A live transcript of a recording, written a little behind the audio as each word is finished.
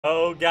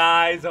Oh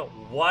guys,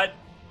 what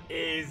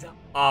is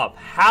up?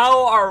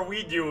 How are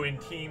we doing,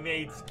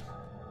 teammates?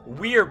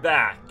 We are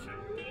back,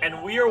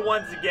 and we are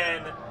once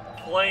again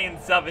playing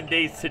 7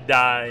 Days to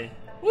Die.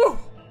 Woo!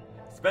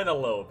 It's been a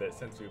little bit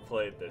since we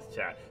played this,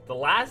 chat. The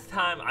last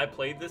time I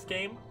played this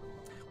game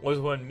was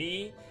when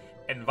me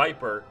and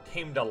Viper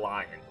tamed a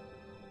lion.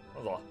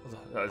 That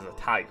was a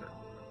tiger.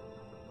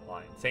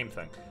 Lion, same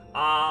thing.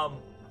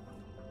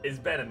 It's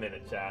been a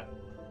minute, chat.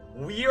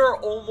 We are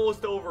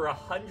almost over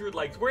 100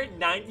 likes. We're at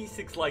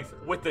 96 likes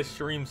with the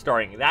stream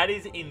starting. That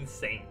is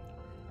insane.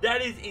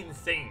 That is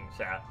insane,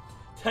 chat.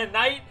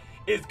 Tonight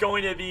is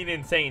going to be an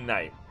insane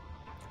night.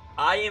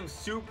 I am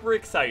super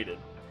excited.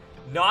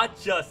 Not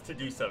just to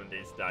do 7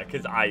 Days to Die,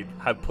 because I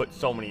have put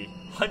so many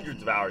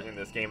hundreds of hours in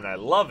this game and I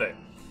love it.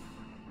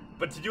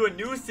 But to do a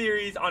new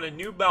series on a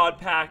new mod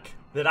pack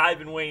that I've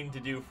been waiting to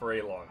do for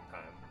a long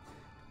time.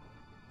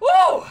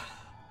 Woo!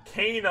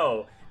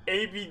 Kano.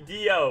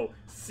 ABDO,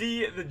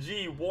 C the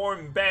G,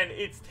 Warren Ben,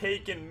 It's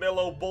Taken,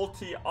 Milo,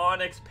 Bolty,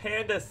 Onyx,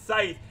 Panda,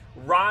 Scythe,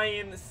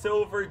 Ryan,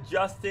 Silver,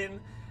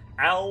 Justin,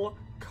 L,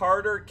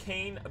 Carter,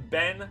 Kane,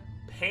 Ben,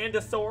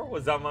 Pandasaur,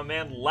 was that my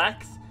man,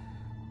 Lex,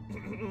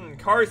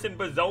 Carson,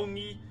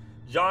 Bazoni,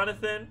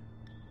 Jonathan.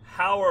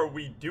 How are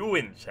we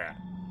doing, chat?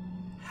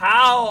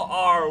 How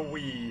are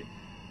we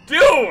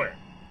doing?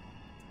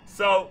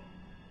 So,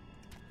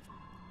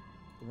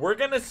 we're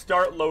gonna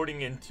start loading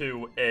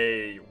into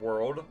a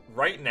world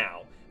right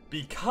now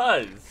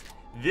because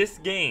this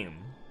game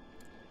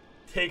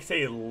takes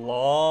a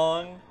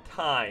long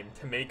time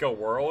to make a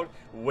world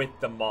with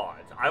the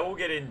mods. I will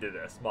get into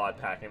this mod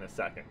pack in a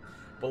second,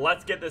 but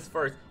let's get this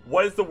first.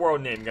 What is the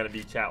world name gonna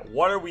be, chat?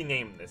 What are we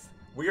naming this?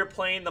 We are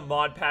playing the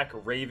mod pack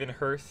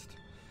Ravenhearst.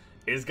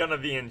 Is gonna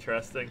be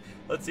interesting.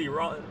 Let's see,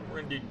 we're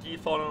gonna do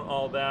default on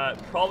all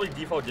that. Probably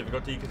default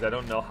difficulty because I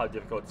don't know how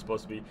difficult it's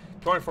supposed to be.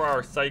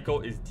 24-hour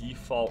cycle is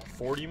default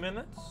 40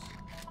 minutes?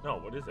 No,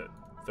 what is it?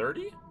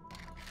 30?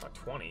 Not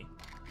 20.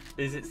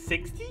 Is it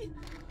 60? Okay,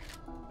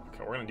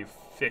 we're gonna do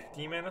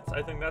 50 minutes.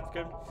 I think that's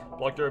good.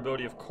 Block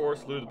durability, of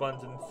course. Loot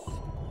abundance.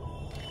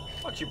 Why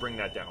don't you bring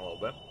that down a little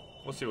bit?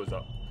 We'll see what's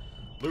up.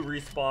 Loot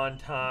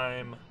respawn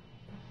time.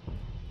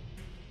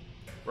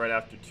 Right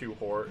after 2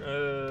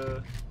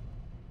 horde.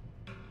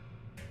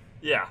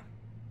 Yeah.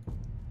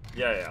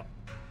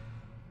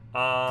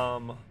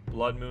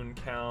 Blood moon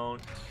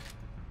count.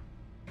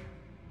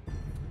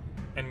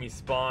 Enemy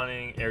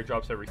spawning.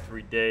 Airdrops every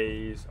 3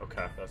 days.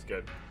 Okay, that's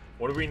good.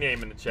 What are we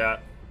naming the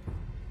chat?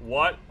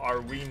 What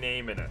are we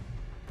naming it?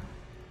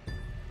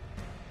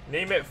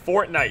 Name it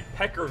Fortnite.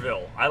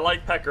 Peckerville. I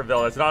like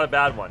Peckerville. It's not a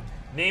bad one.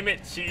 Name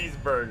it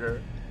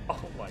Cheeseburger.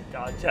 Oh my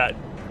god, chat.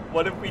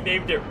 What if we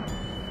named it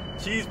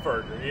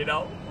Cheeseburger, you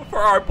know? For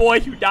our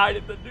boy who died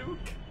in the nuke.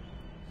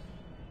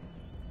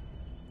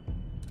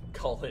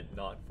 Call it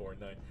not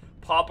Fortnite.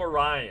 Papa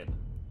Ryan.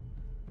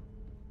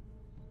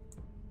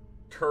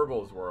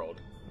 Turbo's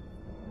World.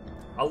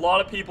 A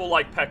lot of people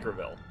like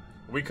Peckerville.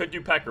 We could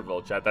do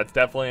Peckerville, chat. That's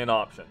definitely an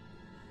option.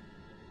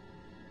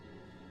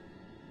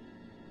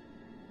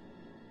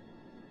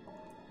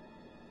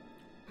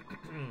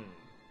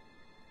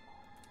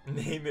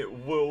 Name it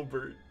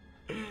Wilbert.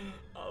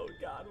 Oh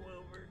god,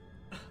 Wilbert.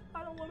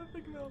 I don't want to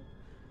think about it.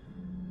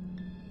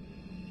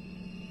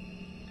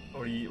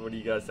 What do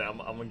you guys say? I'm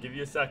gonna give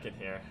you a second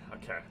here.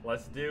 Okay,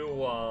 let's do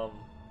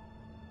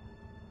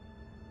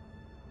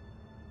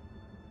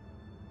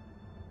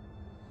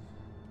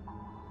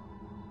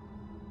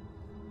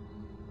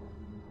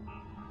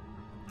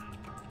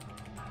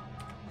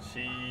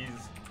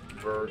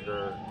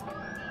Cheeseburgerville.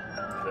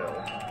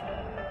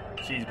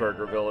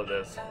 Cheeseburgerville it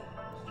is.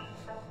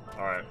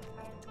 Alright.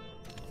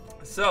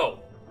 So,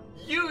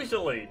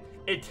 usually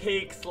it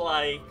takes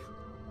like,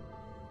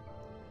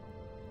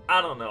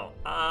 I don't know,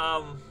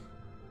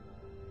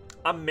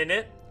 a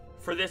minute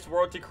for this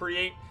world to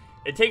create.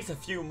 It takes a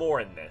few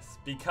more in this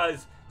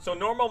because, so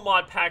normal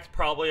mod packs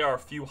probably are a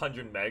few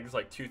hundred megs,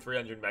 like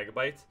 200-300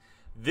 megabytes.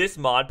 This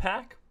mod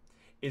pack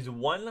is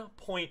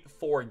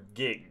 1.4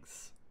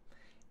 gigs.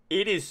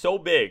 It is so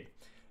big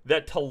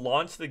that to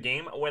launch the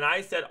game, when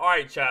I said, all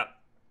right, chat,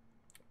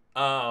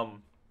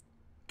 can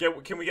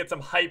we get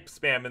some hype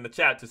spam in the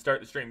chat to start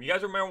the stream? You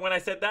guys remember when I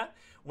said that?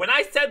 When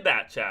I said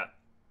that, chat,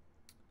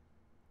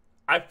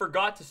 I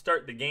forgot to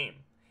start the game.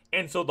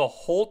 And so the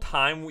whole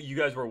time you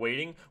guys were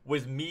waiting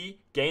was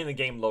me getting the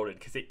game loaded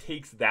because it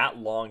takes that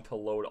long to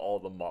load all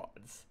the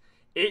mods.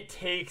 It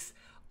takes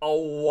a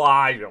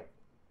while,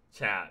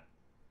 chat.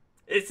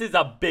 This is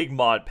a big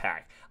mod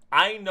pack.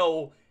 I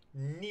know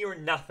near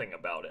nothing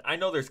about it. I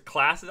know there's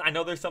classes. I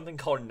know there's something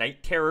called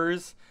Night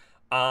Terrors.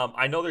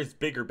 I know there's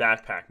bigger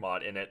backpack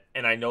mod in it.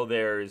 And I know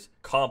there's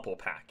compo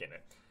pack in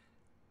it.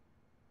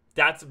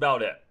 That's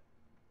about it.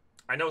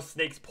 I know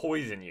snakes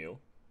poison you.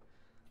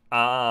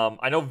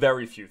 I know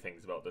very few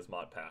things about this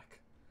mod pack.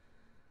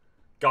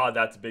 God,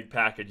 that's a big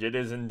package. It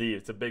is indeed.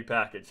 It's a big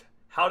package.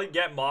 How to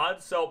get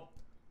mods? So,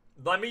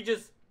 let me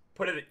just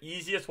put it the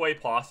easiest way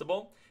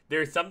possible.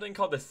 There's something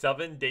called the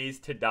 7 Days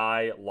to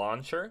Die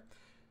launcher.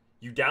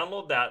 You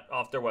download that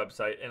off their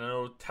website, and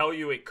it'll tell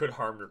you it could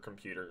harm your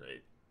computer.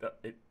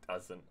 It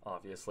doesn't,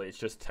 obviously. It's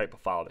just a type of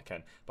file that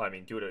can. But, I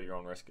mean, do it at your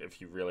own risk if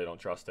you really don't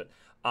trust it.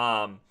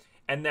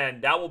 And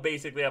then that will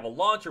basically have a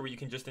launcher where you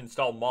can just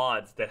install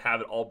mods that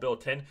have it all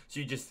built in. So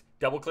you just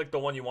double-click the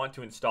one you want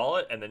to install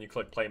it, and then you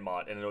click Play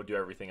Mod, and it'll do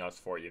everything else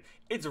for you.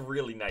 It's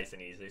really nice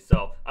and easy.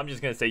 So I'm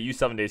just going to say use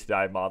 7 Days to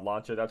Die mod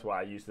launcher. That's what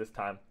I use this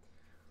time.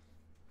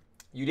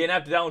 You didn't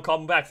have to download Call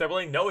Me Back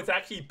separately. No, it's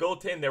actually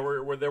built in.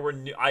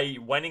 I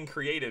went in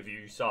creative.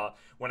 You saw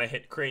when I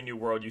hit create new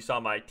world. You saw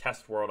my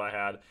test world I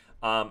had.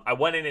 I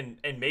went in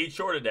and made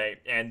sure today,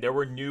 and there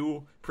were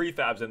new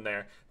prefabs in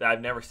there that I've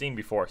never seen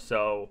before.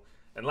 So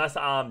unless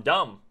I'm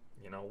dumb,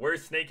 you know,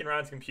 where's Snaking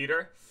Around's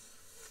computer?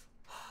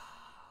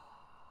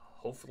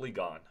 Hopefully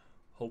gone.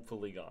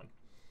 Hopefully gone.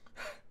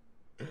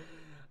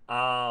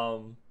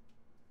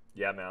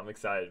 Yeah, man, I'm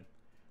excited.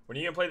 When are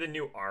you gonna play the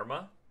new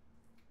Arma?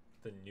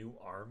 The new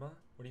Arma?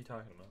 What are you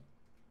talking about?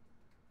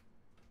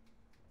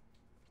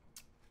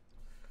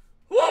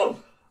 Whoa!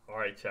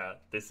 Alright,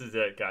 chat. This is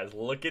it, guys.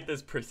 Look at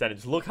this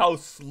percentage. Look how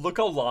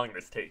long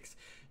this takes.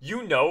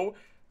 You know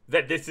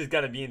that this is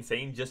gonna be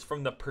insane just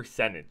from the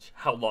percentage.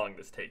 How long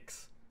this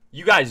takes.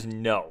 You guys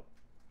know.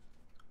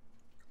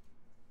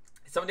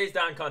 7 days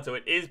down console.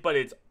 It is, but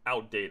it's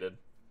outdated.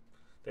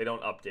 They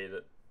don't update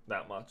it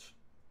that much.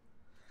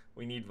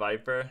 We need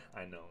Viper.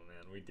 I know,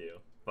 man. We do.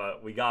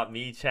 But we got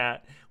me,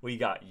 chat. We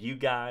got you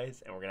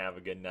guys, and we're gonna have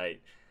a good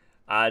night.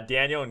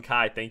 Daniel and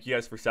Kai, thank you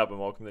guys for subbing.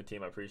 Welcome to the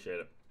team. I appreciate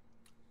it.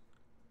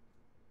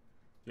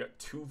 You got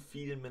 2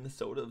 feet in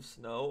Minnesota of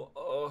snow.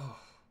 Oh,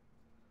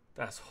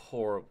 that's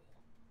horrible.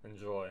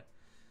 Enjoy.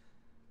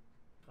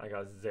 I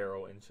got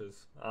 0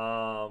 inches.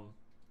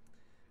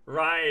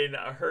 Ryan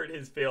hurt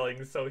his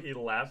feelings, so he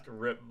left.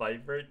 Rip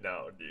Viper.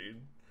 No,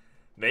 dude.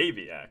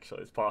 Maybe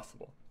actually, it's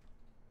possible.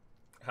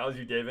 How's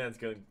your day, man?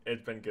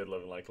 It's been good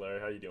living like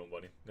Larry. How you doing,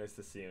 buddy? Nice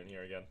to see you in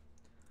here again.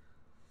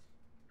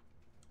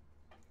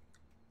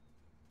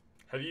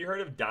 Have you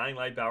heard of Dying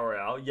Light Battle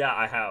Royale? Yeah,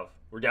 I have.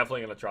 We're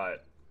definitely gonna try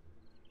it.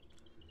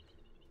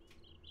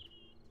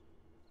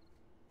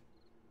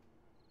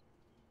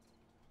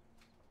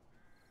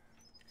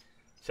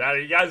 Chat, are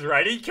you guys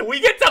ready? Can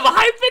we get some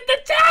hype in the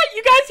chat?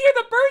 You guys hear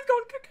the birds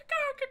going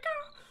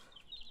caw-caw-caw-caw?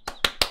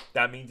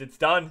 That means it's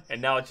done,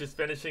 and now it's just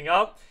finishing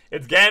up.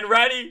 It's getting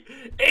ready.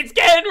 It's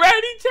getting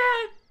ready,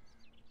 chat.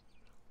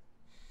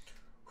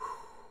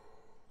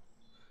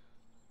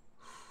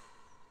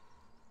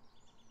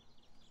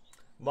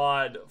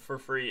 Mod for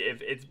free.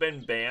 If it's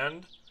been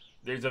banned,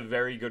 there's a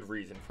very good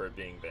reason for it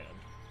being banned.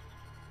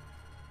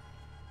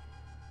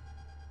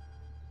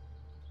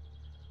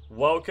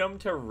 Welcome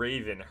to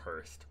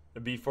Ravenhearst.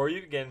 Before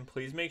you begin,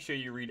 please make sure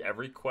you read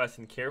every quest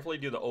and carefully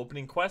do the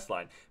opening quest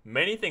line.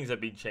 Many things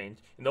have been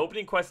changed, and the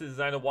opening quest is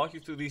designed to walk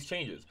you through these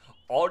changes.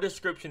 All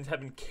descriptions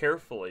have been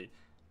carefully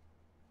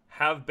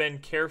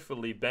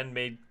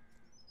made.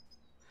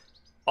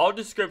 All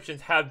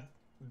descriptions have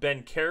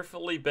been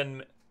carefully.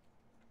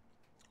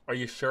 Are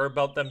you sure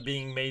about them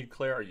being made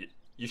clear? Are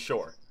you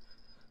sure?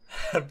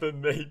 Have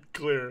been made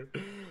clear.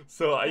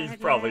 So he's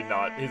probably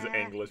not. His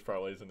English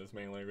probably isn't his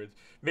main language.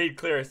 Made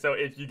clear. So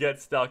if you get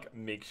stuck,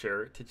 make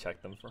sure to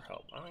check them for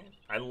help.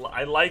 I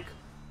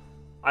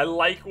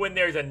like when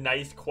there's a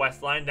nice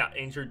quest line that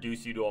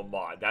introduces you to a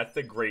mod. That's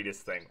the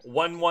greatest thing.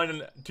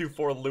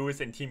 1124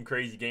 Lewis and Team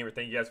Crazy Gamer,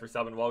 thank you guys for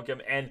subbing.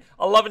 Welcome. And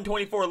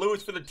 1124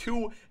 Lewis for the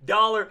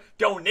 $2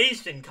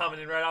 donation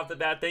coming in right off the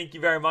bat. Thank you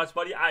very much,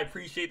 buddy. I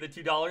appreciate the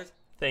 $2.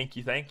 Thank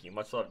you. Thank you.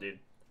 Much love, dude.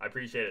 I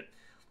appreciate it.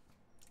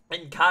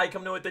 And Kai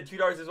coming in with the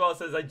 $2 as well,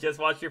 says, I just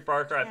watched your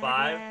Far Cry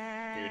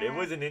 5. Dude, it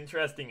was an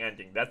interesting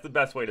ending. That's the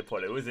best way to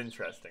put it. It was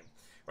interesting.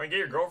 We're going to get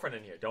your girlfriend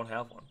in here. Don't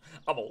have one.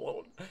 I'm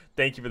alone.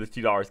 Thank you for the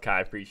 $2, Kai.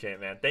 I appreciate it,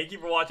 man. Thank you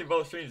for watching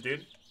both streams,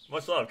 dude.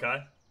 Much love,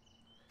 Kai.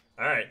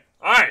 Alright.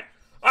 Alright.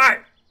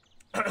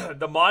 Alright.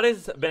 The mod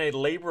has been a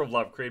labor of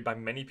love created by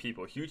many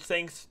people. Huge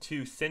thanks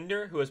to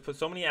Cinder, who has put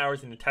so many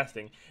hours into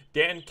testing.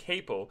 Dan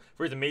Capo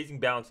for his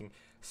amazing balancing.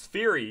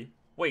 Sphery.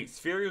 Wait,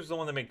 Sphery was the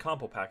one that made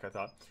Compo Pack, I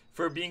thought.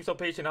 For being so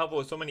patient and helpful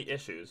with so many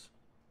issues.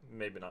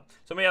 Maybe not.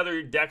 So many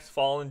other decks,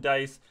 Fallen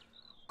Dice,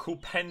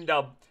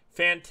 Kupenda,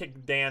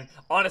 Fantic Dan.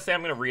 Honestly,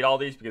 I'm going to read all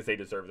these because they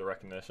deserve the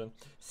recognition.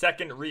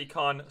 Second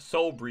Recon,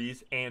 Soul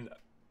Breeze, and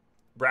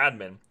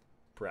Bradman.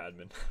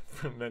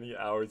 For many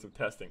hours of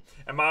testing.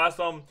 And my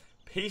awesome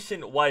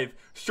patient wife,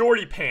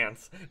 Shorty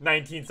Pants,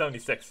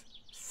 1976.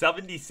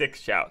 76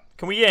 shout.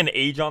 Can we get an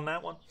age on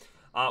that one?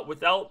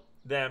 Without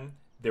them,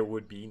 there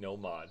would be no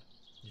mod.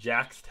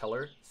 Jax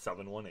Teller,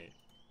 718.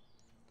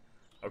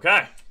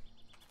 Okay.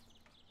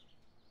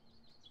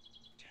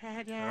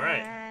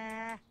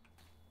 Alright.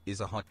 Is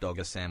a hot dog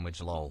a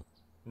sandwich, lol?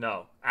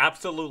 No,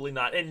 absolutely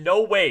not. In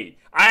no way.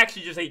 I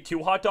actually just ate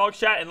 2 hot dogs,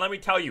 chat, and let me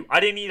tell you, I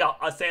didn't eat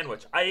a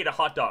sandwich. I ate a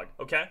hot dog,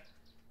 okay?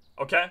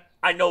 Okay?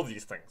 I know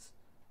these things.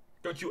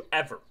 Don't you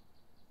ever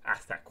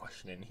ask that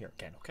question in here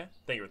again, okay?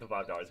 Thank you for the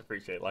 $5.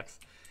 Appreciate it, Lex.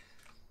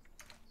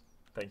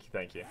 Thank you,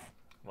 thank you.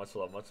 Much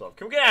love, much love.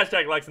 Can we get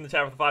hashtag Lex in the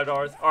chat for the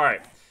 $5?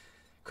 Alright.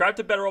 Craft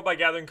a bedroll by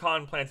gathering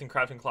cotton plants and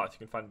crafting cloth. You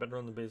can find bedroll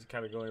in the basic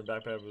category in your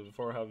backpack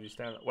before however you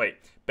stand. Wait.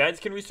 Beds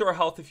can restore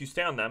health if you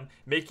stay on them.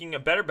 Making a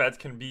better beds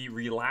can be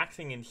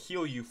relaxing and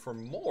heal you for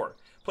more.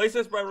 Place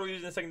this bedroll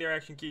using a secondary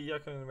action key. Yeah,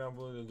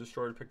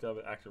 destroyed, picked up,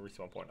 active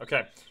respawn point.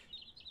 Okay.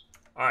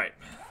 Alright.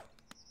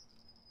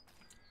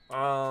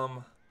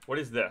 What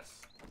is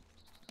this?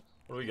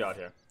 What do we got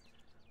here?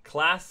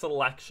 Class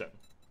selection.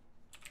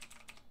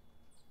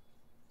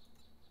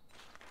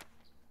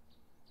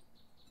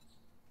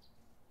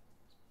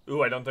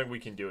 Ooh, I don't think we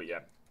can do it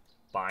yet.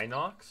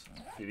 Binocs?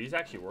 Do these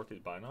actually work as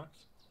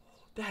binocs?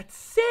 That's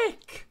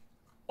sick!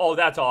 Oh,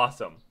 that's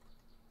awesome.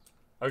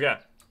 Okay.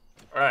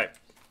 Alright.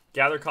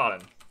 Gather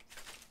cotton.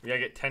 We gotta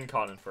get 10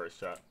 cotton first,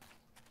 chat.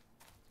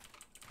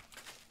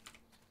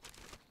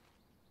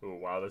 Ooh,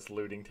 wow, this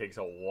looting takes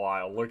a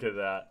while. Look at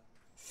that.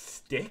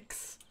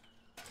 Sticks?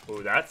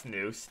 Ooh, that's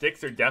new.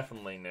 Sticks are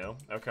definitely new.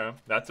 Okay,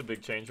 that's a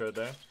big change right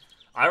there.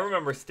 I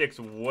remember sticks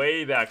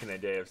way back in the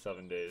day of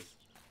 7 days.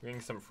 We're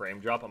getting some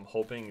frame drop. I'm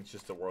hoping it's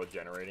just the world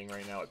generating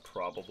right now. It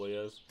probably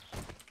is.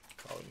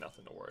 Probably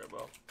nothing to worry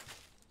about.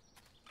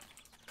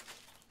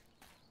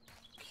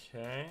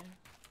 Okay.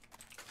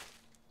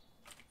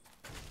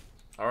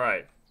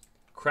 Alright.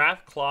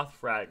 Craft cloth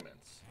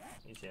fragments.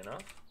 Easy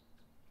enough.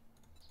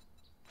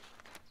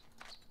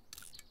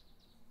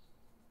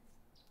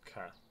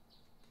 Okay.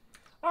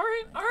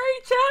 Alright, chat.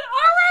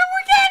 Alright,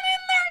 we're getting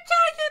in there,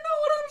 chat. You know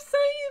what I'm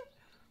saying?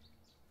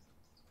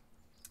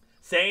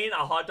 Saying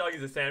a hot dog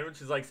is a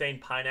sandwich is like saying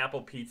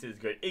pineapple pizza is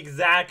good.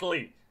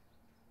 Exactly.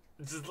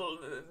 Just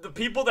the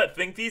people that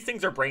think these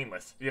things are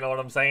brainless. You know what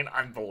I'm saying?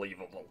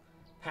 Unbelievable.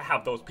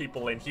 Have those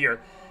people in here.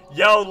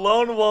 Yo,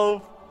 Lone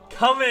Wolf,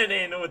 coming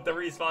in with the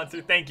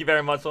responsor. Thank you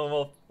very much, Lone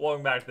Wolf.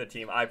 Welcome back to the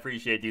team. I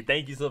appreciate you.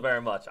 Thank you so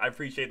very much. I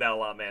appreciate that a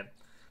lot, man.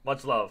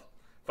 Much love.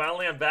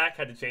 Finally, I'm back.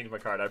 Had to change my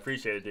card. I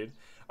appreciate it, dude.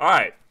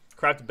 Alright.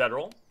 Craft a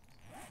bedroll.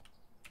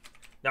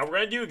 Now, we're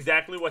going to do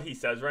exactly what he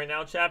says right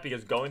now, chat,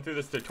 because going through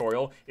this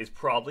tutorial is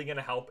probably going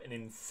to help an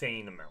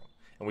insane amount.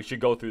 And we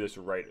should go through this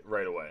right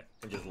away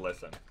and just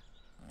listen.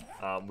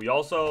 We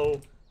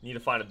also need to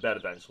find a bed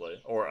eventually,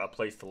 or a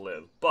place to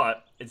live.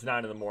 But it's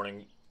 9 in the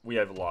morning. We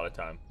have a lot of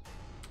time.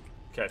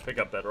 Okay, pick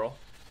up bedroll.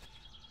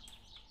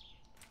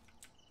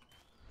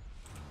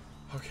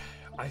 Okay,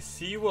 I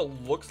see what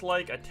looks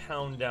like a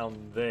town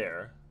down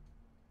there.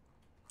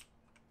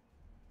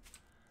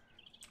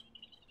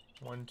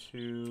 1,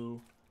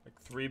 2... like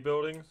 3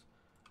 buildings,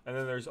 and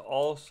then there's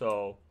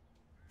also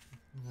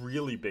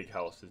really big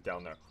houses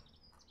down there.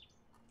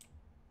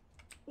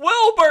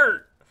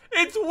 Wilbert!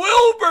 It's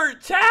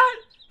Wilbert, chat!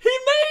 He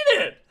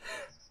made it!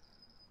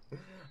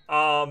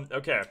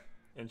 Okay.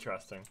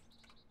 Interesting.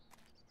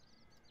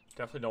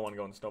 Definitely don't want to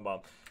go in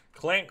Snowbomb.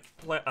 Collect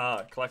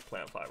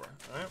plant fiber.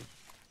 Alright.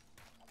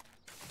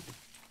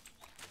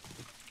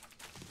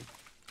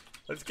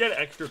 Let's get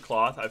extra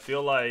cloth. I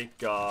feel like,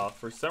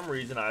 for some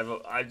reason,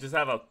 I just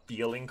have a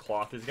feeling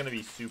cloth is going to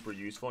be super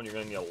useful, and you're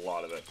going to need a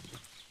lot of it.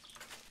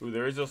 Ooh,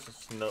 there is also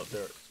snow.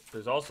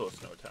 There's also a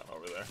snow town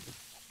over there.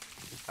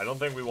 I don't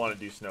think we want to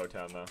do snow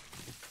town though.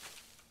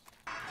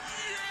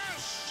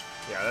 Yes!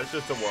 Yeah, that's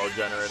just a world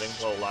generating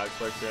little lag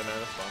spikes here and there.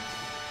 That's fun.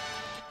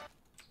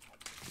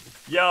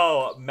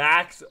 Yo,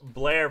 Max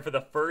Blair for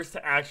the first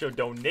actual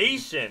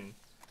donation.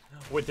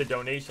 With the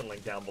donation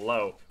link down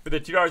below. For the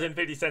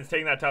 $2.50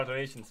 taking that top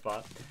donation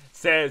spot.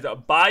 Says,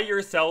 buy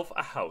yourself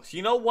a house.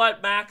 You know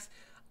what, Max?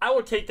 I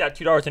will take that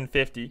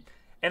 $2.50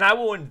 and I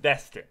will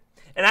invest it.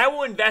 And I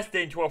will invest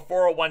it into a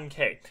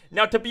 401k.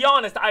 Now, to be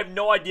honest, I have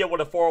no idea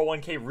what a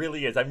 401k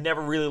really is. I've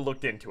never really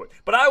looked into it.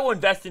 But I will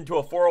invest into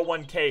a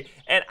 401k,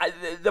 and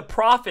the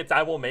profits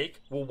I will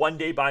make will one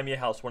day buy me a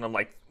house when I'm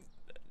like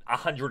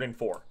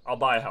 104. I'll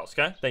buy a house,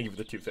 okay? Thank you for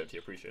the $2.50.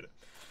 Appreciate it.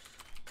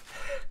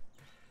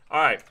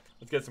 All right.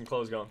 Let's get some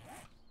clothes going.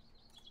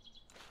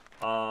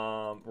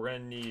 We're gonna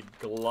need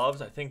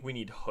gloves. I think we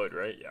need hood,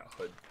 right? Yeah,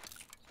 hood.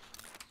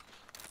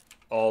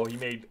 Oh, he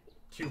made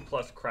 2+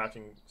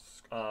 crafting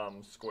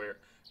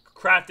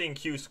crafting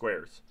Q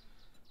squares.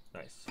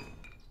 Nice.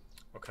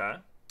 Okay.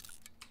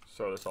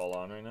 Throw this all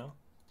on right now.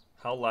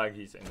 How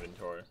laggy is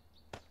inventory?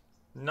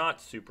 Not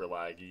super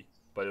laggy,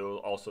 but it will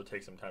also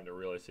take some time to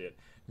really see it.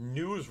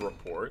 News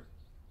report.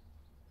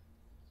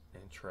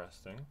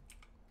 Interesting.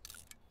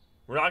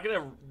 We're not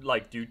gonna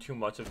like do too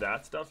much of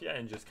that stuff yet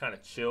and just kind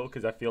of chill,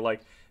 because I feel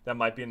like that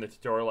might be in the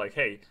tutorial, like,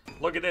 hey,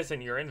 look at this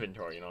in your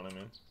inventory, you know what I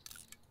mean?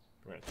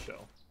 We're gonna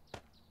chill.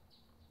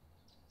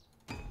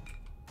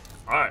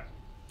 Alright.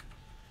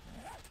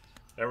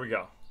 There we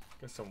go.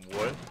 Get some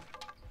wood.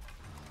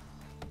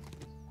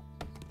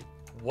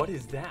 What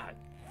is that?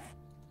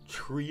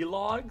 Tree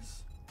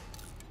logs?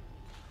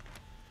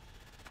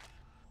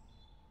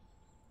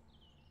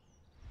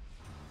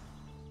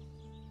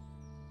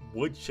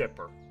 Wood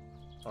chipper.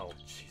 Oh,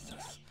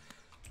 Jesus.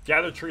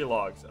 Gather tree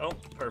logs. Oh,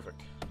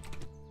 perfect.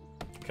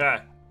 Okay.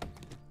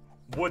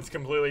 Wood's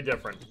completely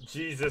different.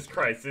 Jesus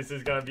Christ, this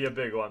is gonna be a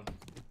big one.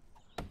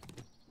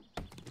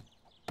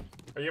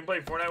 Are you gonna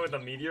play Fortnite with the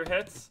meteor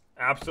hits?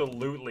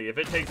 Absolutely. If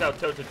it takes out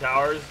Tilted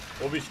Towers,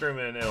 we'll be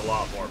streaming it a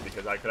lot more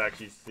because I could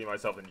actually see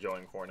myself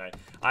enjoying Fortnite.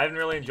 I haven't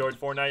really enjoyed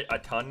Fortnite a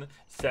ton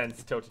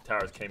since Tilted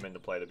Towers came into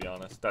play, to be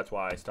honest. That's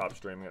why I stopped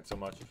streaming it so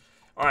much.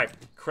 Alright,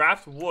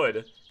 craft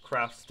wood,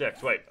 craft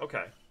sticks. Wait,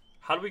 okay.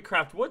 How do we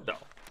craft wood, though?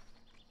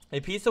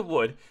 A piece of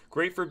wood,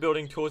 great for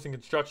building tools and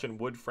construction,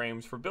 wood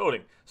frames for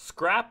building.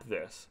 Scrap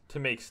this to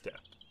make sticks.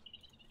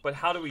 But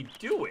how do we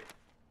do it?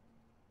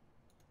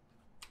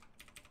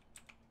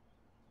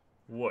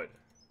 Wood.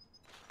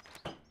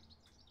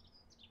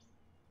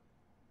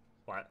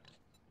 What?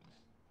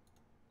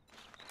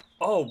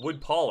 Oh, wood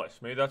polish.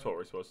 Maybe that's what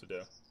we're supposed to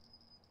do.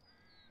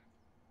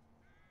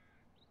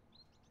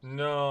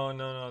 No,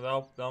 no,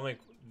 no. That'll make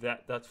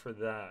that. That's for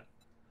that.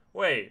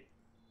 Wait.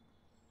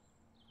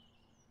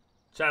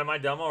 Chat, am I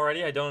dumb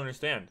already? I don't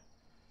understand.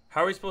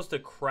 How are we supposed to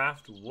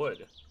craft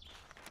wood?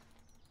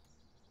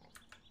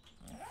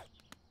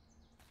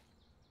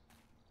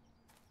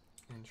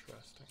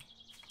 Interesting.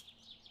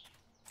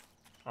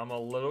 I'm a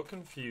little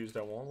confused,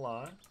 I won't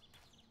lie.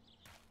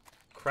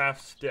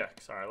 Craft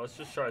sticks. Alright, let's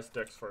just try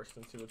sticks first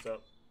and see what's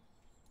up.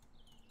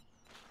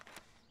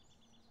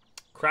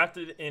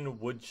 Crafted in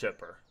wood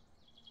chipper.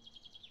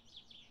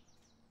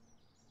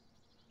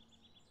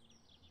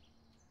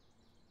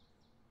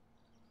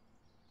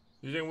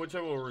 Using wood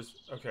chipper will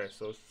okay,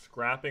 so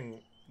scrapping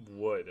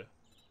wood.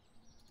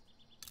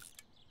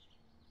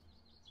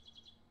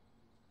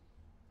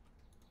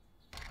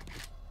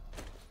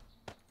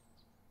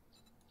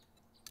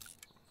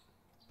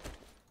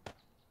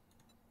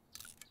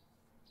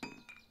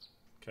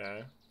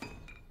 Okay.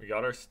 We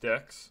got our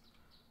sticks.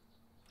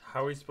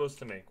 How are we supposed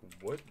to make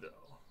wood, though?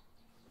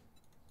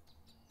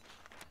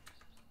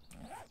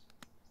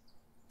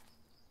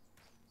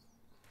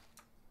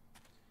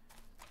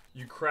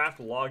 You craft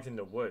logs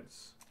into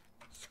woods.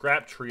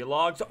 Scrap tree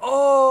logs?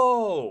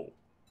 Oh!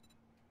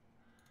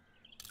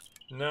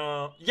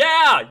 No.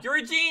 Yeah! You're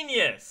a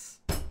genius!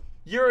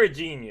 You're a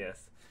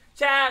genius.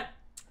 Chat!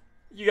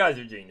 You guys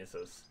are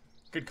geniuses.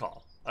 Good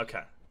call.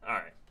 Okay.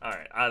 Alright.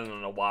 Alright. I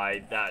don't know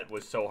why that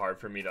was so hard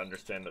for me to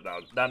understand that.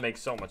 That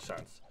makes so much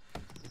sense.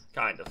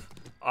 Kind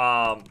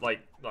of.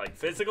 Like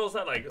physical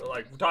sense? Like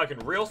we're talking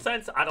real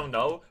sense? I don't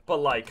know. But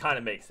like kind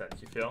of makes sense,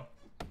 you feel?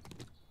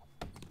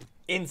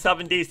 In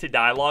 7 Days to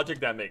Die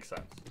logic, that makes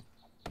sense.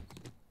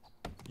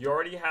 You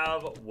already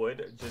have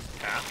wood just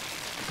capped.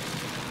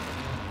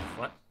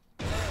 What?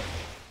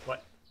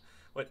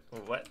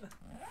 What?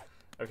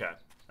 Okay.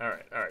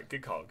 Alright.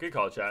 Good call. Good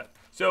call, chat.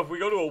 So if we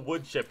go to a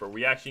wood chipper,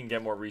 we actually can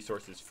get more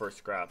resources for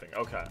scrapping.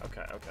 Okay.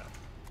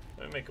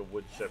 Let me make a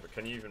wood chipper.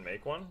 Can you even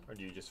make one? Or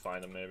do you just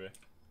find them, maybe?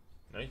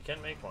 No, you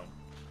can't make one.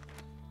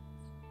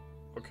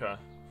 Okay.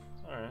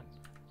 Alright.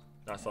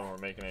 Not something we're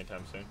making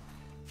anytime soon.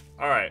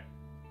 Alright.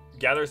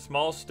 Gather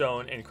small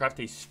stone and craft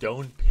a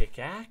stone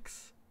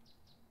pickaxe?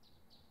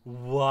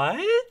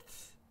 What?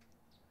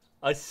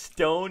 A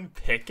stone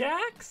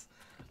pickaxe?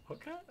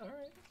 Okay,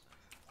 alright.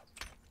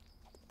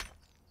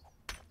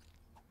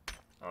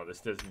 Oh,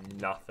 this does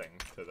nothing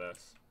to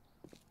this.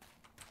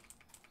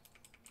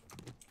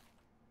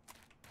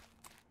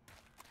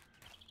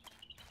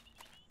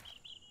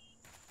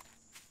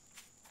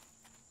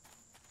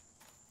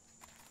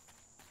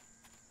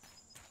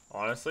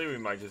 Honestly, we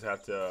might just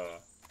have to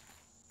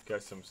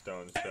get some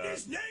stones. And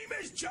his name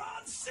is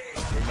John C.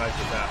 We might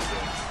just have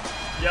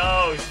to.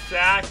 Yo,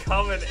 Shaq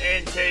coming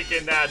in,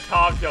 taking that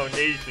top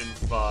donation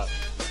spot.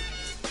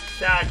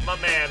 Shaq, my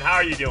man, how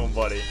are you doing,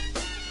 buddy?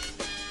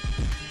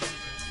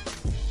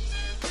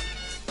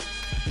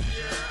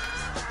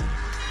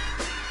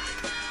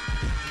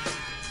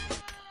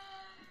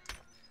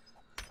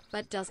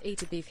 But does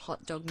eat a beef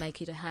hot dog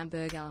make it a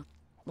hamburger?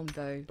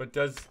 Mumbo. But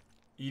does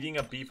eating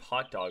a beef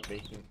hot dog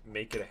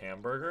make it a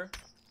hamburger?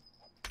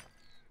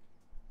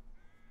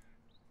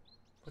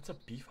 What's a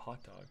beef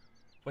hot dog?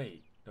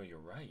 Wait, no, you're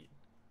right.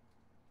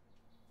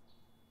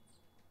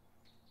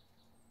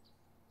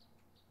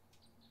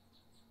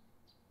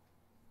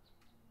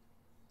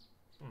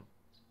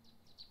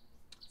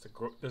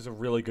 There's a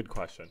really good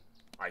question.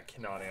 I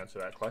cannot answer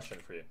that question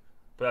for you,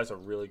 but that's a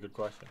really good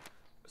question.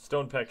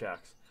 Stone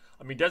pickaxe.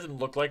 I mean, it doesn't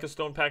look like a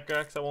stone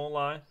pickaxe, I won't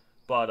lie,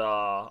 but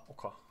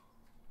okay.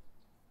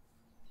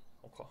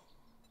 Okay.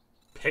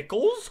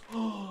 Pickles?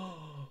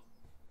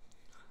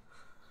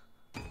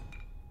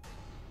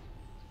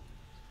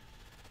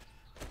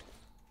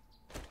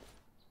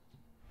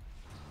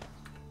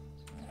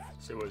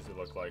 See, what does it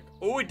look like?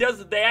 Oh, it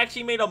does. They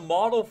actually made a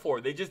model for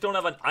it. They just don't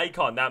have an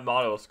icon. That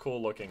model is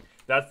cool looking.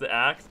 That's the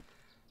axe.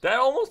 That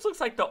almost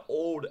looks like the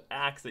old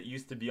axe that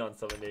used to be on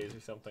 7 Days or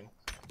something.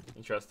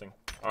 Interesting.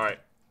 Alright.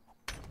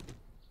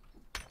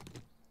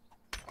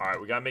 Alright,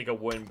 we gotta make a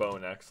wooden bow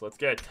next. Let's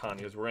get a ton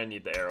because we're gonna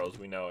need the arrows.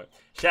 We know it.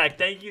 Shaq,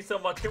 thank you so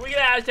much. Can we get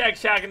a hashtag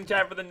Shaq in the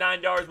chat for the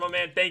 $9, my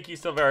man? Thank you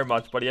so very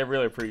much, buddy. I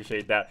really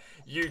appreciate that.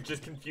 You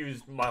just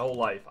confused my whole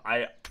life.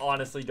 I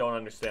honestly don't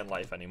understand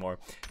life anymore.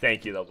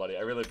 Thank you, though, buddy.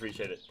 I really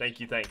appreciate it. Thank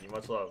you.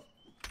 Much love.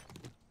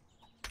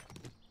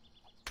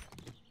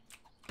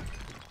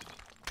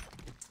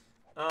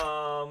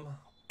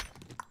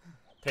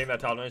 Taking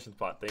that top donation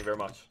spot. Thank you very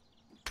much.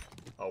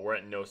 Oh, we're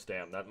at no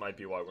stam. That might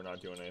be why we're not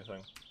doing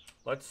anything.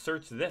 Let's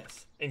search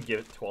this and give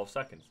it 12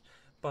 seconds.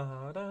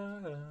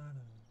 Alright,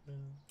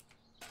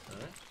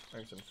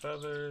 bring some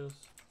feathers.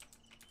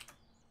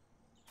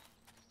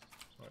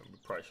 Right, we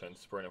probably shouldn't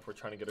sprint if we're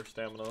trying to get our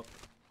stamina up.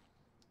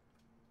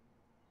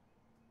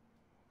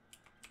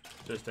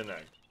 Just an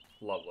egg.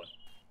 Lovely.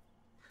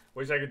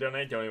 Wish I could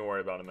donate. Don't even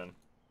worry about it, man.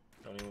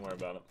 Don't even worry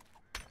about it.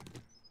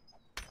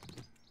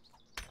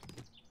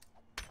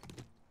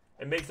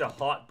 It makes a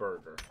hot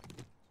burger.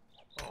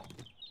 Oh.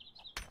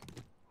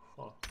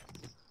 Huh.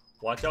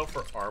 Watch out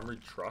for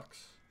armored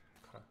trucks.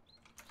 Okay.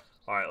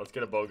 Alright, let's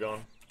get a bow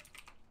going.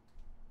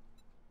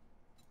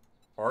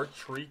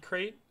 Archery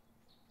crate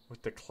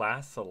with the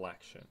class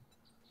selection.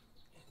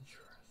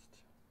 Interesting.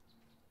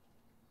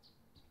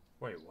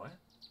 Wait, what?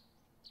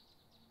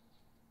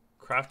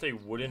 Craft a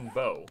wooden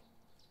bow.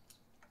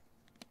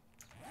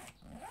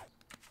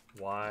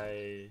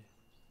 Why?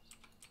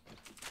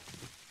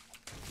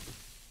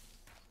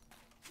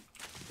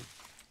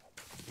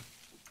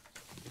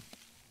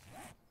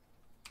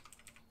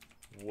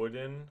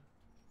 Wooden.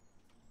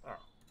 Oh.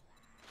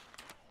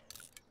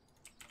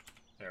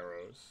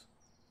 Arrows.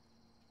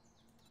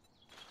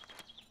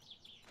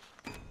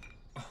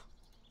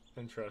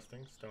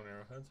 Interesting. Stone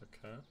arrowheads.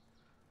 Okay.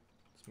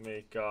 Let's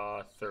make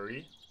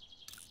 30.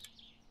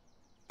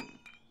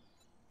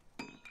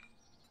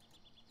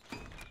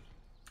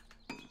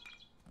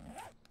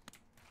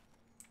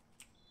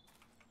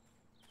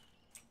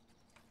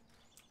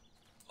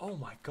 Oh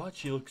my god,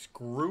 she looks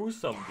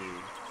gruesome,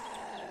 dude.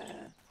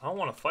 I don't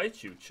want to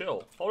fight you.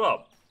 Chill. Hold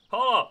up.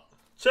 Hold up.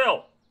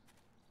 Chill.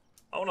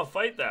 I want to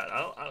fight that. I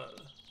don't.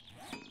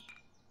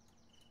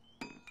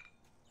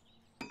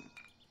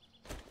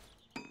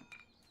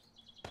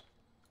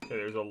 Okay,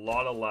 there's a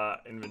lot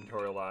of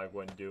inventory lag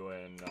when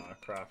doing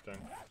crafting.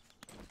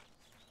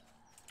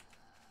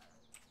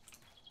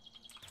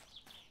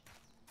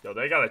 Yo,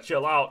 they gotta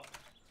chill out.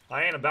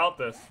 I ain't about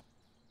this.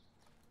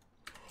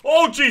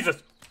 Oh,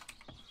 Jesus!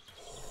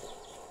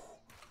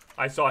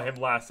 I saw him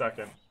last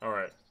second.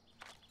 Alright.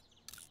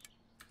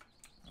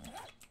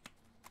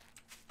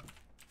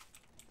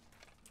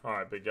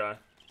 Alright, big guy.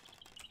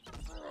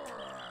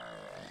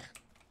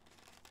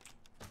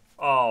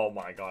 Oh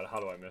my god, how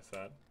do I miss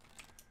that?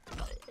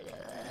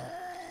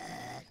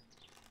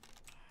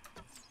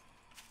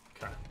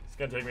 Okay, it's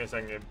gonna take me a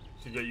second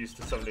to get used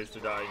to 7 days to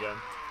die again.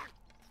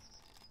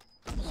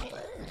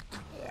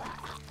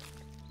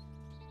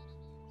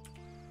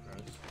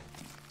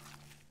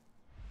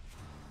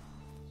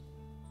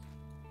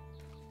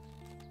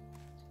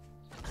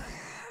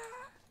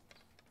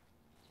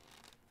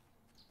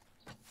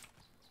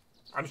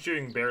 I'm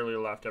shooting barely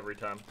left every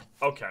time.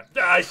 Okay.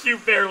 I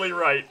shoot barely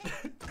right.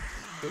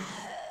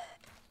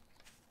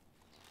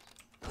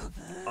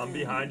 I'm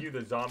behind you,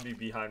 the zombie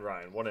behind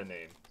Ryan. What a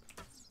name.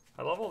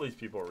 I love all these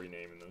people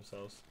renaming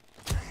themselves.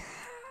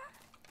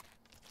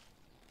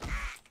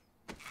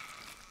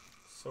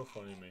 So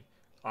funny to me.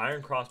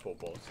 Iron crossbow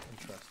bolts.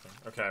 Interesting.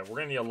 Okay, we're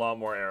gonna need a lot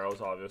more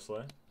arrows,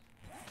 obviously.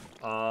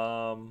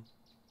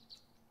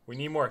 We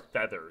need more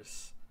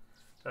feathers.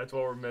 That's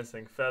what we're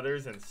missing.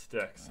 Feathers and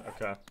sticks.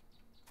 Okay.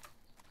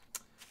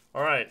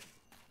 Alright.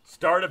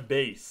 Start a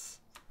base.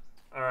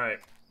 Alright.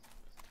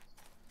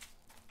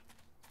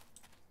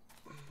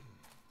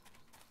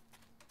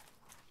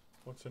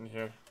 What's in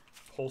here?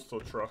 Postal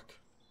truck.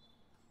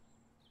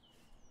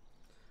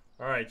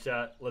 Alright,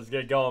 chat. Let's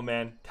get going,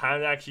 man.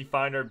 Time to actually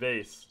find our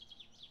base.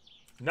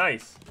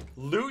 Nice.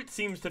 Loot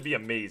seems to be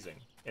amazing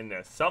in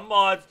this. Some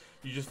mods,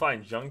 you just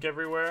find junk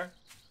everywhere.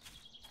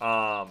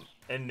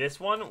 In this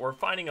one, we're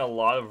finding a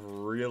lot of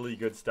really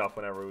good stuff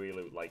whenever we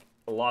loot. Like,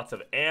 lots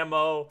of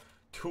ammo,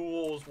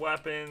 tools,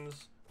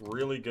 weapons,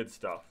 really good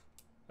stuff.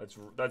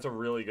 That's a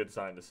really good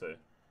sign to see.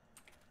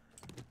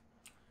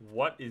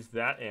 What is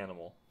that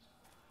animal?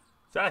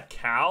 Is that a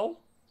cow?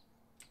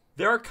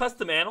 There are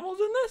custom animals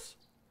in this?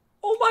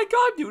 Oh my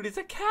god, dude, it's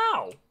a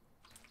cow!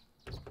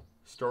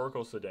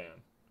 Historical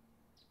sedan.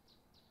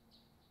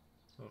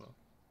 Oh no.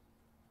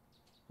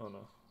 Oh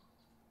no.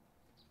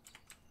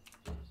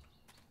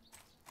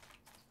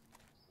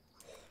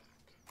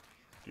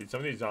 Dude, some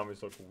of these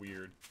zombies look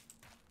weird.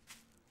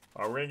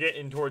 Alright, we're gonna get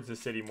in towards the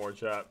city more,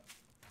 chat.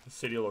 The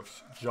city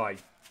looks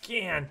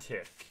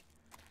gigantic.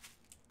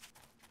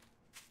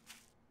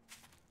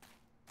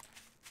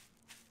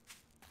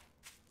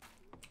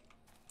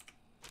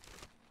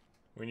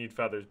 We need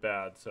feathers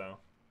bad, so.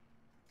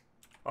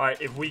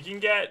 Alright, if we can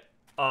get,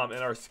 in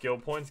our skill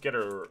points, get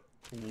our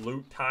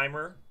loot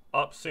timer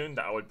up soon,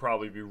 that would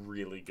probably be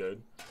really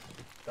good.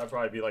 That'd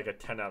probably be like a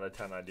 10 out of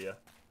 10 idea.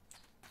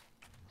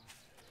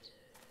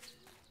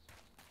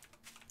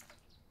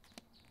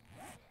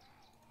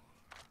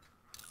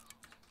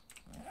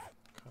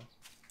 Okay.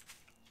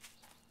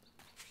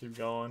 Keep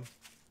going.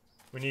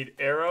 We need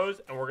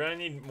arrows, and we're gonna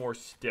need more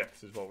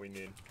sticks is what we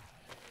need.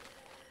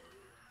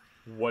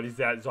 What is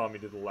that zombie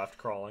to the left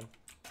crawling?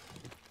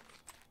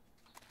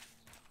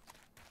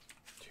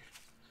 Dude.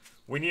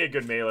 We need a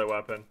good melee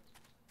weapon.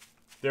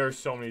 There are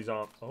so many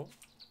zombies. Oh.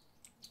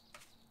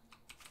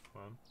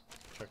 Hold on.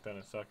 Check that in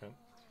a second.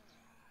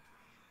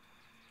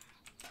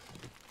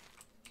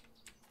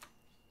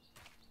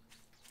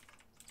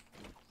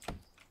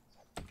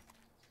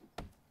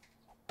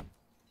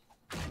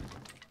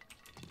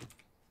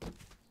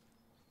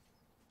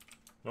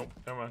 Nope,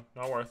 never mind.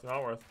 Not worth,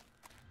 not worth.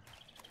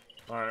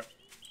 Alright.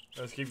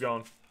 Let's keep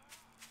going.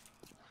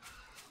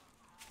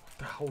 What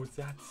the hell was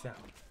that sound?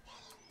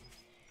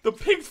 The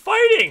pig's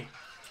fighting!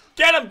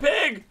 Get him,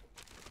 pig!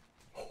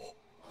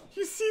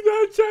 You see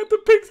that, chat? The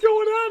pig's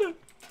going at it.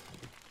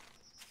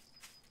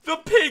 The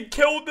pig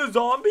killed the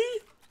zombie?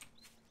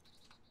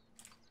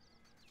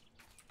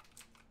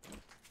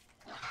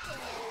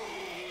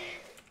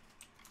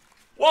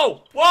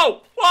 Whoa!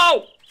 Whoa!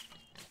 Whoa!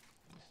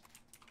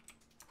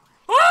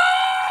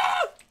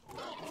 Ah!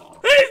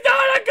 He's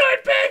not a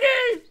good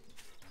piggy!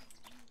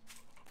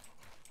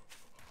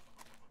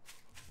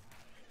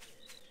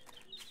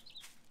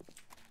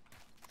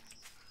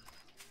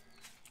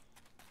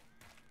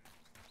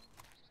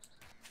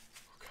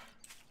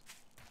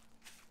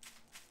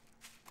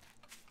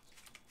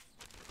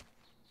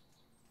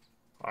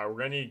 Alright, we're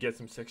gonna need to get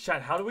some sticks.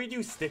 Chat, how do we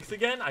do sticks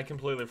again? I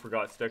completely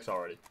forgot sticks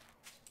already.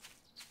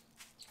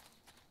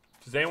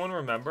 Does anyone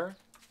remember?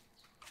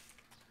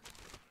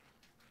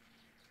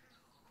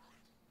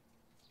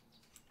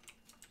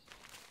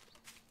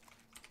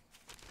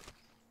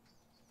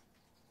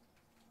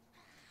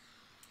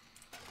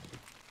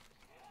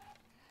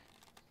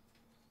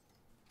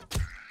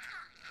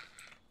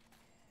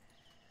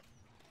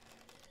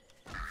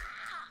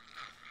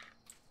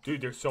 Dude,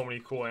 there's so many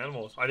cool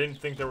animals. I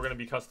didn't think there were going to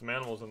be custom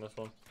animals in this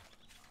one.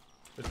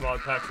 This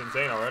mod pack's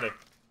insane already.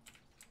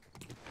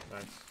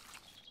 Nice.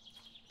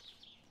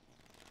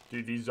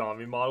 Dude, these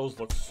zombie models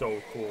look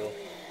so cool.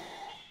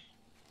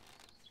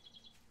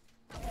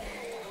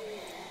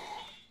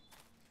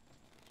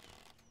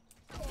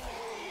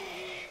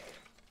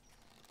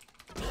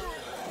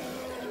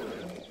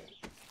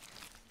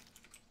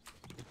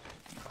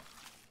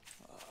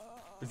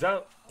 Is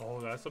that...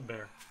 Oh, that's a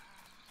bear.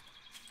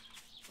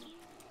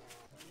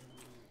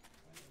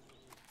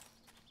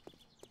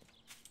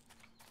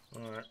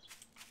 Alright.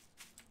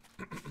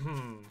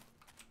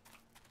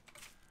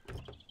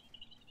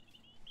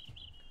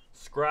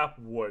 Scrap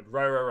wood.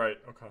 Right.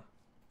 Okay.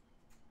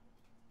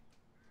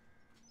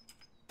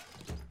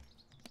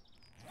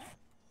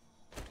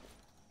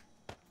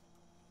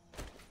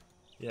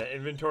 Yeah,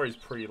 inventory's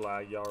pretty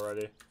laggy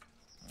already.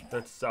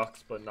 That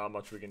sucks, but not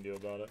much we can do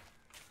about it.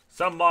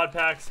 Some mod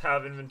packs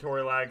have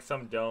inventory lag,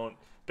 some don't.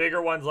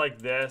 Bigger ones like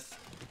this,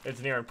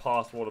 it's near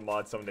impossible to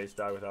mod Some Days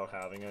Die without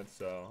having it,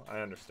 so I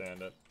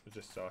understand it. It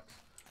just sucks.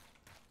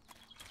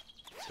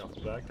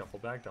 Duffel bag, duffel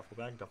bag, duffel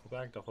bag, duffel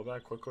bag, duffel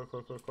bag. Quick.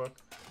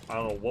 I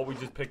don't know what we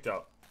just picked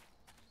up.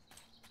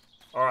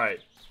 Alright.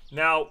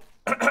 Now,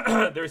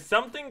 there's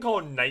something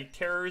called night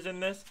terrors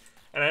in this,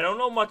 and I don't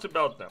know much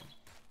about them.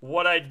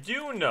 What I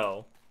do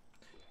know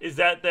is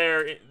that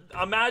they're...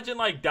 Imagine,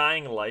 like,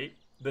 Dying Light,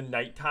 the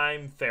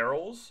nighttime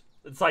ferals.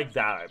 It's like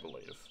that, I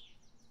believe.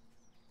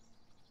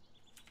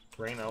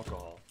 Grain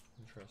alcohol.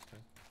 Interesting.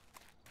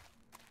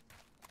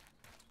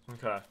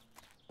 Okay.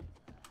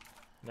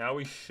 Now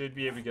we should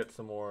be able to get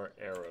some more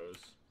arrows.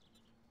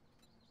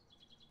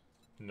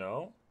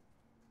 No?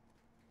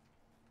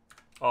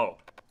 Oh.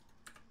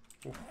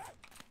 Oof.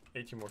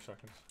 18 more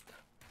seconds.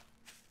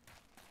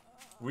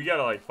 We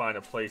gotta, like, find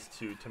a place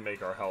to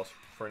make our house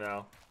for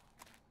now.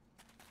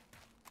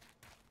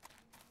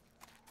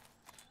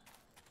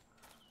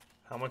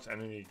 How much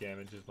enemy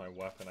damage is my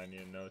weapon? I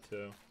need to know,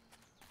 too.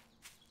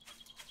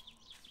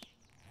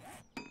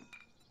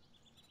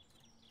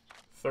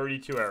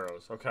 32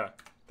 arrows. Okay.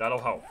 That'll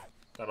help.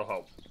 That'll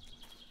help.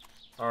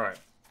 Alright.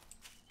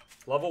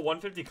 Level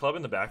 150 club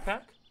in the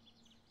backpack?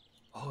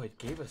 Oh, it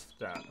gave us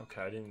that.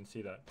 Okay, I didn't even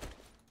see that.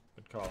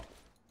 Good call.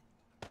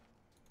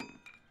 Yeah,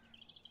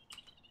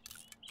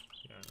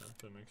 no,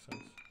 that makes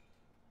sense.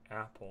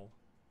 Apple.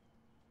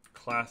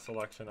 Class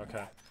selection.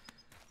 Okay.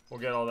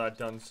 We'll get all that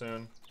done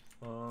soon.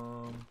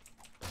 Okay.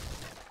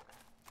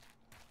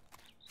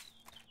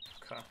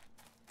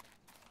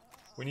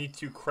 We need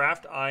to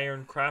craft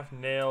iron, craft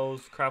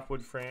nails, craft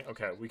wood frame.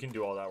 Okay, we can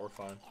do all that. We're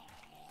fine.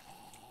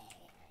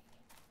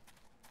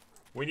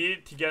 We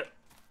need to get...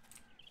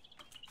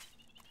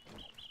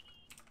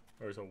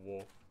 There's a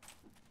wolf.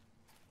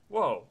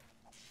 Whoa.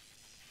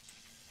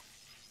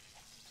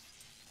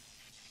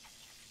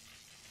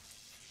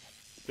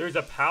 There's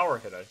a power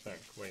hit, I think.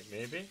 Wait,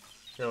 maybe?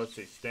 Here, let's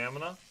see.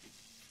 Stamina.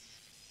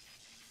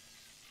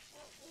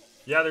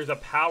 Yeah, there's a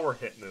power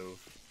hit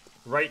move.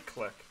 Right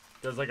click.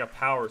 There's like a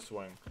power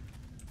swing.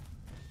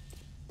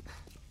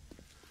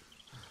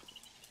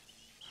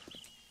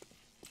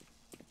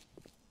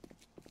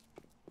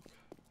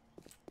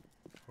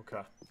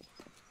 Okay.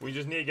 We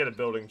just need to get a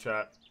building,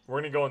 chat.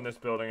 We're gonna go in this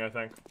building, I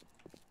think.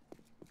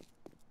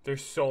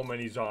 There's so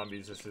many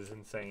zombies. This is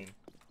insane.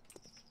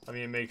 I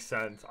mean, it makes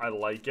sense. I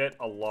like it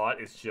a lot.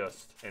 It's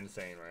just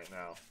insane right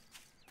now.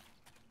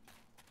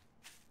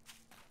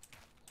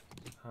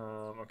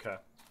 Okay.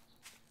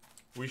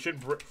 We should I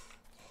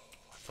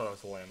thought it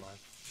was a landmine.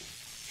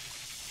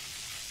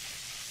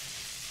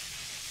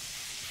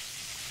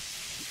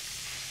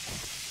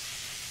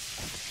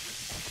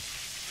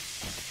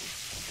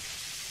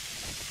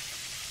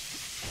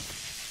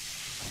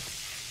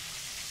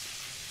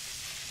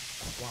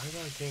 Why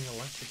am I getting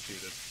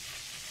electrocuted?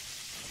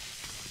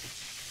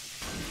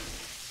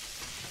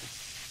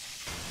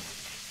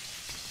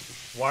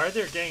 Why are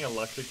they getting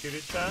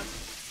electrocuted, chat?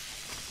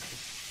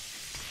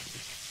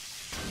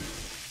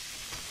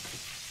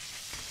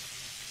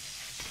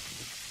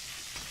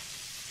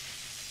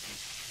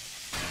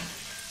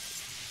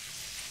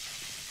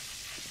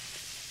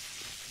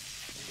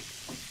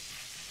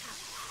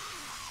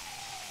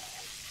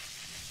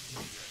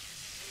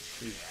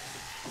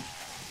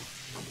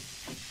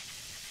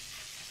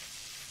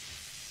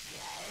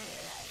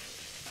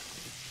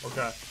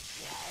 Okay.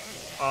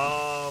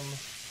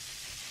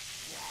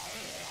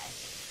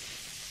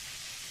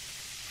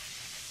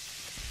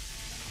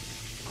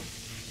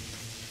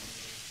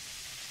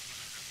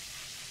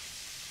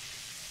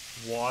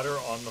 Water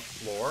on the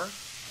floor?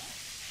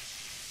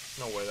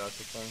 No way that's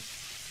a thing.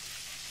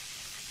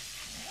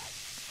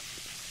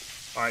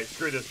 Alright,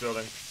 screw this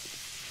building.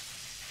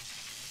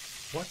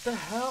 What the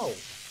hell?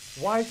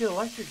 Why is it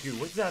electrocuted?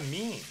 What does that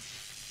mean?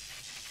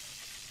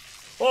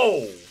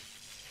 Oh!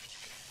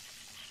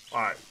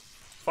 Alright.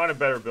 Find a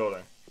better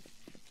building.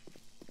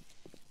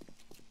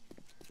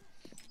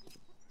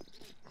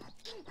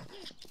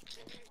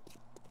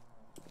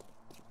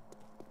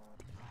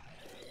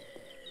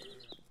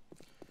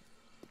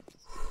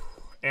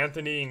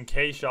 Anthony and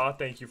K Shaw,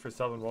 thank you for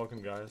subbing.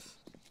 Welcome, guys.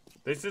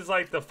 This is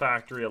like the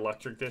factory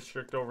electric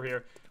district over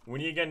here.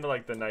 When you get into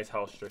like the nice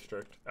house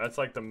district, that's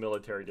like the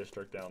military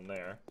district down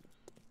there.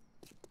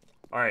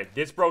 Alright,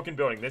 this broken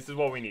building, this is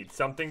what we need.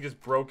 Something just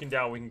broken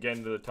down we can get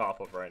into the top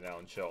of right now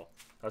and chill.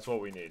 That's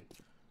what we need.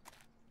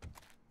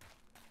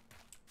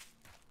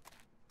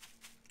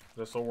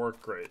 This will work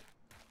great.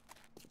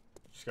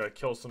 Just gotta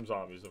kill some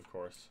zombies, of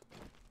course.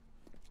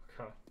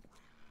 Okay.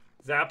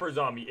 Zapper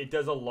zombie, it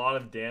does a lot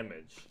of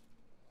damage.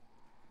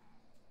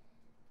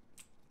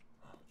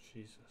 Oh,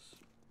 Jesus.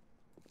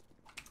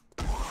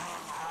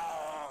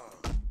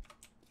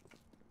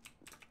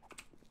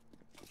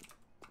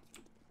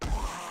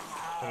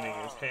 Tuning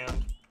his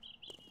hand.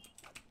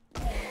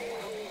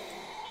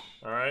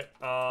 Alright,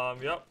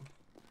 yep.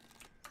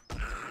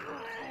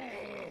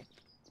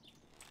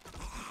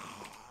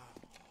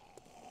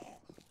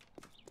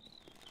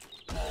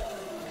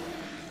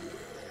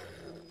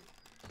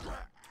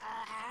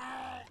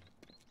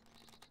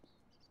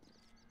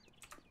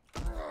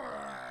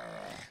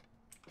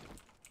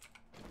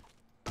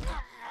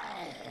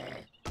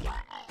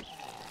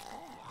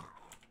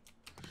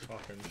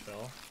 Fucking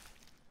shell.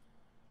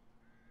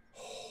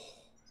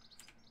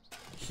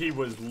 He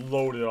was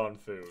loaded on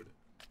food.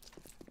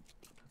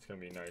 It's gonna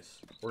be nice.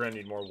 We're gonna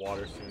need more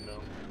water soon,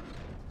 though.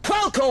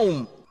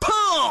 Welcome,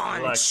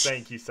 punch! Lex,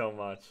 thank you so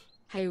much.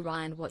 Hey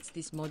Ryan, what's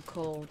this mod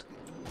called?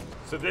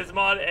 So this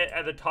mod,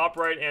 at the top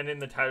right and in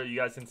the title, you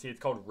guys can see it's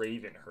called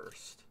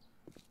Ravenhearst.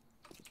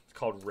 It's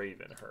called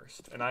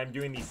Ravenhearst. And I'm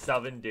doing the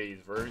 7 days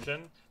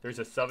version. There's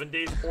a 7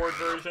 days horde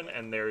version,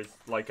 and there's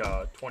like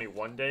a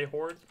 21-day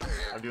horde.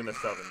 I'm doing the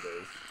 7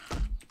 days.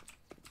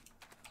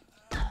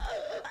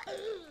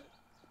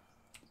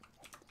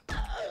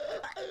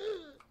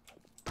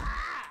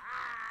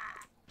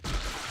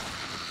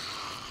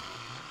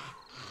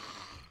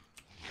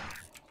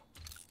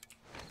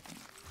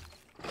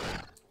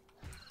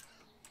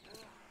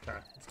 Okay,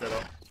 let's get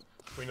up.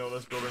 We know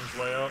this building's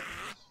layout.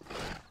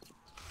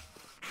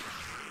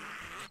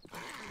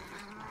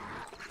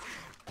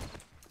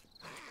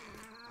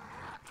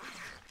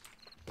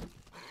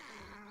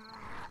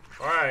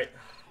 Alright.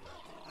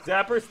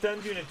 Zapper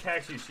stuns you and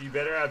attacks you, so you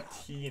better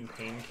have tea and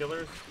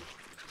painkillers.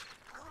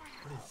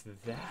 What is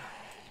that?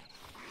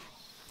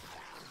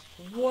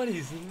 What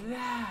is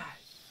that?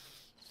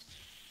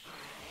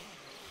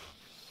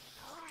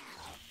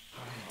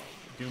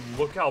 Dude,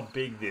 look how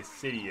big this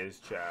city is,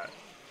 chat.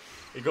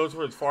 It goes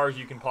for as far as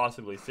you can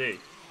possibly see.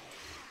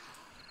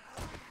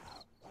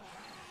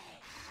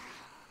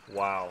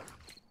 Wow.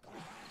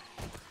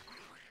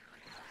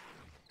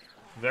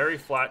 Very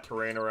flat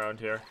terrain around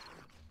here.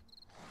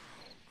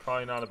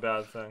 Probably not a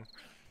bad thing.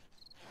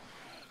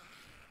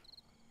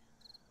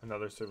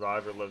 Another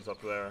survivor lives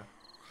up there.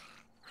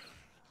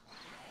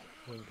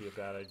 Wouldn't be a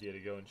bad idea to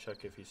go and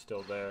check if he's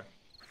still there.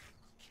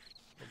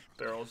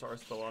 The barrels are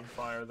still on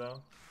fire,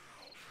 though.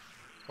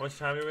 How much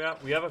time do we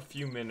have? We have a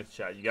few minutes,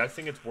 chat. You guys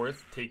think it's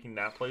worth taking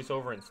that place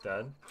over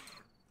instead?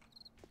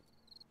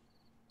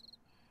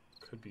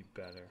 Could be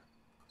better.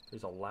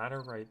 There's a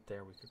ladder right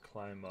there we could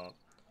climb up.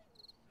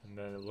 And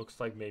then it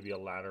looks like maybe a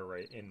ladder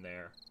right in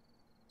there.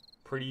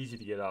 Pretty easy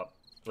to get up.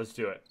 Let's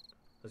do it.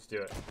 Let's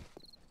do it.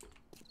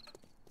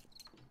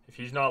 If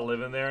he's not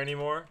living there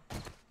anymore,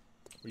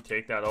 we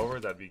take that over,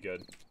 that'd be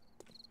good.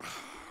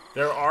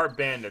 There are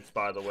bandits,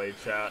 by the way,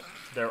 chat.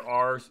 There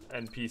are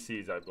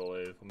NPCs, I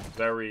believe. I'm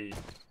very,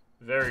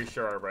 very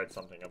sure I read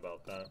something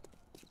about that.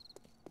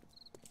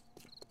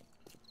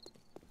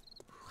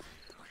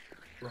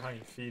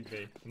 Ryan, feed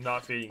me. I'm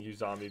not feeding you,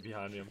 zombie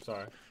behind me, I'm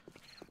sorry.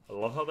 I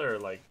love how they're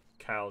like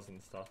cows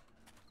and stuff.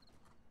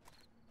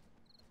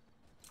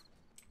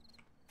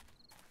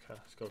 Okay,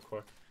 let's go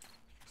quick.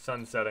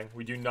 Sun setting.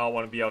 We do not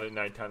want to be out at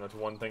nighttime. That's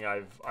one thing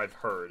I've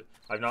heard.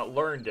 I've not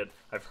learned it,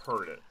 I've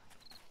heard it.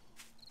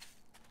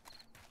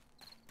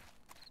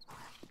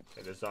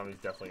 Okay, this zombie's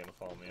definitely gonna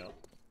follow me up.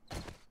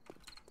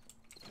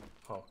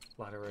 Oh,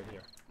 ladder right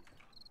here.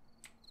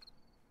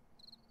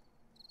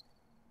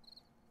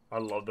 I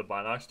love the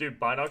binocs.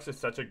 Dude, binocs is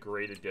such a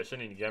great addition,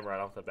 and you get them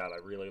right off the bat. I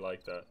really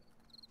like that.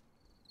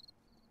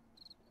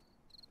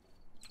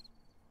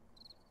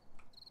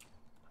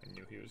 I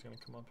knew he was going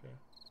to come up here.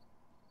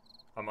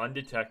 I'm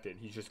undetected.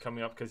 He's just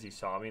coming up because he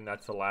saw me, and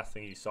that's the last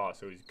thing he saw,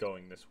 so he's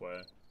going this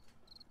way.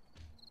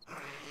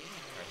 Okay.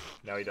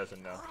 Now he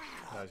doesn't know.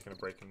 Now he's going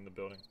to break into the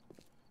building.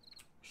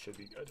 Should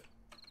be good.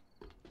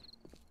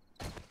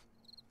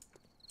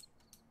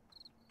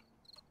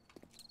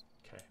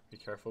 Okay, be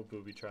careful,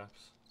 booby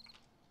traps.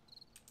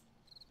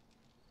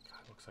 God,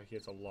 looks like he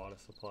has a lot of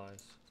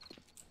supplies.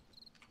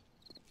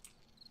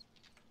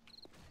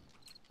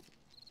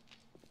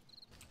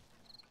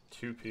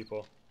 Two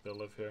people that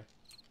live here.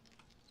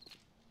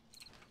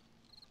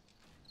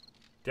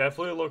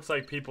 Definitely looks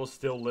like people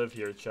still live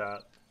here,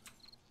 chat.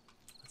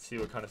 Let's see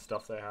what kind of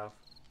stuff they have.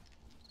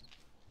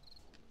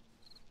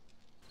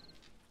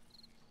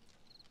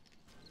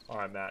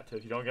 Alright, Matt,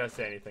 if you don't gotta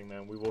say anything,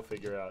 man, we will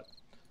figure it out.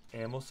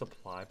 Ammo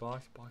supply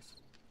box?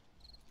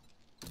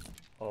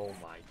 Oh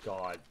my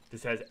god.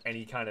 This has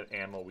any kind of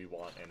ammo we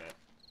want in it.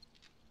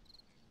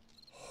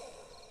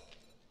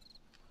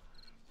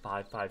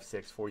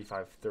 5.56,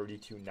 45,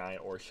 32, 9,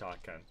 or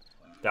shotgun.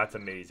 That's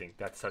amazing.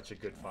 That's such a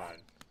good find.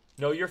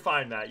 No, you're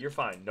fine, Matt. You're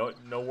fine.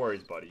 No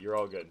worries, buddy. You're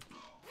all good.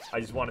 I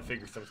just want to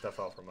figure some stuff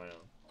out for my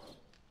own.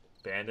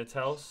 Bandit's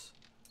house?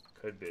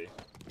 Could be.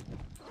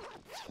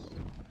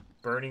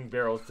 Burning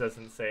barrels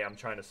doesn't say I'm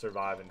trying to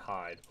survive and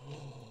hide.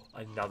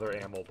 Another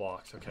ammo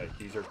box. Okay,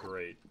 these are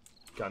great.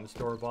 Gun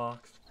store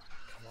box.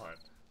 Come on.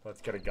 Let's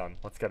get a gun.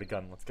 Let's get a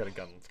gun. Let's get a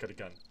gun. Let's get a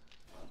gun.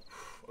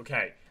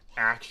 Okay.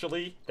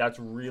 Actually, that's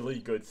really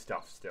good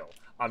stuff still.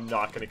 I'm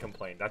not going to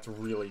complain. That's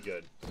really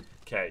good.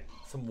 Okay,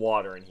 some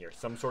water in here.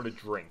 Some sort of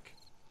drink.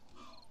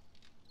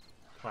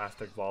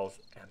 Plastic balls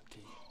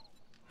empty.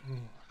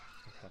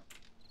 Okay.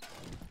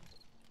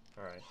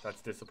 Alright,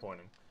 that's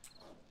disappointing.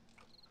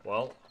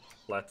 Well,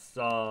 let's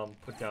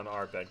put down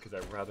our bed because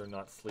I'd rather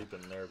not sleep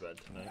in their bed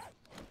tonight.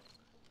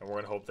 And we're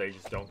going to hope they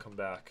just don't come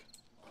back.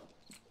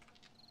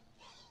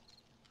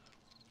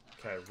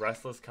 Okay,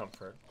 restless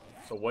comfort.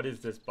 So what is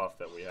this buff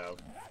that we have?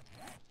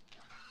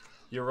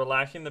 You're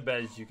relaxing the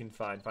bed as you can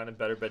find. Find a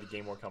better bed to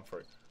gain more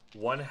comfort.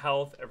 1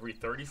 health every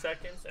 30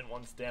 seconds and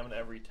 1 stamina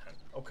every 10.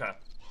 Okay.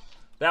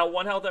 That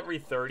 1 health every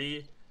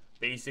 30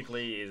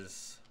 basically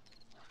is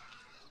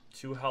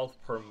 2 health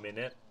per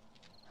minute.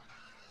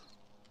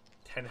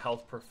 10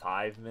 health per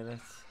 5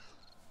 minutes.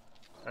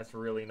 That's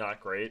really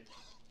not great.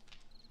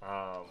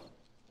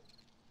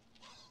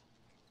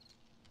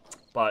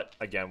 But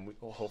again, we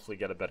will hopefully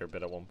get a better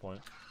bid at one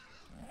point.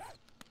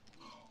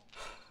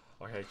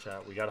 Okay,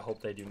 chat, we gotta hope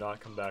they do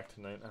not come back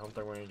tonight. I don't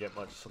think we're gonna get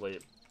much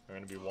sleep. We're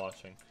gonna be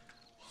watching.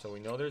 So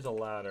we know there's a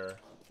ladder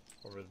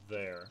over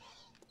there.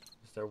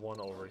 Is there one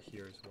over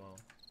here as well?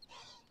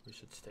 We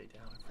should stay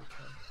down if we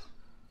can.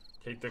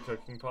 Take the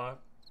cooking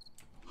pot.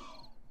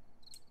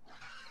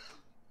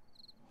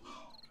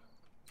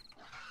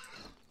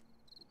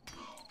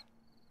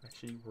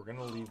 Actually, we're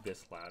gonna leave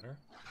this ladder.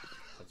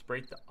 Let's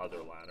break the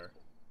other ladder.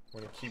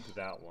 We're gonna keep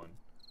that one.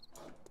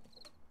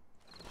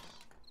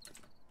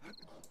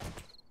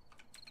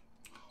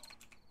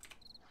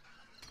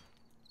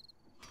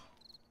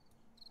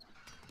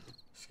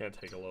 It's gonna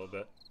take a little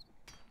bit.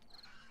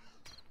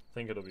 I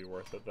think it'll be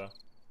worth it though.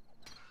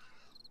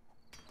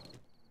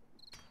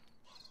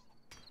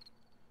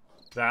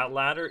 That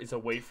ladder is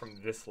away from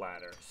this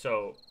ladder.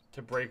 So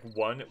to break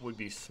one would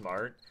be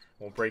smart.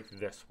 We'll break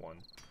this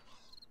one.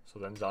 So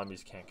then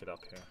zombies can't get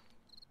up here.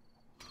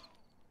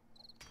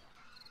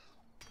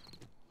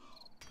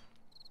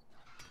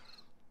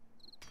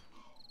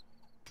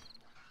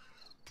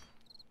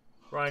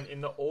 Ryan,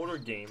 in the older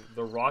game,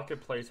 the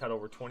Rocket Place had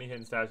over 20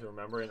 hidden stats.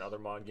 Remember in other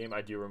mod game?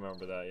 I do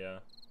remember that,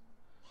 yeah.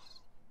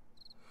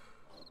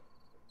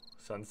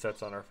 Sun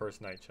sets on our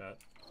first night, chat.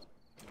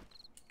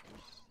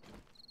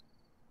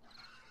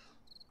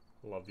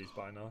 Love these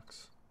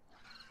binocs.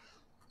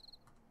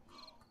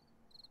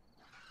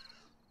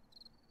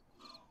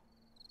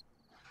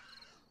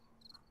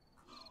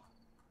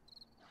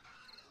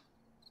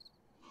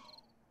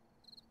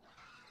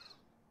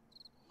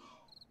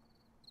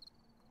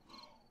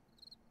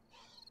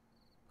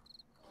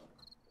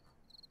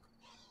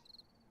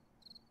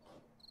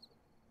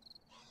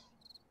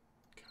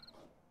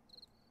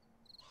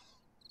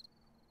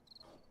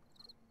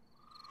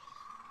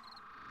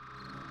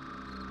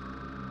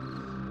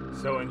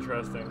 So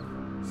interesting.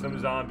 Some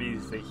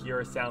zombies, they hear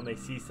a sound, they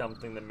see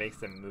something that makes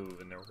them move,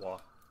 and they're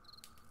walking.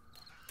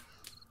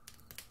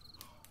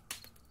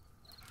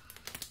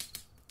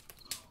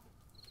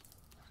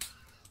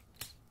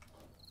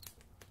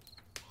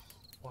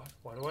 What?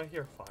 Why do I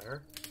hear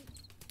fire?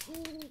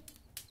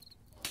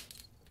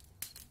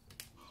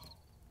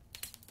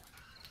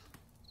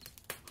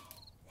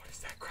 What is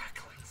that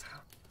crackling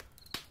sound?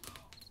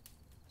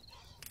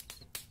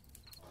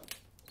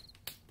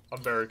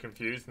 I'm very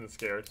confused and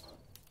scared.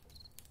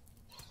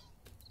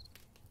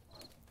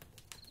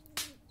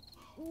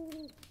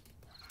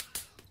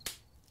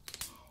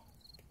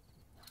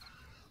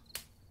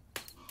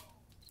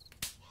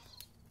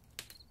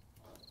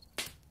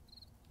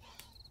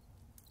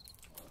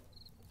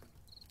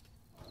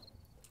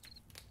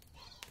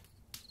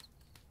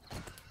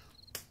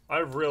 I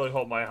really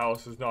hope my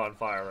house is not on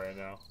fire right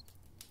now.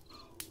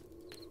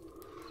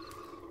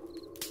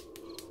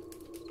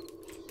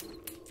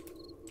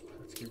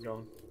 Let's keep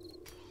going.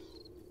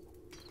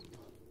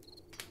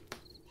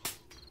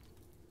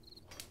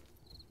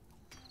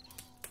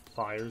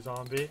 Fire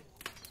zombie.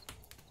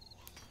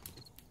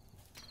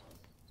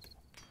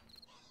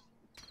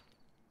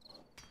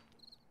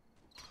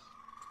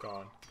 It's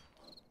gone.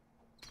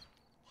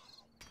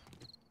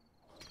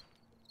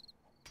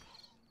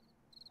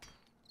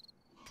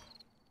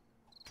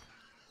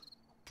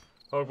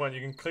 Pokemon,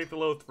 you can click the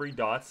little 3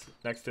 dots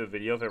next to a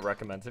video if it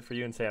recommends it for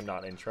you and say I'm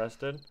not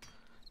interested.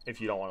 If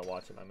you don't want to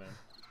watch it, my man.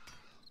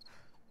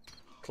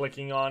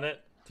 Clicking on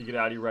it to get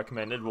out of your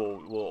recommended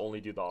will only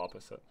do the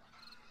opposite.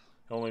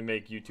 It'll only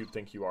make YouTube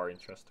think you are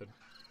interested.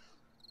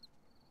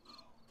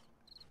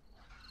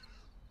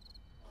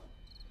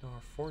 No,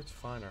 our fort's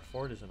fine. Our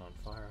fort isn't on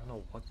fire. I don't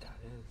know what that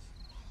is.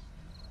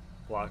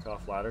 Block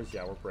off ladders?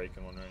 Yeah, we're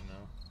breaking one right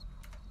now.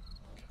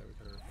 Okay, we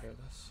gotta repair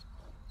this.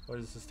 What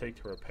does this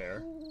take to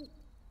repair?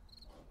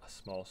 A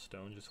small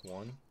stone, just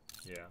one?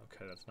 Yeah,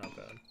 okay, that's not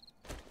bad.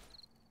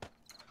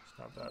 It's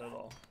not bad at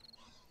all.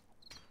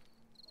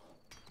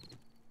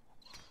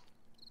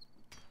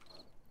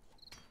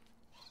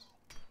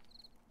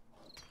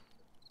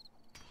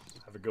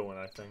 Have a good one,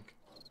 I think.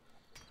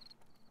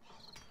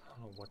 I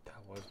don't know what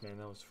that was, man.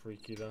 That was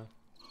freaky, though.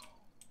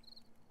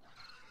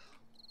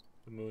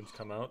 The moon's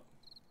come out.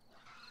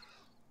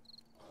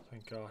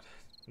 Thank God.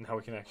 Now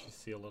we can actually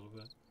see a little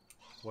bit.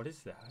 What is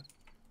that?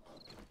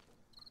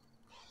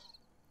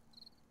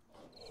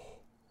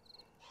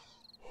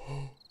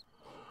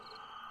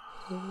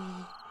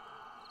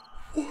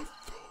 What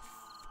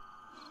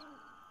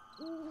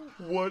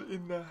the What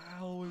in the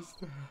hell is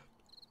that?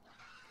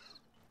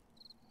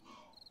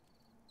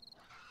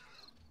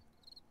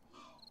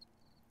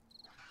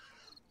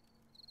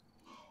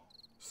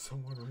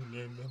 Someone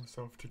renamed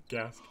themselves to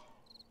Gas.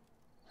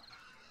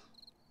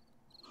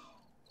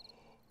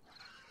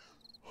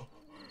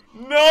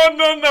 No,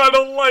 I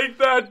don't like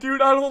that,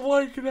 dude. I don't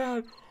like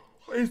that.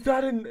 Is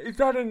that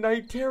a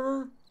night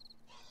terror?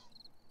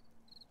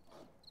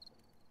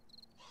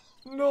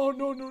 No. What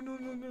the hell is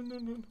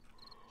that?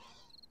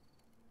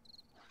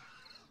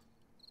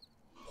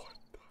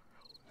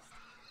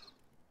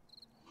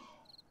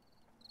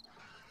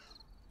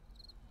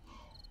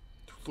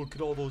 Dude, look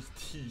at all those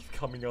teeth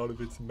coming out of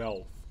its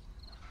mouth.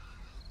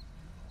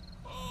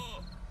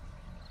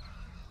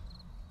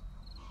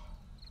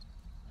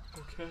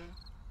 Okay.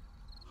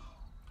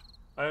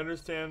 I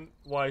understand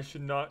why I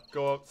should not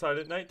go outside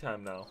at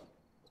nighttime now.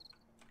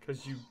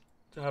 Because you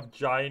have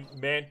giant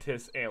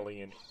mantis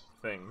alien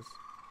things.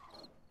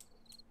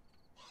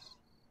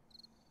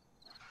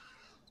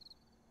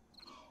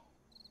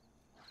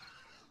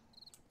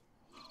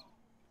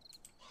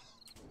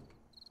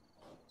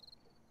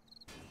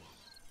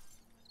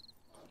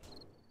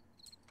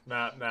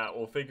 Matt,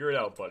 we'll figure it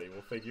out, buddy.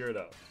 We'll figure it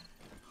out.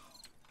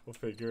 We'll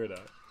figure it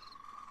out.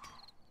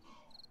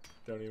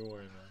 Don't even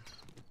worry, man.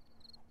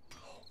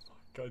 Oh my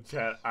God,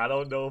 chat. I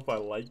don't know if I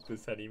like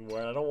this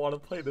anymore. I don't want to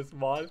play this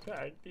mod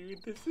pack,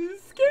 dude. This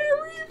is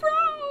scary,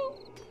 bro.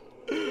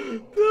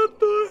 What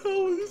the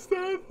hell is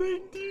that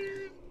thing,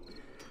 dude?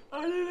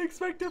 I didn't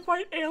expect to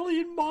fight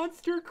alien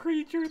monster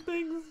creature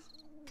things.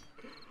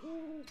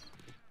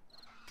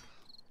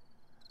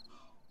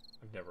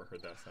 I've never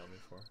heard that sound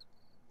before.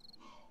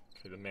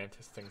 Okay, the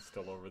mantis thing's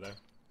still over there.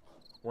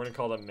 We're gonna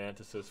call them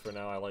mantises for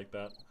now. I like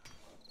that.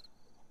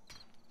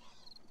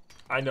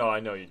 I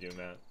know you do,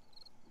 Matt.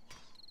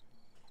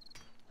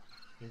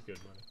 You're good,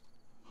 buddy.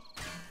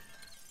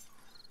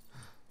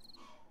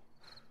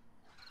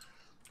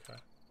 Okay.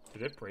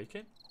 Did it break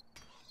it?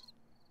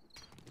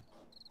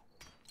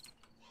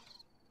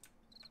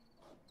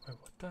 Wait,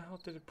 what the hell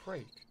did it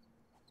break?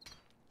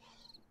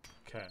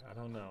 Okay, I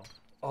don't know.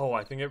 Oh,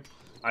 I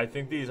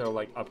think these are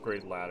like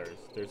upgrade ladders.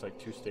 There's like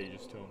 2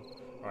 stages to them.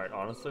 Alright,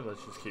 honestly,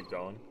 let's just keep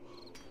going.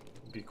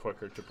 Be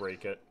quicker to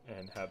break it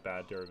and have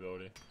bad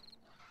durability.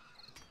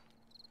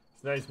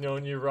 It's nice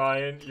knowing you,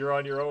 Ryan. You're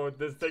on your own with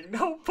this thing.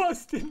 No,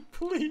 Bustin,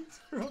 please,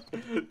 bro.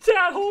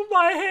 Chat, hold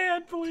my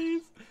hand,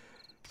 please.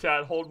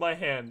 Chat, hold my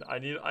hand. I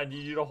need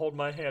you to hold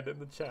my hand in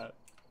the chat.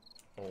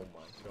 Oh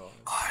my God.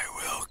 I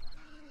will.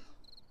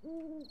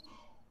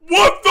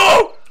 What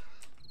the?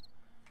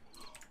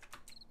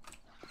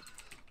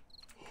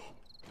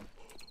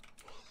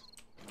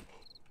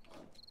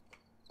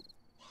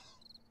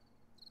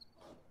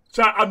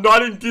 Chat, I'm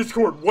not in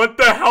Discord. What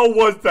the hell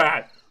was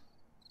that?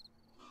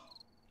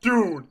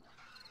 Dude.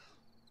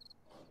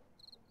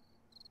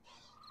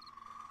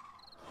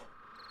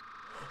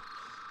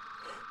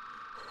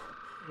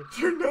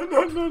 Dude, no.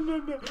 No.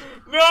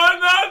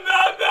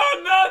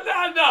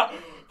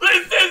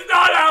 This is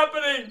not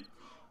happening.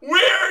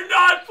 We're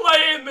not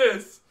playing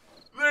this.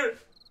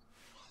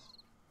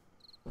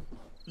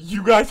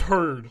 You guys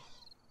heard.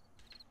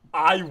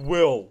 I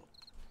will.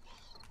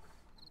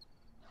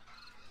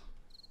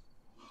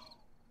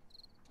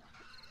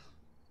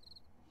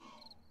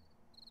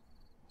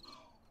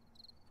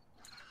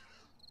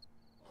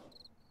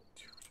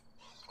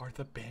 Are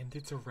the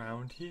bandits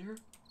around here?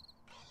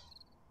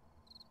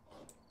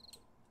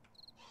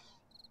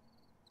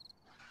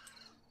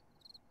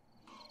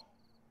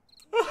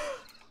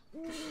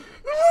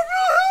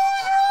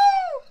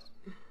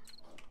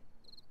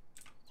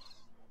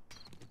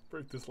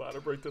 Break this ladder,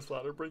 break this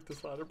ladder, break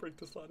this ladder, break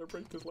this ladder,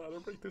 break this ladder,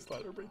 break this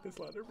ladder, break this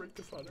ladder, break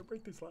this ladder,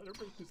 break this ladder,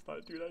 break this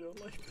ladder. Dude, I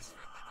don't like this.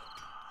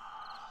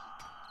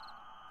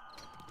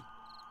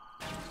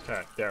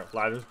 Okay, there,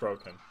 ladder's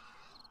broken.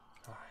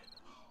 Alright.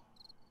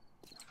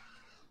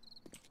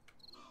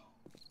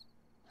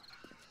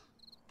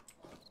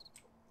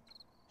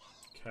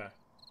 Okay.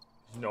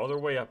 There's no other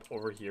way up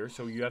over here,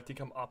 so you have to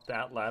come up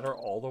that ladder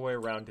all the way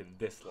around to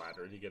this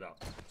ladder to get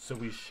up. So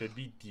we should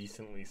be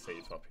decently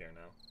safe up here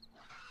now.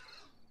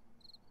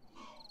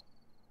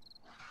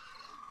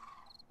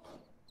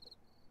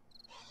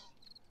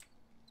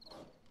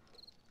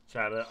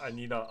 Chat, I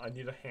need a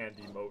hand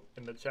emote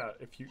in the chat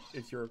if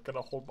you're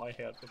gonna hold my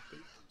hand with me.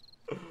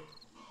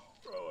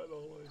 Bro, I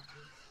don't like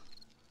this.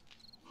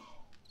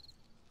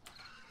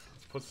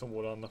 Let's put some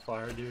wood on the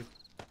fire, dude.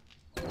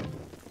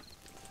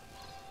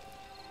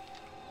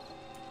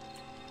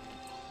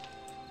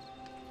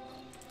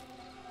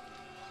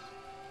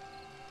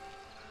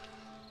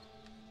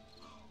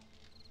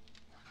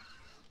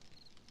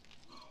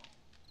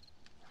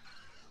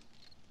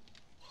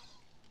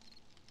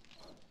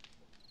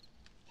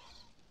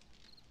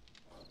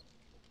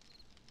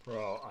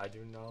 Bro, I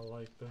do not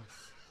like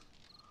this.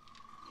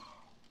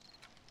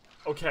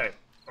 Okay.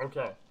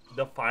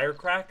 The fire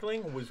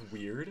crackling was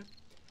weird,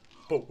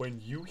 but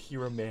when you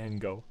hear a man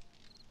go,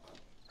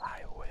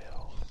 I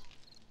will,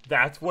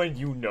 that's when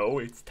you know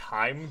it's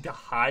time to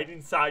hide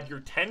inside your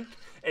tent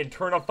and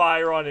turn a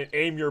fire on and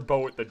aim your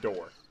bow at the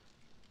door.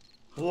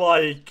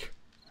 Like,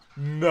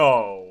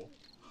 no.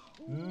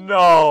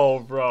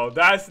 No, bro.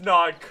 That's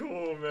not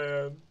cool,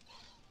 man.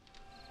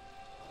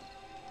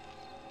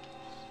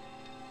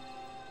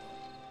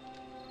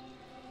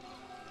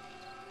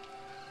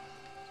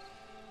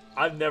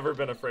 I've never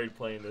been afraid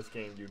playing this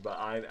game, dude, but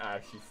I'm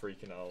actually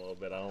freaking out a little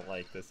bit. I don't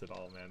like this at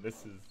all, man.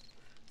 This is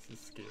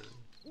scary.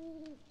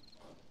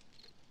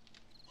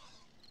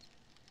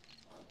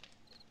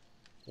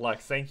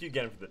 Lex, thank you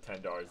again for the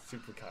 $10.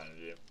 Super kind of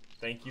you.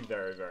 Thank you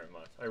very, very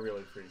much. I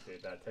really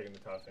appreciate that. Taking the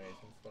top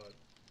nation spot.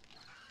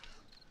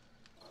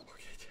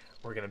 Okay,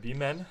 we're gonna be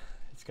men.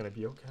 It's gonna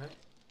be okay.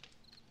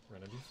 We're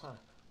gonna be fine.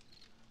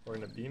 We're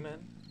gonna be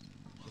men.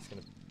 It's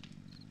gonna be...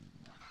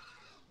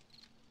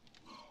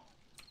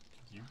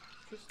 You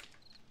just...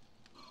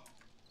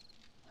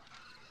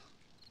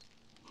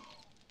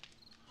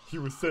 He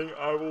was saying,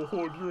 I will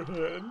hold your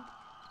hand.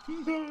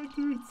 No,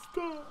 dude,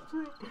 stop,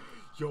 bro.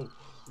 Yo,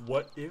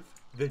 what if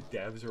the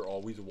devs are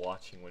always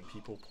watching when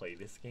people play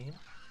this game,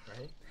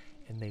 right?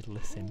 And they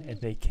listen,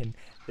 and they can...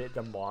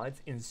 The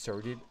mods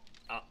inserted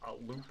a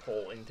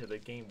loophole into the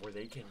game where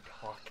they can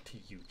talk to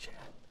you,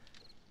 chat.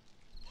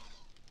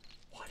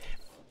 What if?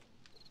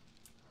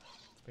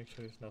 Let's make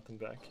sure there's nothing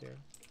back here.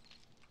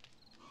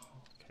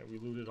 Okay, we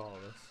looted all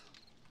of this.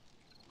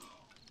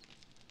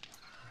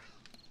 Alright.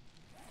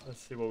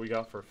 Let's see what we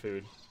got for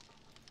food.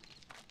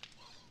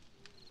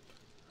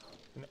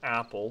 An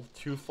apple,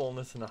 2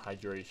 fullness and a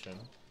hydration.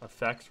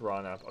 Effects raw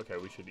apple. Okay,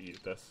 we should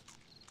eat this.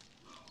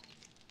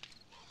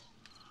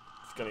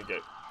 It's gonna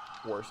get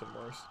worse and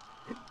worse.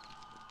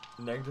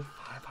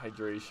 -5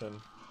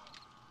 hydration.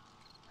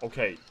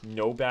 Okay,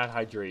 no bad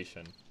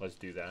hydration. Let's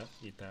do that.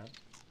 Eat that.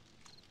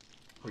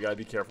 We gotta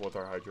be careful with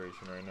our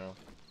hydration right now.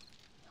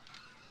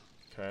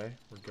 Okay,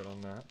 we're good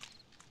on that.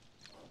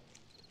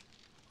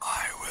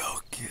 I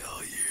will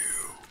kill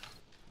you.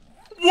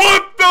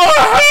 What the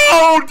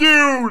hell,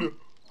 dude?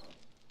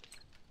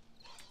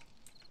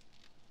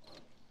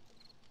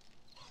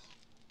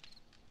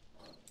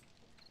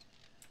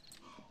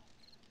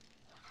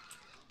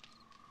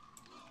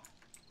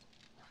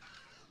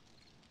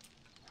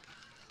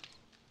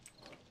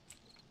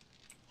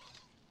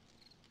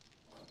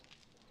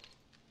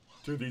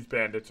 Dude, these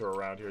bandits are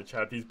around here,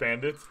 chat. These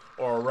bandits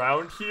are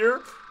around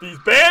here. These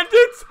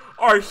bandits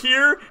are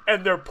here,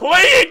 and they're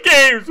playing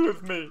games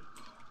with me.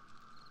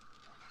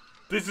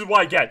 This is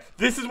what I get.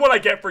 This is what I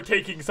get for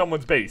taking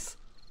someone's base.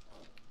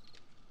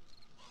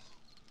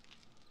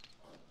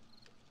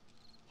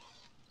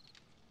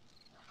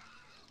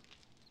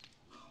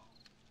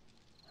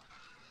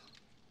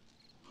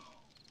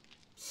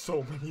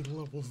 So many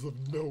levels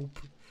of nope.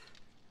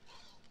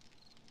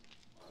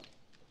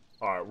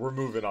 Alright, we're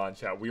moving on,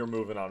 chat. We are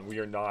moving on. We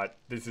are not...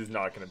 This is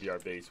not going to be our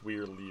base. We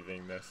are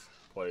leaving this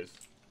place.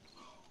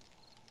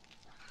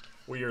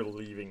 We are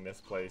leaving this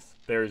place.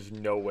 There's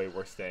no way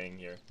we're staying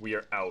here. We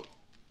are out.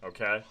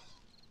 Okay?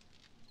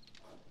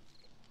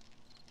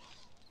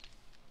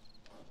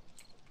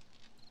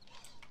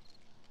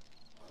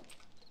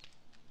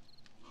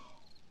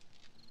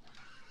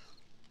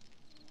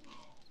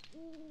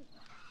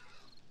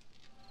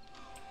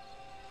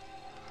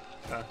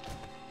 Okay.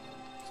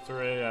 It's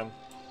 3 a.m.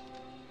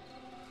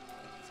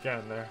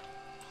 Getting there.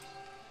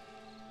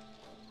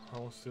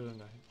 Almost through the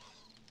night.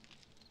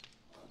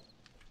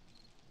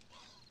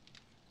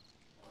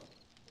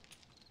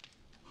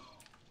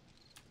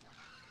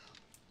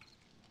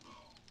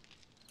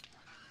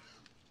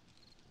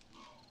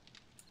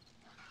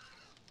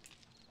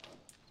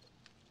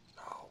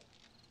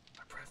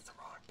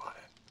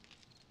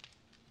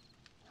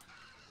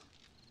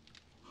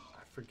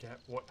 forget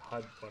what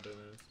HUD button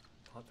is.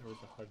 I thought there was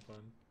a HUD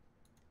button.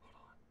 Hold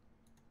on.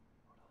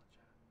 Hold on,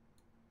 chat.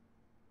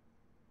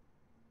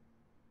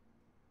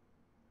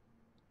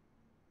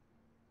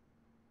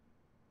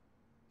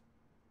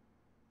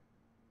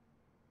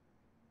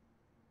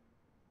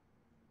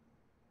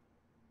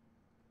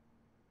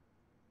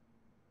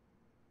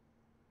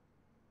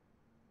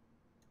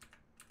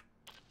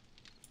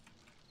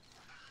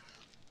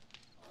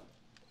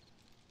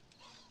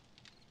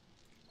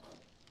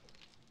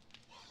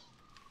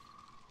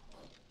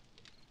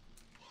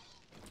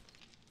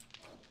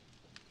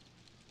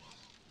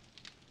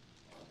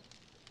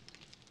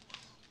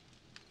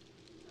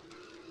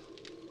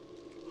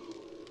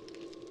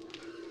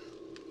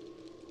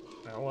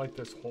 I don't like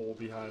this hole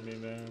behind me,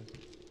 man.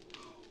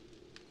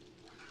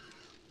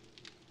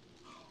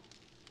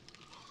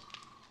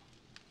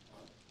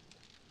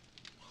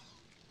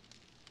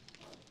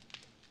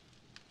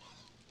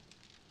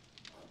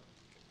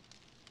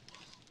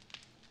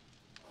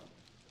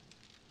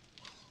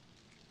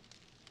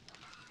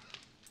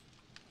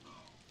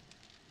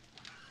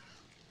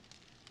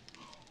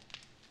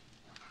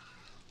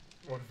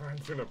 What if I'm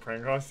gonna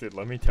prank us? Dude,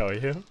 let me tell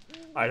you.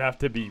 I'd have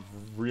to be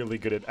really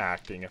good at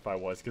acting if I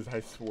was, because I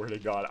swear to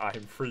God,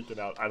 I'm freaking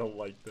out. I don't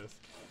like this.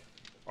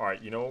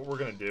 Alright, you know what we're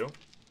gonna do?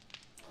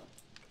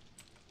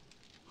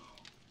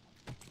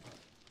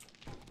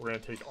 We're gonna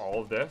take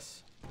all of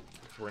this.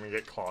 We're gonna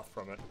get cloth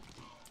from it.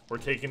 We're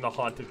taking the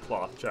haunted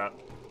cloth, chat.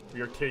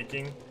 We are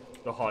taking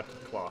the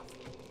haunted cloth.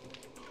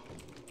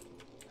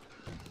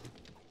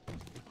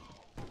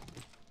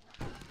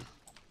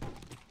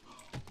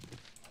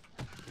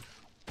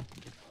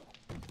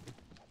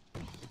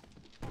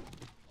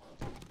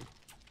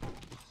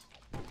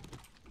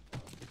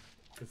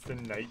 Is the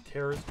night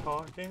terrors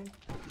talking?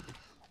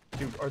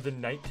 Dude, are the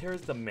night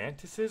terrors the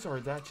mantises, or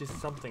is that just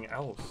something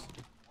else?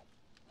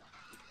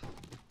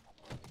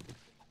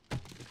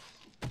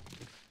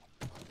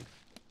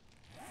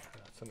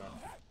 That's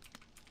enough.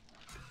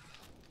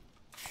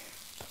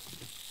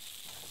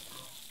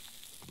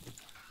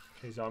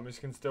 Okay, zombies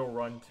can still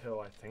run till,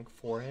 I think,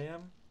 4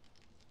 a.m.?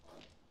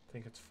 I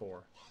think it's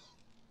 4.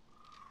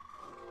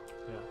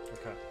 Yeah,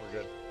 okay, we're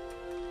good.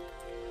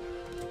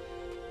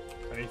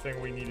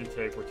 Anything we need to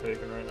take, we're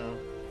taking right now.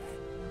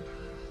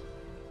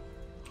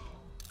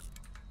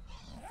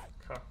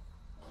 Okay.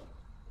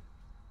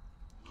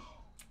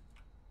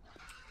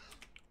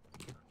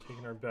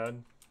 Taking our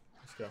bed.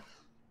 Let's go.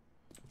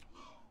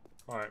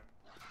 Alright.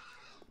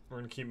 We're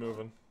gonna keep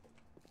moving.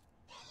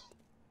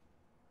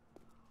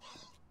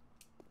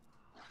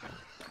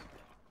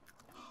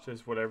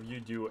 Just whatever you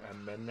do at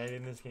midnight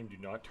in this game, do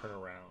not turn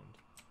around.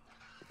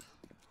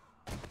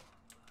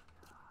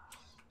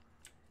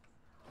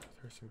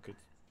 There's some good...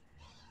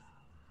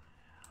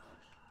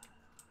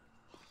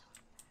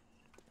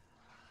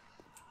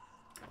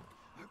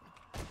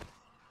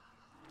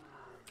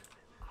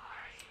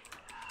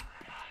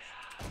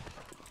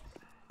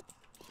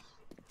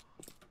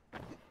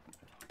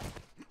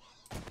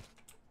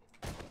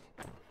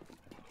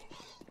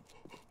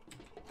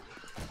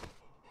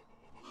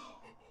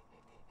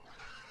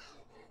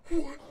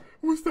 What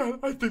was that?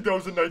 I think that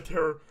was a night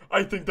terror.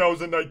 I think that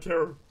was a night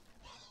terror.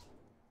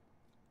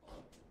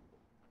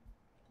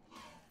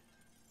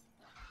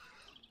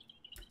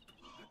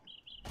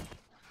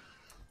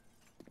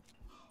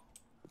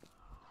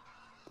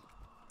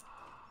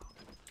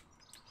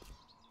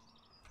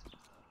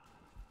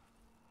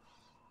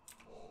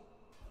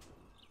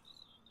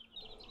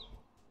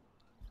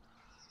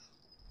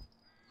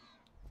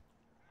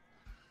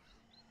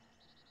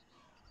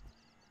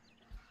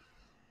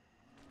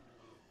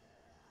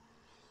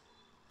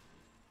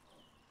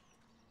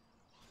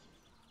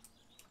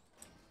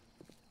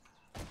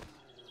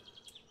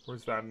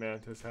 Where's that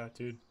mantis hat,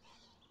 dude?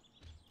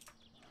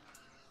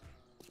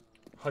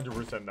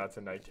 100% that's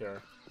a night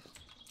terror.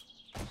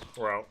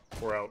 We're out.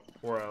 We're out.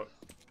 We're out.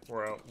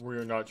 We're out.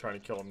 We're not trying to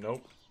kill him.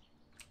 Nope.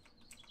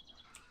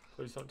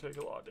 Please don't take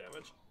a lot of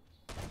damage.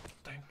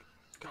 Thank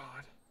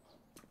God.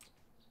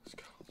 Let's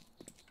go.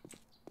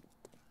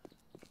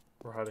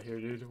 We're out of here,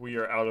 dude. We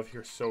are out of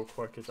here so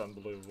quick. It's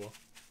unbelievable.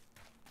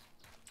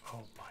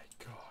 Oh my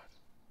God.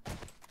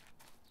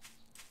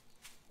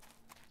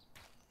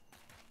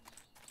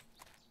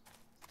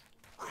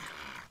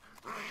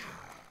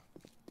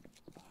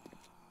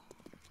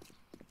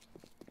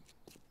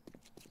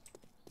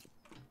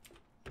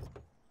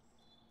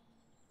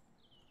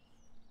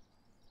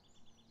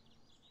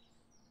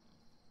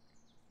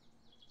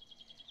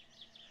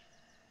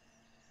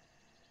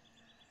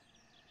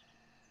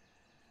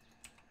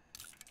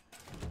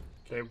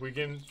 Okay, we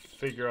can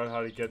figure out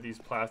how to get these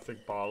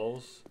plastic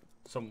bottles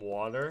some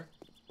water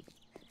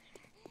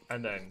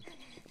and then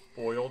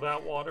boil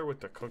that water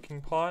with the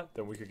cooking pot,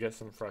 then we could get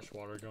some fresh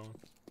water going.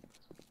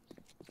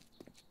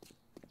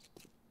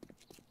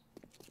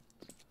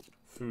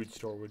 Food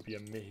store would be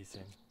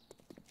amazing.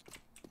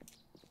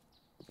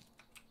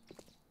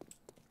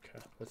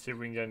 Okay, let's see if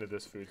we can get into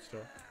this food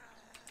store.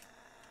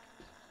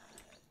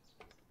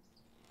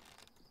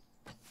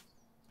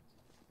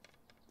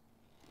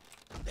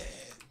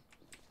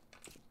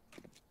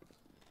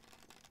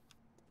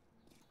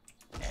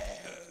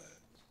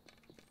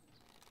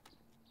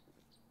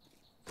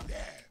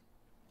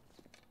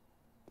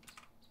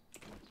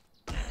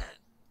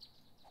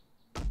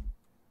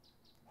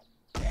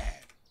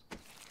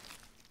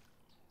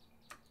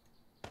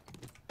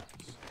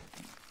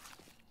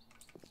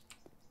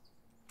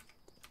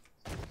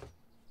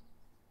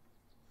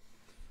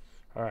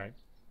 Alright.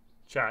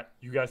 Chat,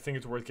 you guys think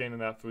it's worth getting in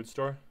that food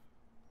store?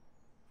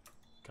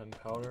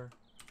 Gunpowder.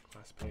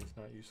 Glass paint's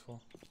not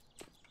useful.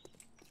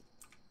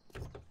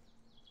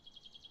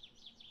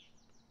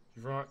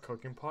 You forgot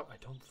cooking pot? I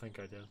don't think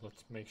I did.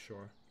 Let's make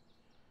sure.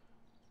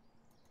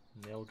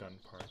 Nail gun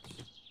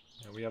parts.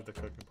 Yeah, we have the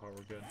cooking pot.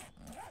 We're good.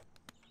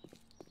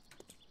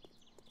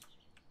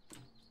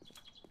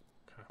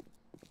 Okay.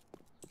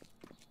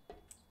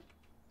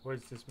 What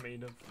is this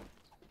made of?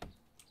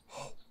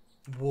 Oh,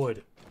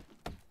 wood.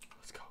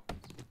 Let's go.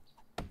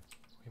 We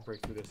can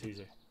break through this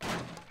easy.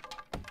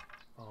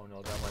 Oh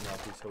no, that might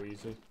not be so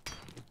easy.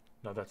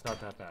 No, that's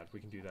not that bad. We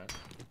can do that.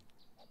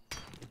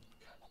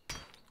 Okay.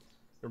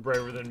 You're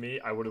braver than me.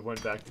 I would have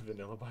went back to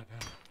vanilla by now.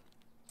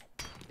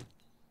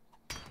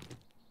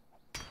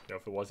 You know,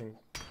 if it wasn't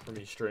for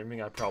me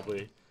streaming, I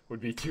probably would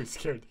be too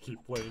scared to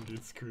keep playing,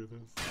 dude. Screw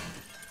this.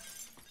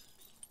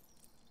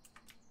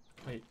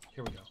 Wait,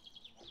 here we go.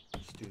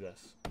 Just do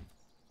this.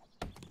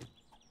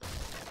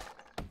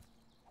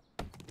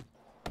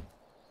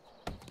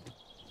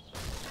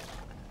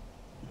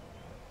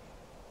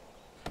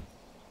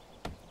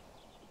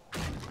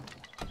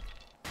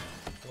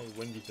 A little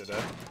windy today.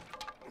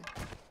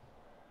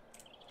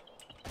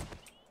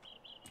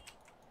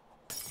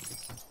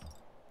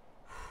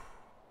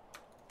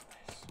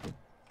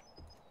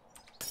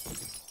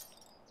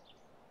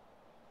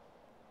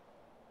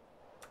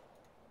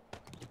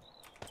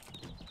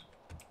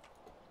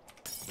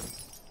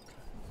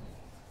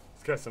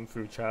 Let's get some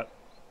food, chat.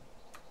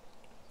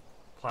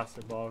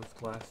 Plastic bottles,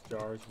 glass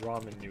jars,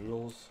 ramen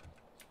noodles.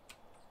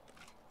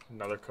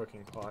 Another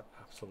cooking pot,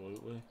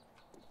 absolutely.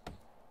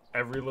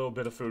 Every little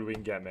bit of food we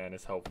can get, man,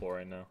 is helpful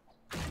right now.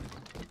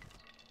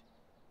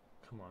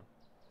 Come on.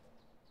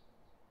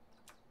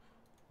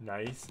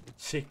 Nice.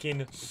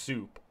 Chicken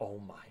soup. Oh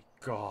my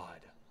god.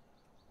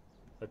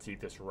 Let's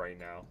eat this right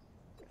now.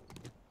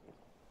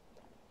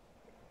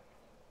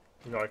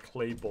 We got a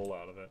clay bowl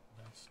out of it.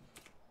 Nice.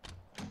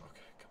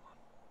 Okay, come on.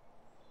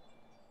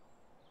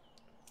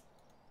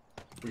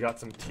 We got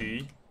some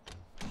tea.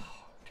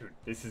 Oh, dude,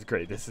 this is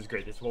great. This is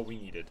great. This is what we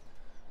needed.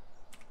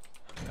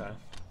 Okay.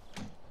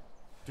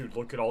 Dude,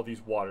 look at all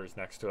these waters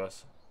next to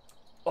us.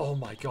 Oh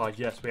my god,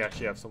 yes, we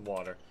actually have some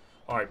water.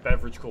 Alright,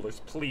 beverage coolers,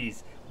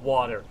 please.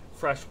 Water.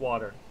 Fresh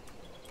water.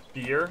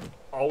 Beer.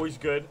 Always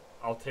good.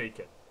 I'll take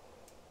it.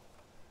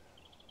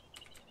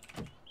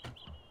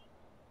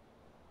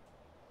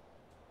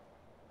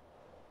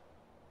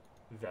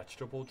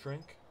 Vegetable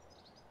drink?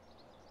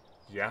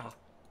 Yeah.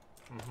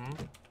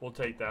 We'll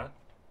take that.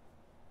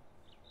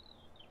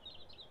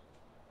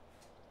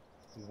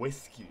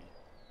 Whiskey.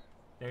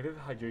 Negative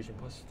hydration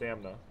plus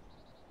stamina.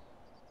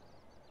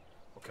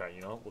 Okay,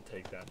 you know, we'll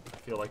take that. I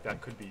feel like that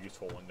could be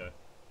useful one day.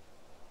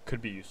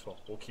 Could be useful.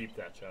 We'll keep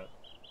that, chat.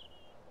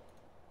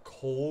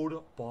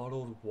 Cold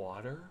bottled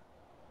water?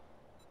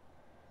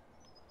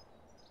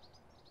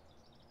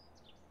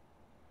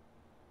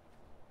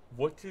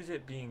 What does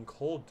it being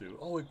cold do?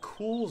 Oh, it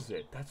cools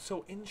it. That's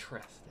so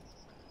interesting.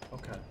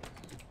 Okay.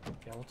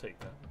 Yeah, we'll take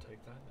that. We'll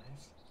take that.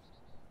 Nice.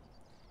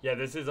 Yeah,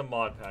 this is a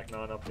mod pack,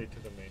 not an update to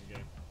the main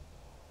game.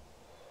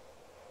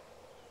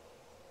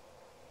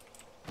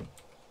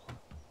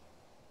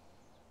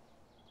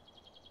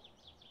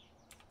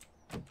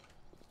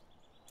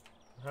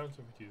 What happens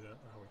if we do that?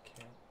 Oh, we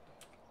can't.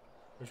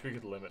 Wish we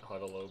could limit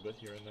HUD a little bit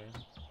here and there.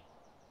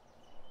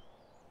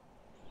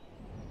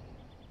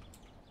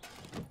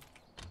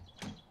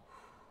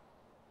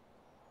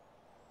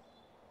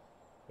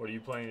 What are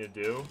you planning to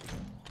do?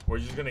 We're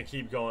just gonna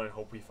keep going and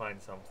hope we find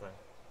something.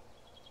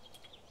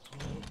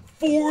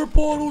 4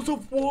 bottles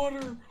of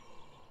water!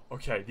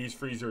 Okay, these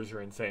freezers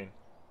are insane.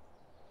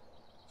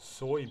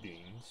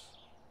 Soybeans.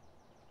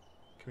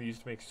 Can we use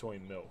to make soy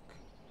milk?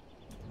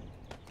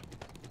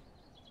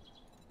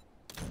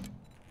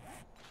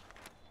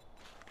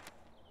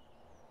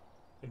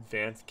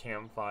 Advanced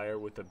campfire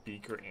with a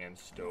beaker and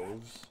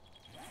stoves.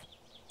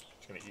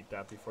 Just gonna eat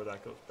that before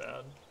that goes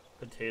bad.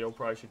 Potato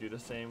probably should do the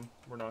same.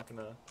 We're not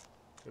gonna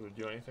be able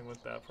to do anything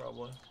with that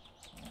probably.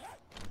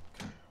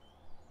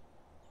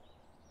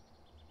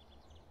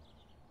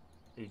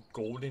 A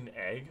golden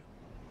egg?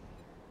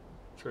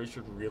 Trey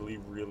should really,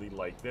 really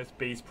like this.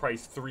 Base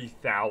price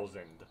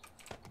 3,000.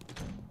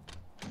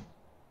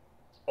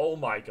 Oh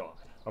my god.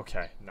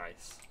 Okay,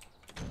 nice.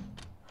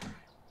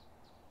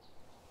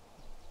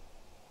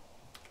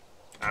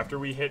 After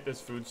we hit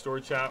this food store,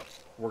 chat,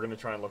 we're gonna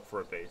try and look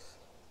for a base.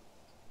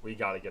 We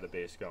gotta get a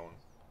base going.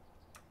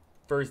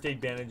 First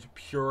Aid Bandage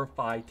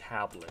Purify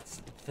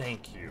Tablets.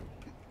 Thank you.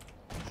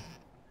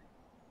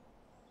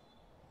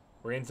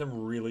 We're in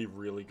some really,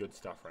 really good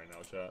stuff right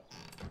now, chat.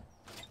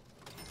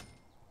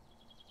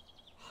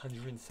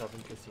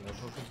 107 casino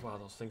tokens? Wow,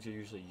 those things are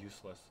usually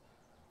useless.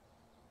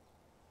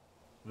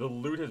 The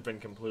loot has been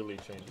completely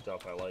changed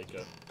up. I like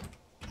it.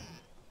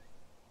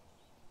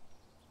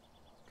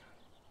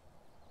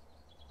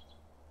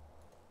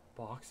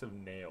 Box of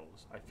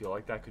nails. I feel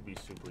like that could be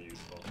super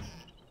useful.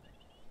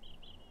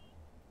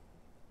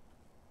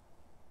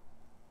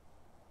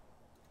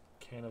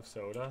 Can of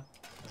soda.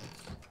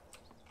 Nice.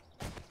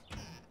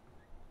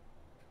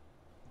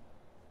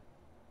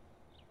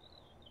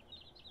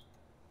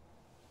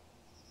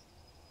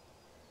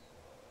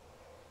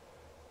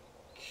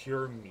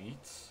 Cure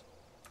meats.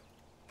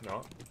 No,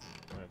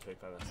 I'm gonna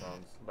take that.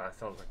 That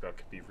sounds like that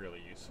could be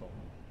really useful.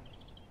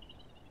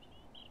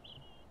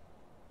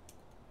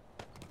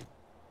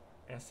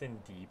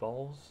 S&D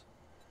balls?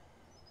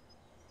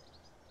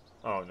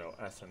 Oh no,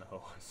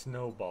 S&O.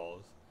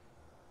 Snowballs.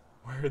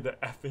 Where are the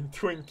effing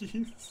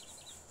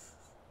Twinkies?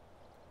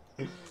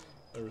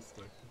 I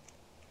respect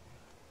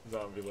it.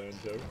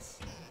 Zombieland jokes.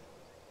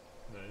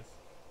 Nice.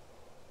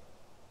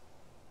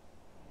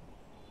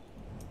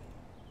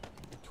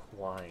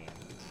 Twine.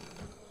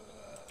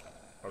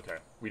 Okay,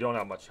 we don't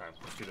have much time.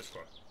 Let's do this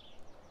one.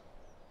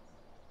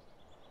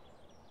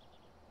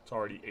 It's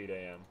already 8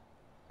 a.m.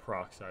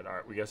 Peroxide.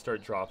 Alright, we gotta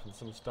start dropping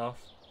some stuff.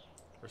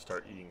 Or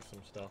start eating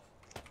some stuff.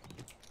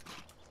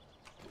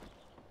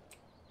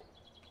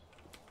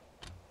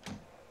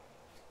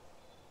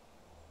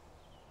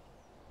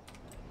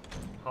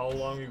 How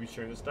long will we be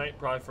shooting this night?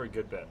 Probably for a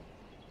good bit.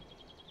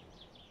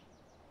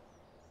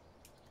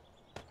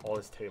 All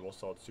this table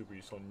salt, super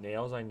useful.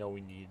 Nails I know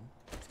we need.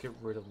 Let's get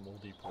rid of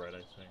moldy bread,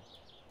 I think.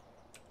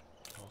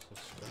 Also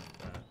scrap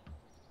that.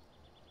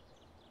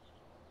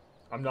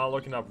 I'm not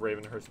looking up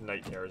Ravenhearst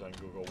night terrors on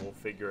Google. We'll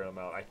figure them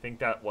out. I think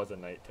that was a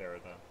night terror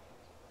though.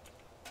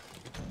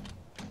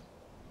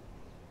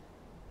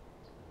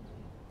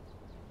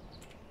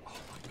 Oh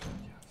my god,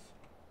 yes.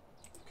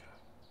 Okay.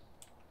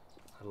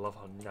 I love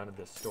how none of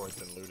this store's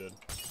been looted.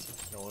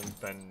 No one's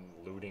been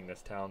looting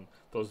this town.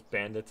 Those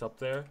bandits up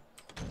there,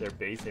 their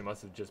base, they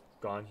must have just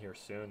gone here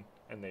soon.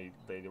 And they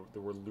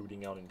were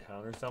looting out in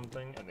town or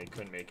something, and they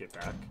couldn't make it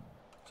back.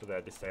 So they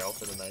had to stay out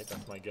for the night,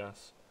 that's my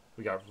guess.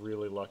 We got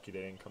really lucky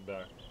they didn't come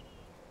back.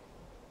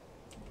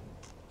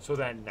 So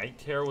that night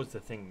terror was the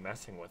thing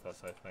messing with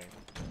us, I think.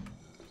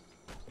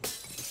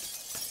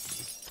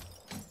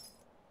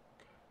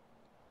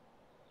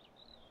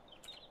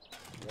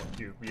 Well,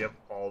 dude, we have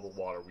all the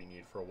water we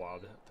need for a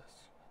while.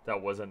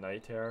 That was a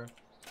night terror?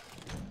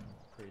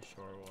 Pretty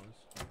sure it was.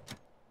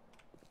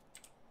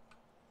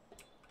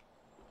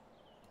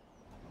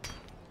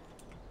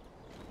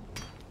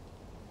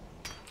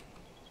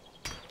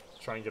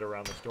 Try and get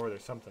around this door.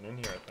 There's something in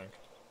here, I think.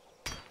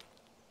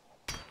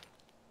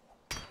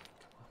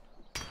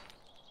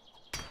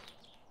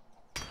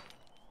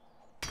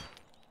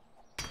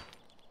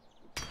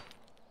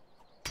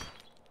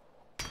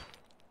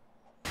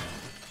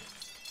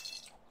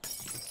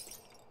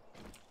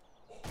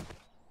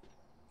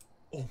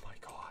 Oh my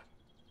god.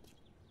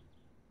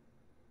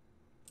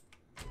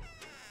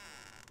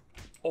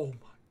 Oh my.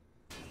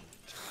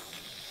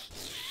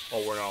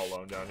 Oh, we're not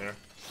alone down here.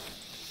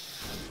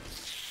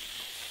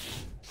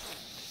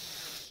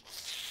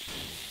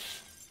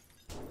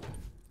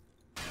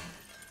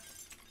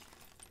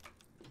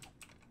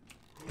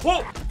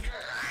 Whoa!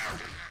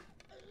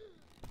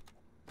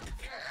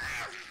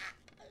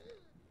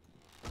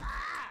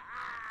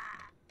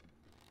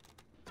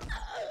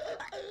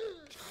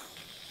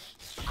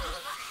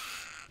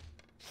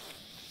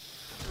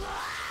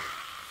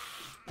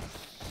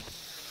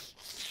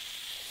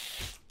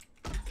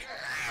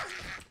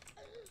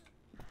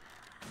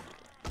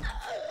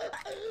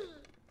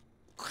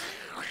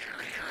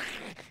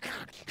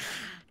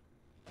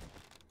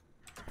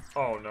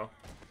 Oh no.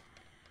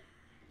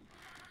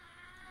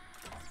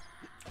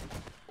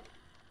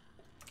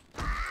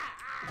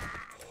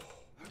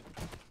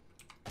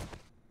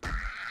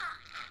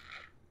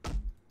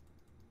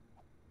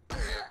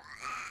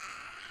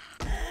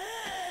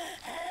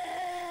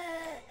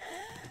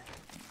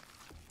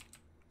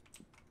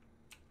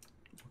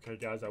 Okay,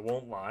 guys, I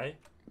won't lie.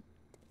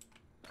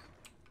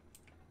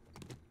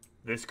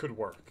 This could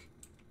work.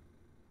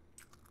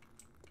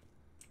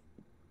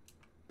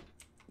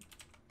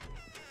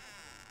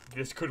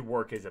 This could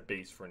work as a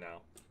base for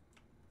now.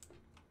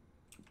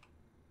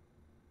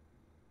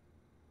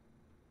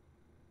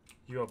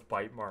 You have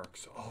bite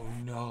marks. Oh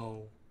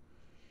no.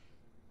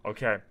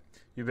 Okay.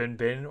 You've been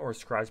bitten or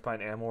scratched by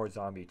an animal or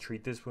zombie.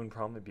 Treat this wound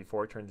promptly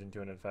before it turns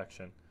into an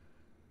infection.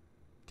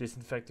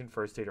 Disinfectant,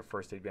 first aid, or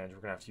first aid bandage.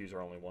 We're gonna have to use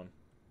our only one.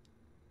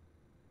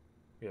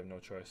 We have no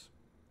choice.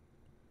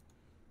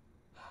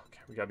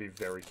 Okay, we gotta be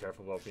very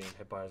careful about being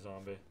hit by a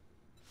zombie.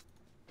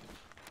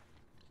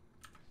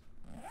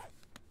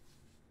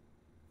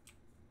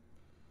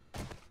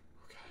 Okay.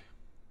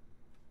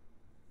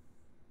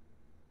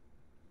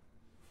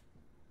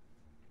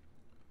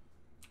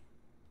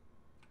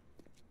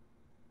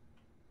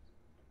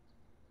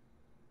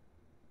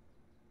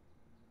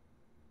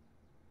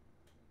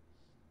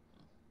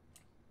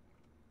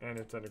 And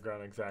it's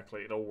underground,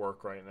 exactly. It'll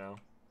work right now.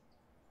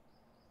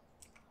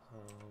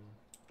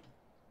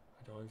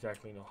 I don't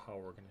exactly know how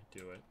we're gonna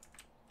do it.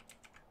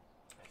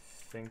 I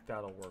think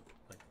that'll work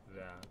like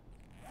that.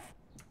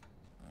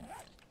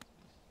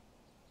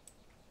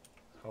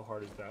 How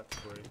hard is that to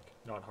break?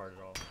 Not hard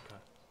at all.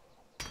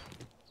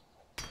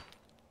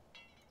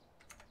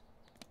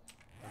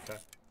 Okay. Okay.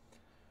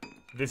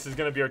 This is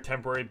gonna be our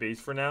temporary base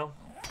for now.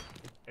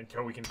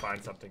 Until we can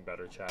find something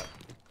better, chat.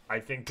 I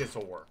think this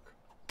will work.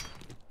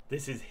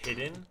 This is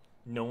hidden.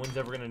 No one's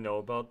ever gonna know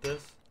about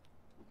this.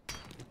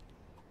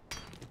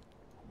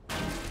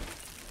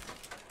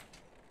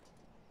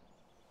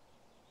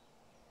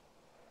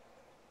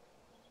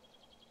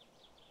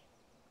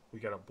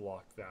 gotta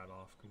block that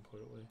off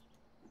completely.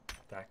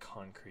 That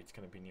concrete's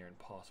gonna be near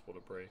impossible to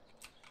break.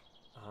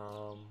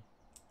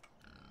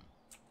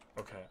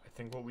 Okay, I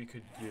think what we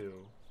could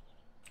do,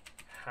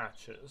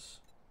 hatches.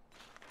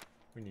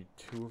 We need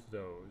 2 of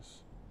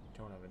those.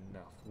 Don't have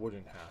enough.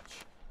 Wooden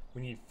hatch.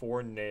 We need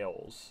 4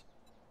 nails.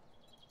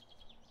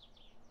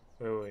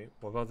 Wait.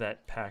 What about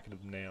that packet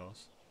of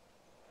nails?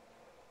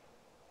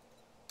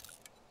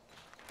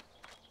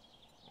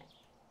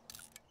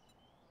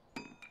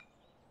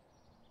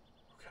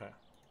 Okay.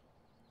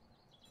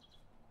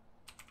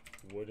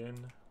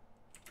 Wooden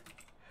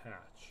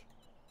hatch.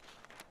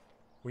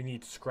 We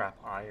need scrap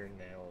iron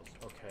nails.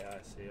 Okay,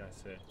 I see. Nice.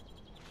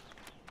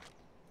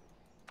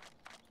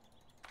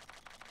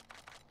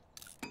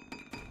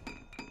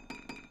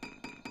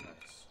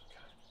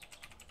 Okay.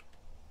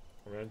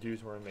 What we're gonna do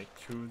is we're gonna make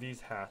 2 of these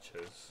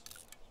hatches.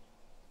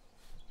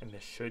 And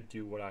this should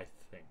do what I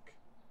think.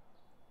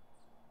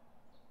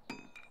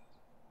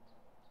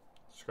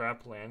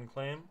 Scrap land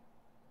claim.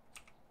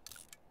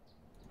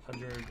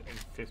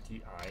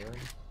 150 iron.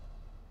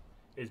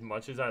 As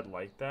much as I'd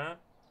like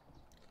that.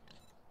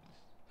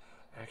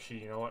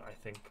 Actually, you know what? I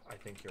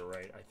think you're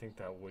right. I think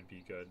that would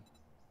be good.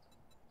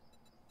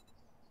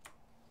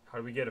 How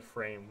do we get a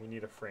frame? We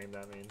need a frame,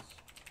 that means.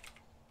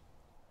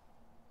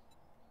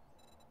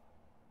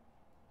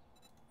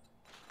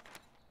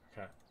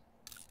 Okay.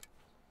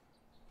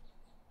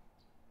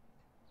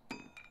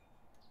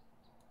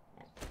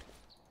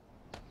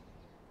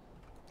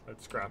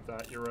 Let's scrap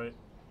that, you're right.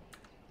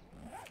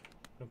 I'm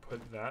gonna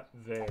put that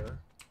there.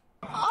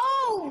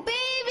 Oh,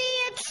 baby,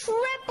 a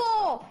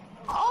triple!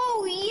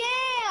 Oh,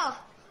 yeah!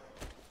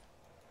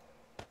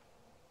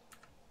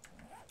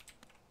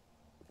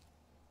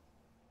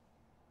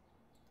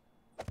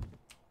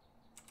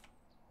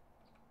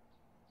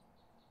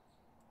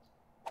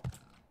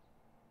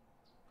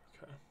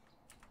 Okay.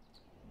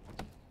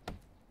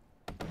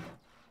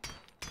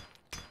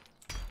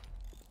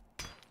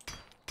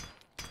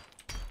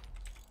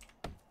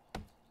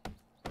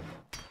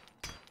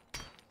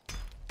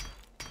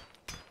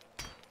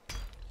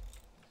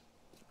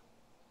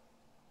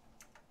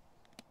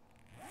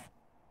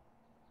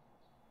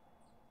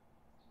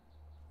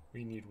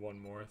 We need one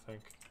more, I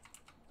think.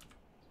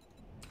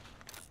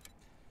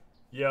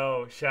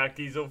 Yo, Shaq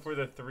Diesel for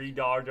the $3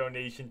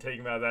 donation. Take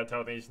him out of that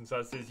donation. So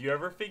it says, you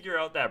ever figure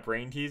out that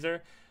brain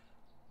teaser?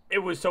 It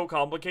was so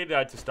complicated I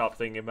had to stop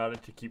thinking about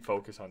it to keep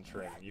focus on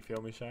training. You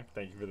feel me, Shaq?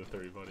 Thank you for the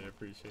 30, buddy. I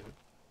appreciate it.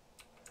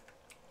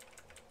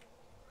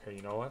 Okay,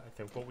 you know what? I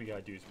think what we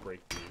gotta do is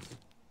break these.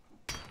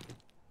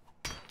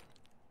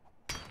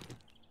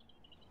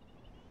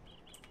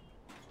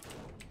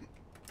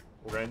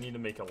 We're gonna need to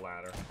make a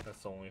ladder.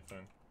 That's the only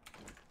thing.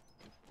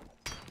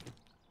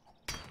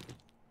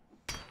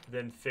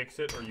 Then fix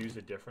it or use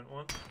a different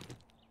one.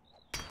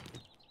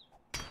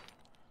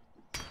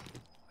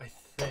 I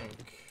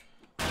think.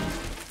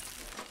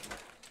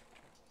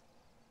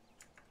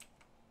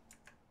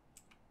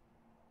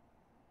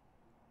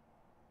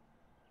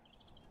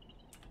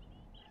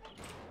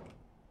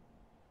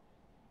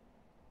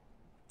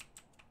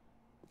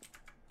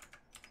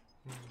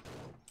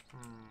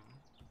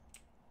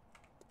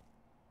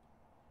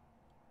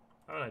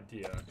 I have an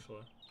idea,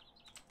 actually.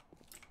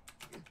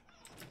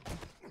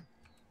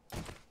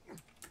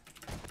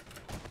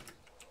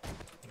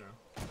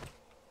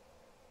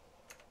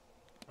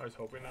 I was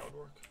hoping that would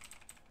work.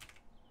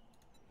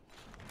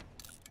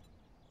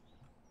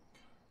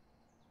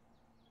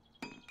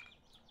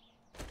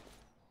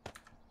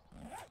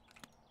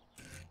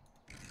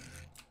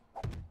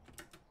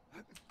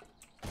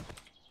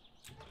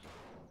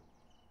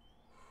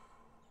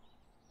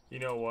 You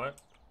know what?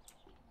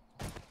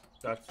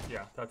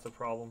 That's a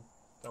problem.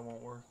 That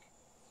won't work.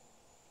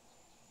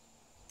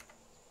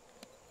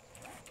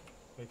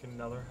 Make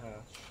another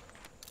hatch.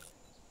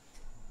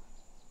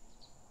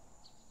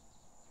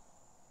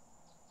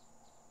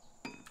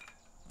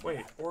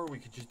 Wait, or we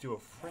could just do a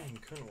frame,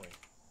 couldn't we?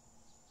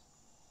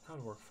 That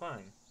would work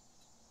fine.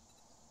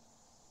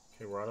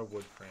 Okay, we're out of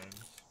wood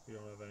frames. We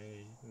don't have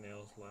any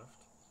nails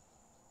left.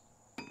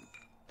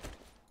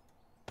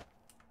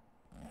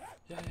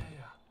 Yeah.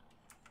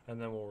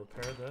 And then we'll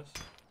repair this.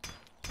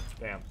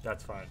 Bam,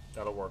 that's fine.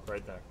 That'll work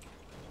right there.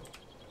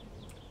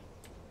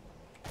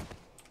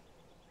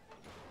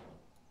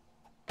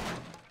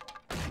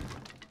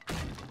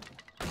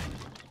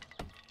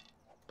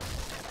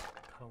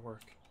 That'll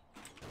work.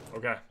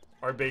 Okay,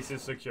 our base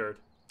is secured.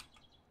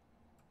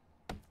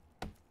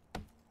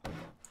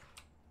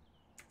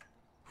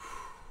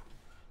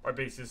 Our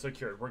base is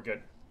secured. We're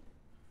good.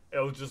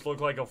 It'll just look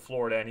like a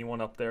floor to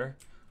anyone up there.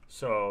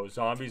 So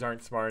zombies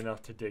aren't smart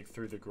enough to dig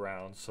through the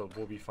ground, so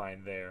we'll be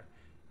fine there.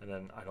 And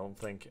then I don't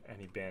think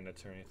any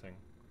bandits or anything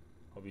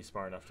will be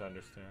smart enough to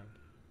understand.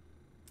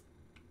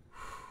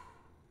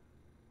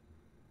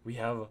 We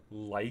have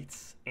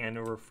lights and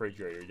a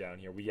refrigerator down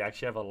here. We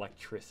actually have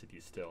electricity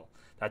still.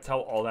 That's how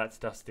all that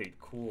stuff stayed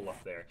cool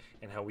up there.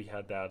 And how we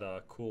had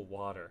that cool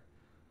water.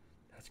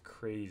 That's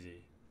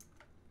crazy.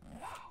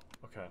 Wow.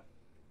 Okay.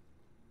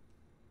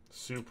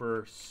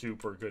 Super,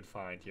 super good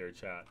find here,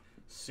 chat.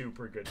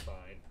 Super good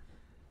find.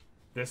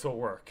 This will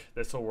work.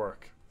 This will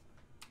work.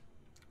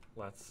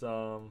 Let's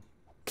gotta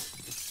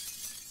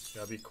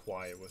be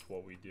quiet with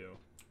what we do.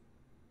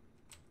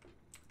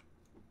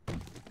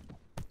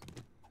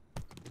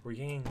 We're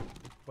getting,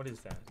 what is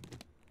that?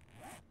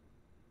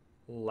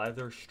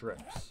 Leather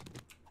strips.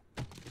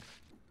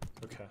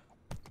 Okay.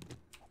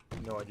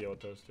 No idea what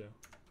those do.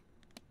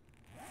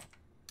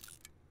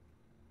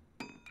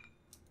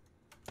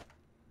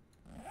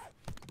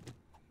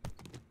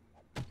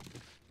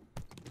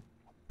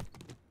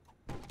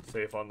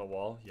 Safe on the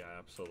wall? Yeah,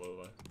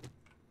 absolutely.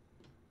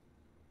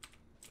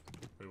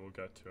 We will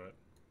get to it.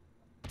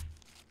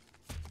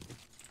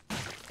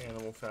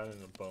 Animal fat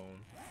and a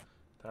bone.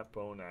 That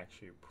bone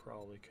actually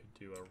probably could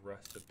do a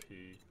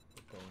recipe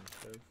for bone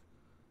sieve.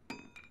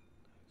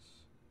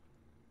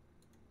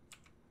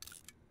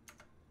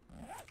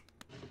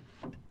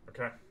 Nice.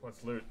 Okay,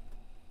 let's loot.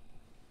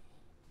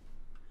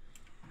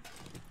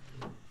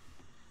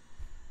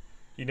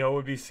 You know it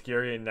would be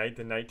scary at night,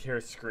 the night terror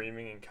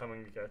screaming and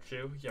coming to get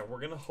you? Yeah, we're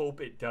gonna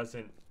hope it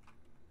doesn't,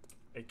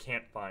 it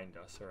can't find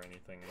us or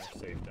anything, and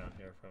we're safe down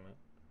here from it.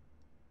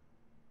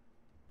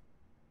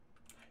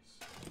 Nice.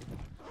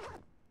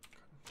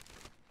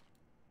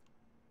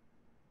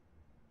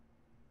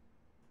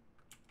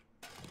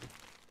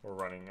 We're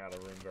running out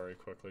of room very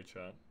quickly,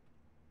 chat.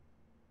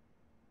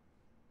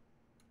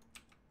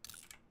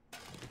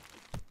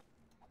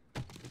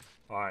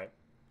 Alright.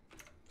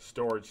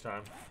 Storage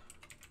time.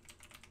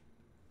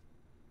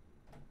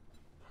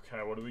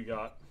 Okay, what do we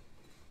got?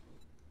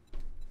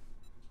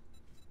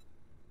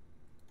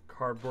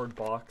 Cardboard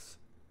box.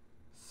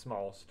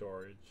 Small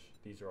storage.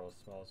 These are all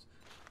smalls.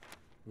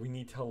 We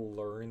need to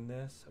learn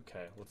this.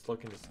 Okay, let's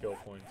look into skill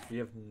points. We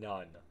have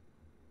none.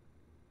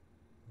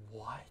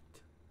 What?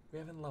 We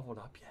haven't leveled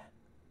up yet?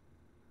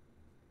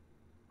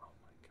 Oh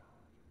my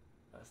god.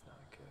 That's not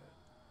good.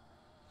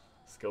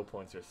 Skill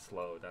points are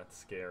slow. That's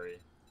scary.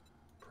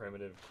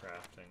 Primitive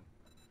crafting.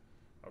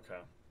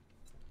 Okay.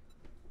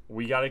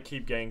 We gotta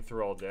keep getting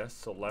through all this,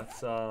 so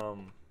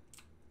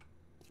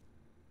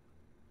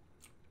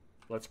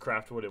let's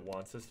craft what it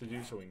wants us to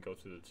do so we can go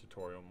through the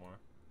tutorial more.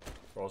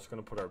 We're also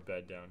gonna put our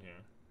bed down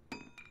here.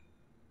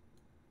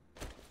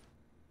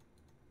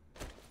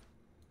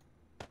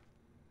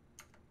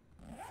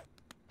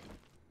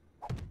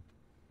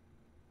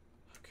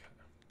 Okay.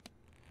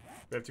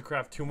 We have to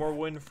craft 2 more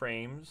wooden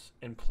frames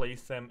and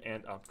place them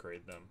and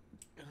upgrade them.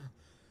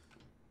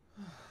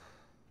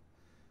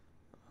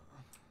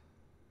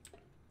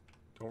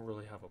 Don't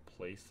really have a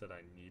place that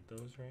I need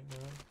those right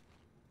now.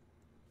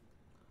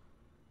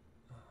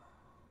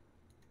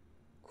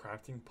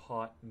 Crafting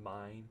pot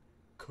mine,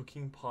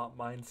 cooking pot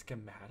mine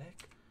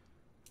schematic.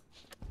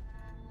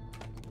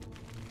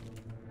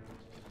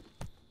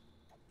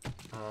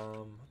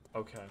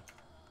 Okay.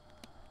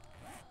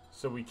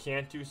 So we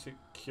can't do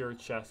secure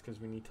chest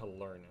because we need to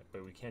learn it,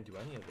 but we can't do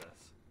any of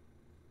this.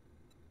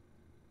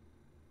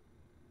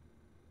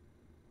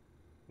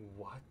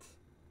 What?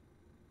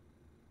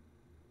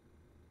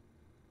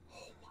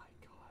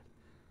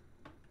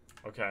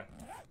 Okay,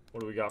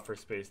 what do we got for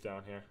space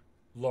down here?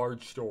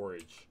 Large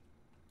storage.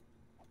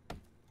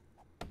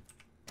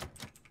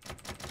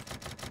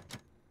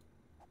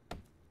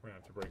 We're gonna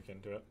have to break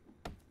into it.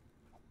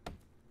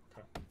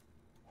 Okay.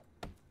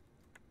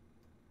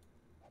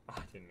 Oh,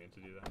 I didn't mean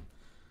to do that.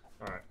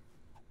 Alright.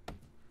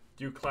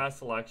 Do class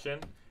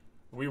selection.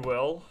 We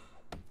will,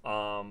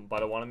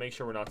 but I want to make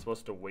sure we're not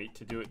supposed to wait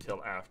to do it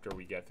till after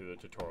we get through the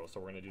tutorial, so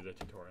we're gonna do the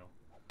tutorial.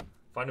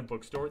 Find a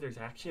bookstore. There's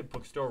actually a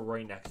bookstore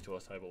right next to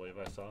us, I believe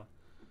I saw.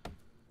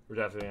 We're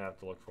definitely gonna have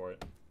to look for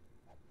it.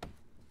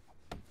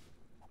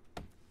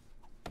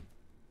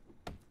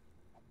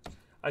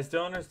 I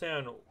still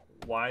understand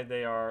why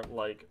they are,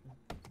 like,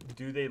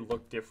 do they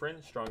look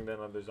different, stronger than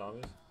other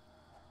zombies?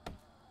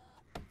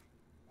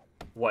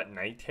 What,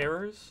 night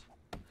terrors?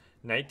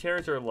 Night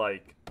terrors are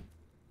like,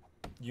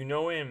 you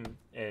know, in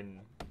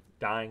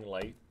Dying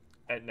Light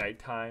at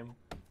nighttime,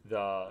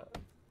 the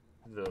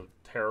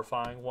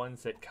terrifying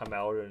ones that come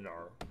out and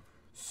are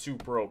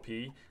super OP.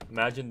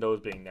 Imagine those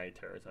being night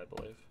terrors, I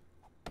believe.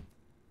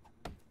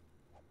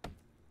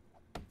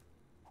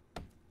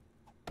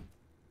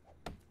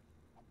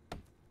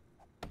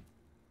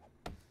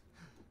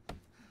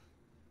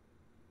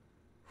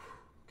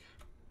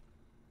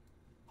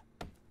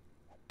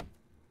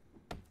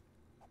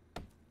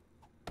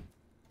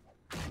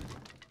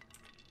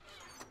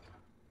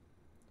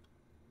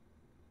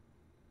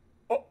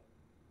 Oh,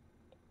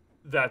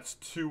 that's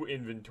 2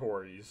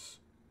 inventories.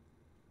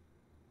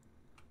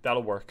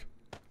 That'll work.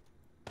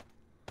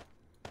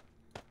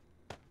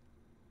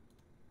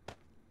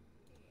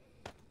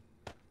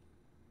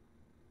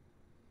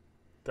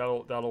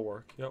 That'll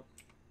work. Yep.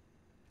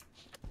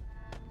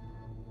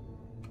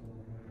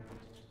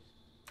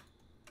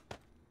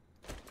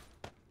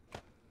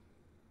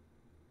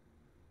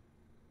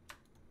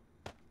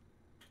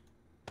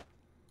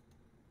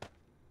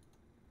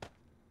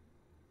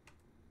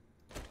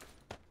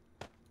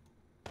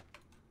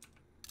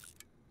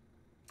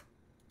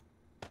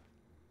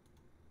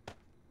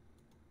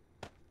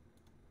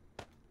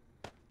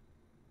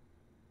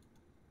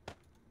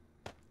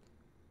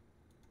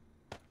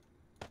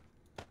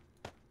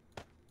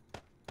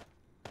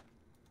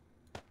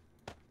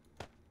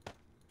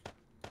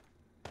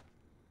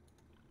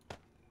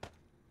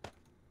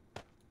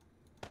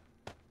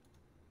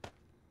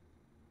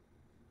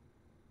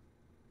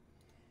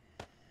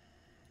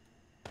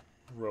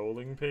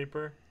 rolling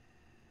paper.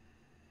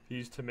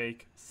 Used to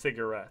make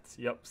cigarettes.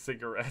 Yep,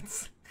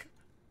 cigarettes.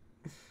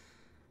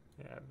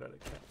 Yeah, I bet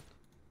it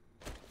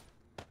can.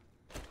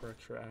 For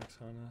extra axe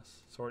on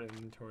us. Sort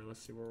inventory. Let's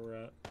see where we're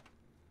at.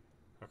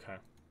 Okay.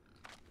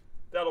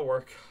 That'll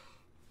work.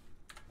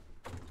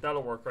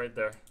 That'll work right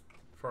there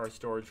for our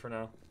storage for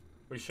now.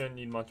 We shouldn't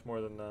need much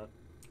more than that.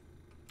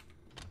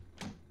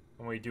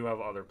 And we do have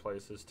other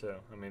places too.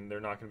 I mean, they're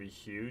not going to be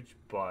huge,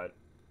 but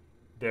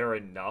they're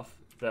enough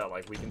that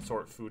like we can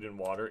sort food and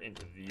water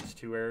into these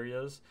two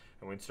areas,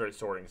 and we can start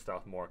sorting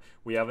stuff more.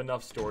 We have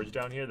enough storage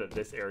down here that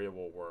this area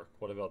will work.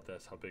 What about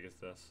this? How big is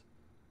this?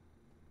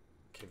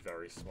 Okay,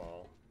 very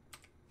small.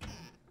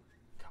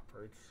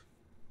 Cupboards.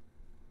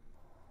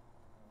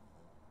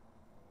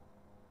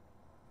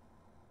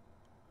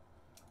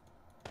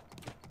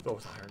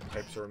 Those iron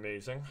pipes are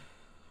amazing.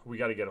 We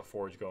got to get a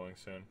forge going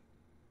soon.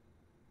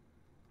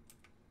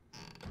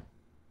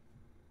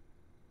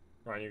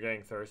 Ryan, you're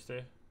getting thirsty?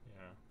 Yeah.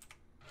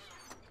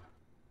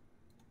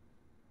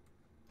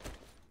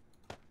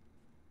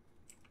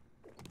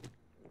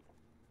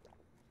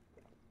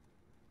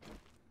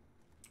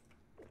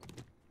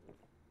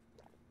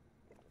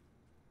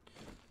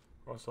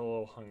 We're also a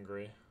little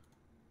hungry.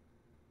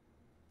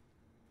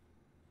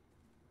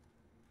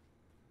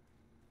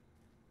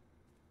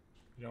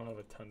 We don't have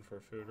a ton for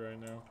food right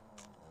now.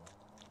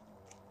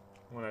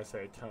 When I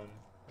say a ton,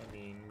 I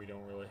mean we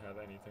don't really have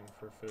anything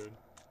for food.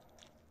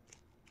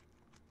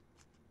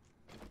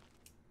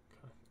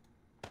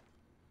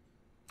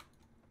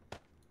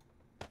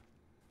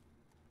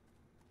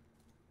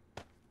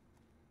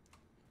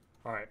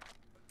 Alright,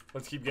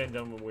 let's keep getting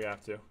done when we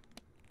have to.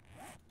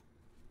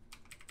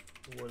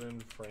 Wooden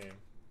frame.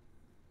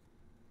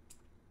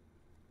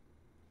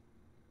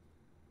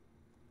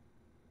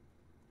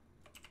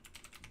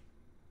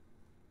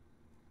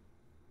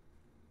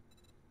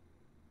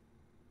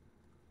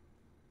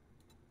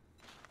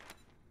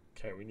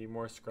 Okay, we need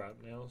more scrap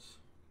nails.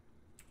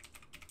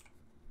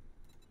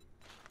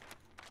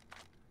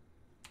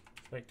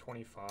 Let's make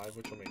 25,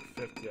 which will make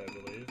 50, I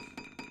believe.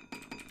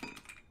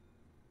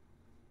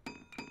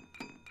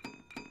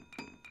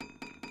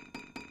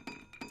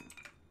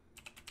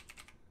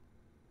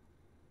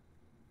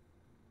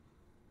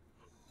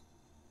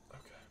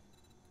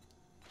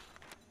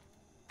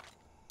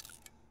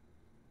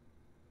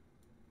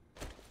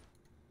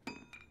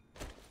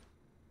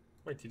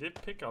 Wait, did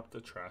it pick up the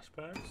trash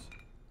bags?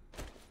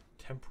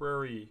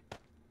 Temporary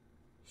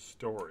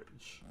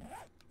storage.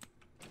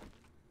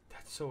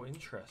 That's so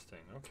interesting.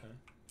 Okay.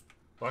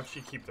 We'll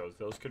actually keep those.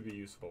 Those could be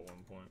useful at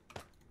one point.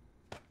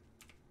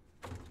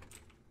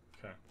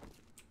 Okay.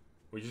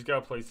 We just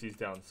gotta place these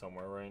down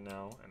somewhere right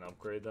now and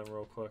upgrade them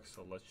real quick.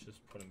 So let's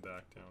just put them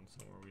back down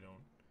somewhere we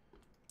don't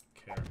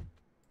care.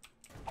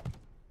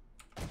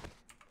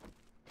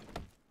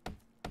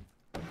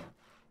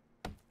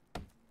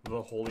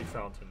 The holy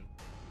fountain.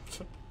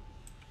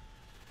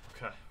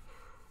 Okay.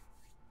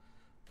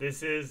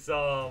 This is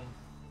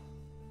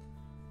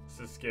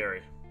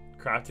scary.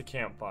 Craft a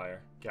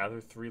campfire. Gather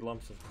 3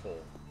 lumps of coal.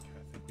 Okay,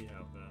 I think we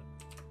have that.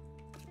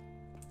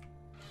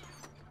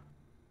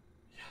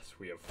 Yes,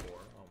 we have 4.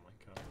 Oh my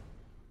god.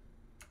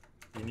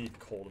 You need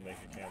coal to make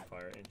a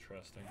campfire.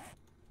 Interesting.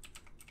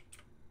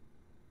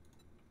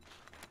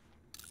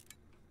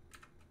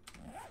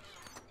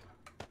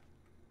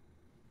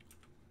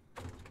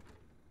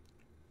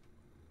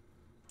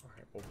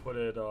 We'll put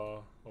it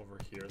over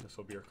here. This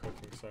will be our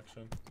cooking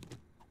section.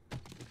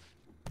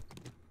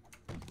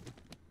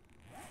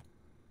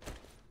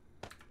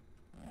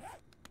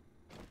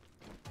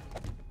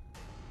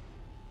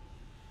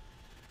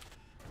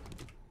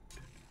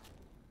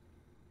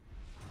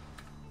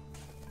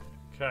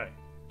 Okay.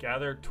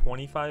 Gather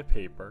 25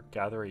 paper.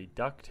 Gather a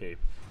duct tape.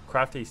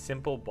 Craft a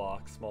simple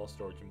box. Small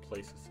storage and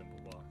place a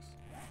simple box.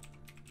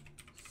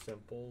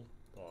 Simple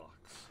box.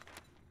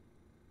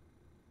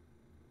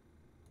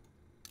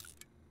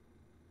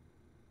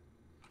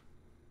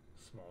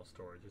 Small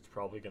storage. It's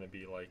probably going to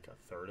be like a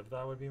third of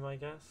that would be my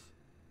guess.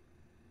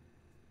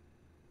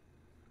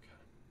 Okay.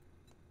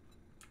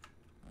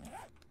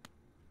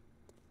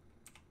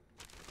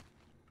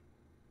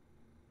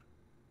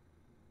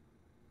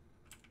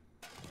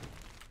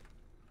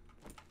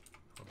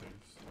 How big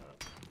is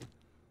that?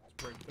 Let's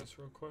break this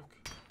real quick.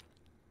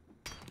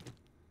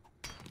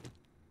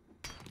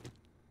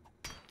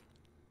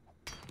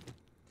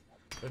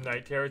 The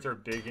night terrors are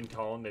big and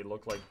tall and they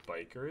look like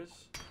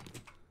bikers.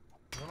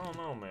 I don't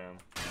know, man.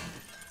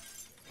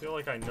 I feel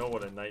like I know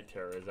what a night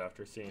terror is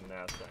after seeing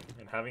that thing.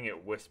 And having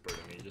it whisper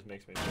to me just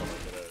makes me feel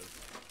like it is.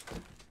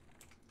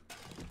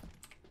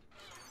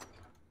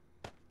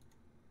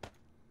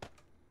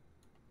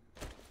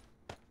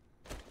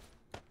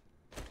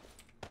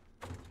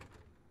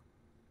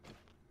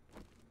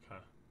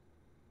 Okay.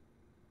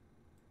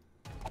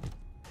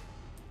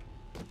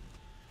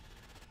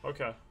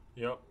 Okay.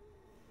 Yep.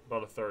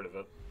 About a third of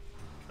it.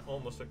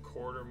 Almost a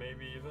quarter,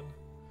 maybe even.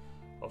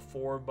 A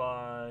 4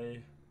 by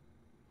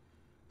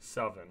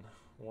 7.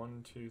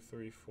 1, 2,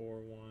 3, 4,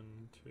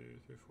 1, 2,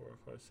 3, 4,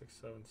 5, 6,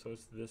 7. So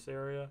it's this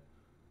area.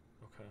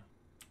 Okay.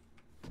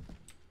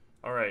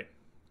 Alright.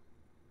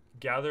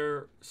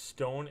 Gather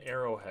stone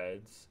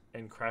arrowheads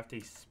and craft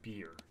a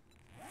spear.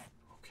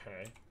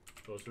 Okay.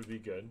 Those would be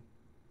good.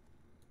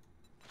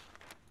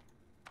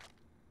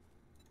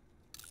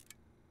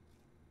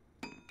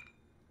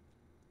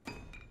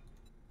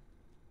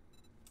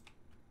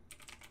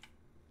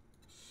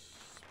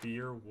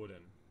 Spear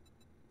wooden.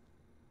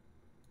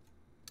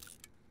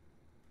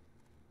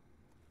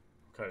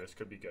 Okay, this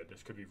could be good.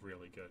 This could be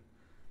really good.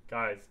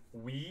 Guys,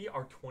 we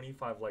are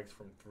 25 likes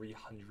from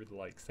 300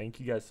 likes. Thank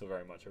you guys so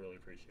very much. I really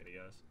appreciate it,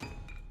 guys.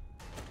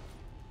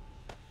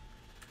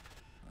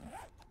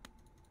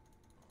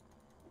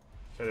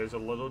 Okay, there's a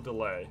little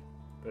delay.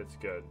 That's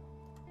good.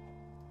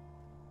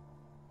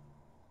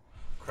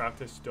 Craft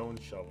a stone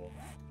shovel.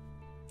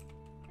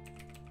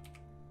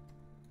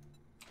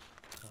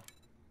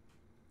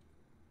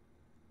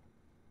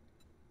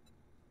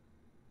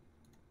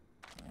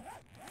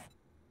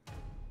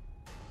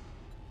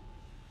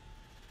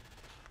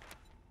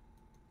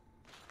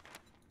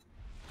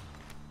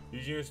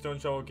 Using a stone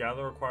shovel,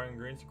 gather requiring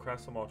ingredients to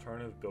craft some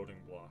alternative building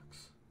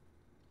blocks.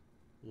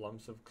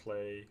 Lumps of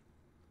clay.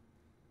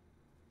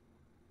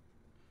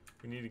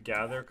 We need to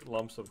gather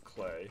lumps of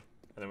clay,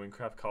 and then we can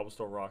craft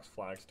cobblestone rocks,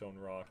 flagstone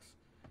rocks,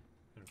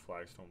 and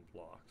flagstone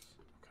blocks.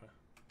 Okay.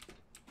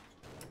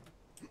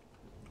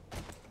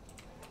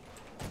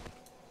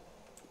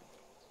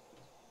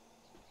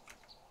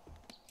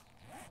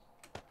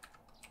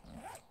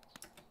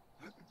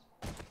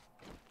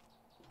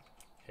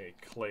 Okay,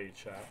 clay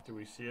chat. Do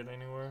we see it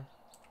anywhere?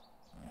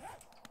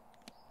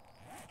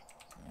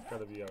 It's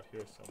gotta be out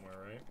here somewhere,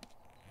 right?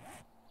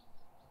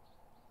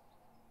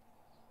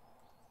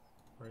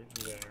 Right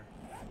there.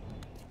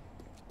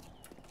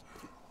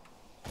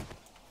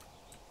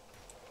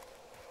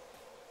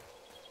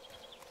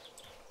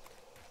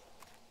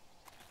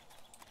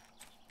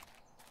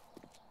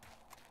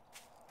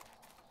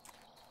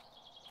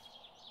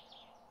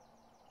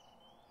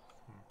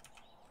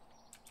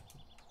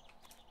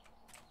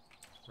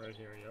 Right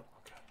here, yep,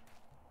 okay.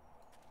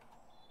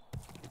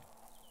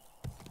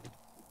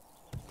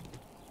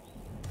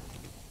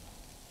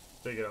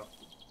 Dig it up.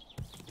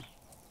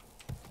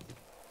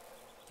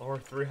 Or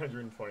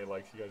 320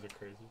 likes, you guys are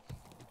crazy.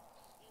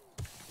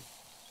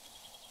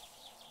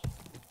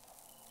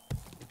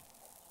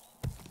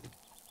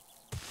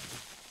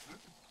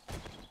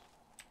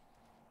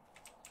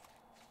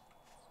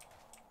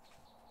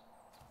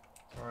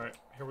 Alright,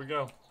 here we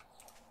go.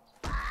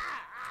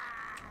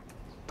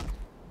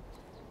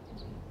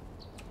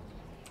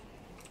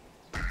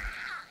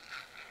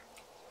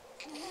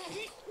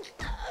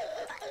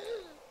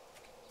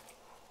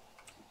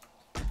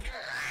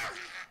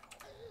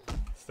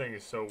 This thing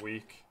is so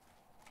weak.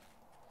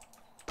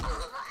 I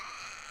was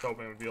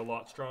hoping it would be a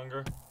lot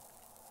stronger.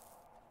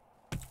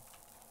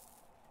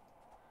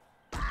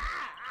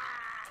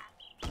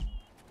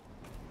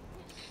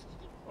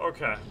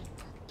 Okay.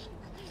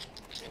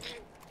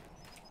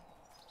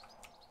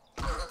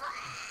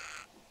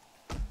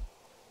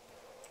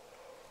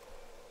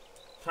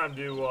 Time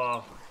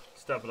to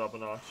step it up a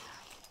notch.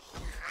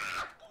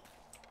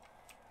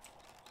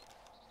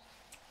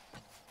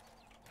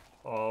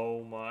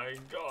 Oh my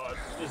god,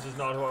 this is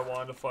not who I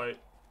wanted to fight.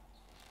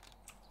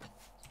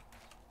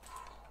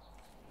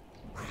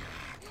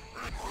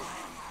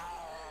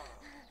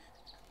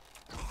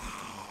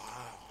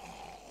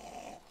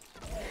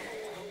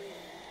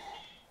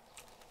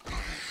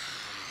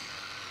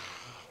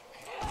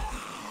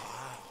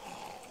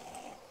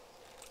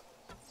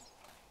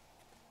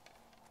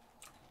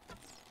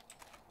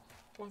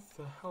 What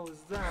the hell is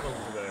that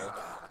over there?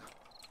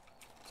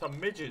 It's a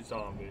midget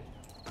zombie.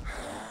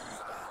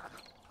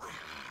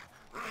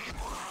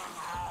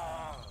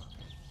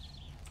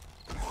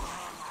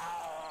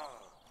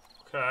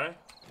 Okay.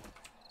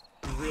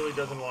 He really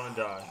doesn't want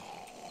to die.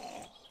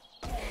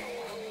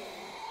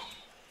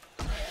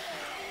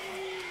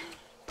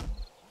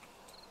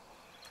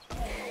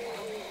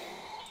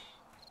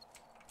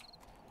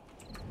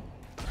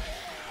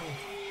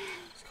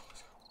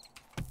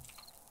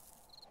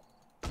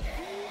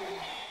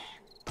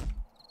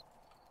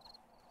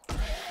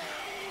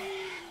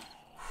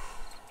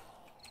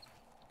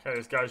 Okay,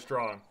 this guy's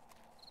strong.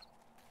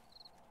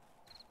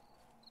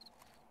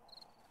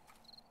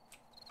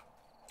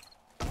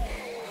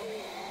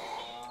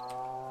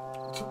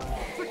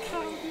 The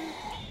cow, dude.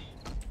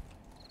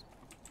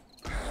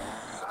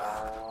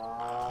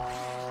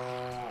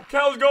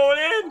 Cow's going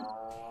in!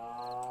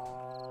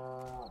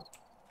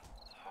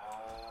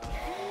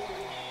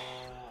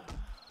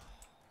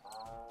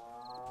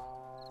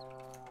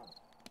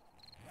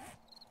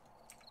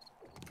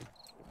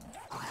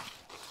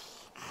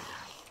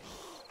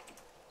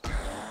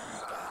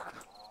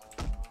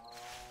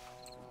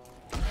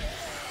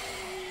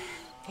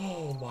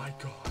 Oh my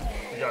god.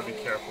 We gotta be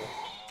careful.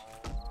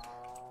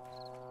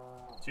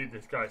 Dude,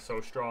 this guy's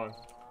so strong.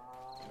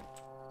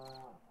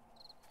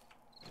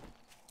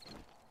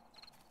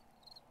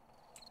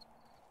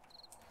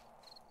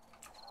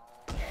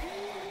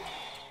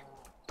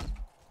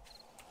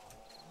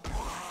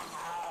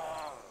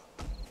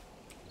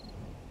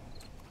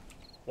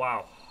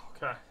 Wow. Okay.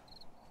 Okay.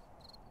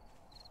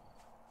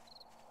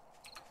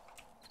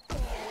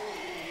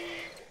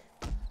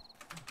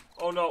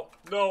 Oh no,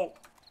 no.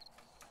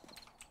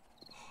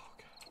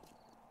 Okay.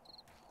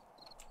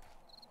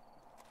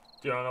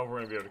 Dude, I don't know if we're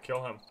gonna be able to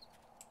kill him.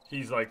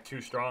 He's like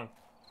too strong.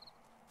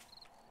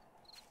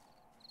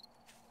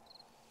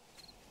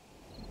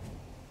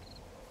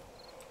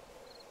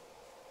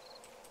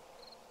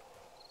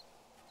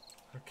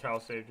 A cow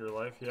saved your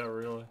life? Yeah,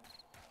 really.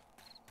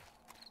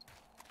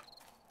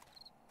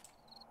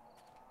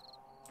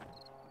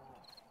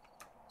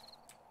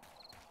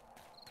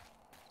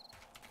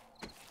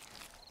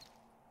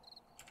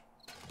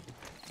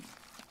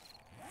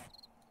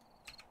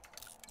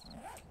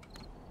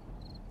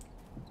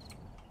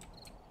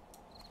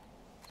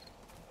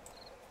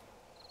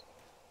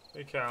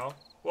 Hey, cow.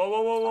 Whoa,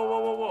 whoa, whoa, whoa, whoa,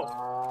 whoa,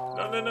 whoa.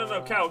 No, no, no,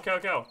 no. Cow, cow,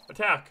 cow.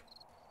 Attack.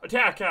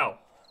 Attack, cow.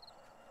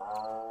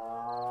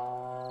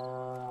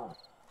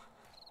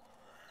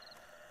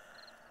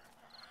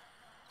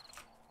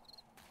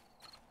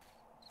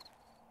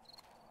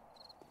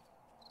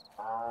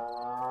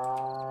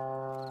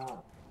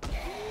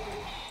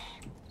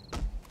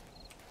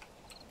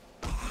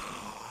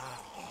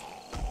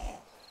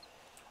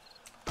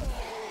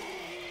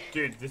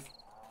 Dude, this...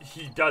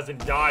 He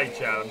doesn't die,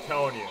 Chad. I'm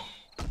telling you.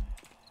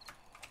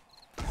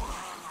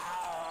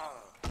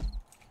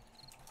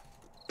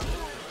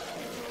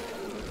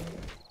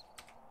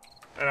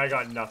 And I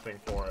got nothing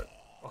for it.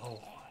 Oh.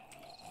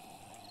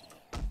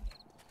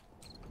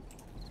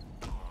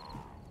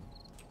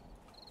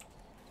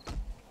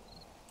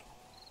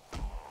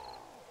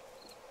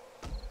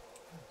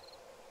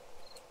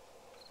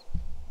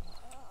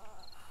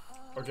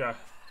 Okay.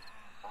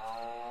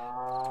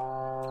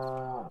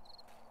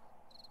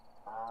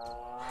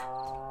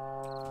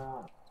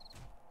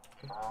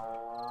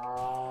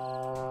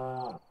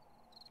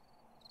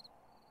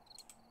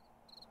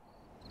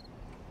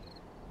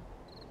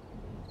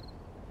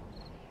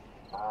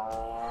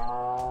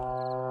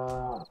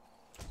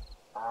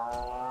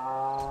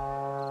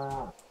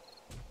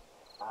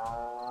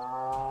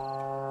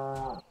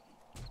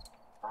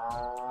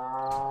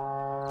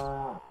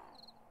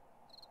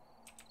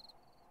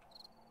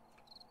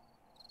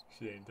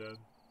 She ain't dead.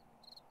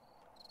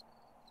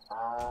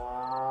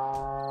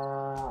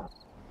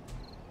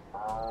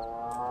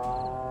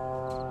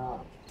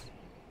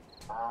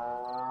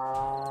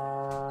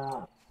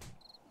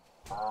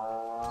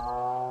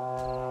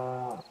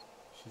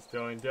 She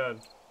still ain't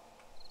dead.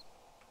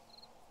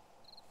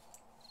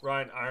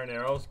 Ryan, iron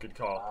arrows, good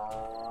call.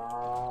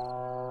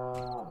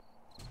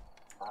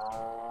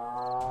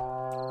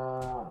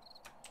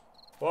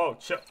 Whoa,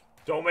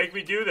 don't make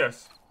me do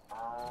this.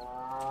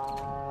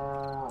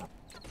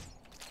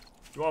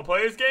 You wanna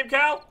play this game,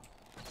 Cal?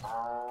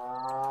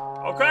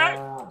 Okay.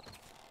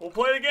 We'll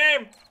play the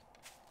game.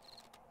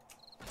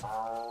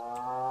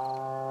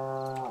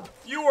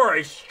 You are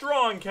a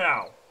strong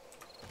cow.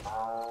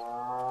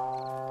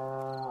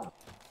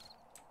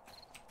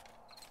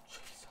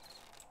 Jesus.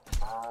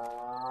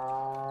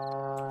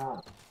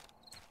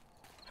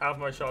 Half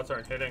my shots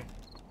aren't hitting.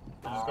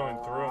 I'm just going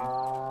through them.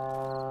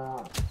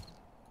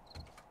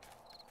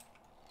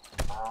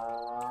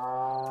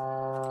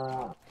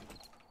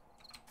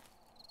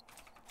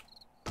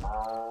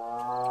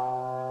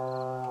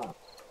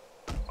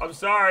 I'm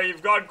sorry,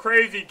 you've gone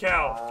crazy,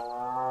 Cal.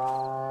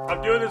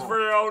 I'm doing this for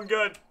your own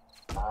good.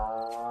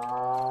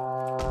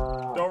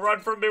 Don't run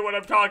from me when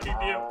I'm talking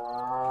to you.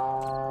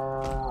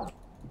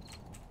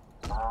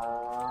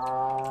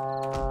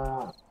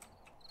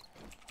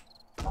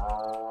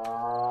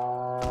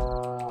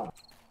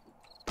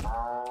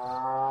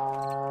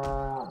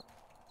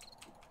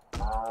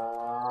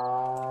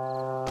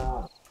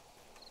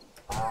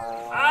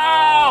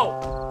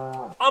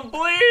 Ow! I'm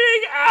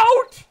bleeding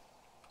out!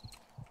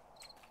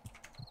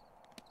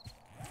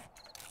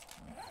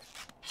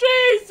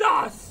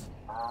 Jesus!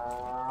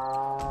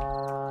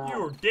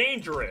 You're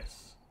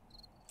dangerous.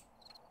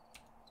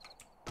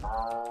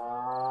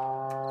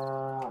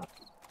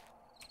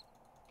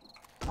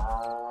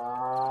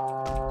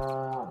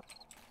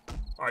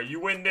 Alright, you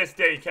win this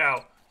day,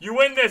 Cal. You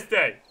win this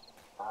day.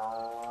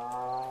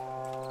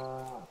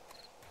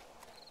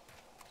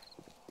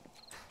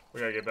 We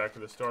gotta get back to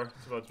the store.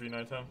 It's about to be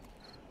nighttime.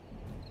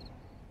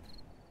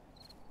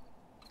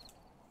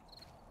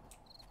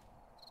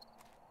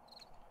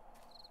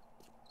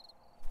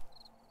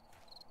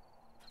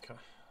 Okay.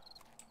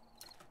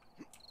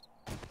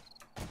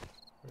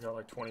 We got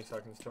like 20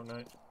 seconds till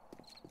night.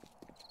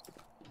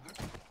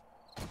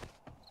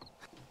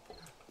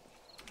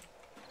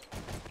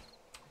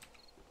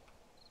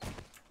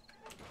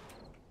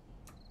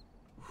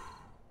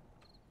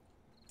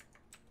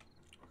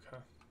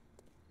 Okay.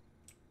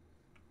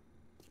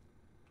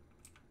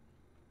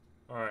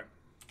 Alright.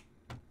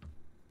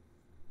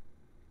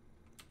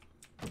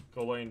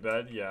 Go lay in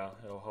bed? Yeah,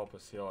 it'll help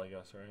us heal, I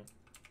guess, right?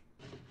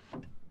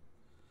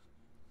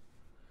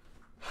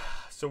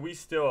 So we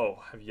still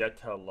have yet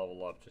to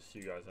level up, just so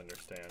you guys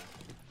understand.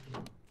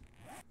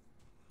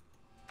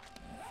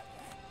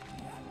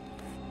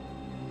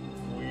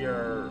 We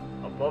are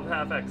 12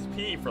 half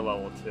XP for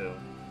level 2.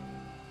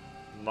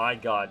 My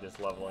god, this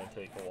leveling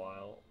take a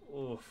while.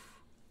 Oof.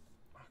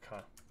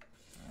 Okay.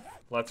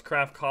 Let's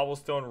craft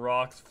cobblestone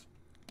rocks.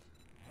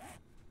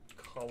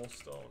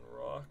 Cobblestone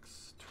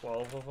rocks.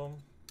 12 of them.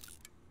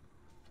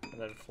 And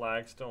then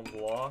flagstone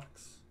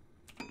blocks.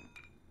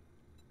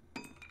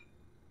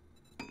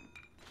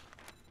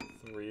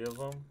 3 of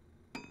them.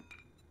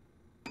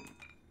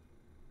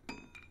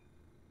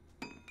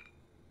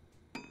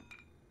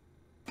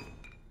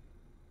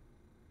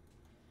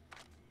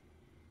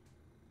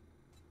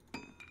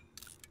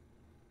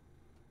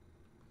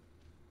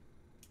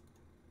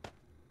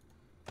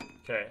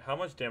 Okay, how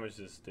much damage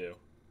does this do?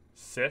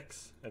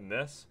 6 and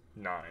this?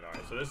 9.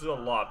 Alright, so this is a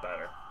lot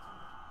better.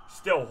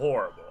 Still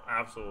horrible.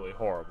 Absolutely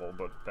horrible,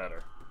 but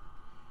better.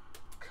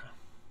 Okay.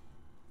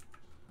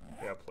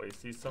 Yeah, place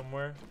these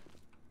somewhere.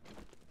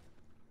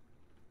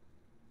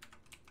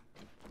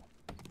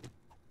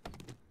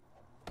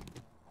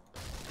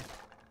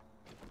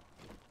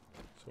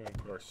 So we're gonna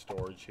put our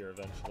storage here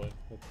eventually.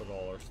 We'll put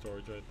all our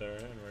storage right there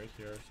and right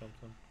here or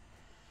something.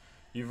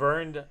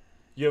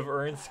 You have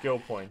earned skill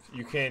points.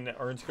 You can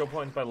earn skill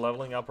points by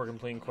leveling up or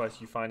completing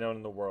quests you find out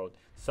in the world.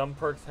 Some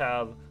perks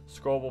have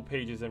scrollable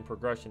pages in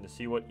progression. To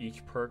see what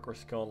each perk or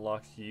skill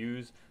unlocks,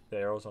 use the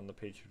arrows on the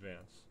page to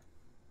advance.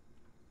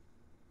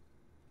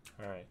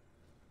 Alright.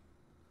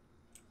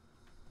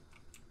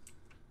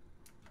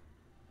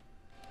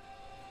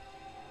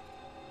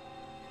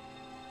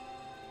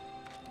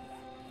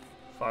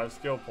 Five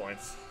skill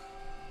points.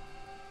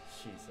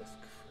 Jesus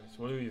Christ.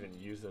 What do we even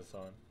use this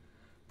on?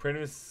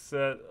 Printed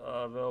set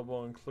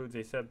available includes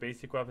a set of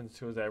basic weapons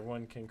tools that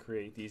everyone can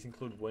create. These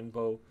include wind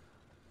bow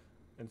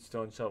and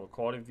stone shovel.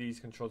 Quality of these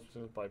controlled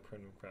by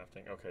primitive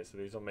crafting. Okay, so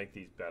these will make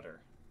these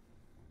better.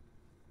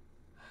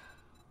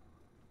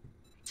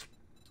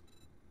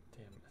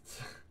 Damn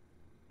it.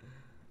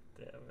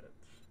 Damn it.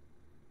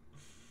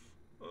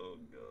 Oh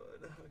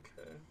god,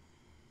 okay.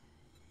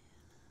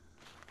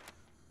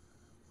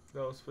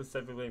 They'll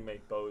specifically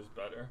make bows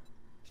better.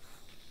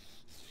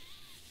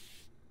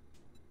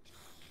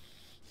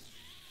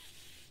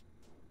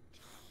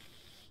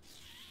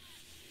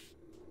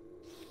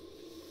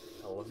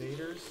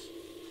 Elevators?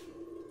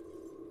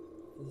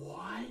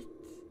 What?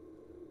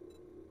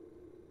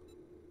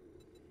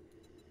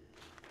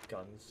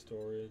 Gun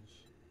storage.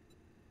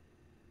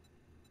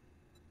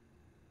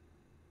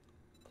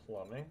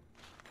 Plumbing.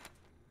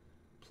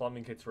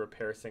 Plumbing kits to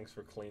repair sinks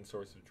for clean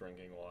source of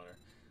drinking water.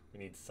 We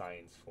need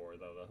science for it,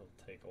 though. That'll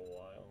take a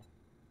while.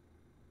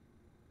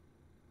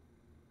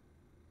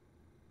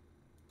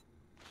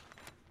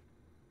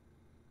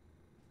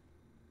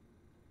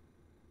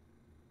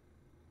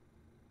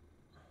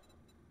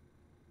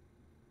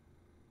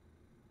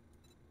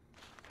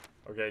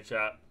 Okay,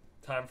 chat.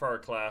 Time for our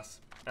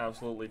class.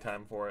 Absolutely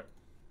time for it.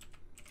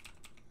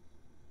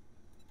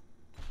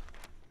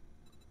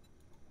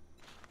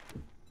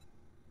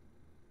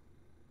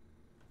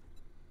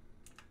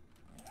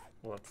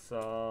 Let's,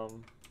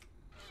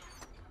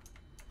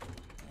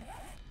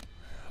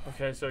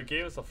 okay, so it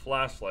gave us a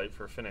flashlight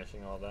for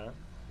finishing all that.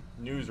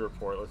 News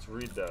report. Let's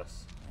read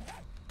this.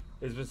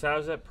 It is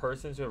established that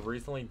persons who have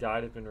recently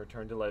died have been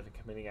returned to life and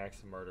committing acts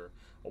of murder.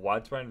 A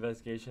widespread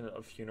investigation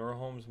of funeral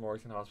homes,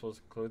 morgues, and hospitals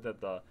conclude that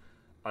the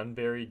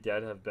unburied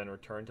dead have been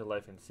returned to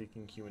life and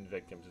seeking human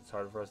victims. It's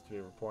hard for us to be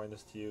reporting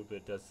this to you, but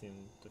it does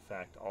seem the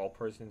fact. All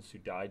persons who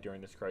die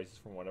during this crisis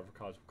from whatever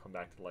cause will come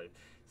back to life,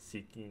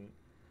 seek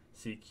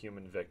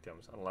human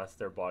victims, unless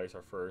their bodies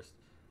are first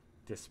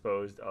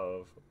disposed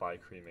of by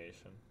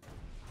cremation.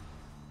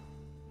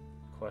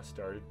 Quest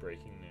started.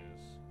 Breaking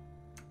news.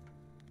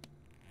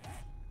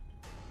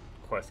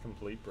 Quest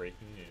complete.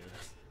 Breaking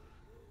news.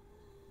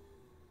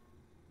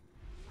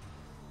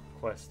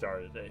 Quest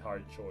started. A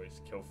hard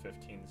choice. Kill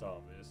 15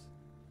 zombies.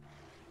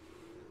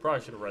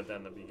 Probably should have read that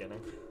in the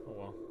beginning. Oh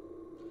well.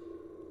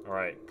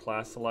 Alright.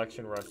 Class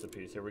selection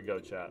recipes. Here we go,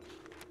 chat.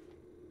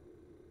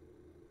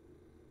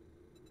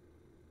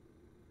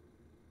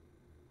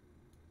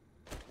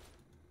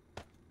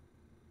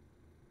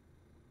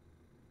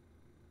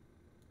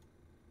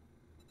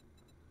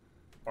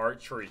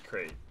 Archery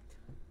crate.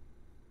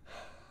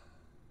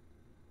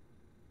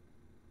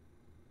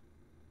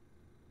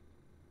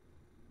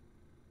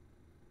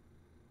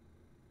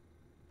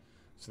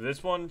 So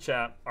this one,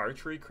 chat,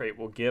 archery crate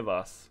will give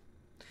us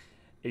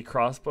a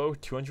crossbow,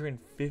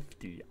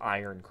 250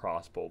 iron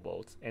crossbow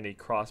bolts, and a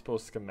crossbow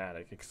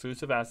schematic.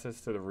 Exclusive access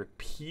to the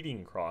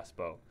repeating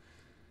crossbow.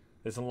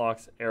 This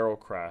unlocks arrow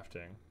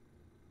crafting.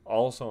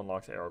 Also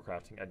unlocks arrow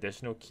crafting.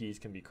 Additional keys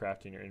can be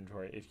crafted in your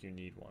inventory if you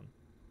need one.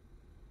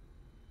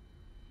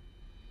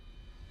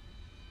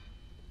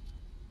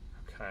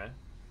 Okay.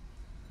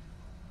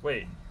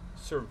 Wait.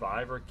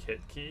 Survivor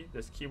kit key.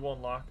 This key will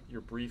unlock your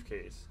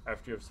briefcase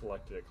after you have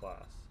selected a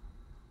class.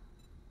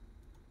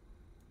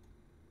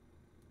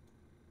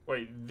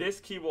 Wait, this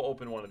key will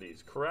open one of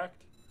these,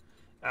 correct?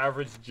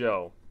 Average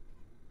Joe.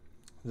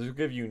 This will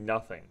give you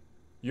nothing.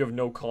 You have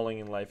no calling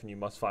in life and you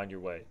must find your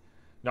way.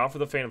 Not for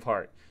the faint of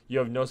heart. You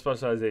have no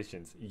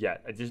specializations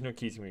yet. Additional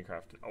keys can be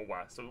crafted. Oh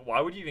wow. So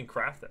why would you even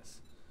craft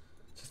this?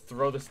 Just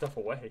throw this stuff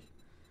away.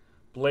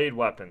 Blade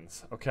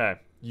weapons. Okay.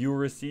 You will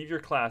receive your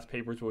class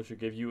papers, which will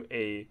give you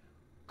a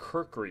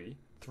Kirkery,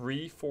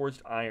 3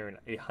 forged iron,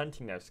 a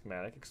hunting knife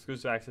schematic,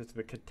 exclusive access to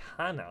the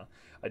katana,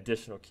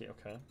 additional key.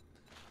 Okay.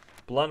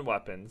 Blunt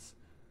weapons.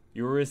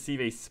 You will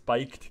receive a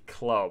spiked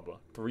club,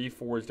 3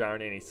 forged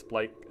iron, and a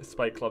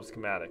spike club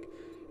schematic,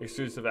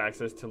 exclusive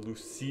access to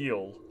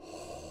Lucille.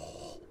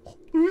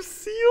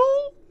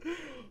 Lucille?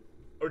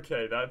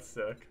 Okay, that's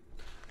sick.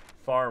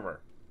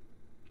 Farmer.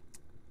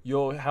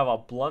 You'll have a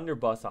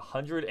blunderbuss,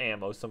 100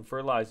 ammo, some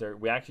fertilizer.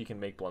 We actually can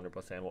make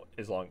blunderbuss ammo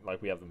as long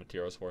like we have the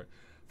materials for it.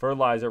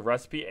 Fertilizer,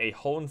 recipe, a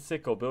hoe and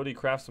sickle, ability to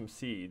craft some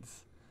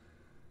seeds.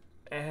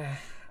 I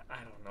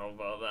don't know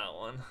about that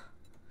one.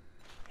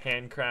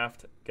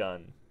 Handcraft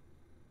gun.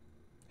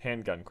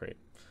 Handgun crate.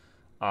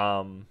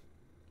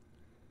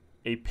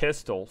 A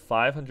pistol,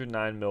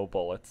 509 mil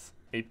bullets.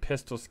 A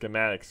pistol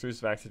schematic,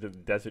 exclusive access to the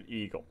Desert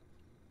Eagle.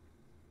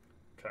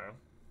 Okay.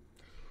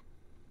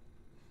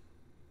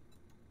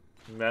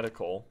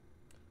 Medical.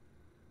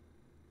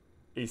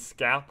 A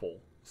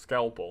scalpel.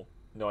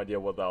 No idea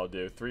what that'll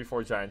do.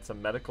 3-4 giants.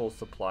 Some medical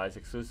supplies.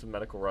 Exclusive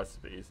medical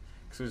recipes.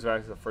 Exclusive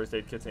access to first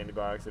aid kits,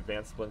 antibiotics,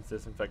 advanced splints,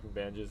 disinfectant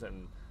bandages,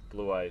 and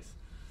blue ice.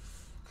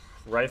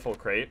 Rifle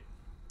crate.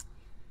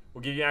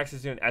 We'll give you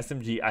access to an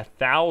SMG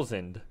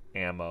 1000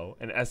 ammo,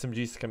 an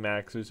SMG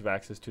schematic, exclusive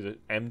access to the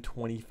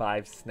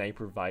M25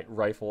 sniper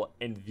rifle,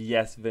 and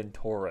VS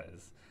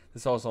Venturas.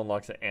 This also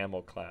unlocks an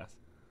ammo class.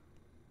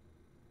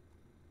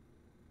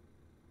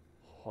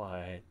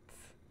 What?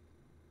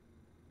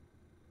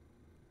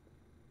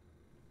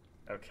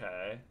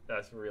 Okay,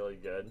 that's really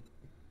good.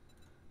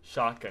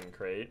 Shotgun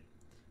crate.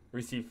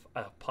 Receive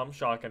a pump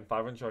shotgun,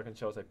 500 shotgun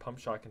shells, a pump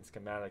shotgun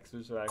schematic,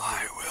 exclusive access.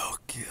 I will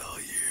kill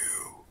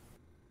you.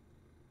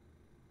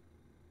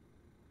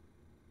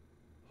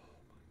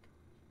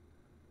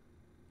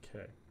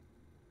 Okay.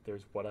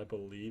 There's what I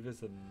believe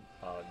is a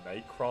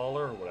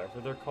Nightcrawler, or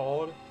whatever they're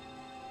called,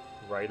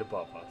 right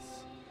above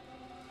us.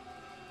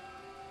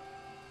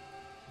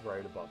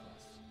 Right above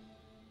us.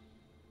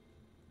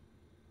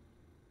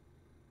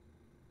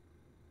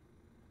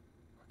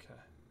 Okay.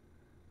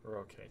 We're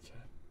okay,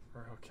 chat.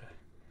 We're okay.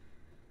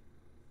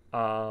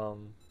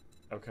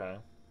 Okay.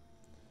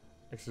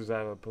 Excuse, I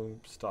have a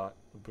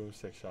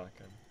boomstick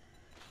shotgun.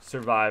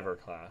 Survivor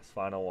class,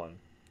 final one.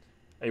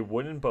 A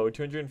wooden bow,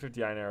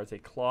 250 iron arrows, a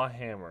claw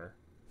hammer.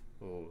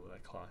 Ooh,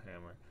 that claw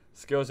hammer.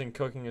 Skills in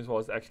cooking as well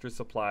as extra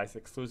supplies,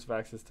 exclusive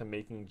access to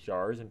making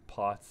jars and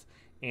pots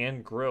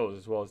and grills,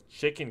 as well as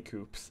chicken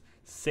coops,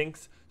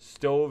 sinks,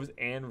 stoves,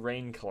 and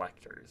rain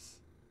collectors.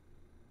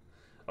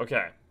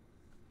 Okay.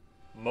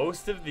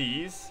 Most of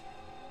these,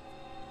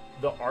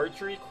 the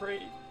archery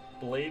crate,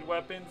 blade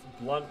weapons,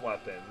 blunt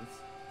weapons,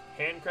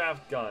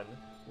 handcraft gun,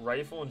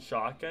 rifle, and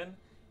shotgun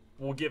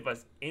will give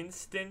us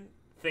instant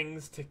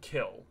things to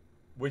kill,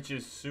 which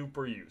is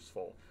super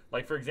useful.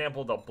 Like, for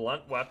example, the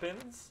blunt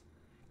weapons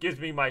gives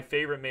me my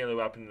favorite melee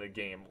weapon in the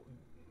game,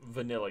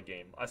 vanilla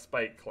game, a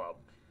spike club,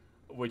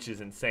 which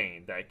is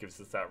insane. That gives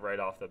us that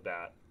right off the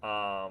bat.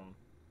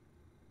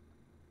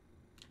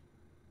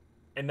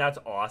 And that's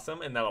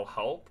awesome, and that'll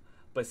help.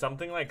 But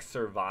something like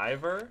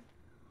Survivor,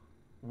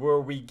 where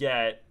we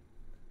get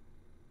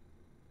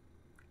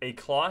a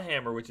claw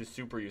hammer, which is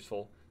super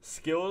useful,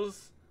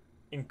 skills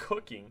in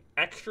cooking,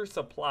 extra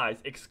supplies,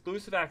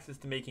 exclusive access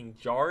to making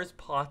jars,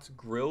 pots,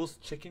 grills,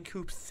 chicken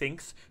coops,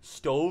 sinks,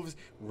 stoves,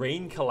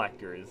 rain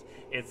collectors.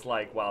 It's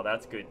like, wow,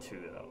 that's good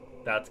too, though.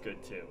 That's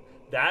good too.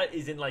 That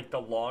is in like the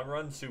long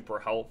run super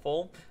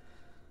helpful,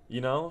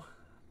 you know?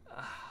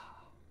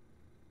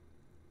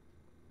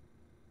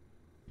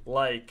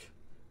 Like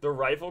the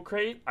rifle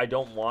crate I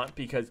don't want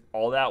because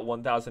all that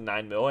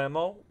 1009 mil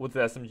ammo with the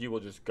SMG will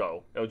just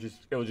go.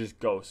 It'll just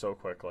go so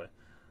quickly.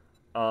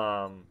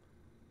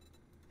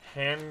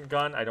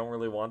 Handgun, I don't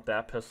really want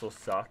that. Pistols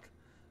suck.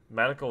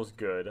 Medical's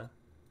good.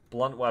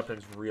 Blunt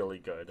weapon's really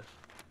good.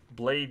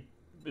 Blade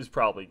is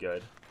probably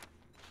good.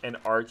 And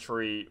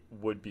archery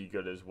would be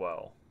good as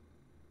well.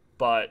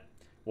 But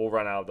we'll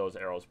run out of those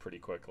arrows pretty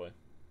quickly.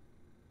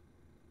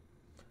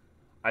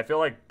 I feel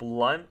like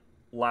blunt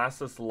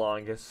lasts us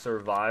longest.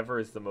 Survivor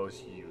is the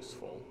most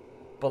useful.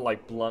 But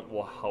like blunt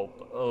will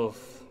help. Ugh.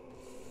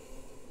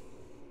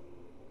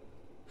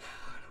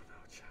 I don't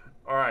know, chat.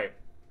 Alright.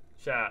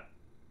 Chat.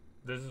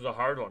 This is a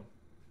hard one.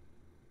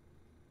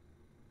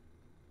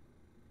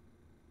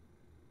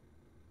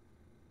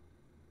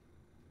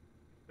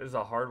 This is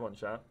a hard one,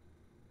 chat.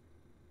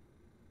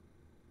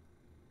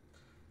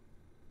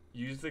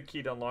 Use the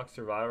key to unlock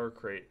Survivor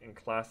crate in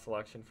class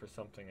selection for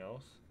something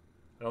else.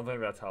 I don't think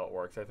that's how it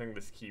works. I think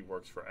this key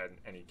works for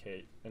any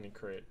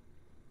crate.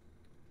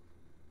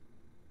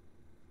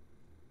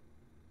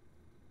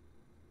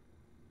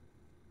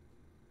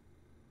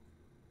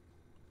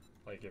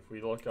 Like if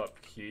we look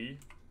up key,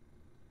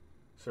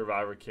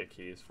 Survivor kit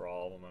keys for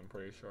all of them, I'm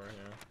pretty sure,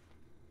 yeah.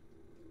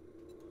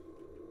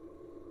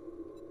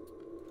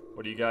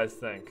 What do you guys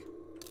think?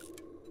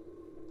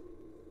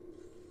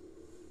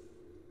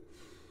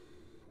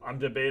 I'm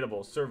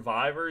debatable.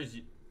 Survivor is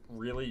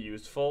really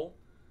useful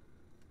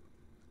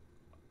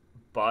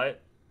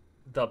but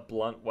the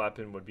blunt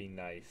weapon would be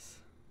nice.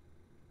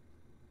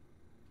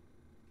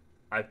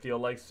 I feel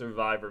like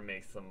Survivor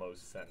makes the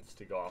most sense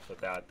to go off the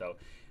bat, though.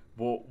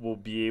 We'll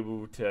be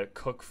able to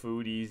cook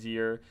food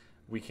easier.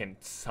 We can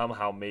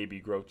somehow maybe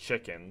grow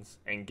chickens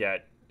and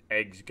get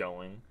eggs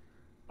going.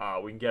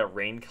 We can get a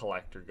rain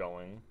collector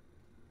going.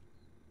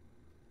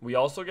 We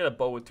also get a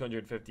bow with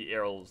 250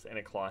 arrows and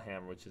a claw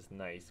hammer, which is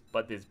nice.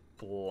 But this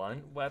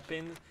blunt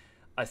weapon,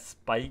 a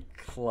spike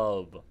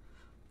club.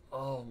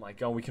 Oh my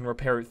god, we can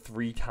repair it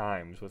 3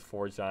 times with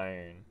forged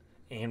iron.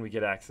 And we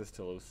get access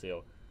to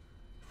Lucille.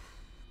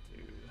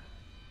 Dude.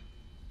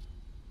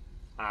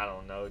 I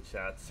don't know,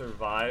 chat.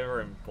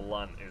 Survivor and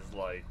blunt is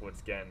like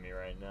what's getting me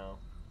right now.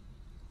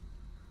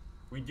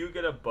 We do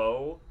get a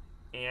bow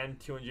and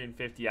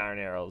 250 iron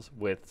arrows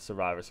with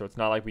Survivor, so it's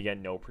not like we get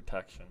no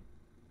protection.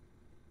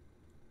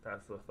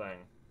 That's the thing.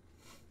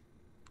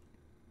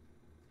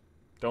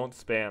 Don't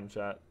spam,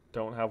 chat.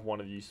 Don't have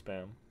one of you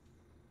spam.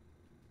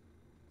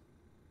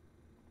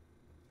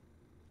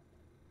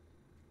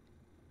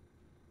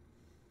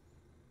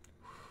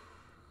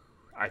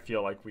 I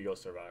feel like we go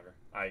Survivor.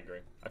 I agree.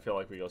 I feel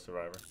like we go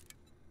Survivor.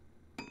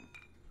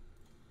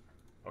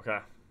 Okay.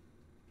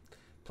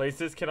 Place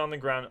this kit on the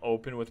ground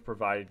open with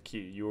provided key.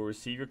 You will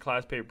receive your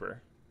class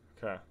paper.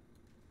 Okay.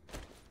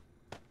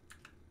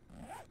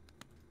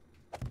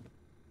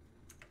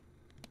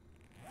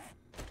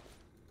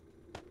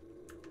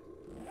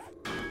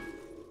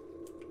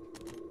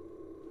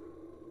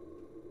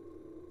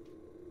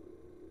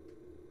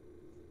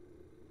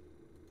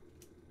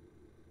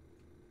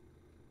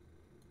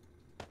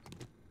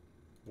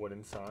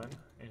 Wooden sign,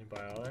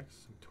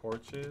 antibiotics, some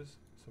torches,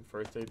 some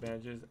first aid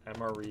bandages,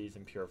 MREs,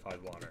 and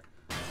purified water.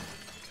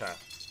 Okay.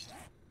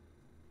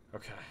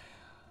 Okay.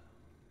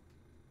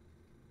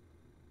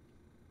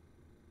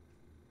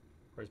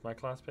 Where's my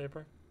class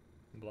paper?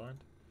 I'm blind.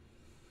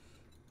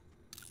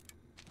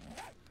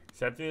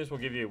 Accepting this will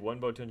give you a 1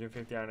 bow,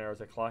 250 iron arrows,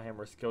 a claw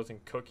hammer, skills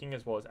in cooking,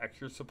 as well as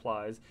extra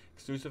supplies,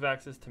 exclusive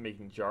access to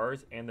making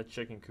jars, and the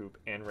chicken coop,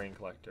 and rain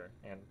collector,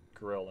 and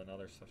grill, and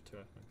other stuff too,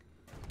 I think.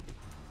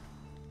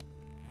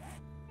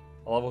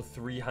 A level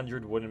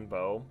 300 wooden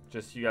bow.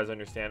 Just so you guys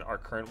understand, our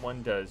current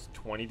one does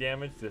 20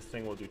 damage. This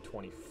thing will do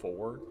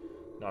 24.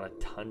 Not a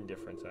ton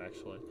difference,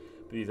 actually.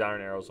 But these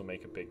iron arrows will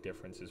make a big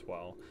difference as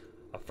well.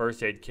 A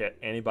first aid kit,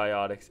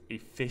 antibiotics, a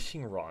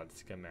fishing rod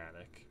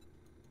schematic.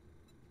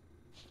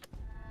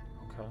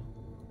 Okay.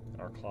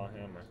 Our claw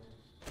hammer.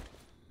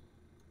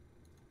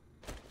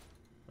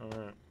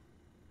 Alright.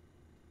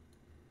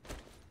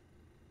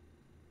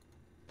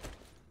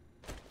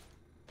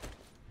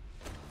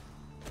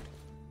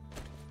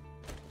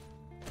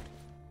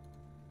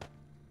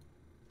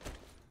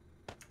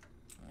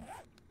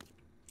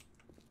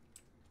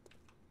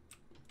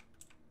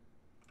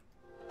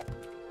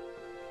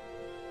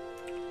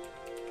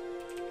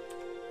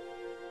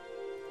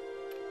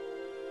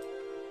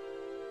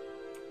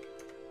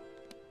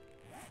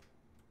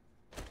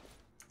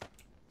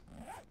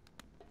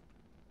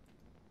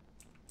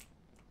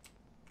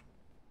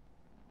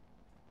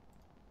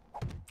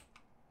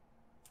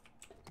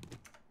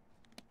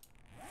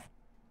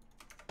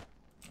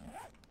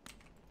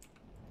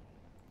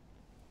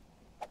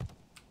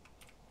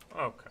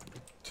 Okay.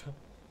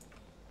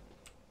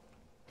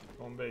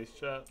 Home base,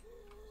 chat.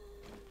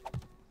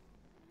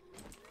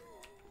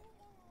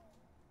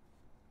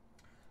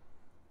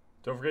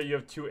 Don't forget you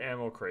have 2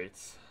 ammo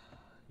crates.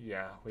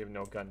 Yeah, we have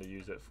no gun to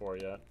use it for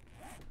yet.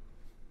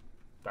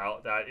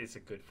 That is a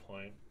good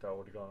point. That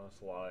would have gotten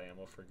us a lot of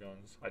ammo for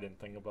guns. I didn't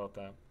think about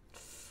that.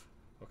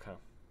 Okay.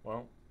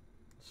 Well,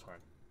 it's fine.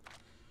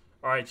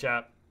 Alright,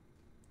 chat.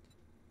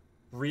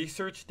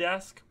 Research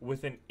desk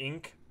with an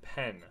ink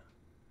pen.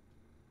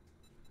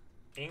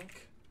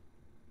 Ink,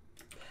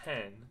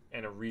 pen,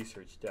 and a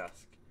research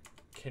desk.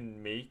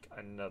 Can make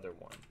another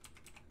one.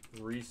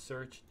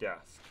 Research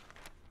desk.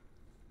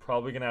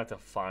 Probably gonna have to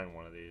find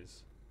one of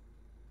these.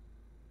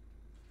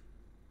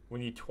 We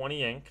need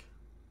 20 ink,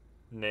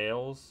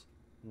 nails,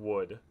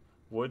 wood.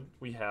 Wood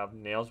we have,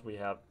 nails we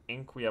have,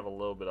 ink we have a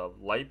little bit of,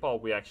 light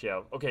bulb we actually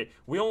have. Okay,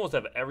 we almost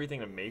have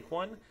everything to make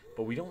one,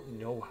 but we don't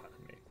know how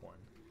to make one.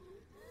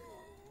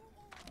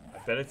 I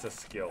bet it's a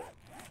skill.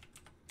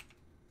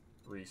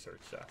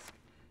 Research desk.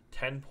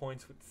 10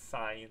 points with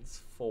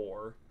science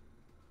 4.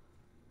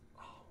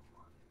 Oh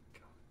my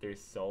god.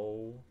 There's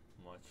so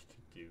much to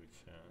do,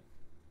 chat.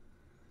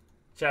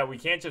 Chat, we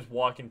can't just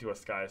walk into a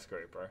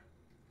skyscraper.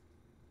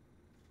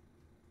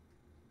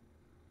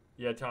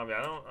 Yeah, Tommy,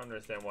 I don't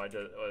understand why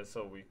it's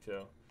so weak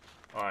too.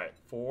 Alright,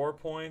 4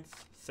 points,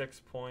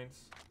 6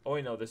 points. Oh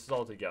wait, no, this is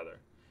all together.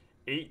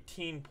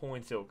 18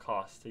 points it'll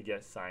cost to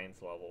get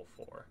science level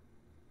 4.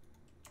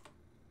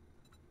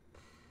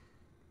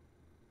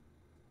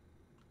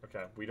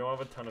 Okay, we don't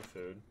have a ton of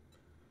food,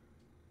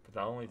 but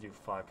that'll only do 5%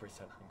 hunger.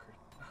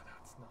 Oh,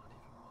 that's not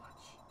even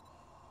much.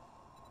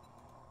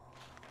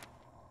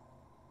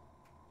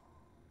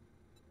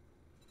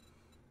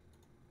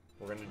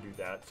 We're gonna do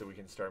that so we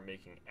can start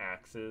making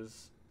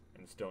axes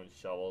and stone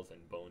shovels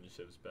and bone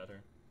shivs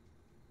better.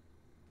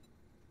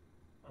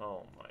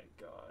 Oh my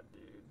god.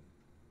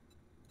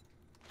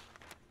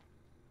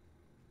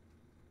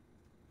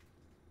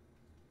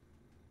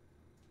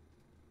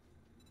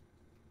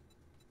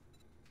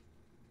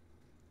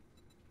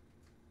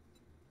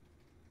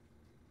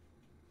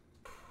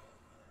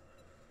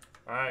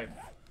 Alright.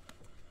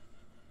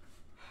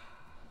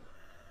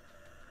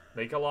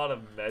 Make a lot of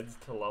meds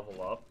to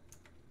level up.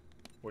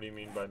 What do you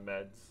mean by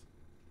meds?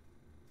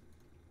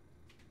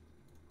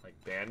 Like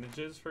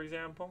bandages, for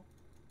example?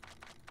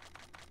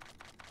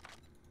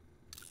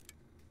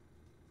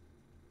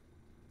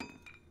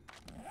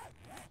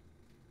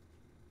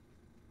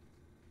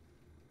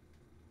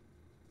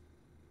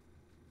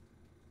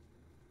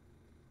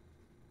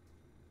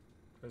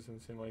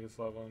 Doesn't seem like it's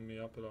leveling me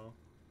up at all.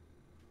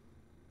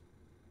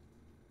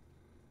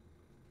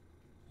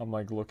 I'm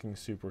like looking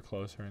super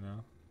close right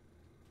now.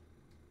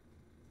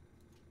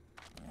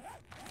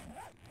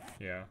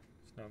 Yeah,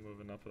 it's not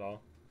moving up at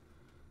all.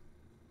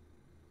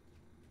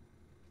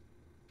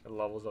 It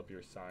levels up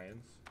your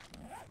science.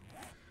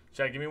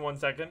 Chat, give me 1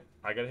 second.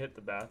 I gotta hit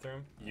the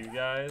bathroom. You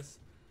guys,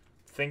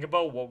 think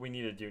about what we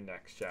need to do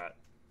next, chat.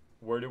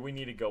 Where do we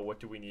need to go? What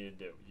do we need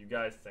to do? You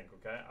guys think,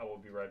 okay? I will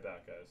be right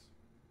back, guys.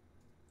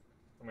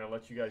 I'm gonna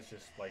let you guys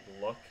just, like,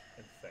 look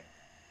and think.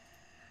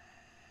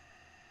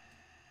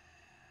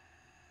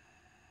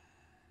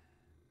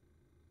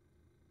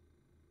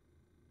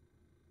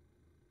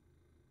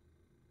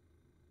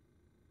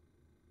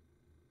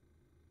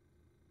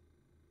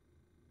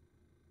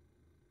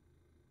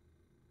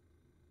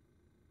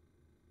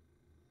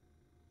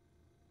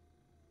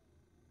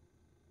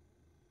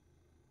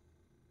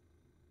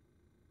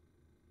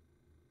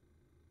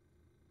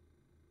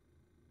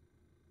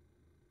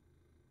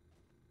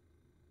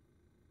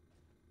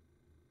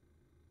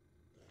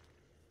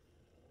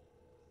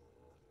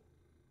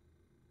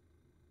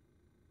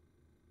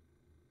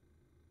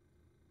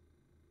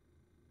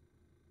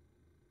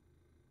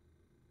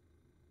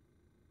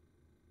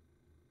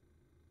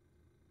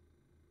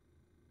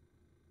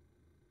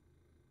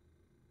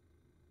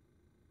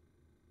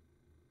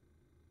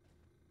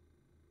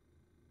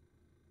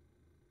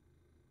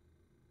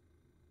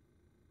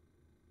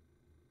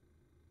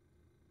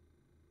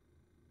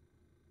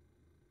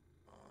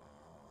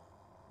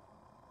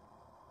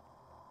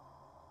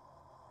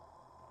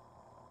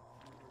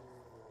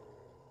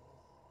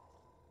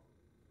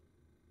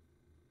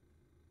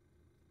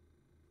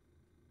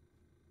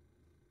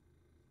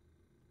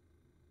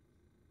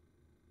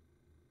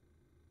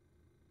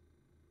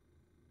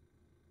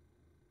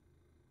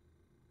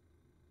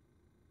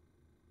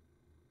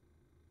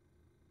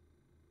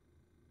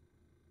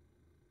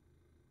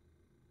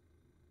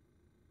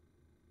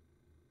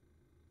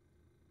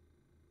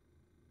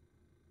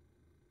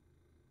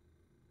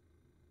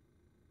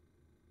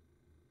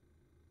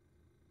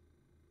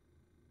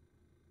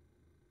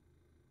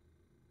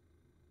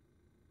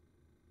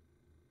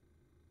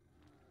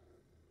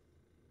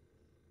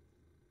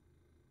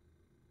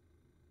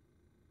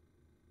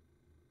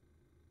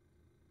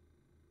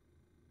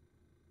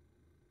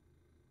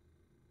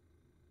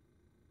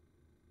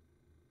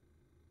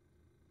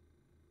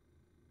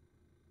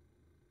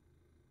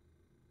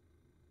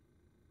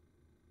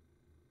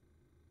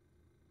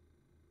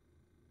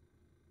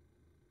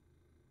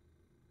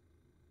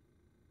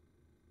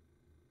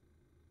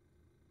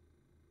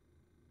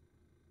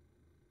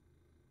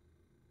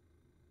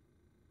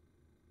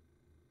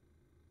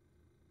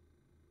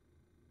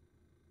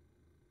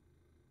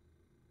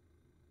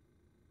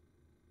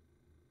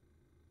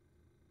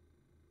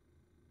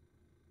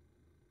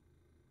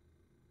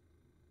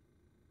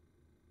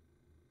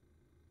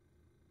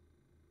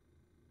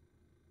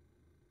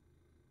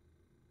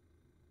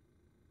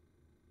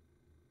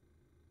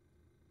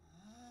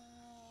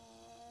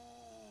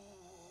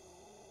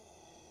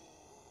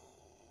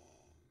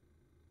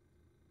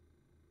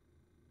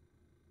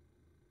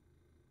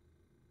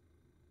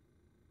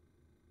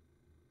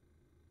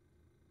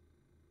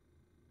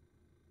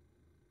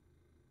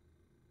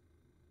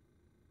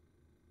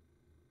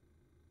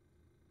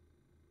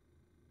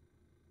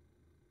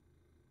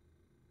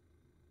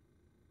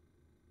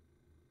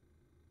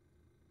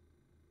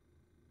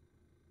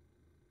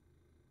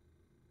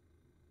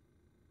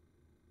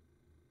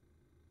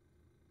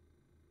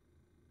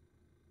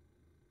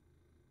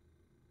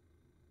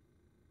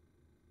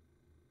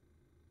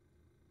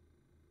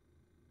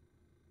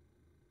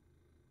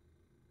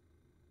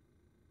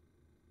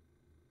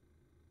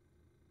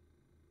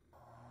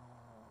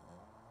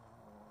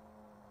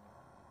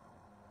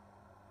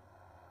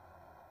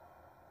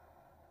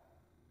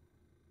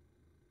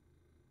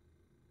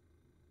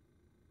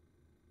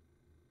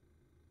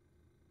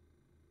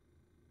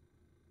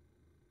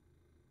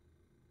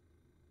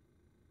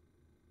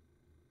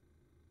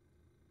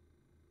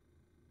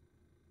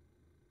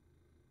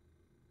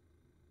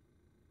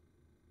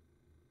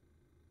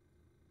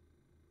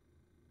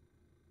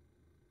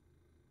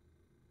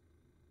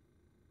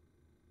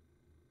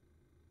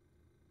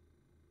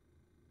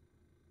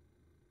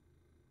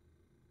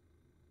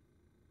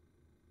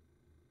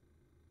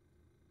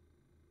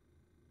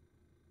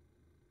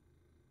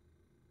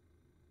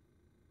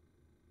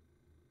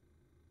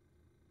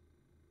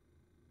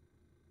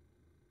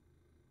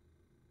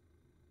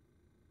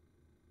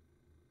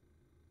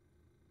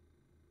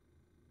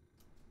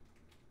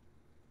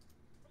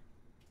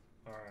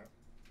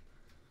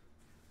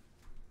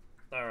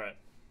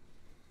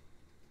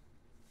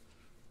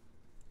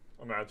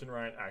 Imagine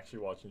Ryan actually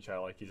watching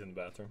chat like he's in the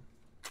bathroom.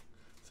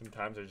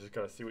 Sometimes I just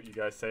gotta see what you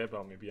guys say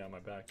about me behind my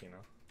back, you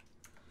know.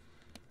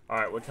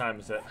 Alright, what time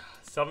is it?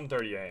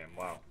 7:30 a.m.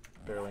 Wow.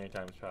 Barely any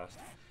time has passed.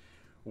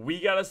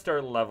 We gotta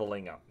start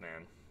leveling up,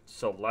 man.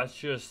 So let's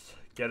just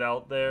get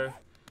out there,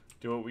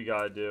 do what we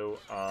gotta do.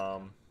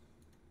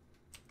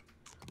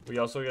 We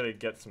also gotta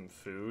get some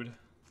food,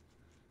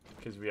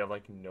 because we have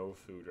like no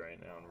food right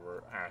now and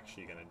we're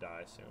actually gonna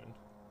die soon.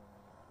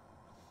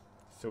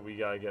 So we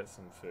gotta get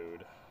some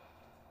food.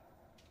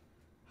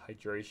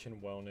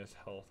 Hydration, wellness,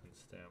 health, and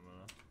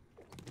stamina.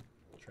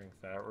 Drink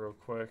that real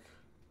quick.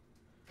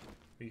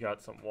 We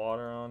got some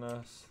water on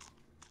us.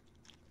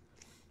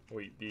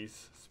 We'll eat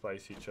these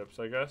spicy chips,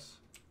 I guess.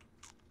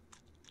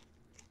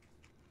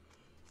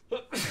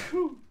 Okay,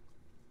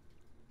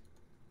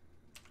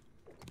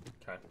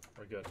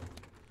 we're good.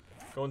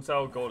 Go and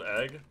sell gold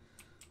egg.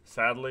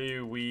 Sadly,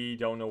 we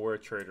don't know where a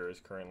trader is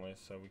currently,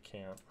 so we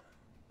can't.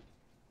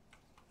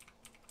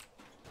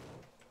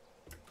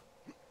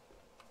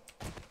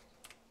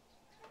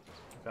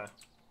 Okay.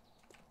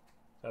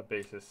 That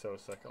base is so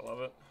sick, I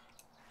love it.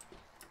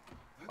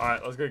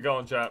 Alright, let's get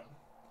going, chat.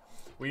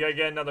 We gotta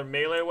get another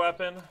melee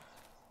weapon.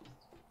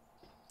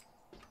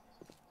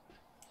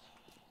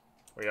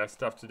 We got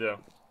stuff to do.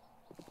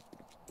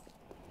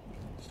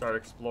 Start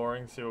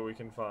exploring, see what we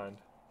can find.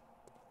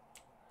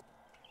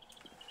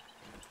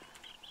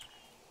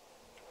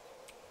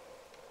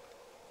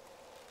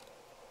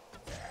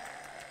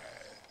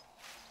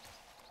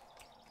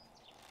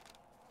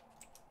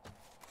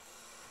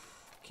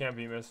 Can't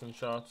be missing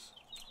shots.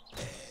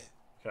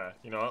 Okay,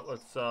 you know what?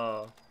 Let's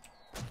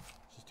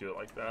just do it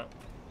like that.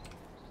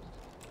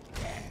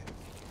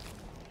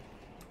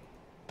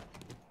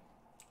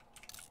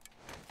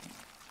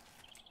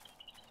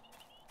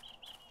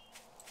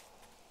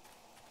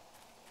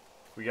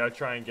 We gotta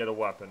try and get a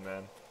weapon,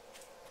 man.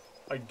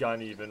 A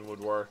gun even would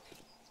work.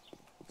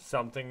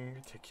 Something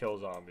to kill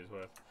zombies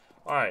with.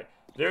 Alright,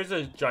 there's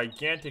a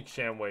gigantic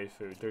Shamway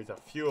food. There's a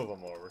few of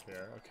them over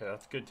here. Okay,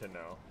 that's good to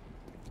know.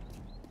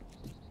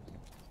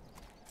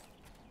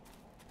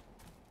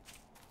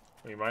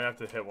 We might have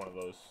to hit one of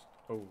those.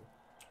 Oh.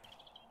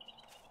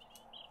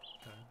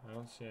 Okay, I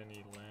don't see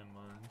any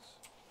landmines.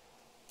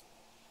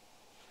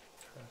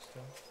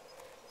 Interesting.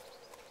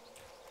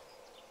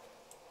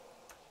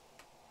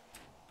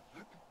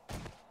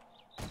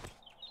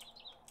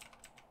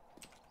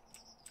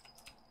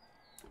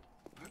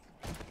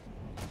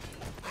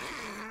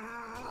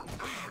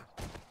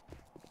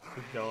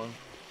 Keep going.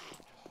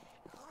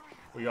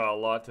 We got a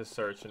lot to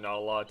search and not a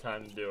lot of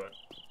time to do it.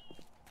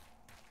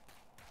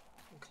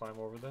 Climb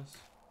over this?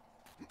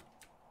 No.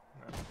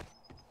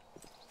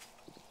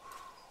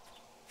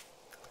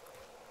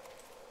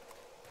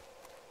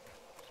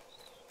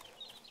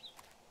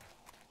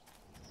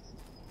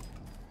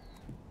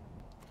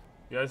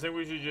 Yeah, I think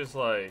we should just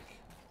like...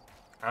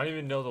 I don't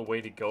even know the way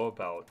to go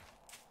about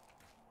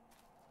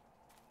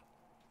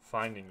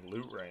finding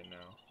loot right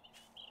now.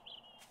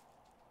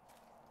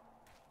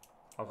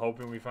 I'm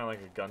hoping we find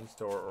like a gun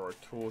store or a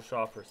tool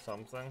shop or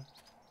something.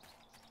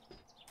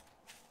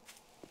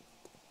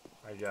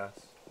 I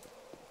guess.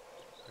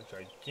 A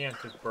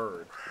gigantic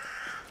bird.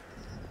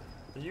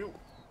 Are you?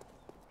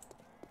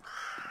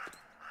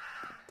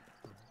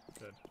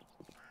 Good.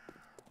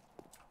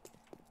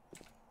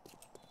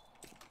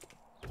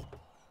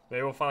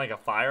 Maybe we'll find like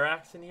a fire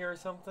axe in here or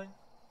something.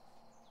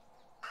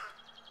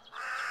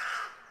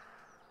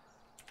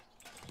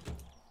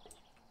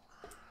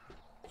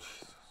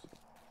 Jesus.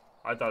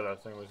 I thought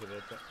that thing was a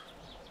hit.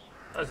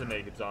 That's a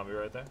naked zombie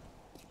right there.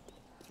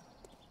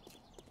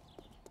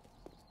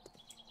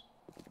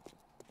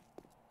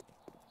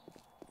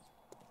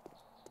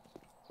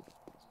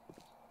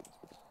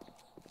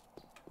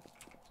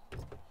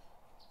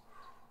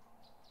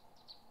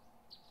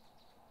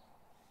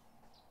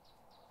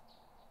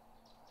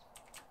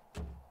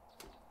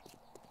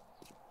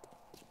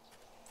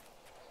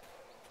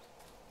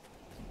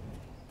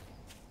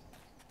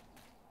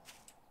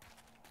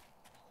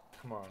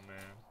 Come on, man.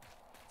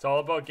 It's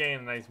all about getting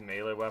a nice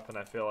melee weapon,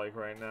 I feel like,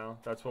 right now.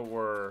 That's what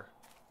we're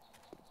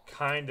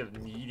kind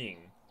of needing,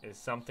 is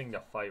something to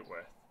fight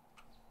with.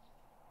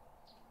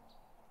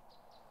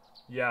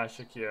 Yeah,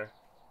 Shakir.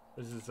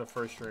 This is the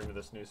first stream of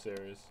this new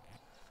series.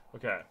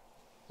 Okay.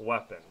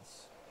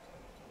 Weapons.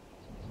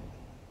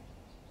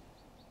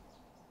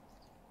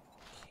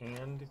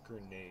 Canned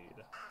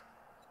grenade.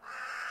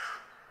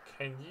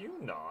 Can you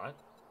not?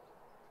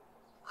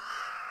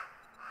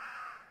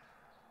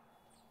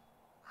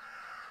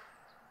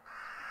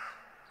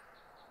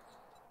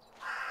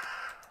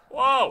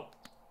 Whoa!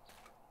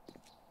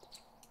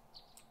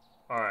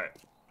 Alright.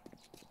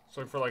 Let's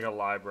look for like a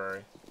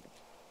library.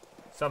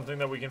 Something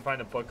that we can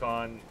find a book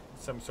on.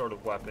 Some sort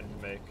of weapon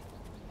to make.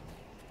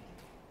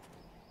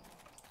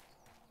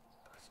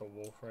 That's a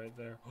wolf right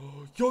there.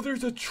 Yo,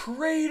 there's a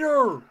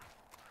trader!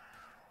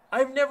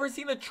 I've never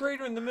seen a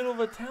trader in the middle of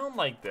a town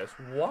like this.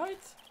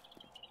 What?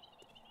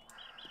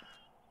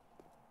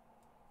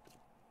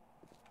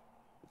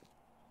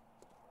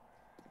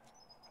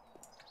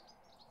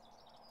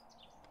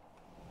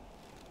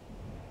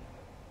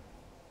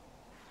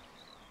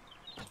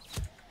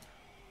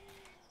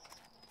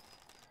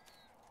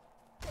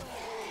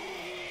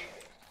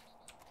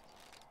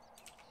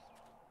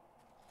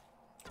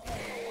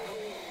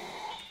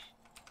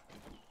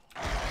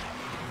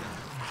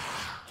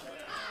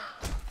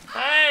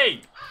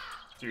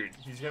 Dude,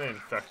 he's gonna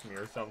infect me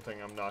or something.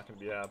 I'm not gonna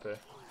be happy.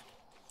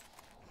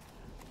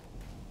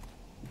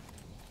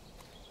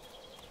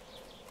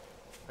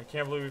 I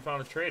can't believe we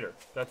found a traitor.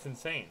 That's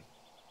insane.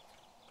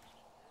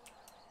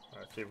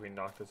 Alright, see if we can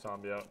knock this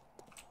zombie out.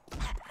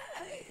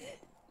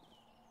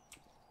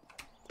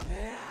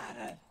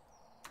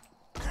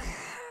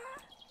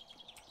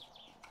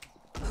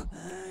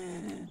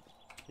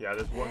 Yeah,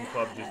 this one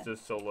club just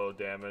does so low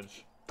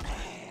damage.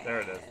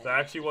 There it is. That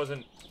actually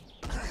wasn't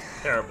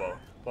terrible.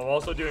 But I'm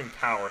also doing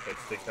power hits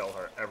to kill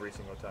her every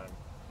single time.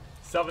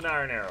 7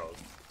 iron arrows.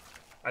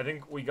 I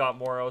think we got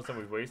more arrows than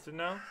we've wasted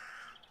now.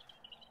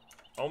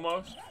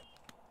 Almost.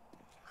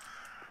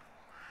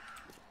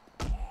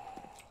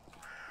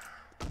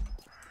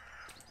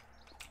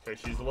 Okay,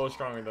 she's a little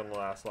stronger than the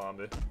last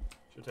zombie.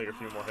 She'll take a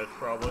few more hits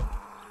probably.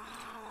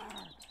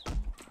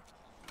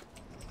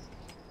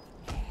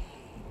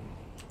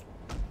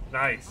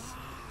 Nice.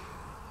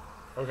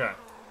 Okay.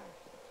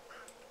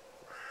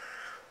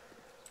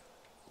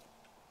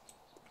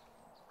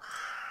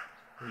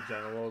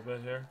 Regen a little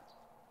bit here.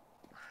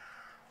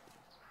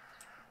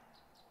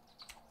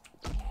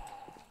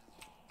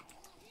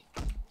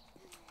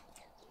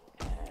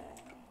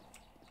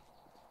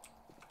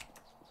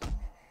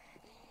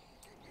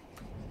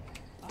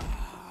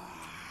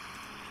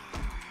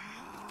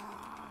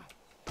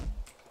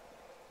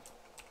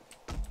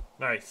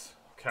 Nice.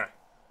 Okay.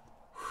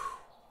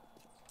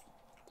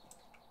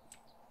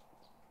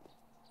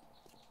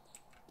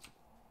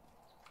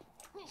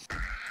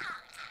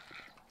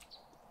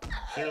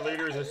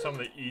 Cheerleaders are some of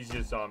the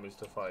easiest zombies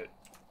to fight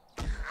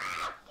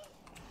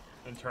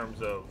in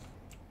terms of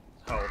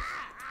health.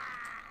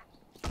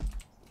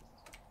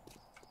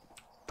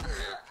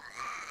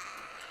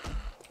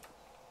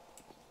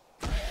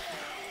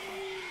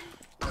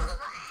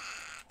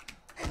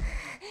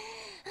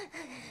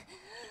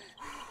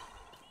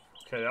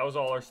 Okay, that was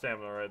all our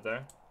stamina right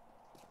there.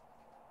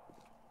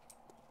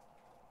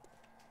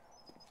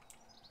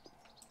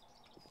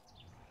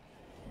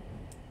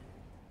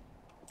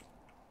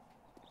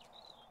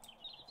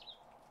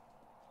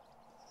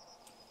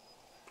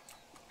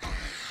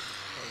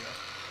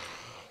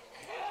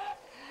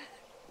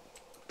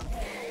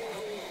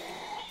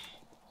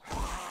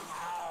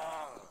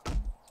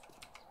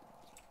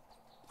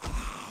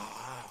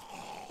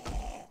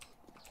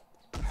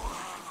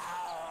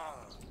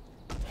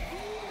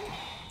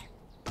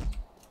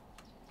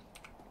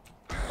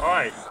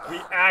 Alright, we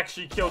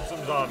actually killed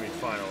some zombies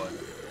finally.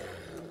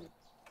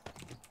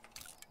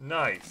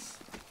 Nice.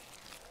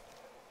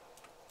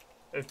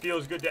 It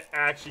feels good to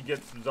actually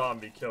get some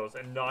zombie kills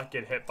and not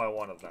get hit by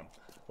one of them.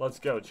 Let's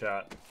go,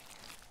 chat.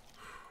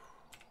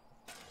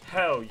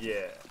 Hell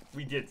yeah.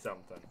 We did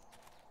something.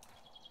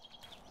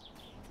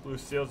 Blue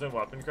seals and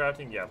weapon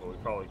crafting? Yeah, but we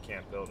probably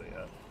can't build it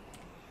yet.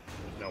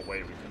 There's no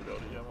way we can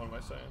build it yet. What am I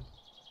saying?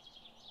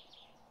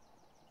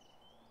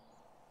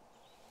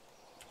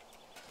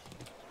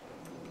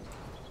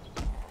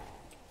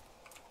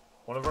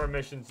 One of our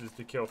missions is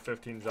to kill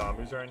 15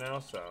 zombies right now,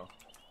 so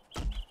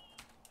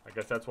I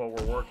guess that's what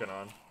we're working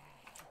on.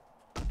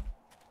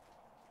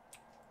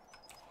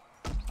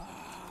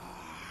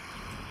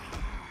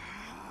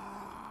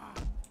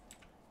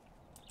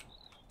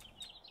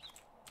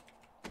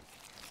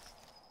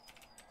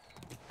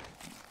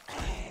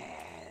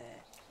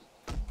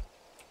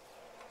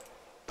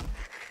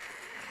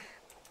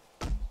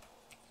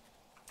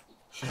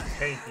 She's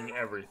tanking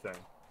everything.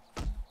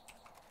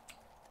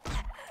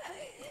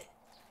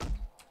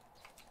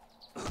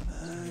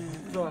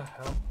 What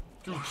the hell?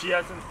 Dude, she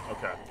hasn't...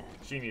 Okay.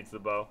 She needs the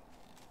bow.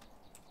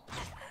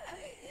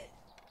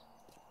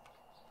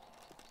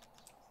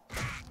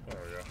 There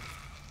we go.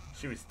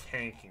 She was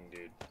tanking,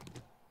 dude.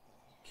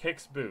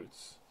 Kicks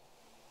boots.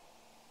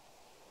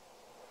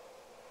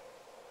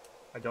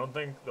 I don't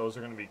think those are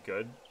going to be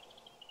good.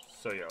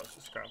 So yeah, let's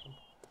just scrap them.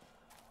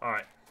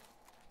 Alright.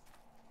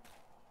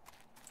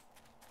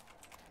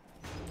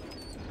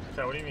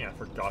 Okay, what do you mean I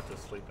forgot to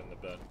sleep in the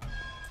bed?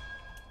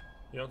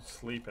 You don't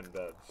sleep in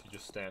beds, you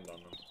just stand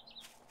on them.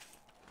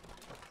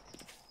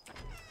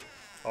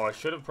 Oh, I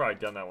should have probably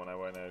done that when I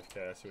went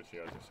AFK. I see what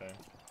you guys are saying.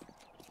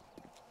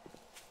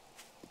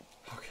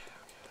 Okay.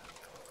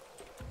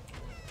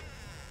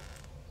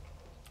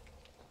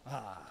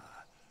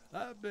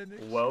 I've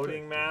been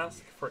Loading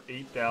mask for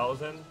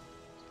 8,000.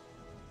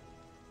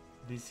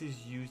 This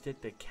is used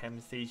at the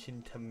chem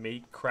station to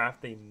make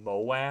craft a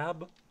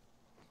Moab.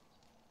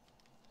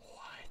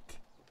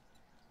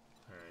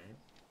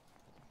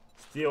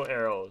 Steel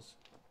arrows.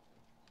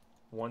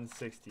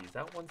 160. Is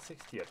that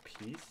 160 a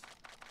piece?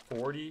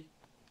 40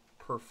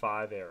 per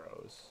 5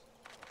 arrows.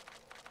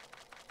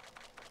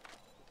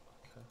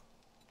 Okay.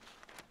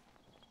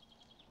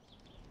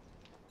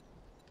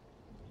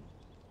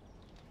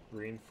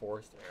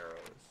 Reinforced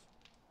arrows.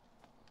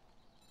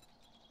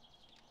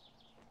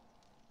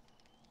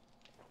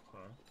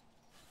 Huh.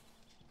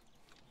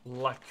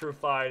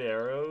 Electrified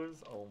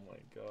arrows? Oh my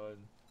god.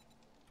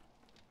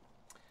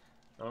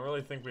 I don't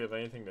really think we have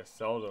anything to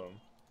sell to them.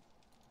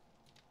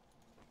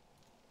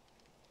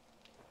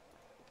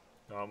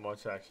 Not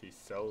much actually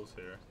sells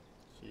here.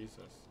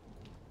 Jesus.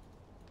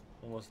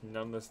 Almost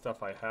none of the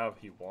stuff I have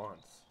he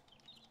wants.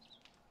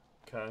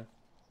 Okay.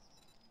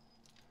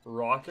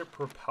 Rocket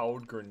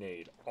propelled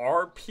grenade.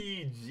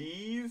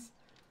 RPGs?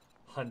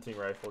 Hunting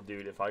rifle,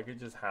 dude. If I could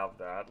just have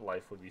that,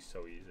 life would be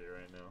so easy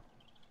right now.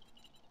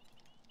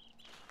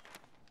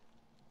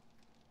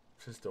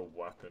 Just a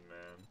weapon,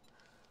 man.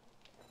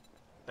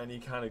 Any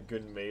kind of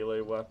good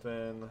melee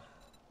weapon.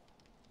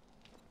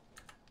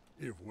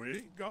 If we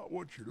ain't got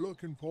what you're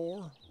looking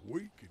for,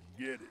 we can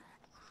get it.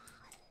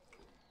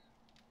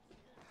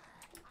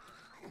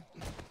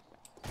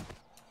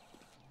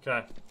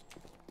 Okay.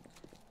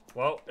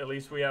 Well, at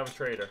least we have a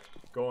trader.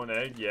 Golden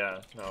egg?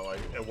 Yeah. No,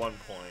 like, at one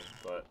point,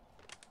 but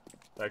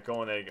that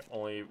golden egg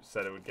only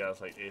said it would get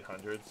us like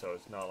 800, so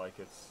it's not like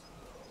it's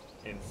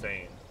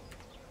insane.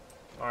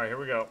 Alright, here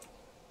we go.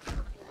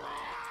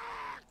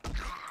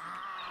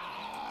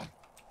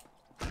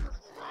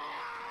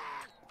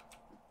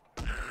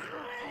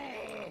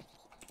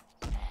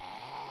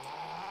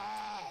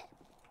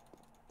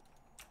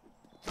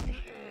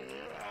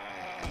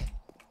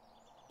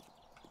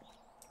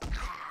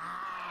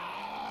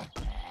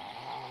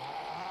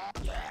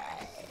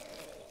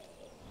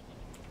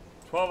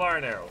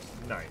 Iron arrows.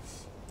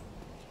 Nice.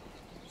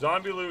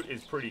 Zombie loot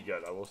is pretty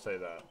good, I will say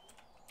that.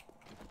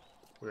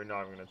 We're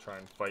not even going to try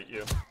and fight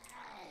you.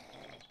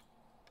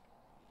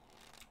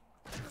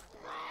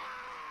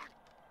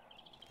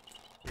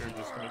 We're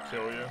just going to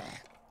kill you.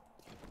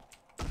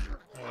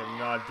 I am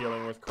not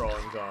dealing with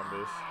crawling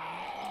zombies.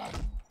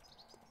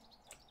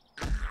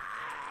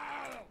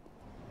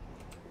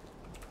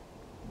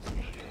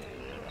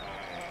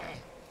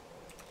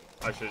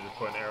 I should have just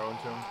put an arrow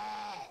into him.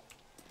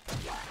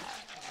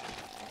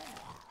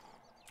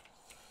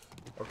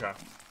 Okay.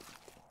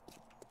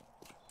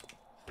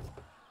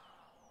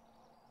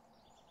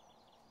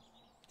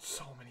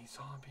 So many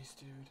zombies,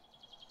 dude.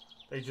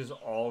 They just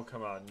all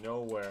come out of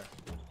nowhere.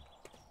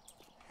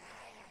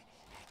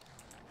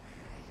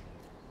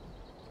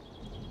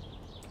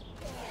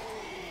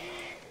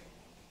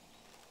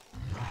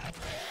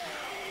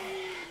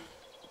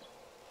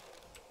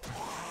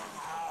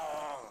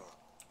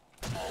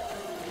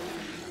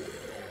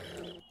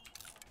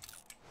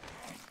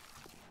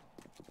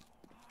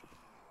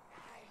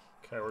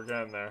 Okay, we're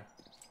getting there.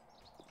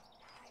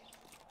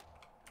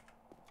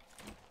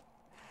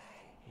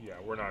 Yeah,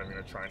 we're not even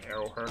gonna try and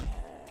arrow her.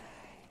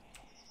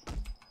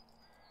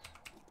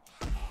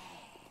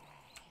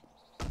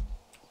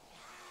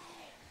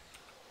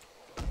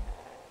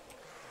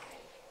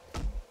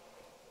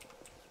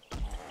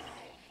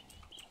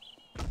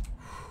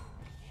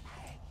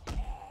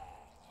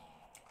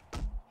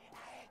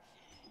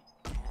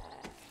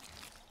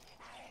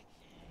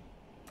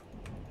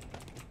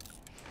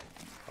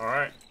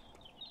 Alright.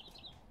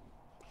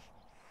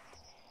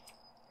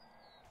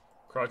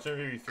 Crouching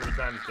will give you 3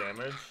 times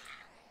damage.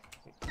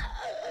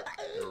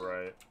 You're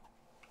right.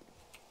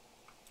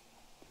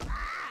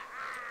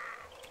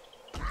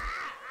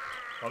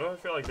 Why do I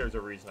feel like there's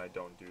a reason I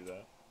don't do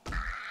that?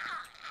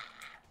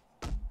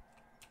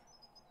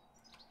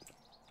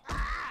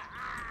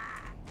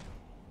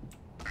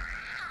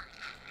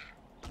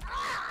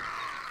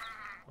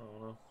 I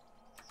don't know.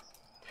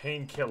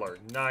 Painkiller.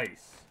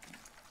 Nice.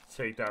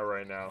 Take that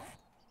right now.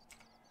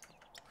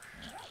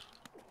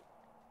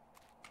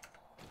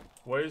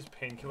 What is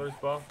painkiller's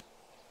buff?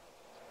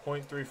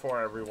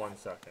 0.34 every 1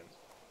 second.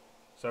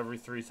 So every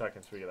 3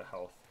 seconds we get a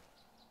health.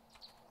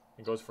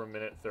 It goes for a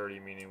minute 30,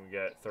 meaning we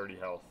get 30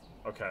 health.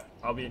 Okay,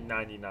 I'll be at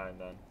 99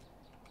 then.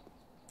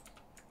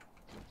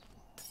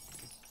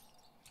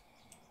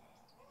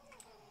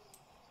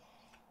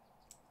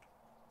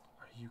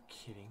 Are you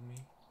kidding me?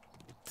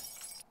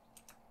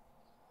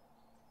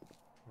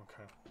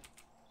 Okay.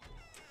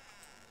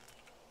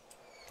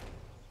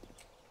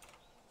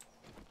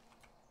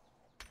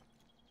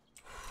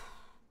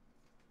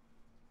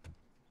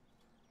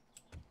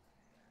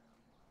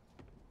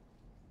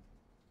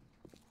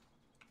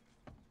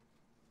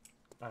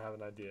 I have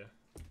an idea.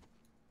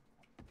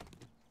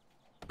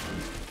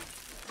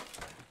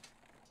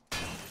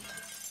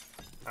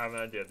 I have an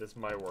idea. This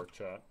might work,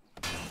 chat.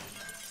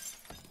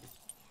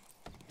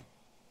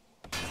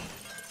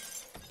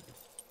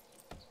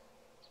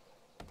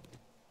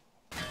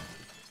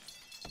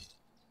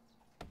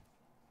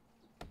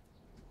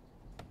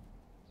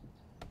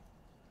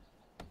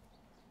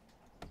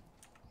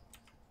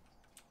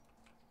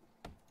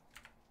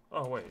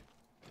 Oh, wait.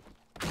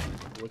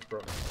 What's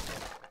broken?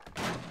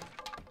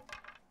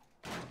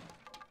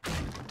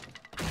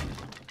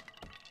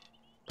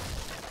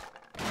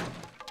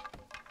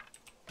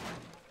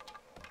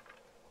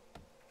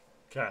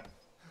 Okay.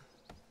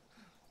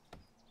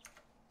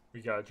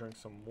 We gotta drink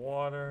some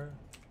water.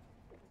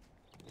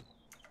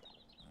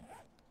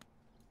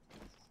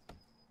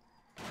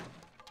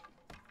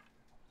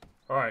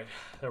 Alright,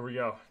 there we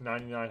go.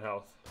 99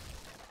 health.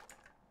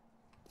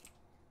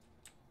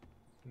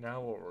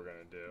 Now what we're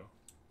gonna do.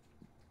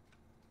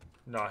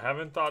 No, I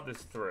haven't thought this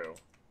through.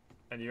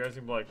 And you guys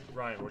can be like,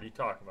 Ryan, what are you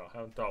talking about? I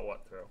haven't thought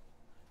what through.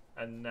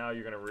 And now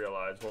you're gonna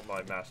realize what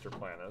my master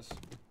plan is.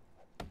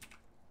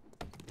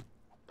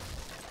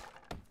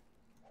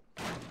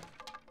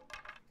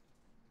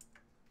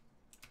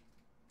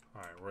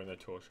 we're in the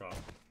tool shop.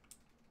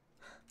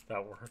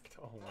 That worked.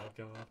 Oh my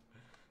god.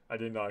 I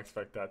did not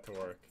expect that to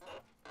work.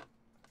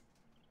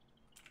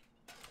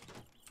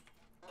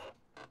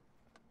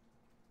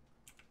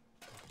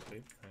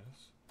 Tape,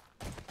 yes.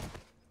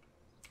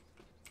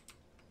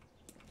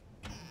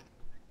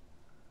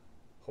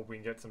 Hope we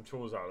can get some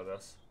tools out of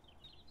this.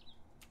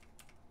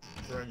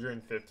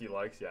 350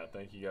 likes. Yeah,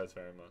 thank you guys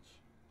very much.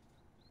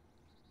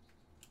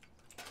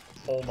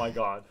 Oh my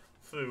god.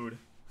 Food.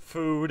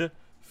 Food.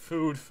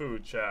 Food,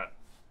 food, chat.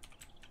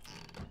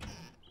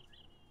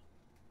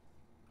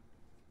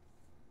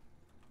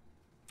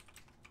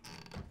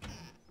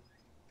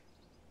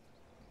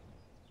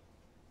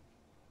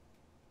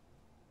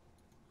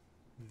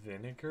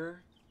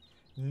 Vinegar?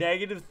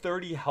 Negative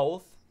 30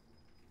 health?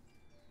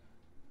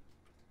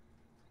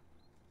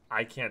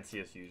 I can't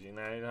see us using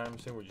that anytime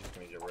soon. We're just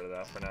gonna get rid of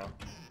that for now.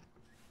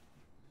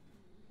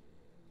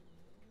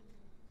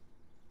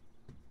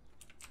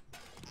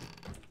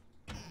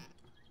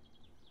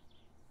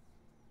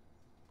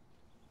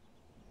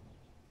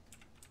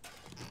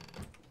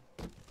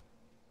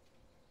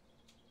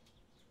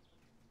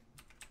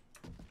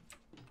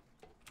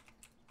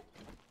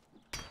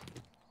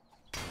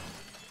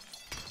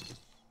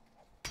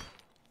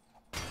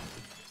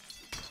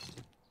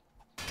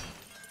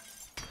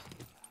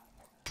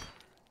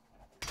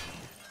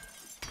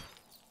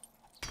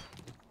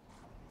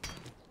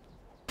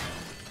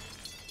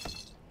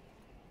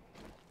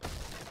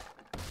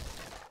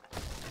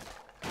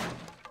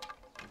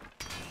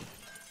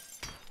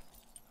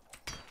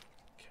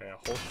 Okay, a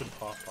hole should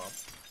pop up.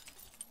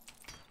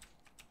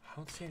 I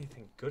don't see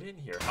anything good in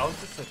here. How is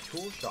this a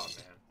tool shop,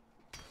 man?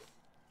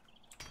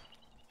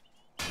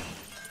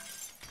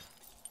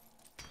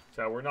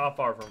 So we're not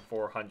far from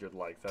 400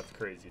 likes. That's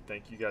crazy.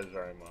 Thank you guys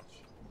very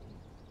much.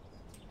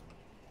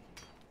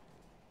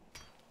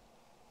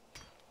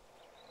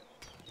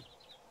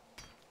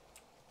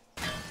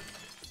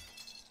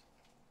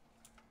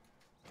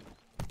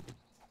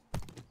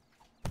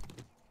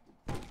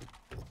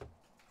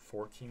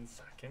 $14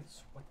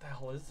 seconds? What the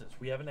hell is this?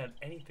 We haven't had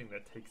anything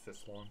that takes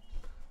this long.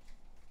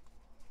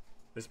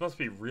 This must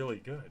be really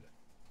good.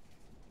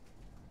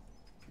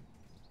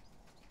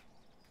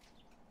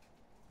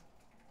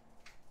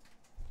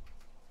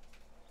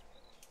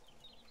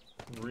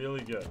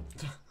 Really good.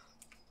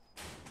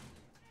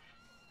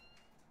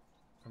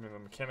 I mean, the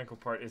mechanical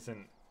part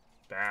isn't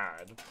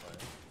bad,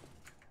 but...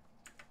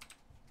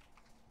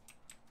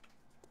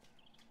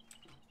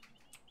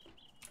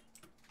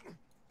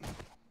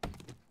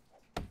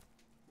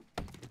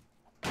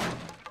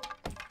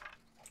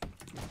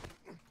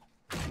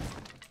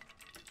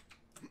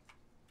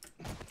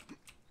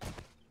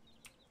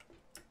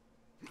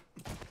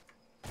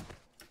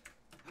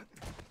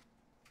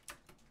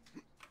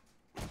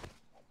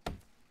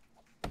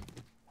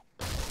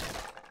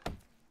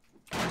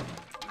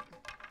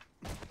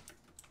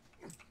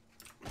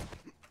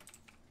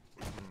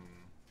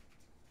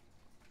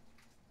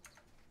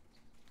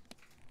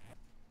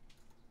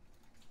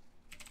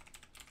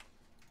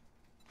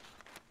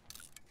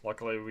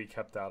 Luckily, we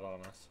kept that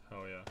on us.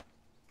 Oh, yeah.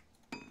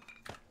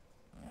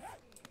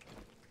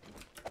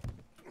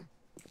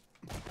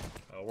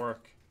 That'll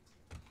work.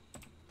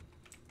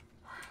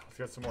 Alright, let's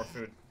get some more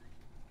food.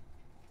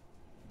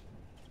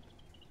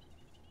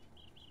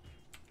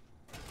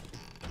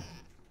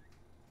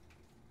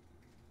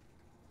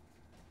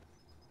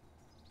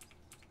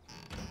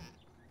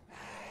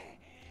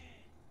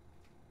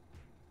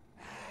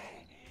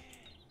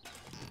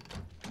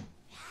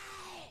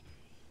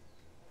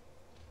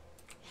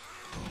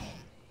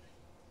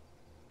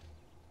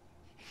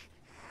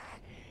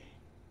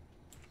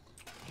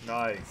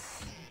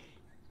 Nice.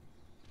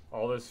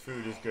 All this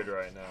food is good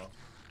right now.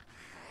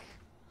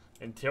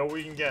 Until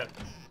we can get,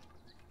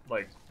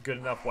 like, good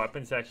enough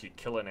weapons to actually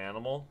kill an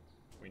animal,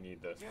 we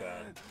need this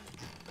bad.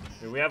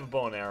 I mean, we have a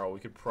bow and arrow. We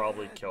could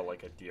probably kill,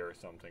 like, a deer or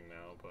something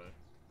now, but...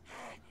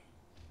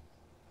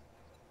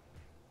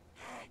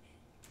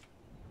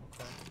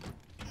 Okay.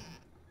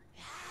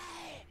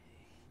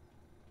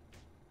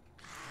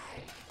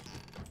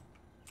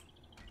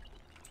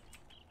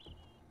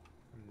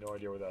 I have no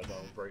idea where that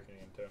zone was breaking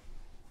into.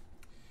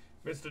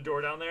 Missed the door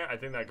down there? I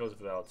think that goes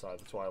to the outside.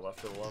 That's why I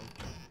left it alone.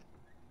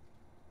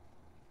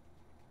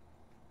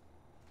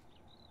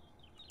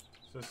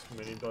 Is this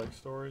mini bag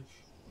storage?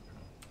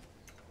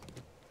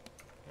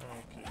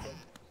 I'll keep it.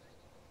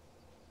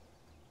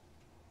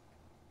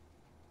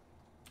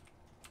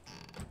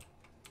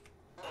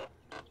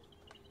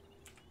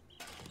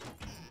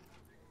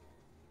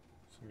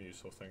 Some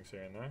useful things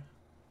here and there.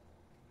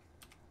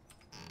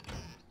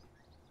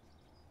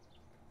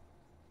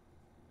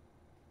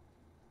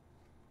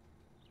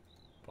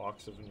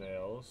 Box of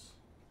nails.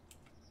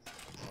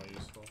 Not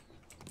useful.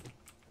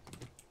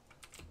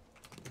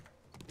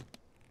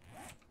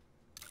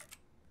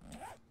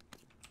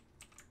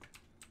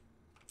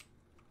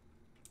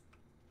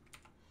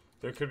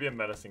 There could be a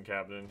medicine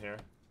cabinet in here.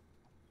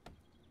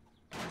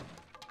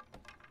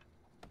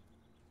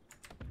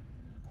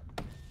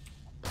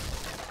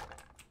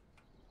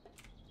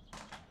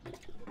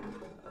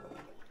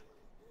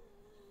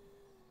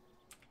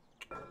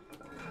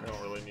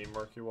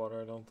 sparky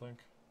water, I don't think.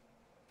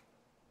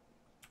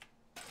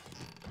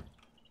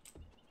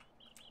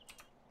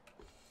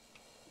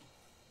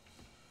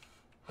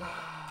 No,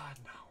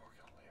 we're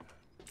gonna leave it.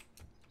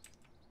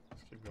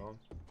 Let's keep going.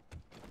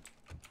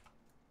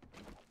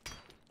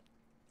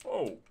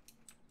 Oh!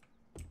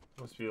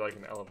 Must be like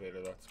an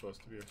elevator that's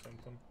supposed to be or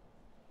something.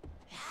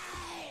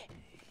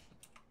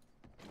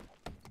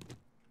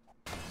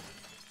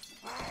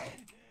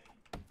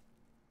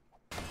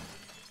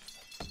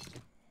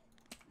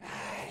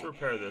 Let's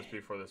repair this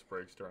before this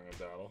breaks during a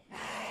battle.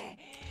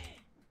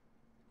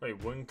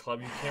 Wait, wooden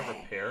club you can't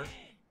repair?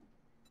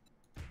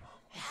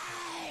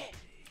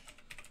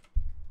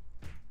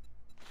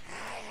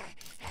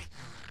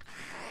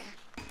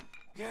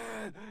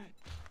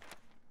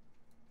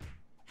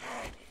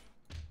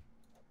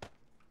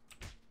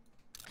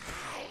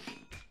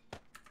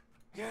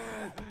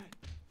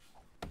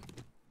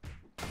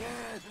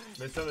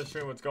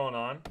 Misunderstanding what's going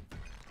on?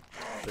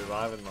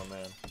 Surviving, my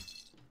man.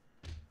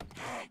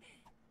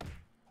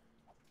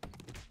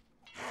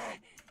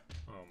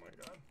 Oh my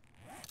god.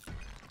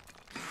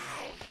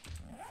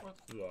 What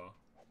the?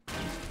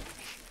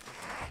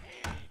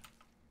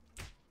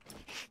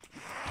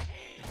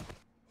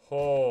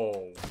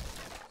 Oh. Is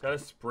that a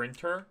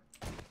sprinter?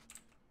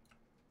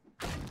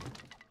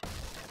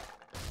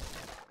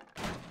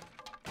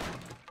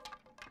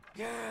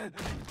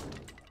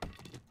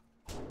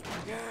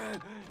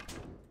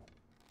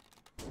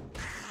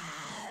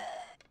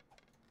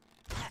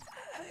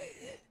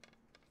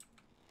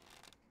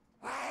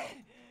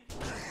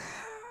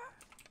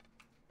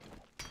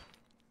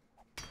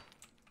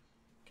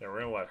 Okay,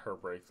 we're gonna let her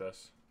break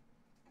this.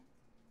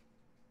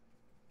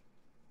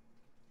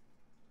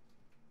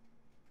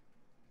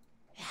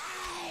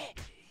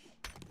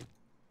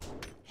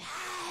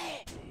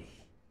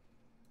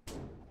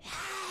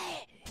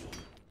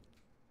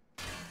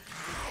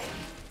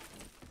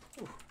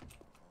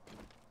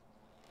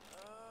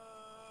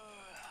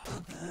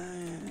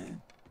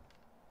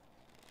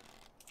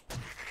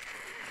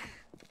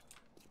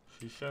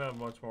 She should have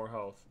much more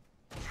health.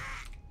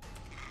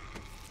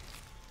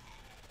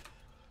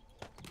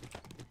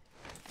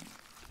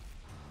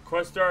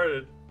 Quest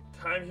started.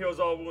 Time heals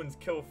all wounds.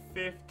 Kill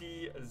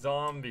 50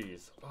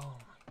 zombies. Oh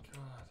my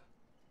god.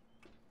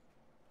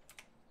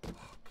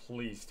 Oh,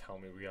 please tell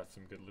me we got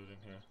some good loot in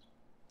here.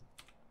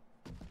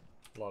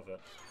 Love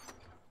it.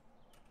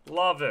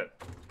 Love it.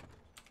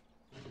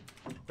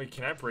 Wait,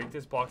 can I break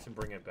this box and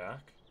bring it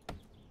back?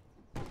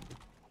 I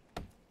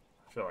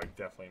feel like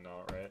definitely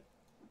not, right?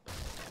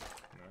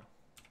 No.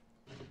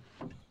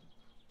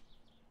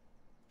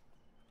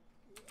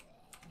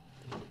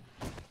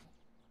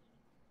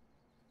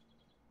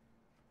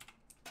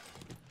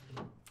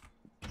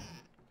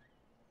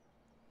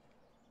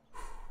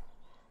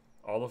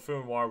 All the food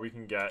and water we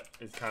can get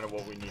is kind of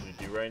what we need to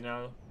do right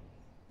now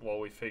while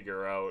we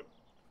figure out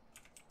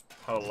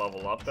how to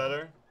level up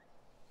better.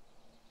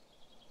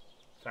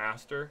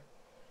 Faster.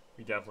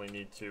 We definitely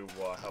need to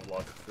have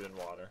lots of food and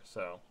water,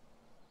 so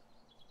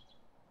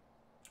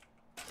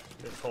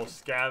this whole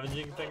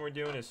scavenging thing we're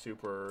doing is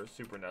super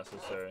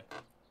necessary.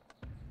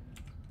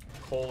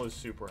 Coal is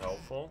super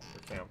helpful for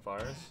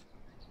campfires.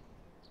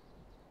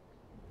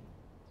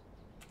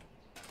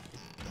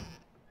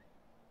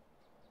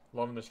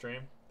 Loving the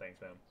stream?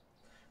 Thanks, man.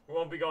 We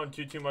won't be going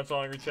too much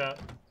longer, chat.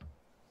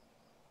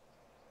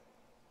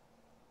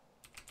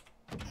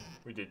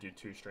 We did do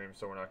 2 streams,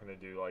 so we're not going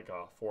to do like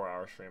a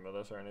 4-hour stream of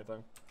this or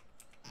anything.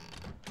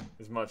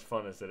 As much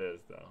fun as it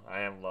is, though.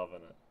 I am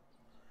loving it.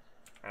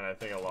 And I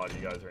think a lot of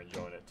you guys are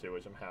enjoying it too,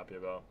 which I'm happy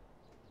about.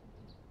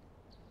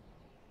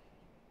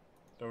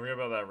 Don't forget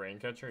about that rain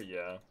catcher?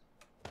 Yeah.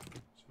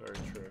 It's very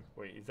true.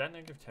 Wait, is that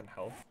negative 10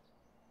 health?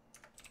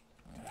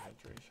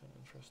 Dehydration,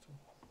 interesting.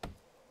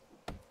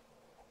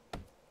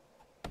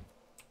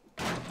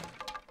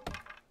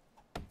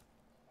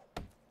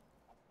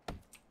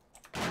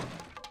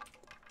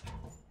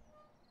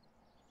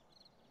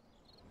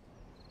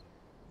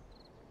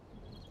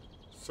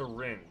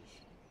 Syringe.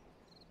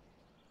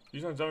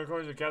 Used on zombie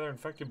corners to gather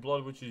infected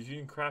blood, which is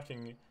used in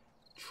crafting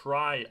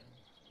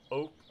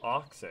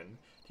oxen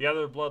to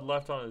gather the blood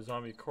left on a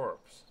zombie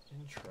corpse.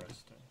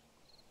 Interesting.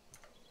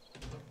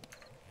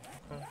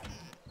 Okay.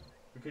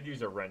 We could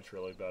use a wrench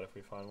really bad if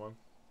we find one.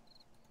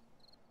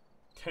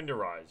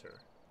 Tenderizer.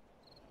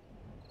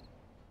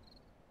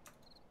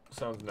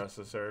 Sounds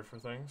necessary for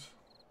things.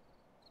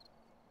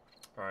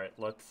 Alright,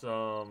 let's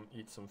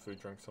eat some food,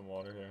 drink some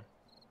water here.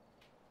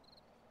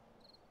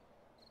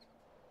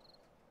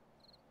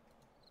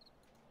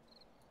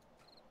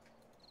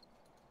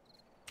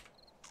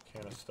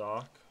 Can of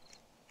stock.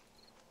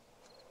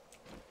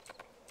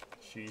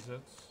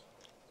 Cheez-Its.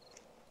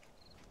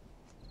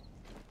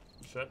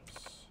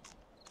 Chips.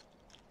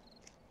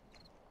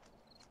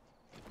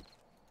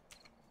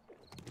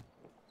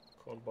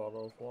 Cold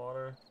bottle of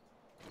water.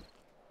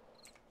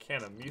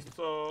 Can of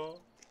miso.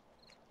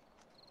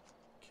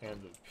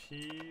 Cans of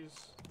peas.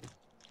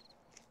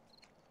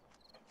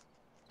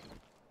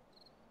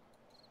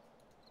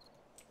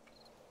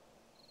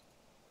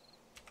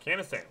 Can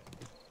of salmon.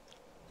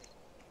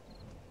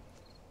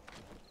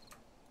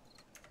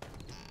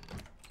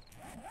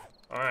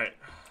 Alright.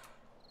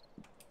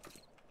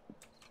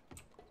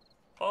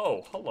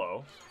 Oh,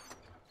 hello.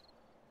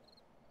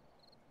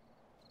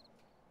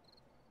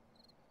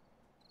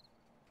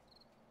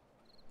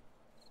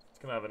 It's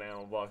gonna have an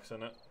ammo box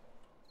in it.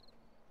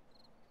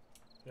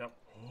 Yep.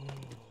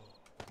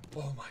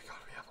 Oh my god,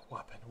 we have a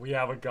weapon. We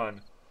have a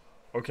gun.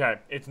 Okay,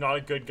 it's not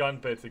a good gun,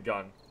 but it's a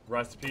gun.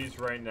 Recipes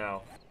right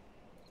now.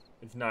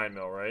 It's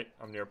 9mm, right?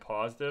 I'm near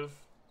positive.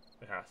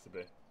 It has to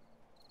be.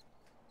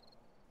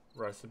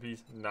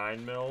 Recipes,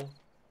 9mm.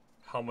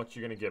 How much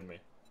you gonna give me?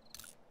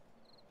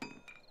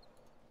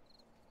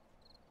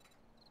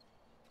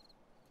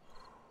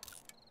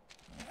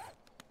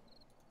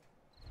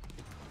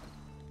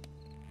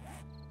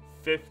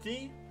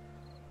 $50?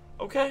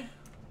 Okay.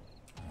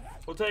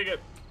 We'll take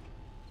it.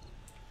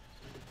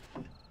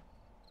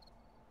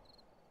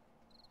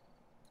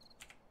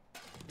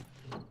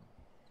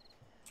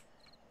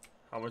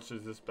 How much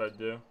does this bed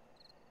do?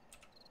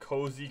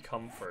 Cozy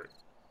comfort.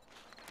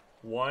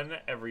 One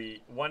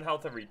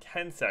health every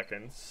 10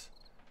 seconds.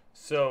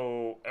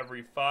 So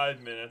every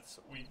 5 minutes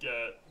we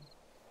get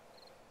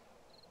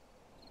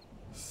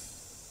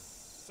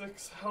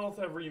 6 health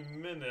every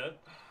minute.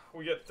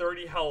 We get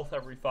 30 health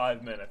every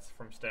 5 minutes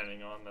from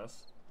standing on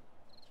this.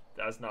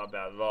 That's not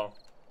bad at all.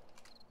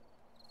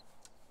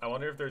 I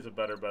wonder if there's a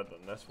better bed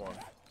than this one.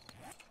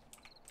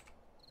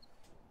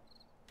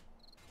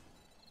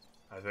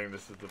 I think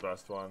this is the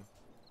best one.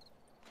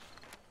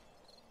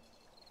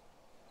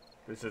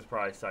 This is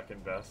probably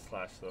second best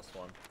 / this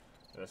one.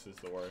 This is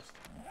the worst.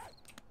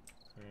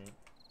 Let's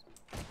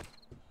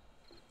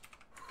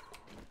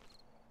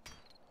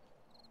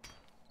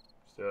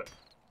do it.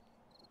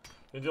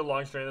 You do a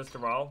long stream this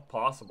tomorrow?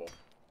 Possible.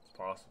 It's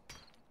possible.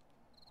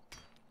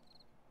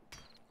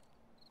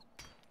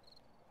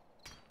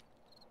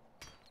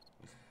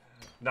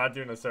 Not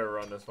doing a server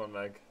on this one,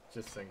 Meg.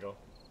 Just single.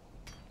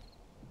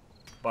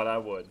 But I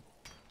would.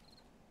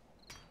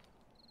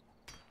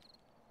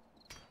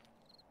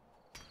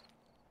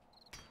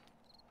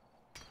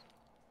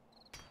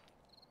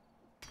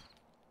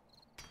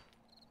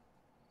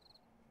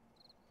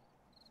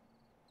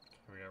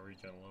 We gotta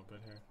regen a little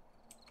bit here.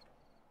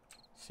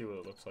 See what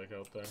it looks like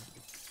out there.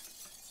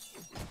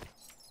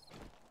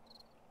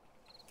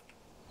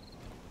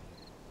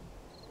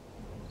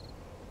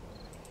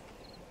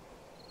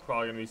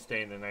 Probably gonna be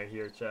staying the night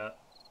here, chat.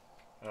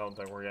 I don't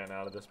think we're getting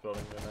out of this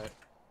building tonight.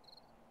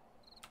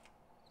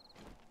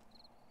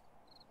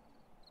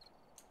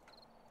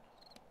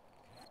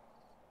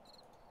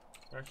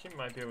 We actually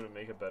might be able to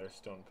make a better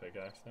stone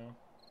pickaxe now.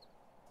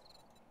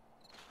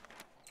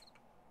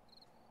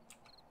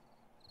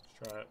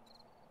 Let's try it.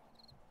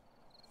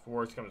 If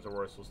worst comes to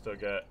worst, we'll still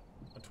get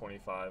a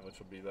 25, which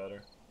will be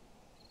better.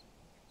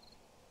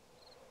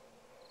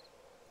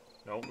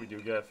 Nope, we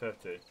do get a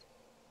 50.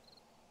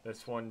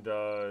 This one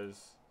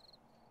does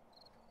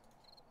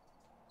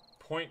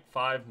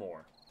 0.5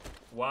 more.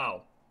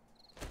 Wow.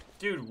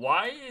 Dude,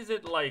 why is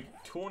it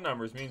like tool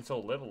numbers mean so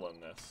little in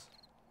this?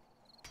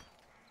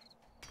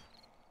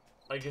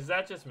 Like, is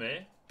that just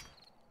me?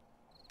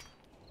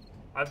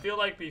 I feel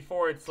like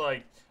before it's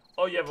like,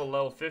 oh, you have a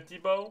level 50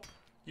 bow,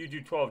 you do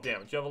 12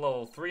 damage. You have a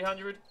level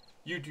 300,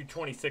 you do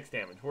 26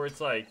 damage. Where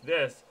it's like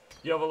this,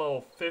 you have a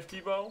level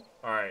 50 bow,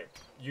 alright,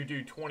 you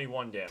do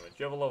 21 damage.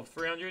 You have a level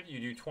 300,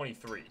 you do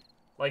 23.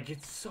 Like,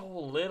 it's so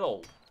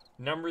little.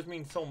 Numbers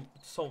mean so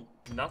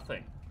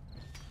nothing.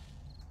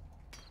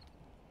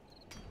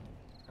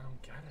 I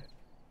don't get it.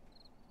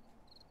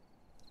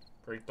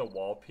 Break the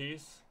wall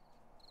piece?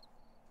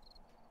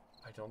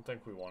 I don't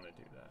think we want to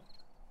do that.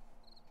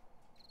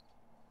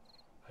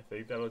 I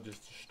think that'll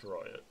just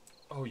destroy it.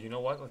 Oh, you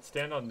know what? Let's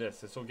stand on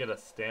this. This will get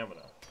us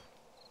stamina.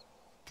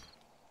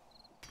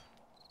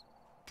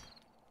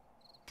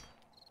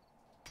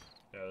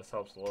 Yeah, this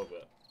helps a little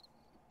bit.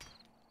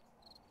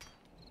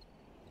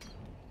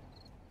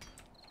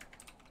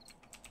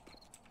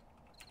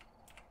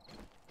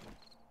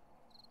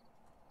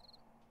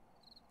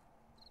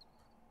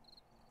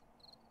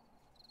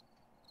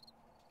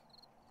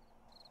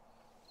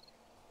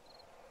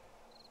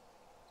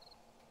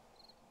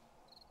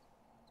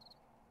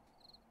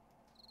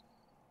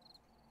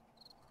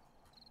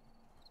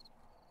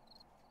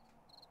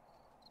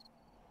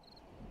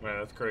 Man,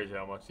 that's crazy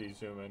how much these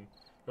zoom in.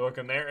 You're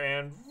looking there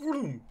and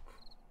vroom.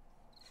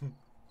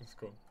 That's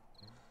cool.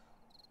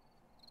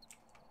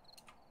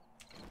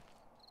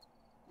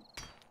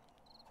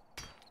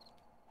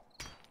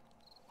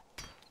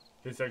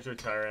 This extra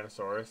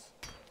Tyrannosaurus.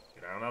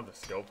 Dude, I don't have the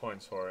skill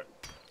points for it.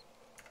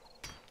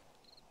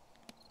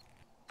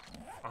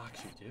 I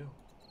actually do.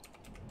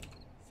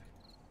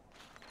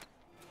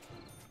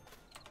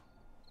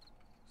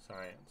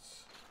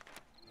 Science.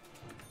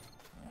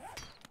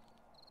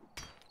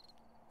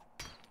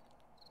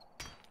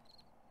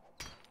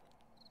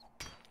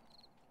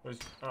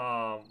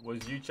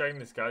 Was you checking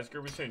the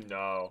skyscraper soon?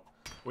 No.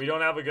 We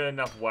don't have a good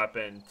enough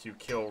weapon to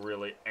kill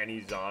really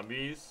any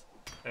zombies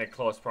at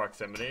close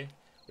proximity.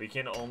 We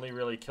can only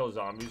really kill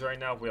zombies right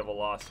now if we have a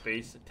lot of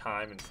space,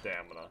 time, and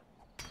stamina.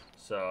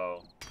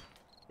 So,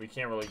 We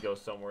can't really go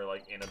somewhere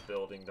like in a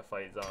building to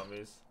fight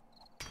zombies.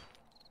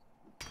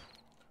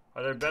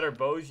 Are there better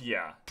bows?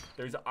 Yeah.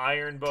 There's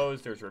iron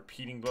bows, there's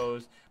repeating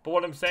bows. But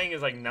what I'm saying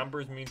is like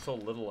numbers mean so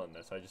little in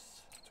this.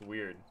 It's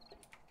weird.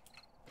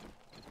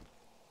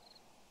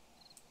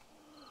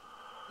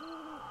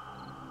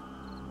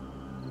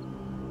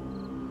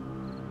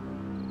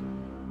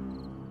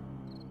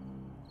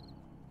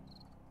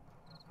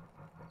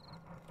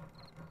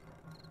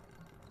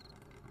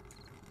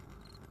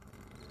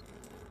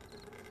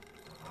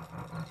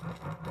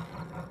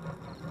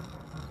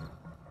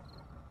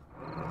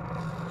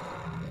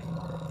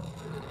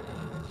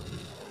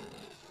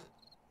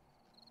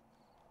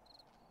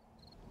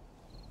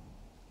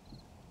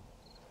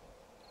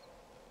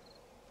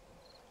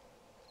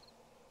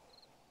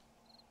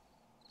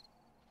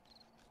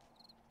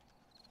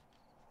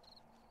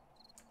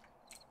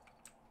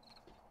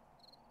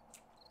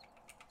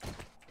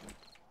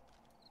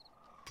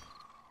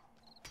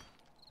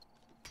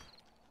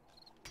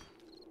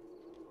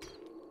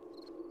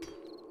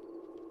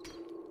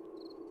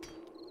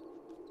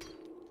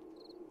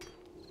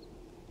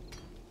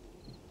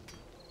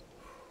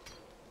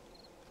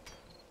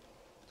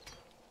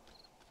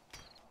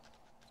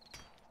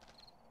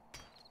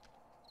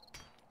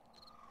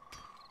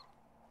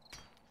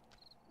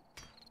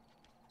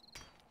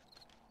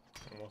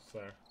 Almost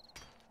there.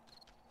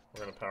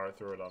 We're gonna power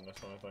through it on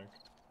this one, I think.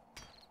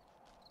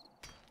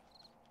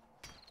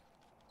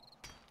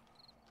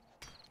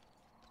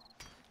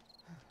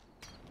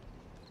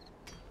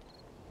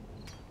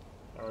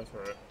 Power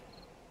through it.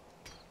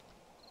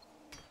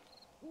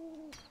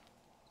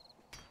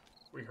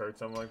 We heard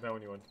something like that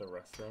when you went to the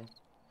restroom.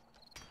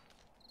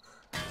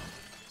 That's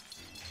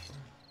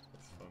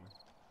funny.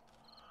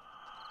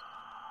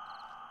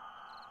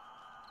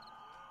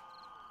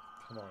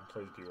 Come on,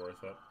 please be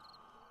worth it.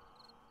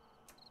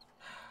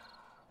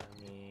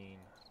 I mean,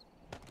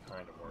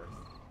 kind of worth.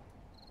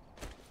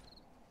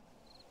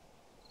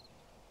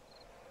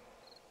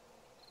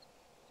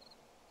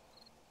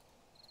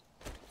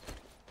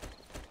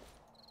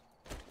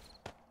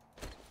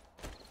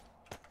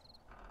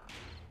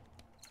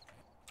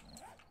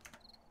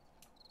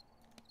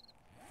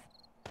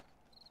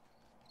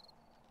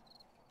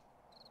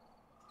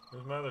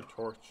 Where's my other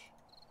torch?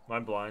 Am I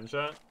blind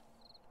yet?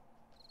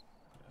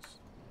 Yes.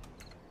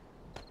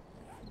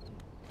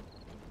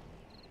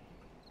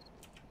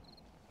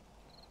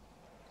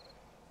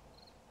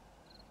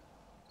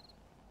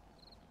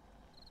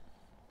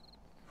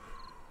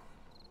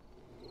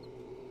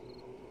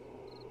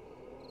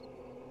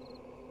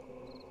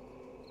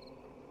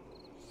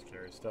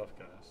 Scary stuff,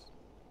 guys.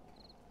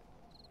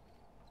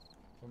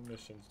 What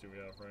missions do we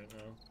have right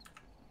now?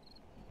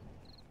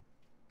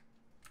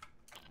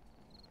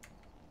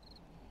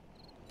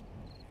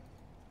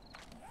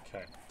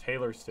 Okay,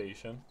 Tailor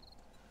Station.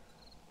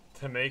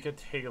 To make a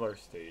Tailor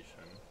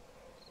Station,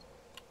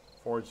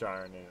 forge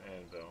iron and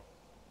anvil.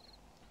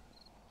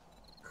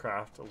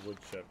 Craft a wood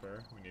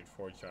chipper. We need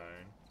forged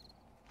iron.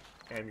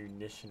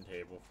 Ammunition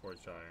table,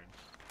 forged iron.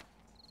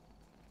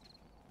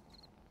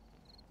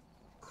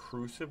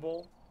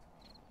 Crucible.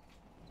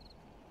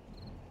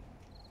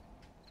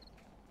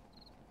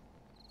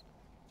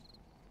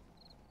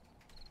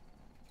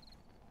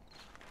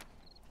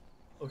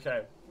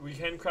 Okay, we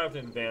can craft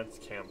an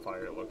advanced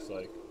campfire, it looks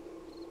like.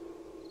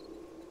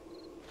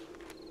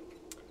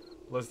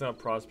 Listen up,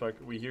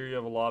 Prospect. We hear you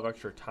have a lot of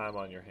extra time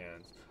on your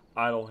hands.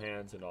 Idle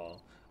hands and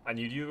all. I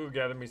need you to go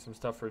gather me some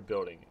stuff for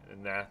building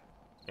and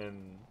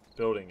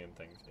building and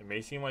things. It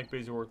may seem like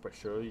busy work, but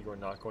surely you are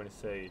not going to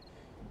say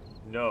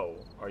no,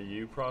 are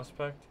you,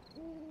 Prospect?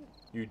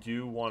 You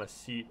do want a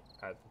seat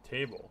at the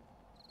table.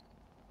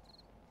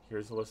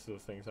 Here's a list of the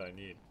things I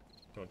need.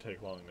 Don't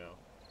take long now.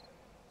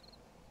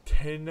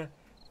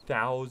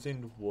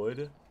 10,000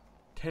 wood,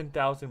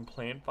 10,000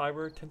 plant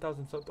fiber,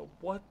 10,000 something.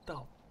 What the?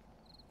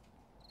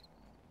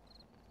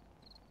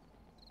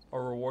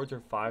 Our rewards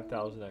are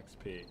 5,000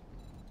 XP.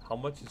 How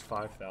much is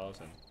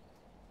 5,000?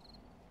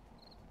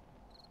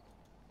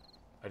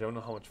 I don't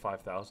know how much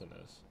 5,000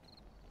 is.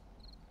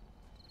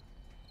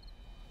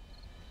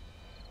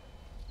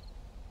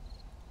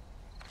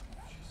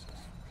 Jesus.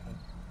 Okay.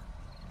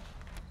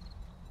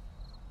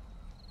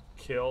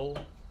 Kill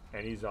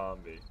any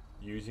zombie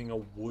using a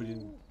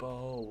wooden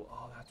bow.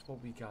 Oh, that's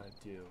what we gotta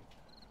do.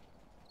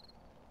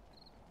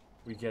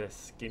 We get a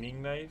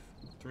skinning knife,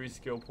 3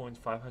 skill points,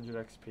 500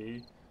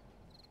 XP.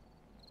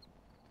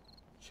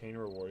 Chain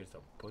reward is a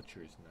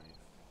butcher's knife.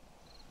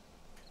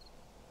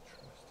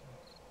 Interesting.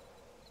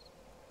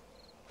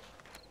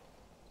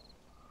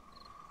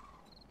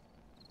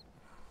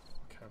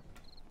 Okay.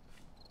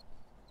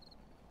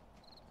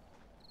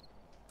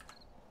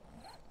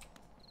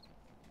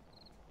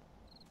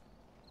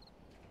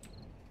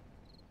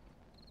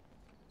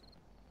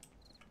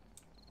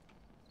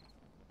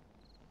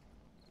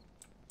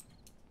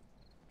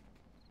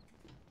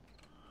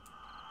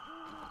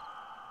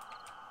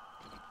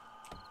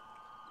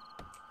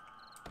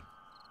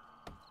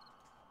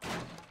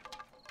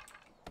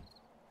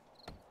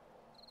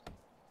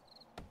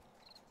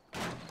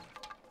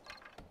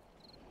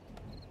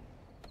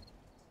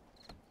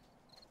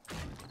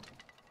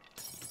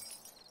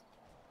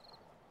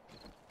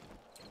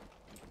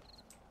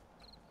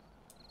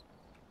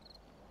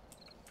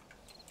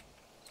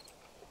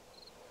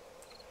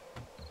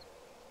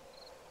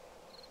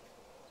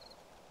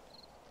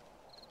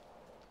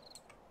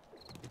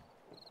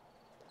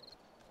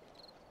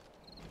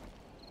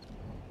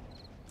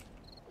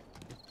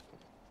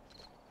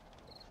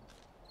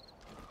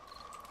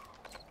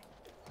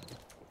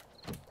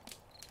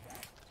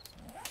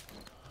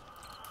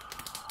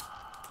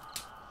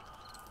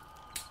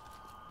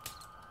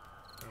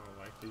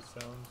 these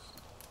sounds.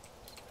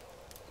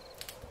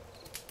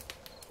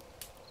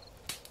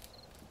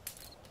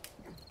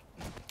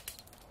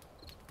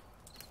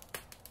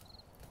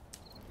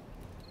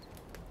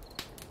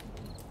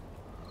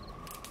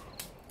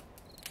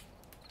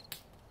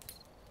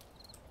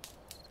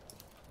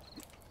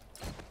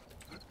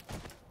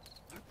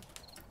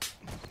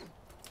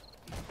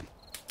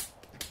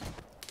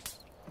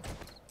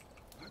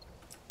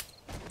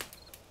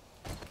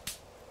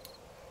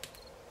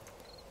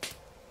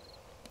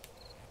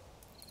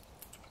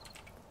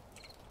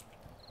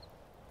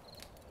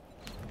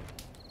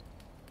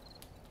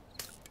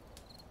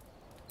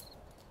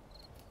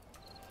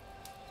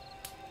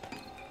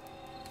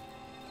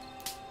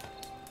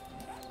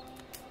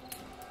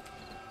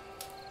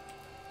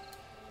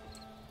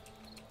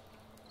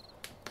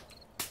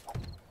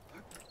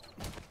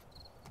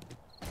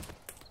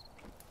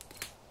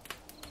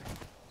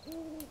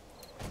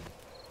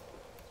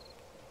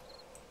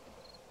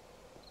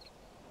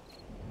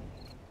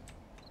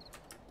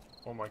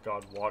 Oh my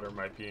god, water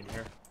might be in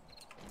here.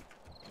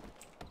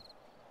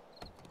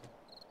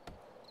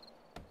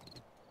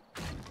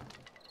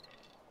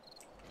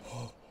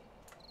 Oh.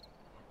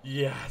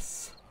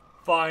 Yes!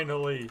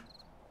 Finally!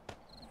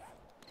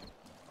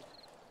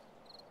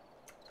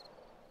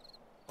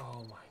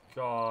 Oh my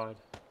god.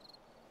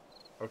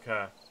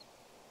 Okay.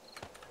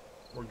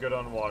 We're good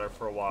on water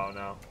for a while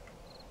now.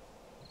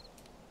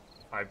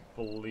 I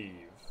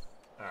believe.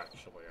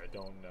 Actually, I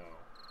don't know.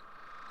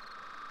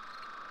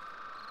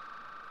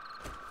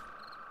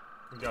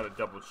 We gotta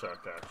double check,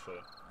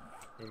 actually.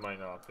 We might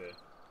not be.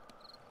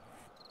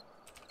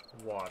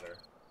 Water.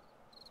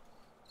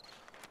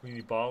 We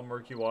need bottled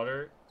murky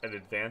water, an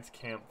advanced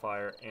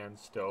campfire, and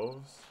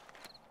stoves.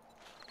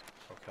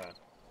 Okay.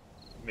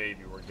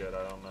 Maybe we're good,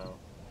 I don't know.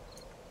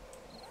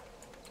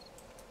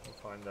 We'll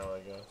find out, I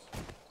guess.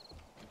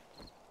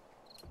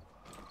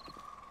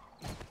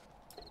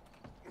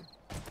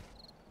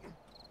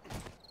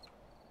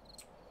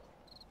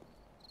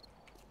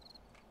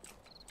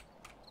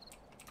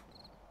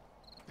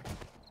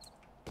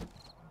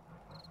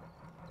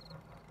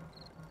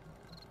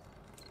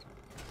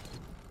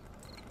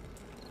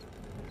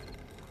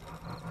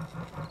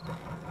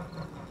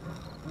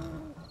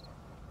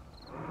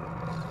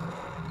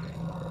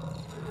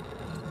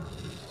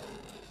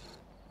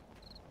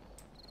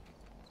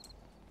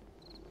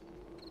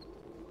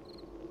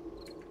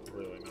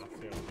 Really not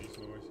feeling these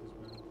noises,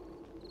 man.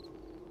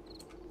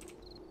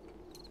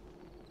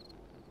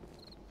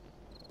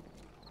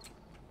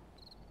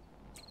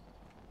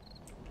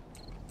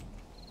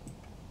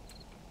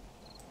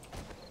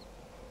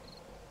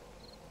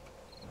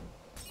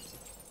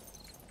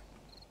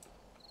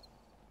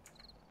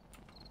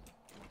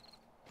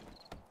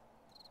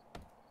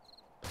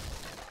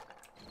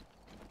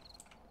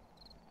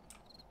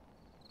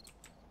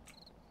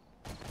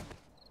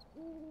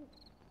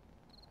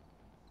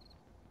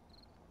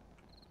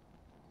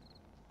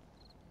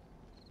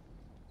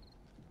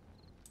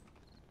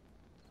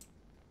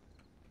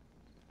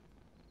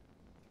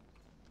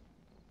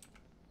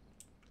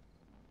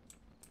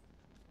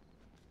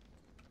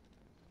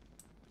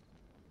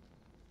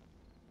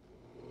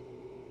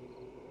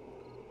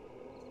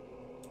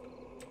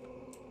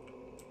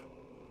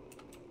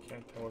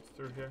 Can't tell what's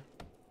through here.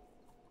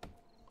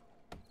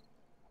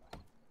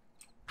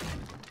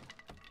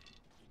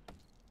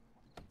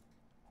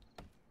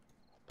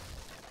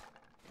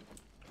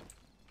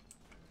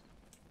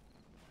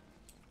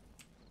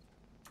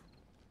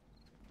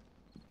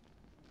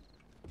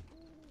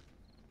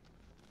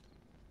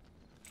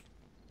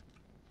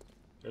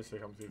 Guess they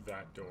come through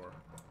that door.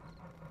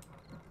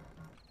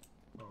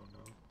 Oh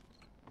no.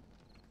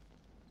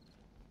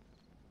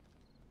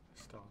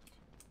 Stopped.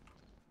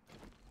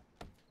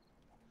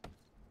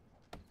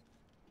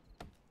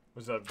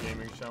 Was that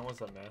gaming channel? Was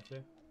that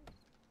Matthew?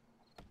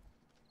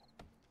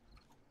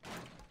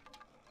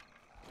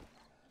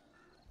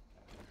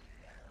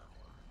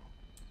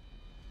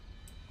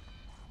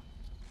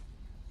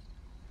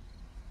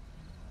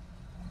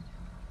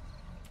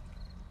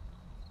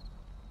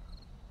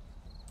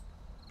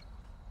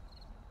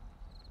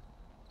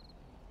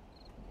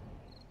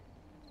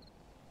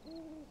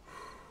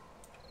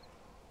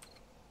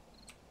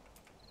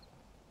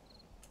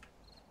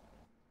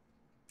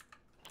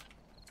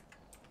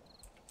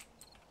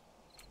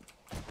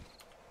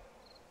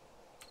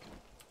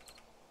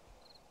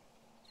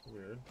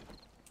 Weird.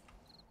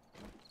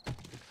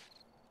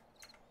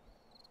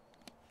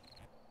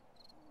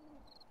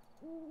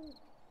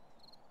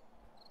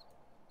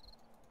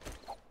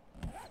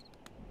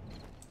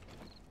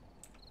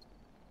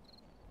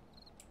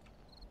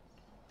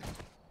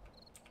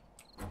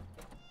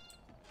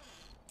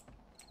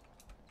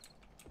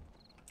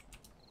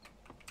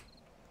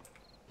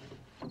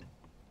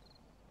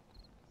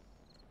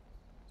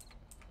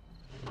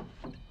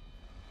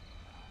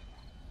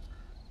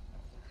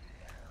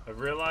 I've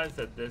realized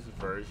that this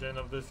version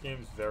of this game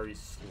is very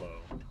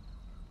slow.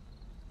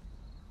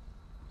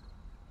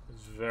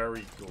 It's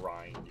very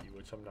grindy,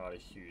 which I'm not a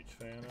huge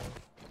fan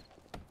of.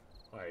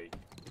 Like,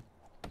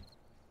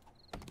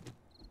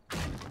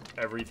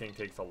 Everything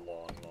takes a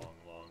long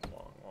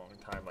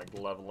time. Like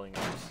leveling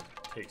just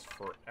takes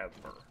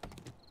forever.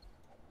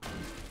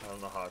 I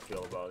don't know how I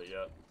feel about it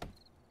yet.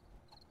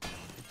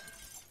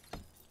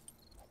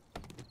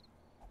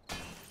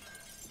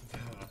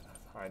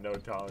 I know,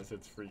 Thomas,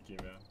 it's freaky,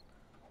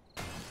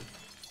 man.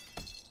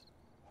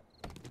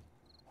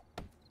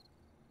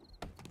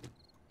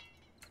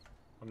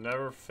 I'm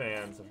never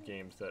fans of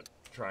games that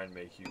try and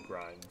make you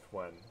grind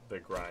when the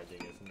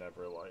grinding is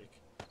never, like,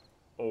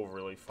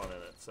 overly fun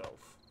in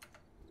itself.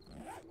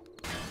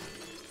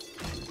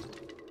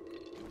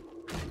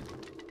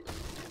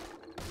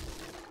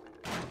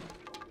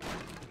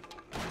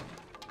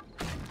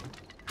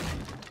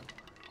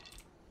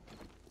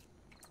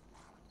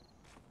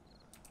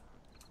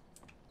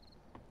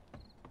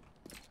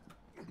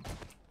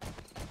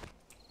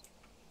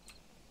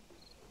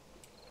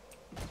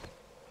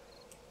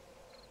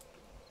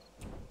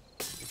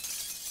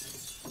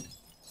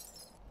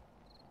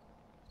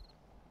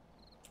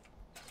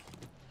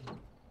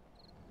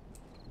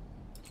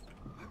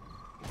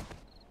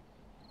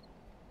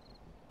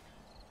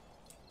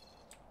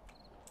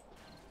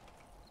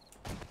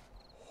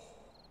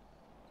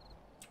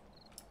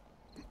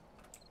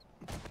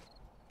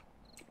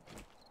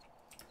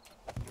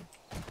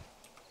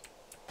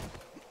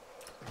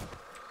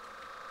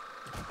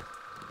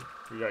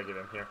 We gotta get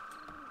in here.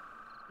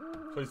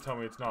 Please tell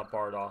me it's not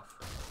barred off.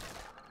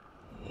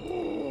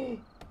 Oh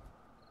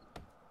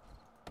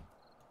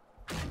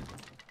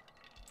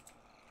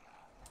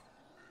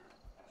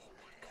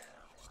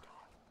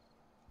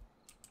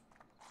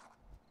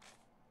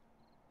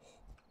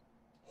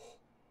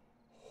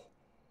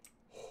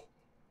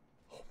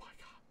my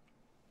god.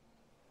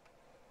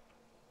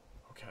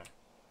 Okay.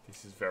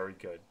 This is very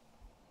good.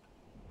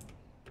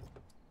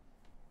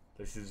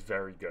 This is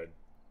very good.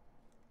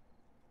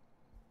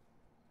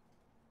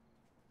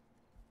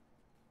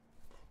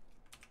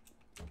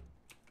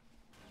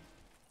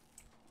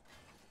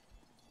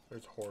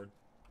 There's Horde.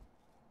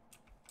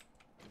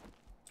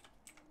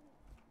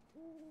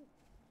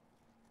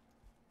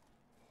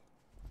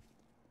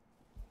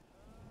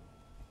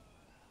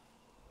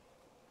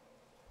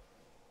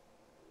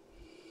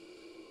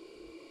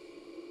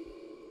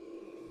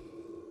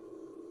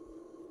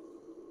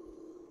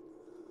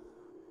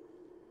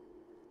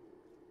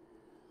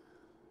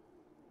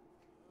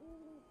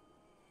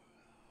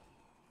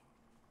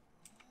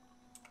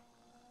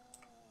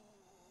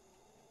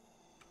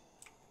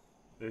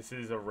 This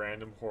is a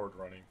random horde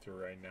running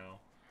through right now.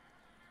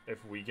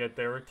 If we get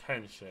their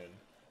attention,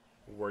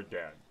 we're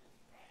dead.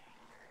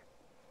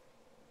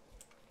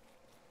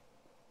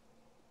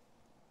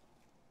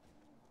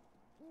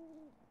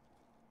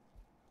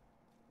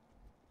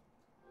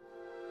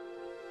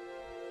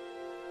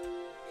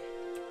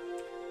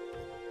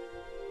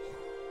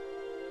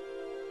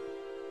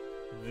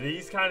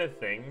 These kind of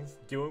things,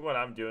 doing what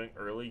I'm doing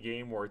early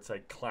game where it's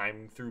like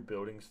climbing through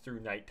buildings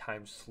through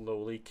nighttime,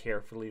 slowly,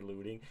 carefully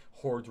looting,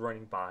 hordes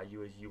running by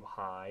you as you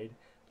hide,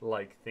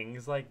 like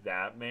things like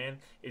that, man,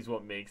 is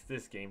what makes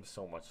this game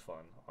so much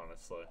fun,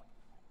 honestly.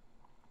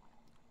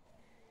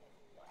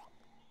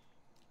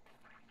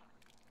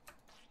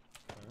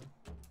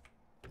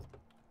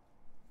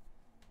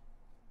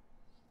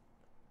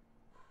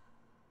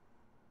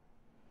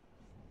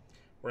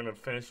 We're gonna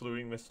finish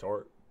looting this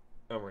store,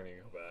 and we're gonna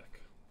go back.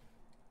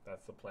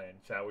 That's the plan.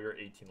 Chat, we are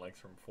 18 likes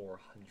from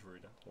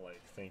 400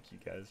 likes. Thank you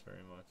guys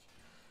very much.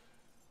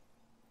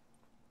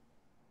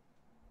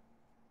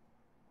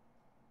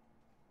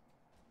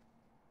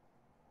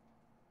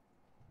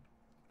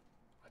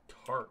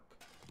 A tarp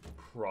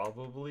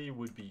probably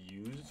would be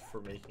used for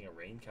making a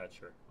rain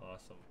catcher.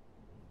 Awesome.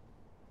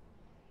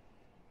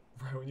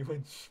 Right when you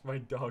went, my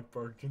dog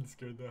barked and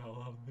scared the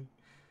hell out of me.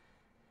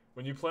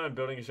 When you plan on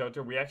building a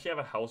shelter, we actually have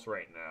a house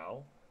right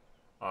now.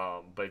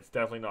 But it's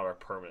definitely not our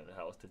permanent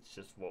house. It's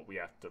just what we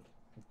have to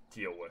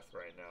deal with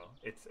right now.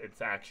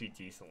 It's actually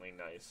decently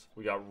nice.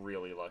 We got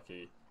really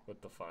lucky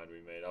with the find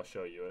we made. I'll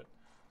show you it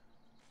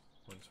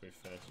once we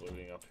finish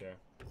looting up here.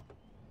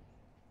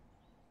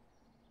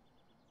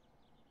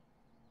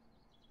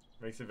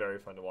 Makes it very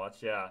fun to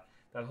watch. Yeah,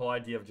 that whole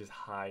idea of just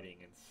hiding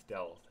and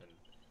stealth and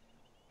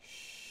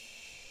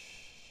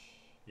shh,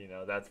 you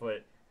know, that's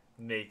what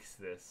makes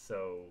this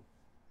so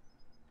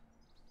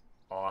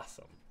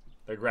awesome.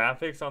 The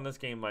graphics on this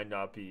game might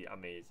not be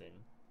amazing,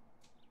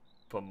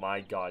 but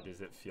my god, does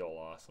it feel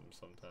awesome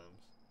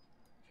sometimes.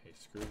 Okay,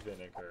 screw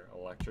vinegar.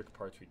 Electric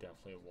parts we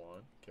definitely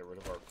want. Get rid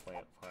of our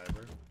plant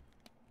fiber.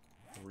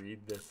 Read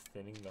this,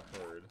 thinning the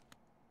herd.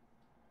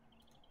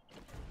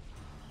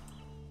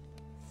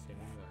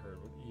 Thinning the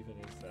herd, what even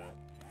is that?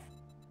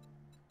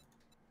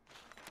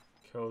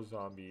 Kill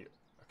zombie.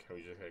 Okay,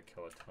 we just gotta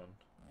kill a ton.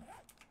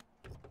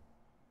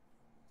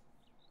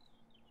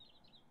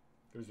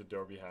 There's a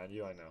door behind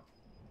you, I know.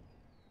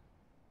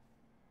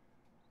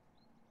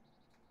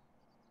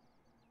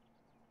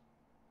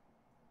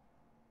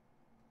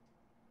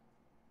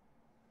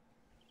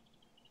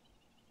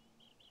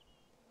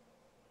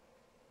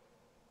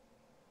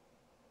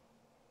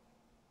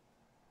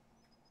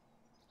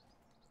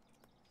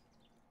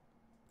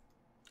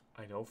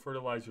 I know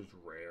fertilizer's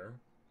rare,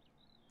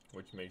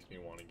 which makes me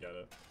want to get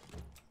it.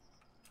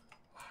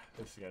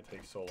 This is gonna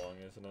take so long,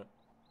 isn't it?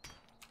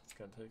 It's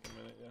gonna take a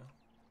minute, yeah.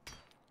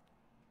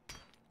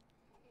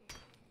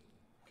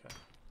 Okay.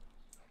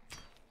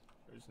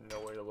 There's no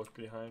way to look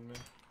behind me.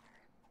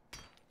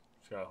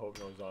 Just gotta hope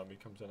no zombie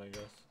comes in, I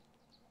guess.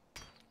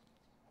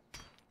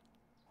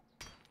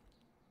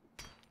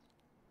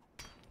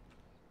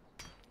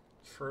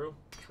 True,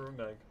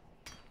 Meg.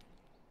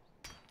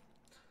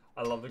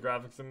 I love the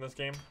graphics in this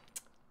game.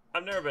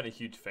 I've never been a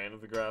huge fan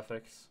of the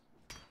graphics.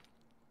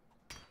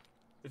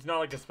 It's not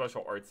like a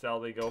special art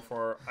style they go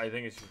for. I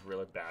think it's just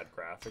really bad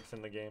graphics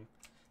in the game.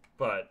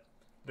 But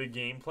the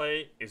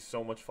gameplay is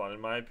so much fun,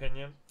 in my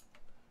opinion,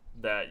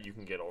 that you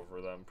can get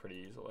over them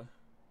pretty easily.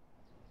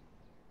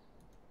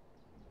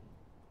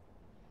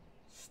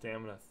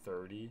 Stamina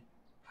 30.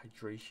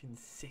 Hydration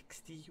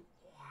 60.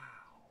 Wow.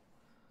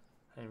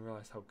 I didn't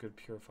realize how good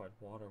purified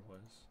water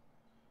was.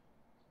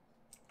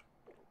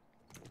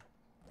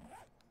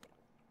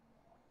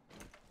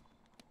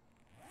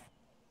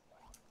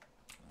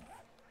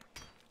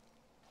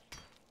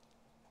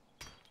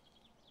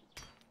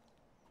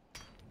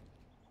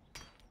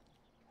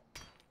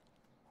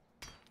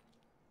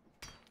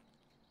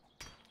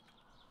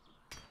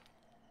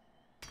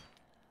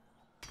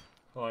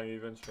 How long have you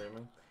been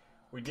streaming?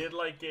 We did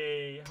like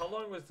a... How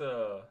long was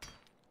the...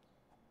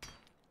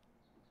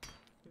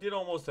 We did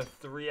almost a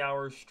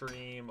 3-hour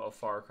stream of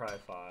Far Cry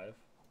 5.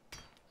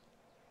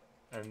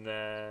 And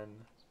then...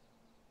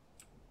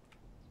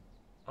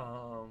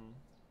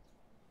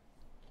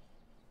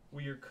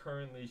 we are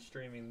currently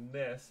streaming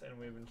this, and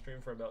we've been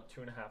streaming for about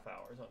 2.5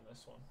 hours on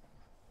this one.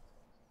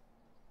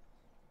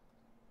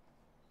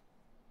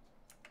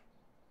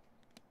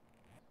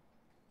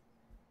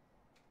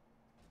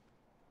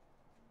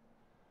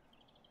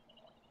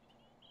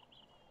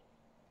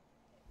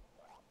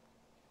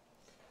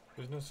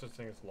 There's no such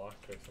thing as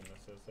lockpicks in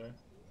this, is there?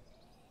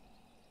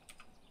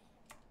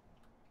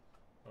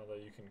 Although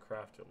you can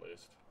craft at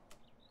least.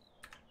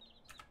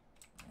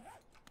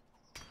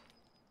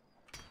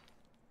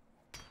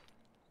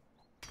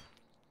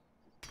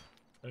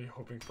 Are you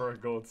hoping for a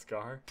gold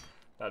scar?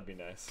 That'd be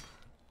nice.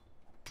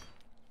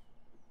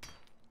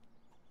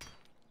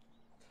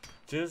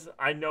 Just,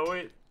 I know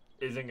it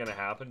isn't gonna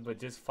happen, but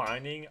just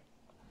finding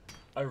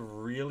a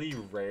really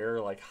rare,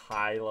 like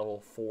high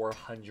level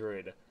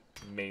 400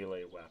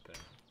 melee weapon.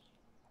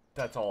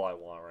 That's all I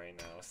want right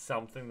now.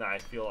 Something that I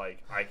feel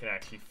like I can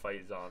actually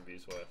fight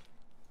zombies with.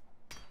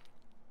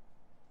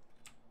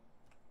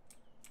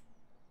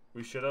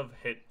 We should have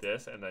hit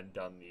this and then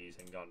done these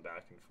and gone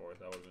back and forth.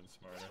 That would have been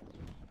smarter.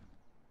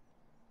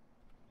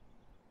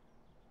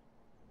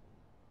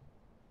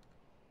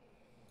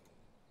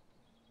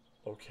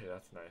 Okay,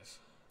 that's nice.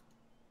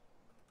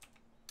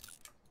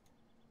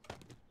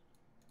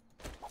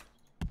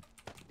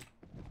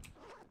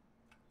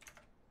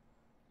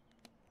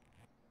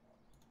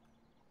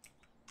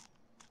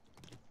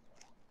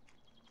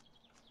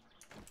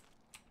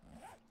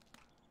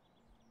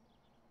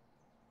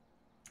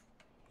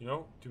 You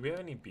know, do we have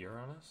any beer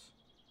on us?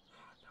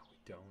 No, we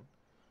don't.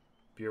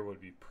 Beer would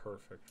be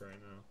perfect right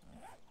now.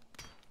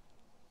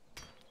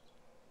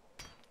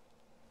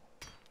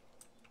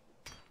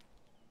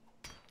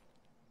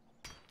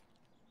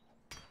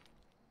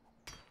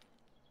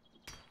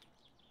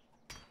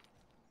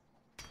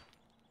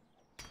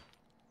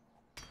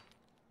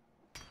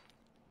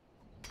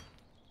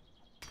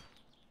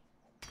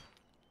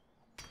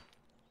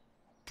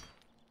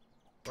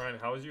 Ryan,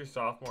 how was your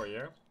sophomore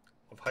year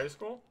of high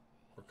school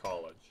or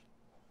college?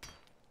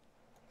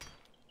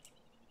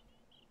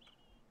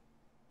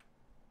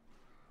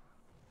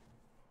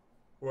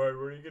 Ryan,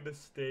 where are you gonna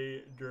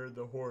stay during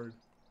the horde?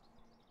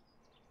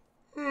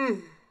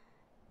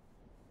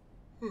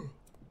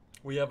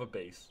 We have a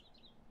base.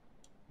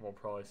 We'll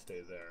probably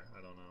stay there.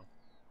 I don't know.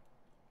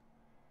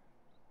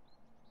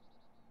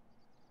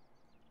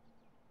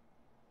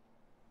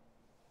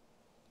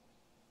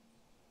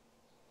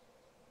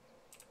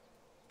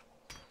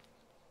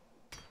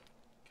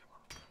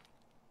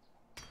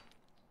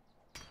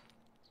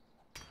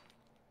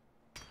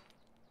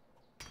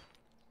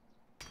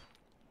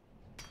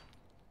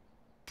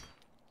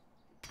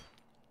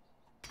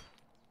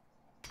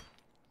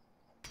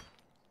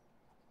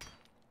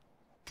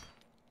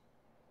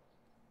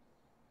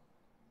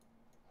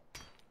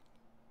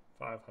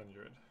 $500.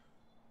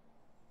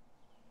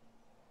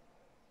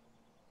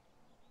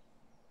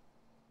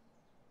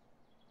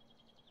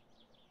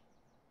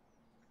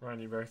 Ryan,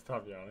 you better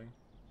stop yawning.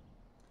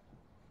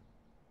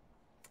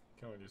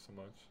 Can only do so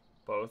much.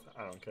 Both?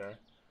 I don't care.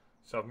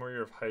 Sophomore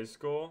year of high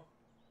school?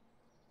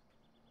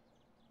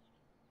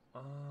 I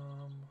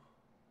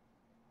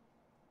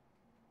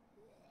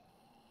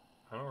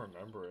don't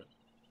remember it.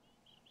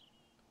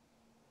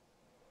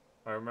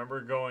 I remember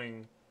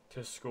going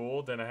to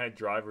school, then I had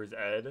driver's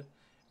ed,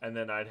 and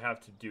then I'd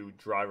have to do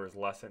driver's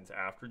lessons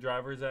after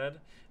driver's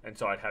ed, and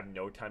so I'd have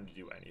no time to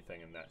do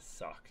anything, and that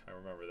sucked. I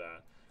remember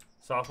that.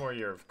 Sophomore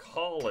year of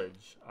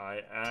college,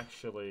 I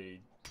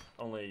actually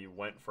only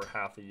went for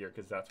half a year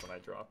because that's when I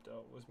dropped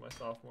out, was my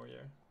sophomore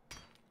year.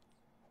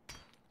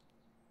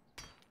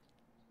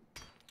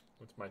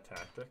 What's my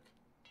tactic?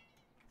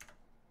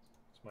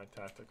 What's my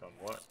tactic on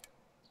what?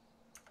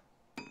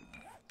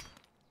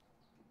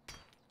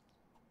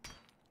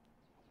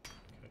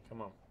 Okay,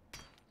 come on.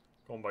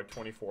 Going by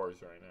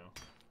 24s right now.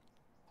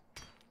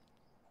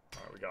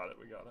 Alright, we got it,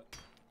 we got it.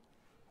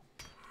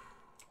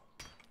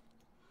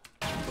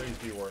 Please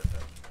be worth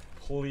it.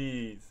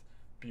 Please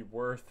be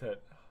worth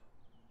it.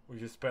 We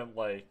just spent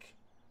like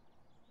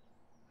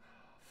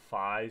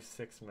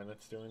 5-6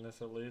 minutes doing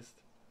this at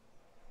least.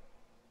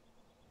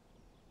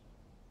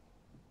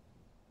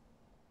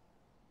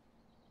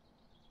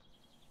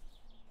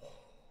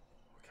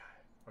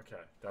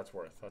 Okay, that's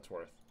worth.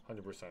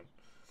 100%.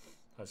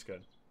 That's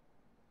good.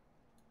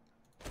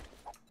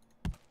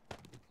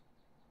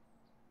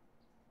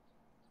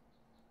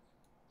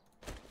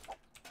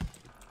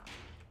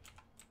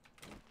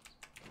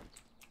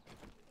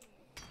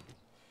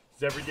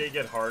 Does every day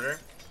get harder?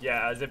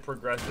 Yeah, as it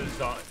progresses,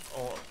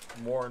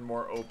 more and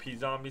more OP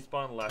zombies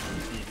spawn, less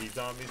PV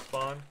zombies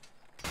spawn,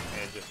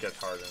 and it just gets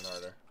harder and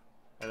harder.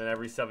 And then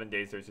every 7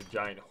 days, there's a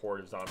giant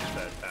horde of zombies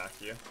that attack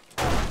you.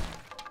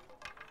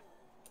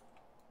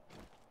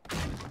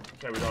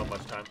 Okay, we don't have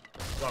much time.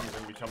 Zombies are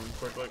gonna be coming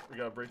quickly. We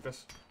gotta break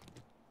this.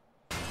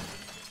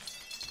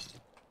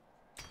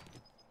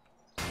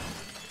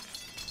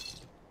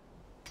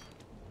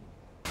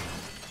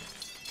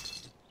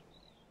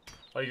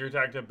 Like your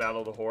tactic to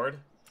battle the horde?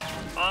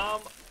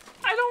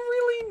 I don't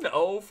really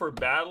know for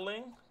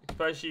battling,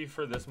 especially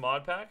for this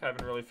mod pack. I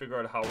haven't really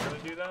figured out how we're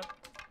gonna do that.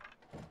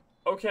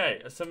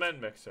 Okay, a cement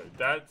mixer.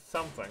 That's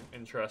something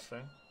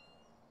interesting.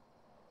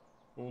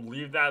 We'll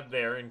leave that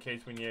there in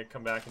case we need to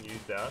come back and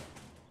use that.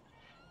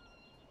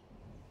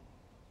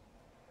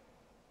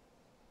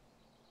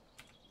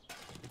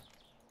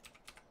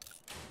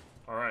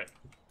 Alright.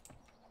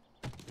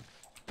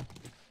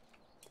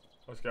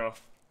 Let's go.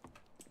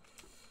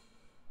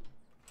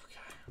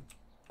 Okay.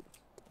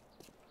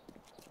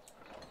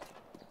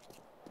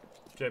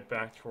 Get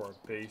back to our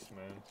base,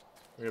 man.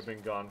 We have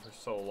been gone for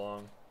so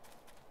long.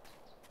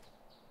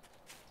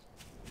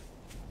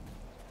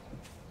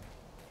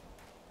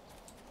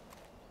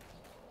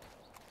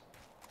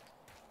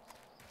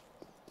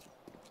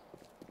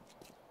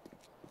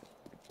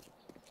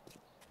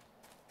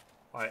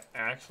 I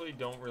actually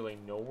don't really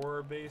know where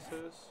our base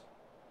is.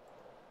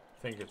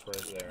 I think it's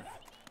right there.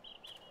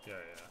 Yeah.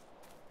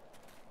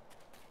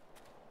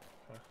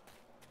 Okay.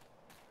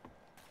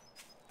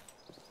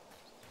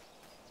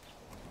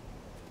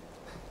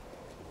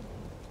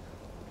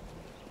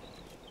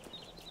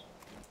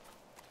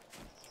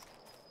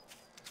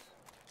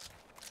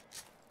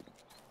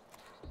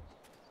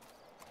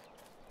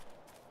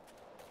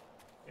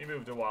 He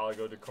moved a while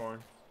ago to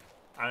Corn.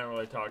 I don't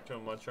really talk to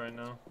him much right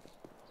now.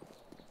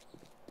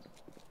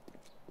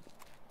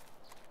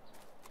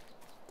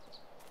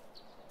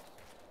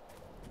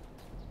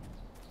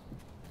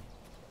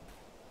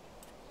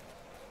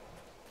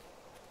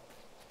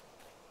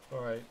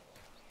 Alright.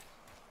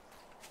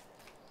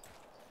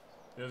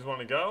 You guys want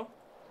to go?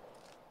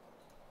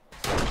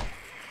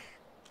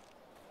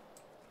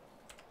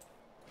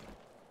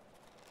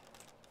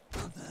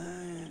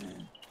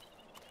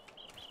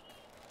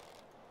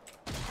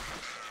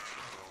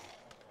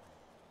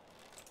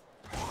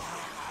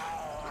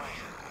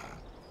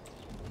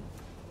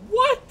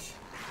 What?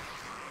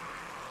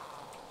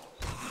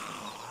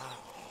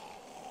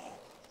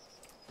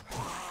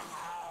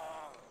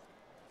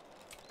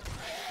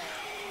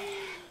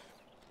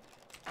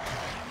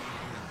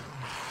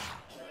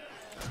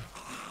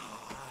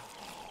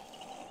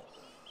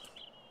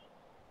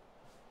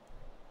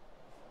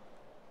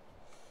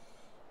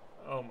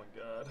 Oh my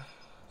god.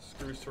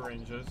 Screw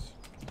syringes.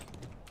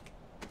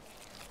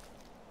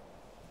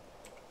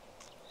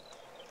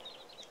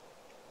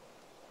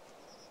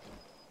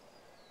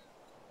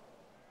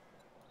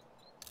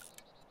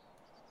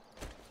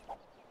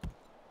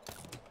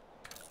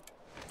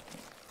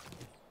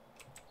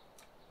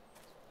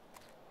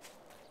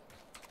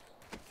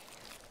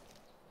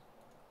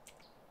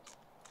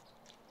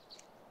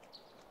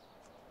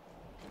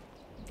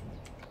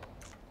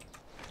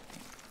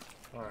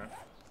 Alright.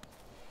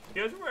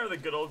 You guys remember the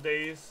good old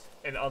days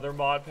in other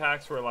mod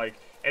packs where, like,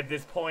 at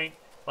this point,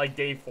 like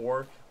day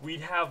 4,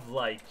 we'd have,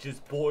 like,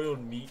 just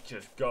boiled meat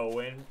just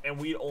going, and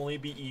we'd only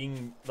be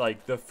eating,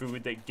 like, the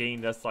food that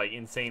gained us, like,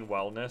 insane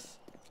wellness?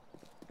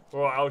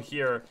 Well, out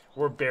here,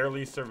 we're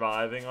barely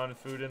surviving on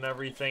food and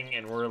everything,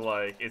 and we're,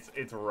 like,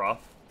 it's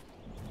rough.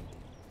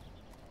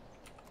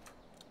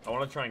 I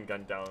want to try and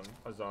gun down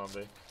a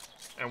zombie.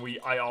 And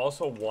I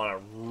also want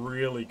to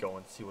really go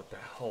and see what the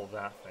hell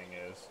that thing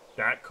is.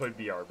 That could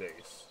be our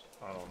base.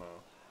 I don't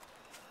know.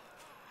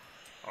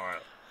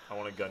 Alright, I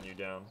want to gun you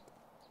down.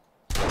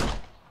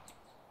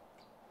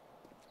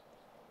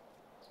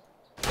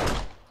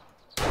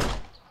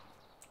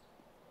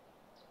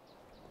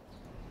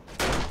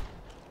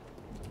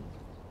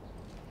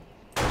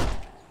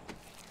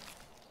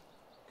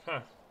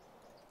 Huh.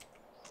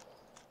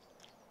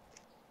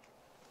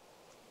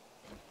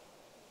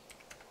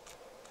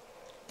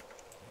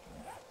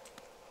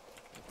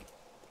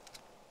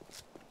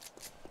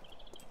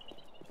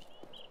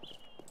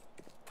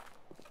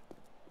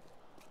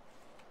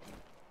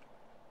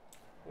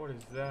 What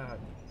is that?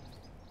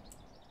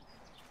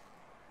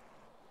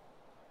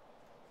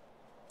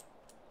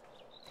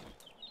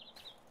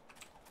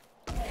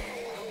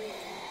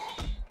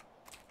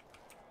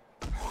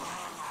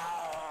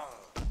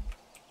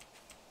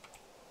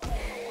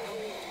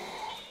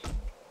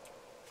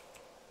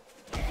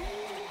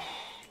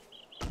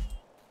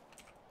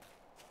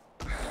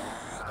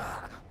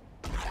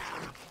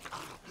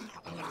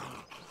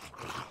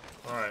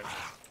 Alright.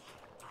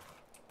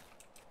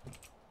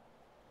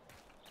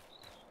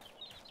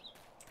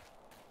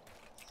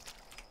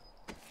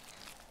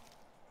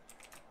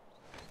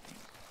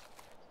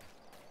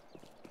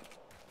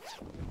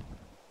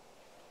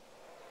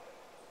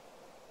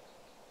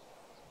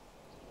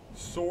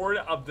 Sword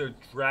of the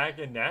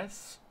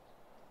Dragoness?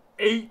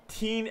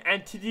 18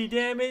 entity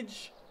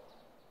damage?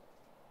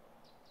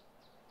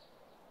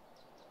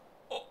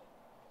 Oh.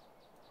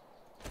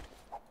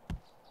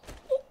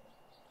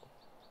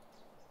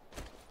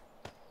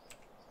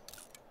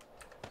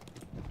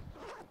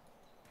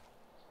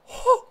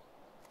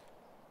 Oh.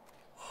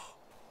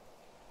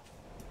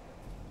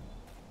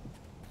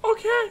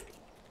 Okay.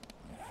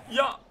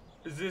 Yeah.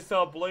 Is this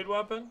a blade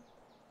weapon?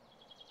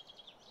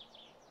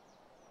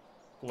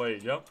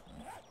 Blade, yep.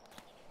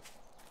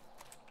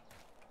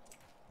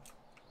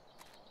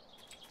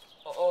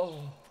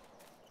 Oh.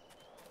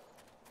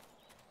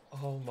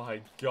 Oh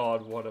my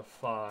god, what a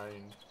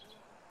find.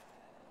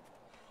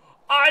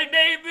 I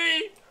may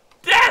be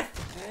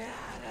death!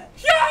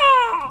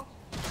 Yeah!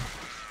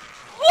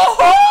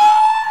 Woohoo!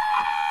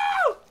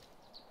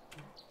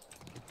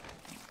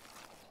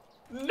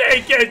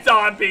 Naked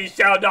zombies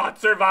shall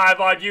not survive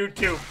on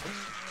YouTube.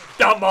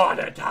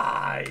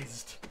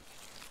 Demonetized.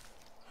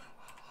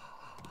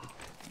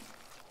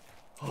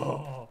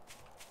 Oh.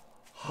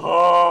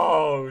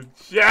 Oh,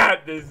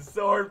 chat, this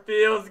sword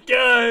feels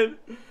good.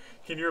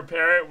 Can you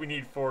repair it? We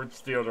need forged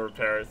steel to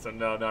repair it, so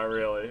no, not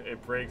really.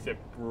 It breaks it,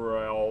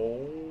 bro.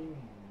 Oh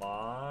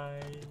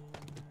my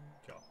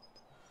god.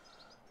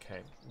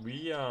 Okay,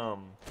 we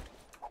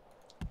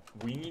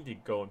need to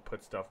go and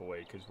put stuff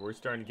away because we're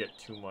starting to get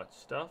too much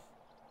stuff.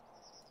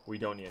 We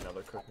don't need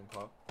another cooking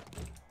pot.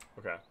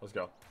 Okay, let's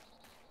go.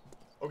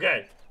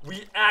 Okay,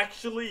 we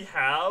actually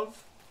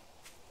have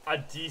a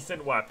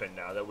decent weapon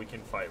now that we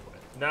can fight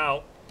with.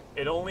 Now,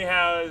 it only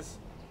has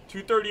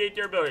 238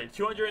 durability,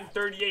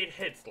 238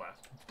 hits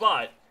left,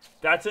 but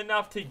that's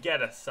enough to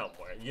get us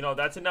somewhere. You know,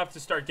 that's enough to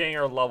start getting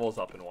our levels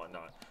up and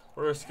whatnot.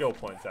 Where are our skill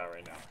points at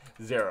right now?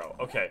 0.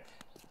 Okay.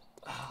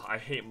 I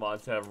hate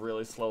mods that have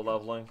really slow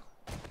leveling.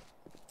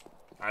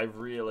 I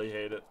really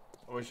hate it.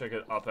 I wish I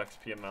could up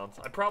XP amounts.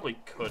 I probably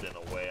could in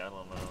a way, I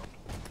don't know.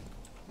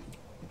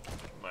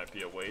 Might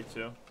be a way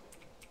to.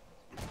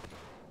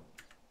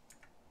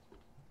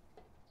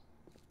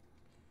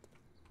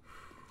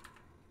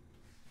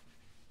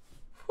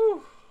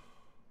 Whew.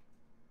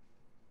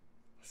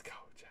 Let's go,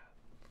 Chad.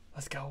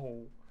 Let's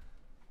go.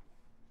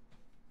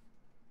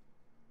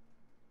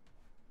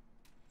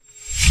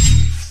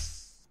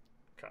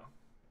 Okay.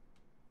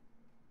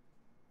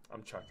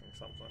 I'm checking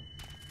something.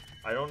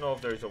 I don't know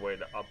if there's a way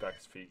to up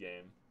XP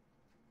game.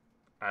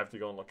 I have to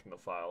go and look in the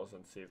files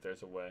and see if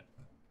there's a way.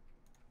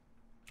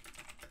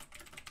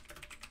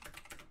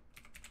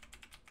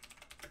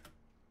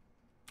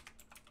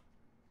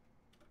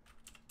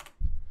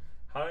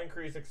 How to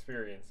increase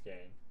experience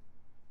gain.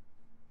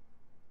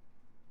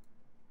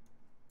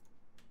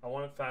 I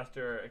want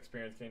faster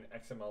experience gain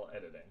XML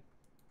editing.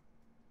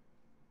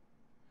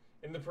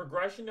 In the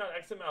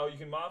progression.xml, you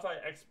can modify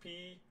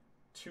XP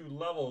to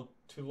level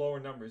to lower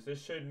numbers.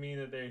 This should mean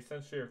that they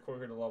essentially are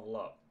quicker to level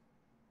up.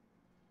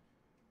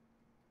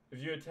 If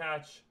you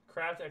attach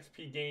craft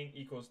XP gain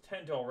equals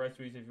 10 to all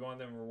recipes if you want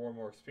them to reward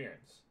more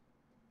experience.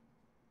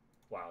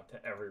 Wow,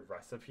 to every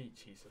recipe?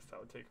 Jesus, that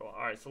would take a while.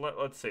 Alright, so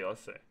let's see.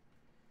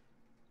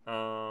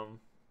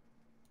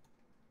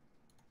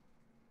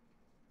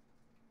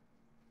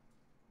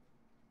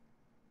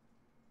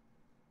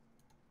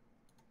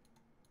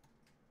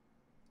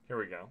 Here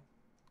we go.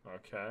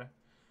 Okay.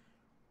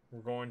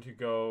 We're going to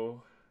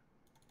go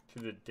to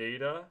the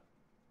data,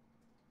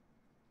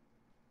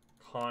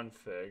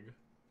 config,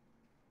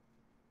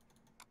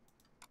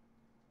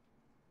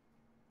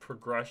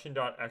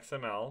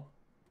 progression.xml,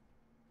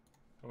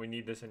 and we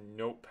need this in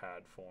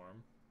notepad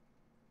form.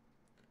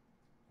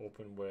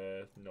 Open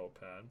with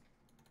notepad.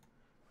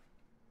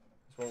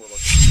 That's what we're looking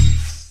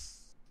for.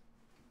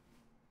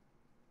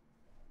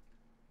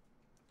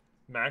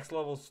 Max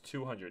level's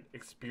 200.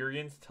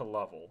 Experience to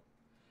level.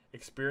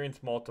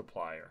 Experience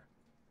multiplier.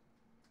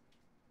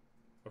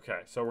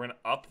 Okay, so we're going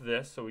to up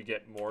this so we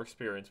get more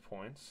experience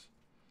points.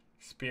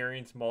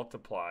 Experience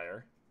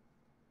multiplier.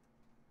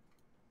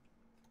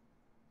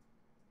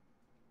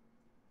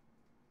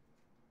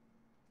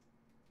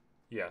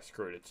 Yeah,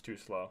 screw it. It's too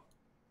slow.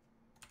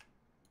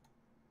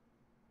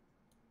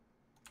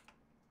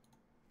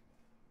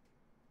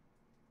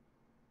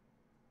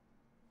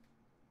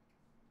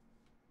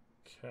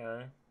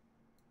 Okay.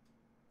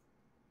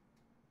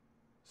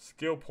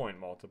 Skill point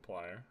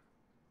multiplier.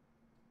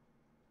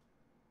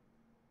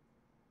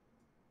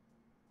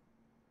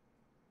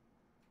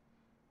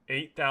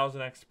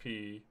 8,000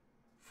 XP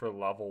for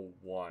level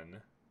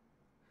 1.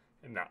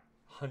 And now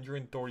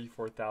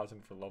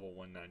 134,000 for level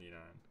 199.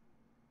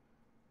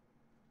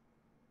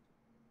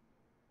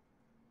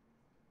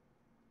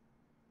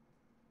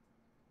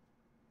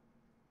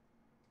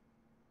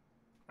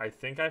 I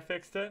think I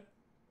fixed it.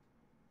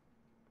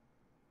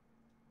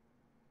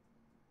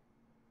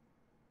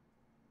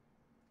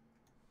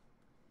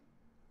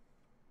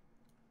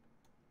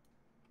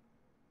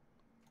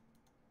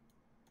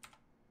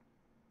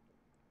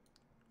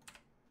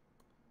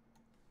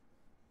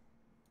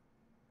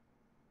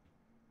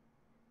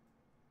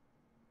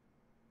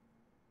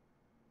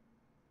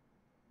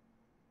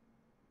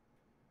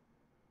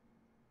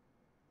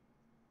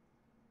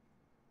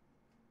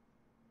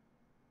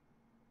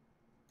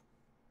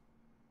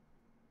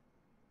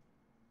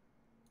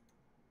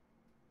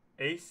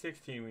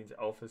 A16 means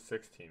alpha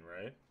 16,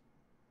 right?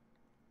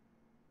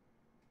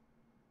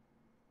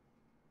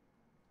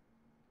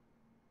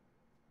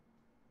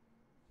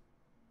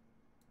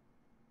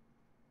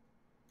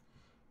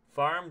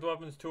 Firearms,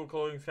 weapons, tool,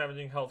 clothing,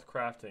 scavenging, health,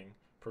 crafting,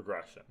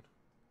 progression.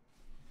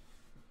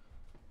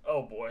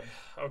 Oh boy.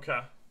 Okay.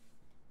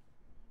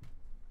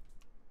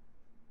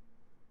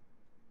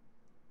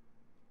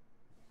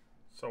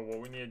 So what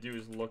we need to do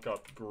is look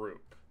up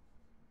group.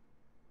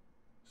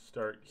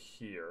 Start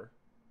here.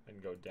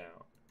 And go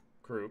down.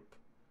 Group.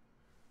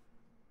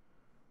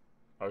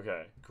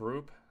 Okay.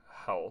 Group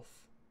health.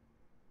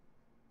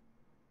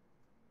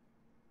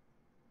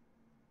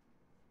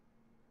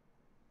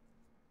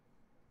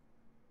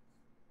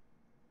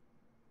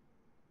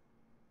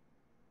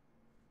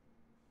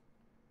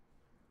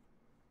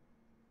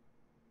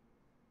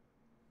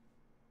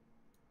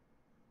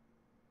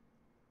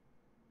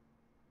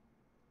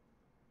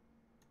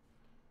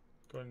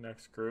 Go to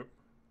next group.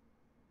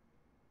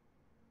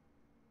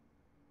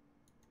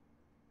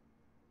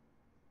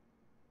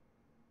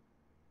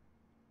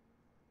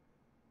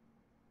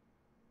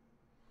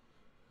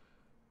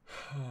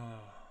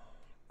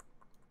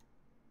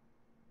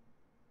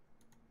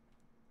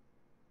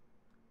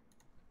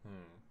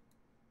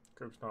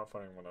 Group's not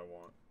finding what I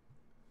want.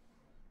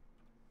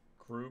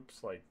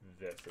 Groups like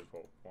this is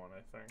what we want,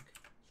 I think.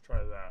 Let's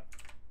try that.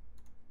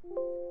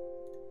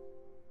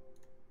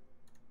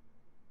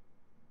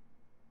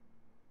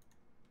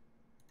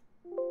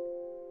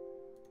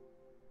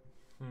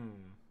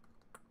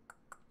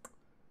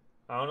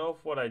 I don't know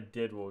if what I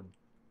did will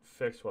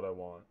fix what I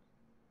want.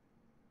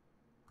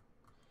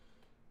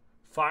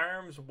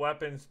 Firearms,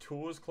 weapons,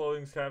 tools,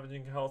 clothing,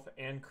 scavenging, health,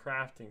 and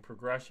crafting.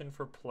 Progression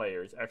for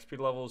players. XP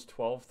level is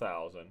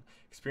 12,000.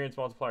 Experience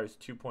multiplier is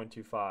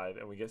 2.25,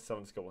 and we get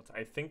 7 skill points.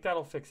 I think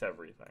that'll fix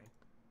everything.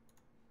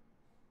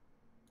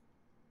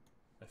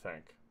 I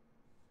think.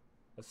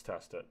 Let's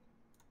test it.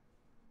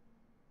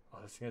 Oh,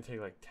 this is going to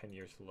take like 10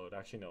 years to load.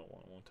 Actually, no, it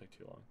won't. It won't take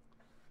too long.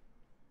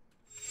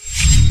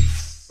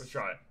 Let's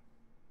try it.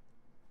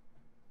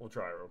 We'll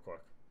try it real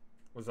quick.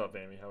 What's up,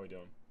 Amy? How we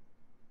doing?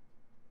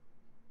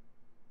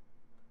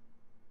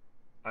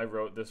 I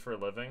wrote this for a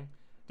living.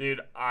 Dude,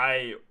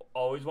 I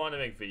always wanted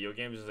to make video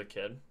games as a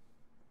kid.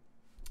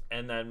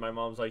 And then my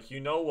mom's like, you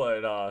know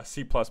what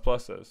C++ is?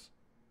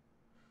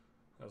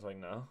 I was like,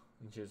 no.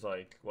 And she's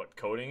like, what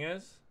coding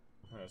is?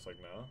 And I was like,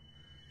 no.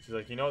 She's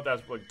like, you know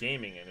that's what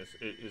gaming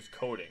is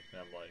coding.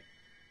 And I'm like,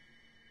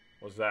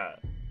 what's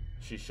that?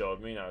 She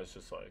showed me and I was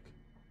just like,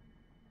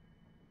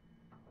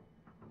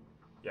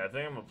 yeah, I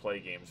think I'm gonna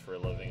play games for a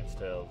living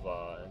instead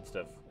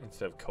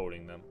of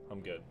coding them.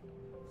 I'm good.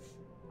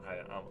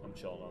 I'm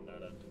chilling on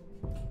that end.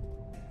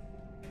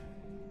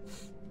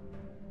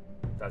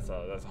 That's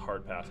a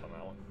hard pass on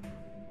that one.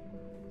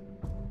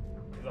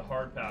 It's a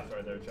hard pass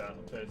right there, chat.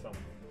 I'll tell you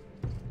something.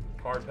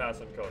 Hard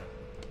pass on coding.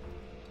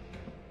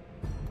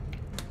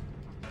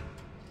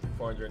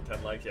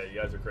 410 likes. Yeah, you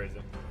guys are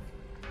crazy.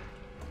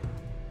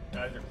 You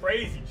guys are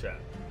crazy, chat.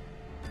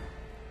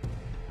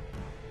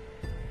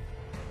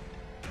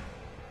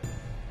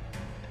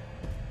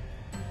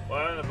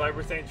 Why on the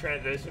Viper saying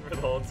transition for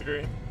the whole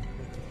screen?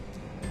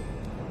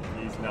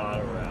 He's not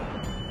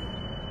around.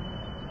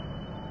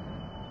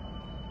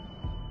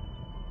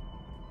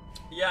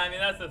 Yeah, I mean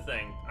that's the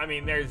thing. I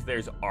mean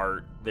there's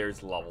art,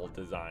 there's level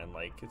design.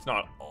 Like it's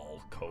not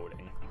all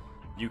coding.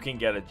 You can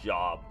get a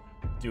job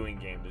doing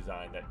game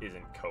design that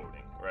isn't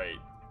coding, right?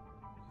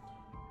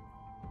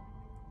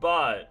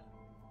 But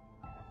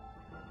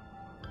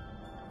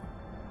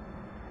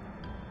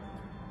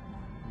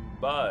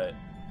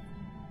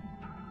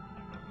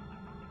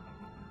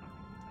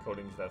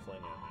coding's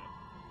definitely not there.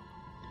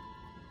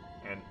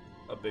 And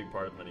a big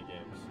part of many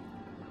games.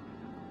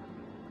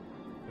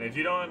 And if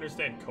you don't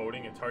understand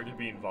coding, it's hard to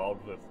be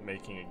involved with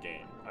making a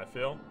game, I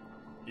feel.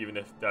 Even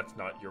if that's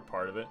not your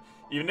part of it.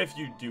 Even if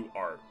you do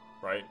art,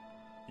 right?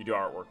 You do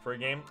artwork for a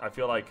game. I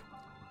feel like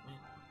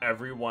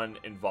everyone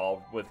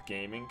involved with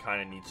gaming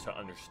kind of needs to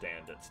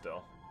understand it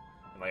still.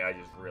 And like, I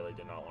just really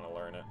did not want to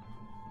learn it.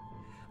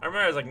 I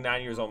remember I was like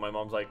 9 years old. My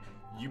mom's like,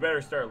 you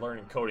better start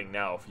learning coding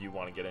now if you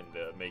want to get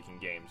into making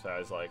games. I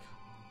was like,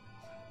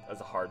 that's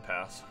a hard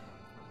pass.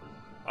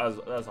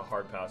 That's a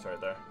hard pass right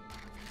there.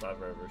 if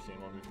I've ever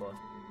seen one before.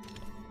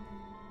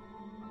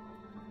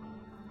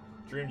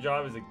 Dream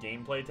job as a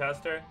gameplay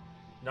tester?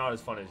 Not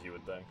as fun as you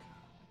would think.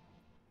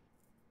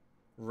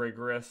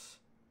 Rigorous,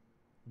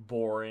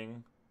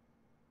 boring,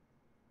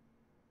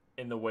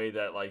 in the way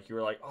that like you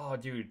were like, oh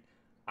dude,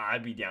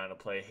 I'd be down to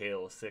play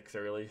Halo 6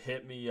 early,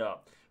 hit me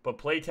up. But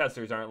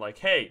playtesters aren't like,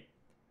 hey,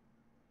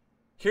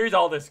 here's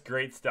all this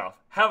great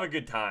stuff, have a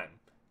good time,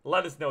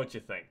 let us know what you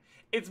think.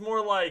 It's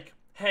more like,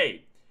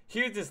 hey,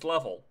 here's this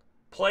level,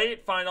 play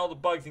it, find all the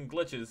bugs and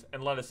glitches,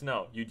 and let us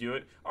know. You do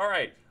it,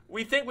 alright,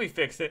 we think we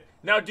fixed it,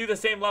 now do the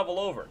same level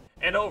over,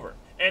 and over,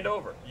 and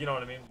over. You know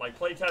what I mean? Like,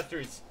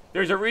 playtesters,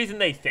 there's a reason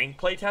they think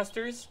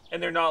playtesters,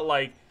 and they're not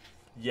like,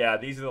 yeah,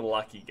 these are the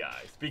lucky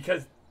guys.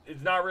 Because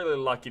it's not really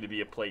lucky to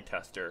be a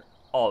playtester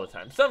all the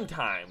time.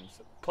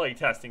 Sometimes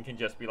playtesting can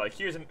just be like,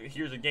 here's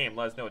a game,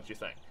 let us know what you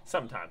think.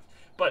 Sometimes.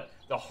 But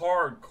the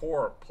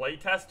hardcore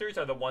playtesters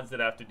are the ones that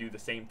have to do the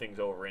same things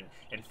over and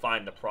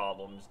find the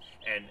problems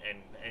and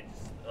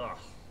just, ugh.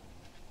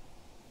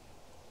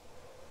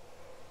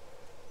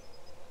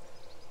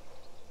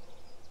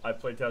 I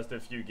playtested a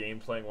few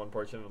games playing one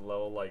portion of the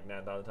level like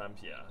 9,000 times.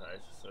 Yeah,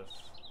 that's...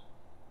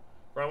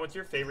 Ryan, what's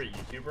your favorite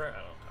YouTuber?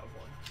 I don't have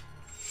one.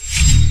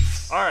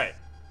 Alright.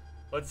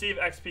 Let's see if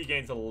XP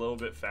gains a little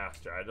bit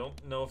faster. I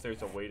don't know if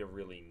there's a way to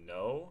really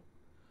know.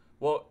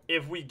 Well,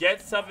 if we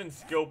get 7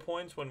 skill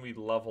points when we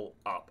level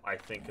up, I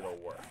think it'll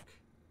work.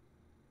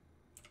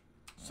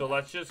 So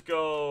let's just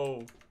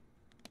go...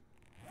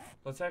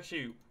 Let's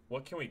actually...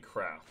 What can we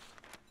craft?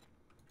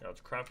 Yeah,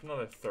 let's craft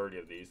another 30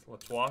 of these.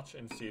 Let's watch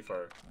and see if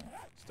our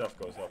stuff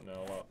goes up now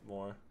a lot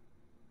more.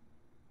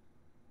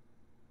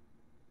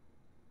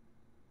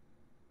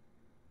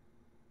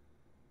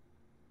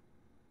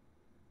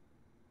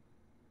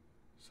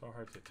 So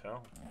hard to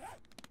tell.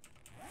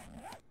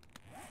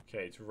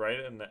 Okay, it's right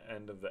in the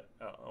end of the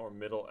L, or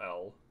middle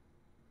L.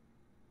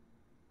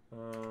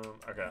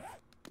 Okay.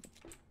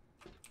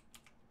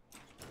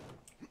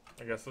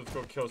 I guess let's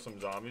go kill some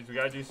zombies. We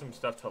gotta do some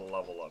stuff to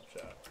level up,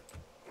 chat.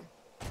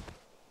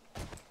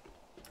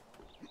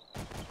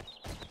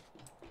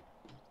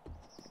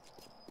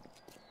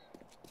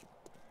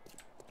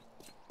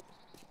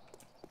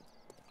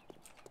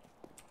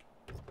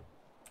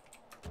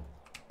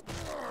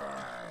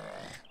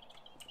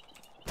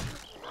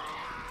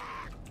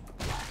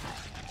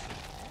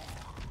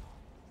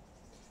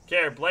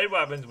 Okay, our blade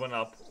weapons went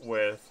up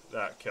with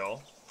that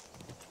kill.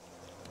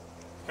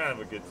 Kind of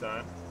a good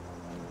sign.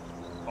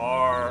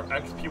 Our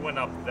XP went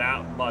up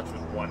that much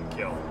with 1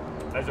 kill.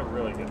 That's a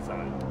really good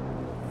sign.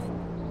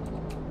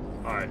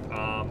 Alright,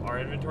 our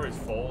inventory is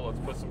full. Let's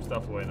put some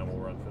stuff away and then we'll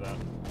run for that.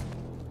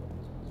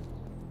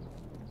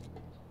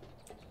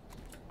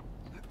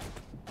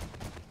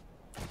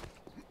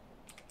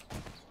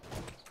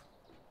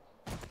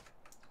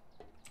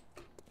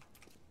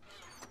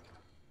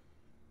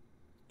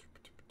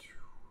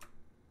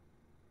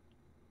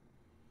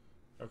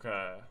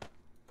 Okay,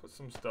 put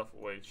some stuff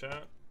away,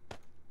 chat.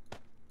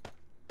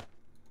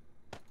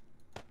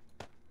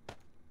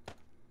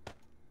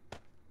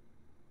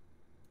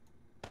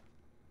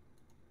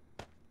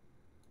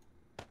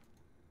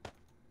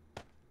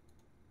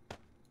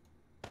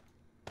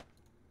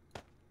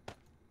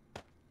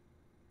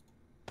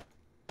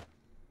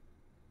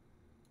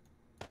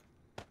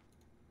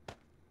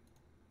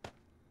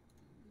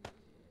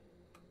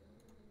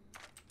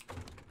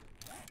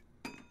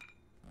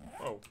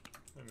 Oh,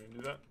 I didn't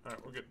do that.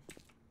 Alright, we're good.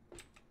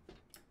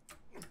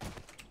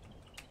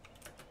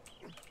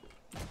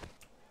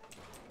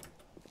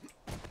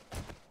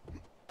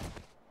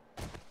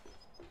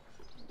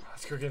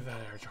 Let's go get that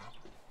airdrop.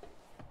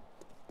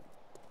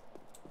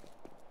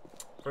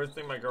 First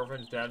thing my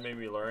girlfriend's dad made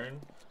me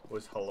learn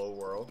was hello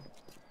world.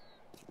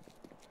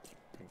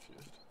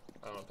 Confused.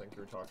 I don't think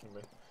you were talking to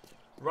me.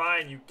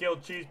 Ryan, you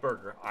killed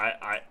Cheeseburger.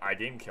 I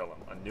didn't kill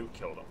him. A nuke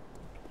killed him.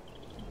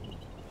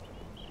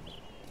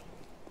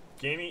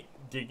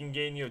 Digging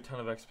gained you a ton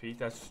of XP?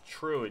 That's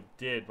true, it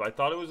did. But I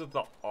thought it was with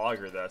the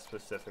auger that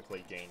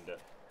specifically gained it.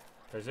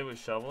 Is it with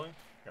shoveling?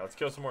 Yeah, let's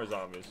kill some more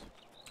zombies.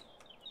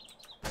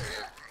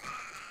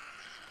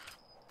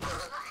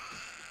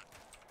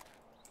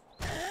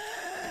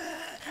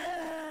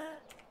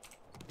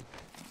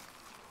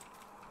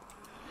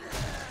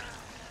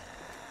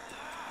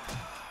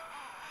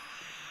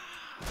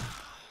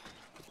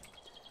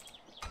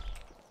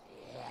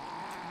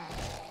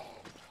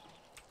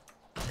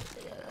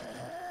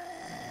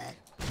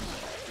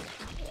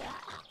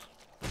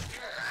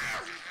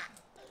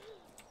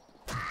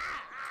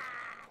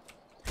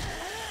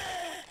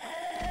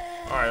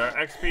 Alright,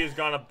 our XP has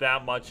gone up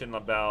that much in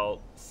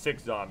about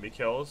 6 zombie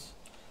kills.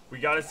 We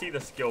gotta see the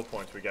skill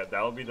points we get.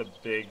 That'll be the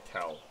big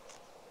tell.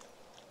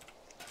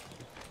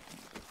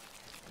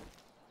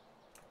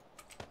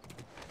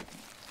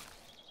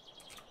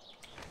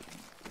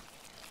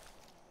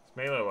 This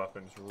melee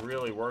weapon's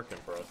really working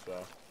for us,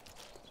 though.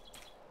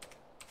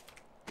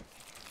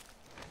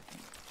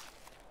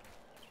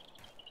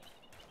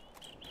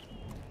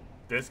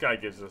 This guy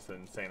gives us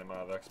an insane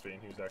amount of XP,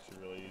 and he's actually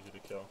really easy to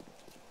kill.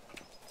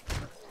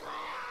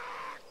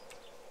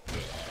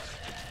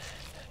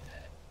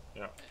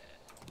 Yeah.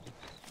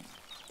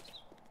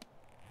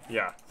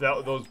 Yeah,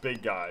 those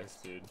big guys,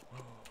 dude.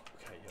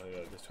 Okay,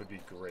 yeah, this would be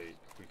great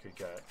if we could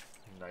get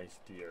a nice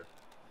deer.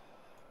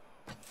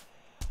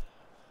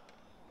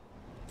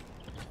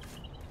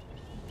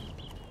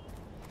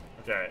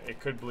 Okay, it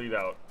could bleed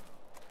out.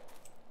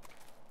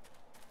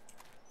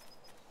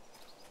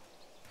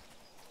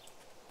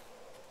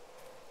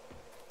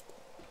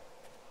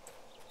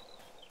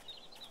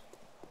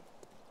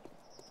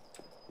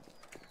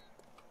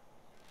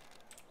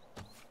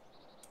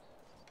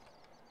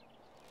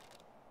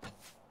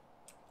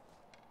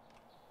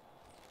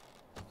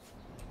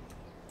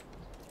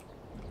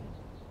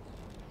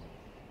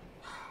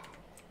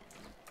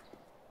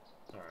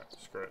 Alright,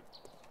 screw it.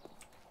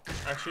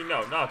 Actually,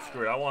 no, not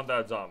screw it. I want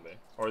that zombie.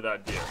 Or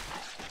that deer.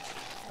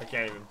 I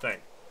can't even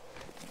think.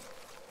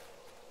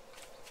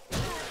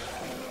 God,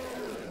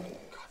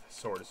 this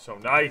sword is so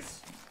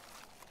nice.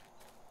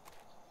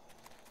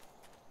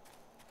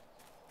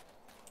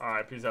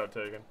 Alright, peace out,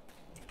 Tegan.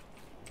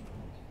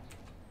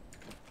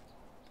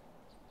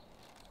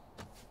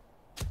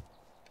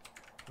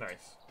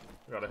 Nice.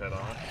 Got a hit on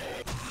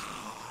it.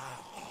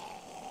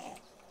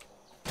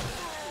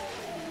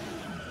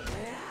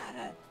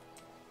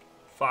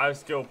 Five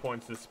skill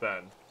points to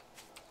spend.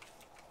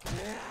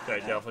 Okay,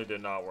 definitely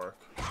did not work.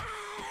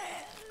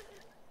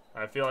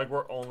 I feel like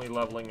we're only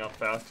leveling up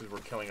fast because we're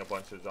killing a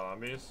bunch of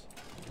zombies.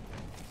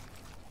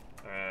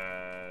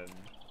 And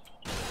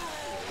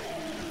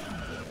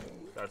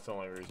that's the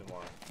only reason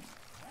why.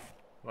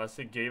 Unless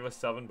it gave us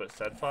 7 but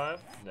said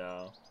 5?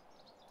 No.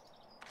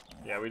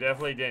 Yeah, we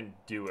definitely didn't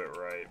do it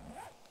right.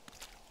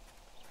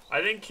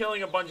 I think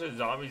killing a bunch of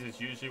zombies is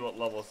usually what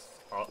levels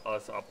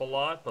us up a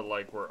lot, but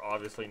like we're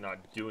obviously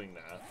not doing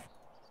that.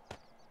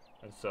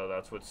 And so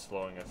that's what's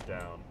slowing us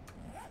down.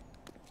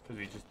 Because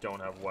we just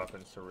don't have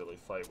weapons to really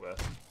fight with.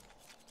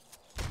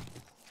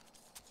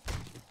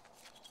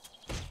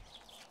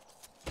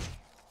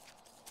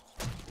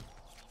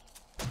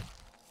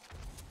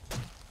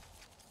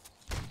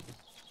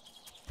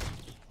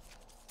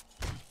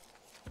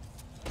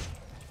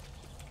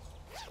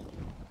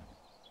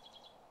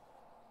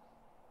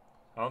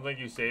 I don't think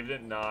you saved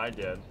it? No, I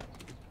did.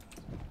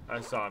 I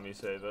saw me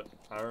save it.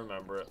 I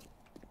remember it.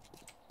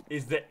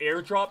 Is the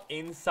airdrop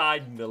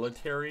inside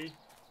military?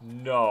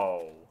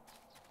 No.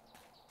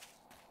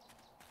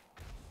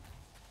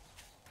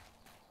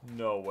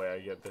 No way I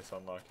get this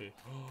unlucky.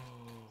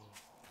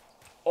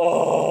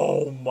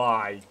 Oh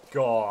my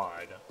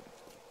god.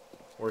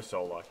 We're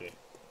so lucky.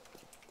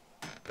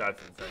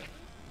 That's insane.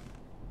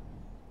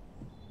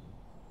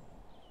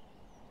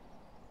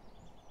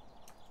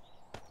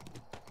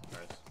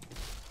 Nice.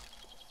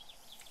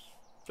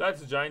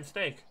 That's a giant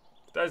snake.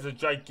 That is a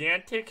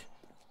gigantic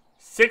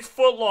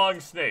 6-foot long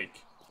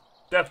snake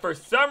that for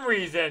some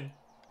reason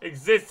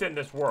exists in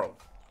this world.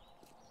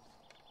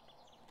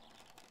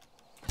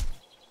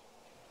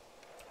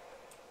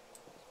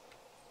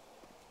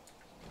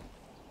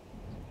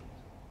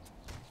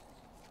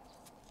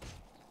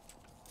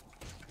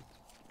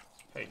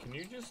 Hey, can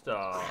you just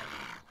okay,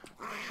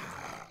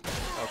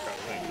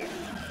 thank you.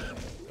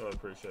 Really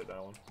appreciate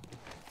that one.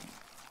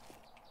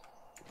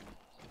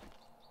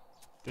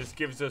 This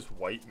gives us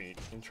white meat.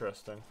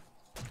 Interesting.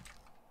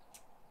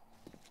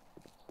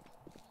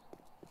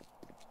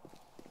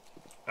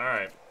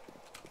 Alright.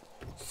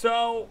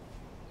 So,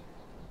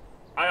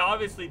 I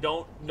obviously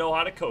don't know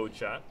how to code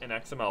chat in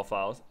XML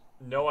files.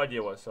 No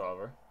idea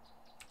whatsoever.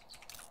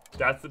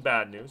 That's the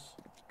bad news.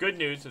 Good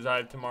news is I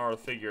have tomorrow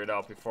to figure it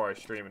out before I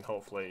stream and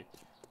hopefully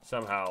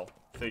somehow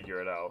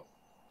figure it out.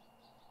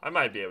 I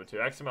might be able to.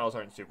 XMLs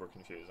aren't super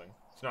confusing.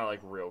 It's not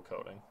like real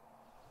coding.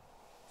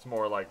 It's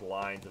more like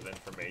lines of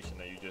information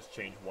that you just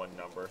change one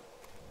number.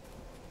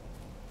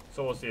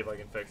 So we'll see if I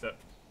can fix it.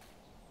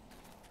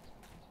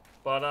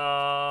 But,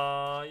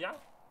 yeah.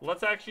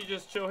 Let's actually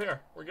just chill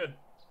here. We're good.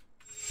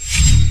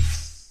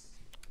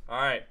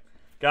 Alright.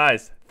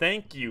 Guys,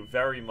 thank you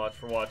very much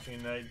for watching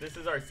tonight. This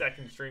is our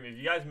second stream. If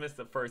you guys missed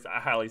the first, I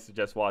highly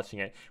suggest watching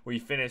it. We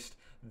finished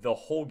the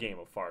whole game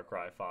of Far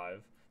Cry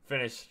 5.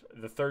 Finished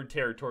the third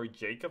territory,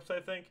 Jacobs, I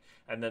think.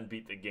 And then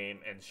beat the game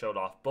and showed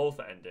off both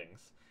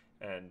endings.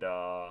 And,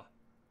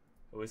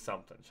 it was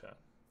something, chat.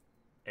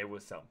 It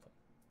was something.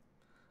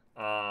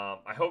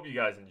 I hope you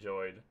guys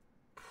enjoyed.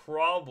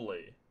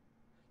 Probably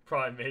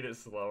made it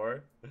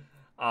slower.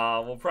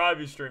 We'll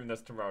probably be streaming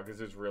this tomorrow because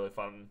it was really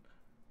fun.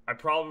 I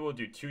probably will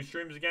do 2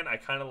 streams again. I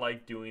kind of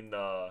like doing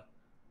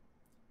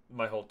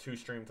my whole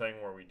 2-stream thing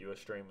where we do a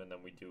stream and then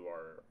we do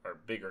our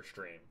bigger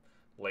stream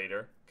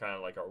later. Kind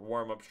of like our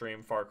warm-up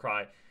stream, Far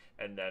Cry,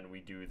 and then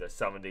we do the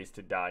 7 Days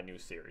to Die new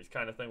series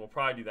kind of thing. We'll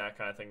probably do that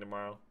kind of thing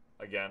tomorrow.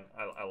 Again,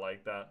 I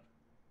like that.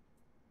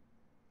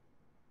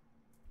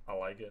 I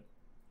like it.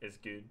 It's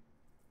good.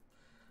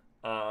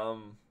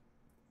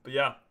 But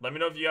yeah, let me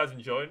know if you guys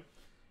enjoyed.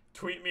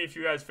 Tweet me if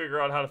you guys figure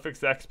out how to fix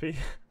the XP.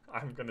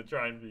 I'm gonna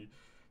try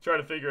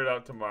to figure it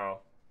out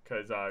tomorrow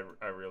because I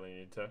really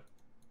need to.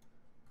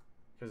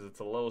 Because it's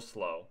a little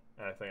slow,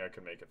 and I think I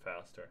could make it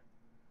faster.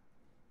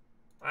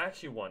 I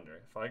actually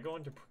wonder if I go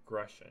into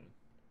progression,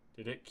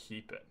 did it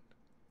keep it?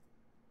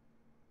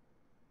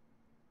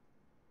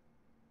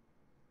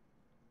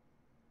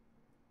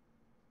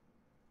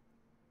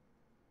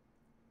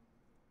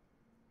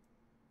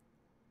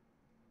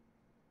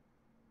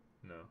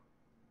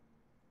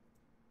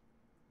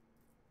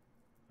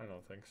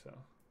 don't think so.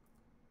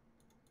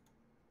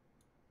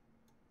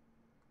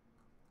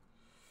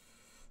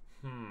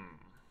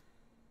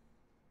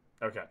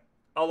 Okay.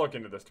 I'll look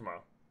into this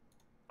tomorrow.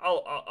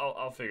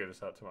 I'll figure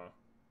this out tomorrow.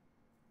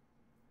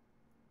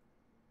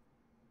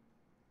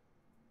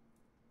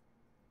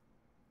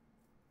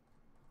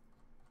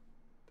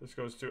 This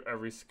goes through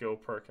every skill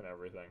perk and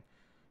everything.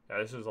 Yeah,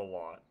 this is a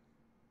lot.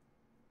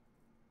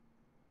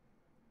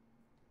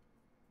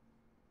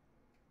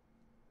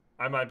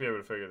 I might be able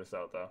to figure this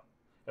out, though.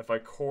 If I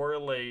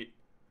correlate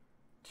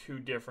two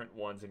different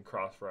ones and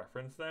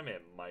cross-reference them,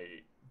 it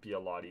might be a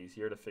lot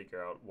easier to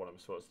figure out what I'm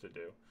supposed to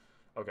do.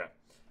 Okay.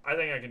 I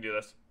think I can do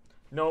this.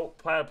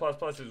 Notepad++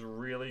 is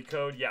really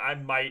code. Yeah, I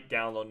might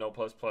download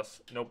Notepad++.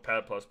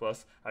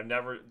 I've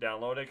never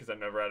downloaded it because I've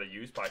never had a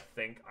use, but I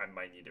think I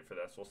might need it for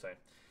this. We'll see.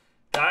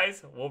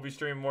 Guys, we'll be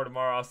streaming more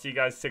tomorrow. I'll see you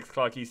guys 6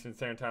 o'clock Eastern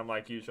Standard Time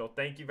like usual.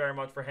 Thank you very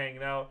much for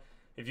hanging out.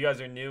 If you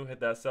guys are new, hit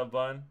that sub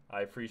button.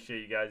 I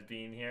appreciate you guys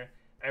being here.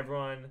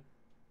 Everyone,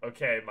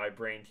 okay, my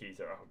brain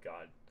teaser. Oh,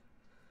 God.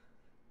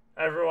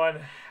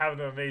 Everyone, have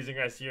an amazing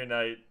rest of your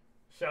night.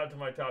 Shout out to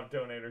my top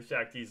donator,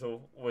 Shaq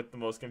Diesel, with the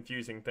most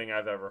confusing thing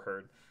I've ever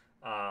heard.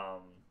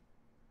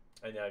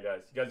 And yeah,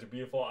 guys, you guys are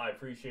beautiful. I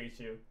appreciate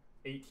you.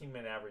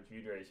 18-minute average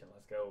view duration.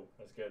 Let's go.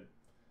 That's good.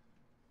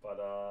 But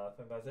I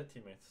think that's it,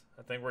 teammates.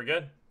 I think we're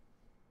good.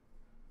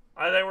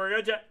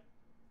 Chat.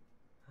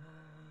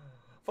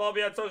 Follow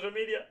me on social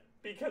media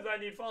because I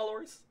need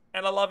followers.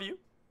 And I love you.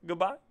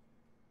 Goodbye.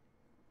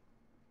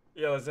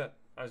 Yeah, that's it.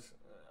 I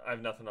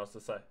have nothing else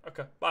to say.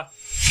 Okay, bye.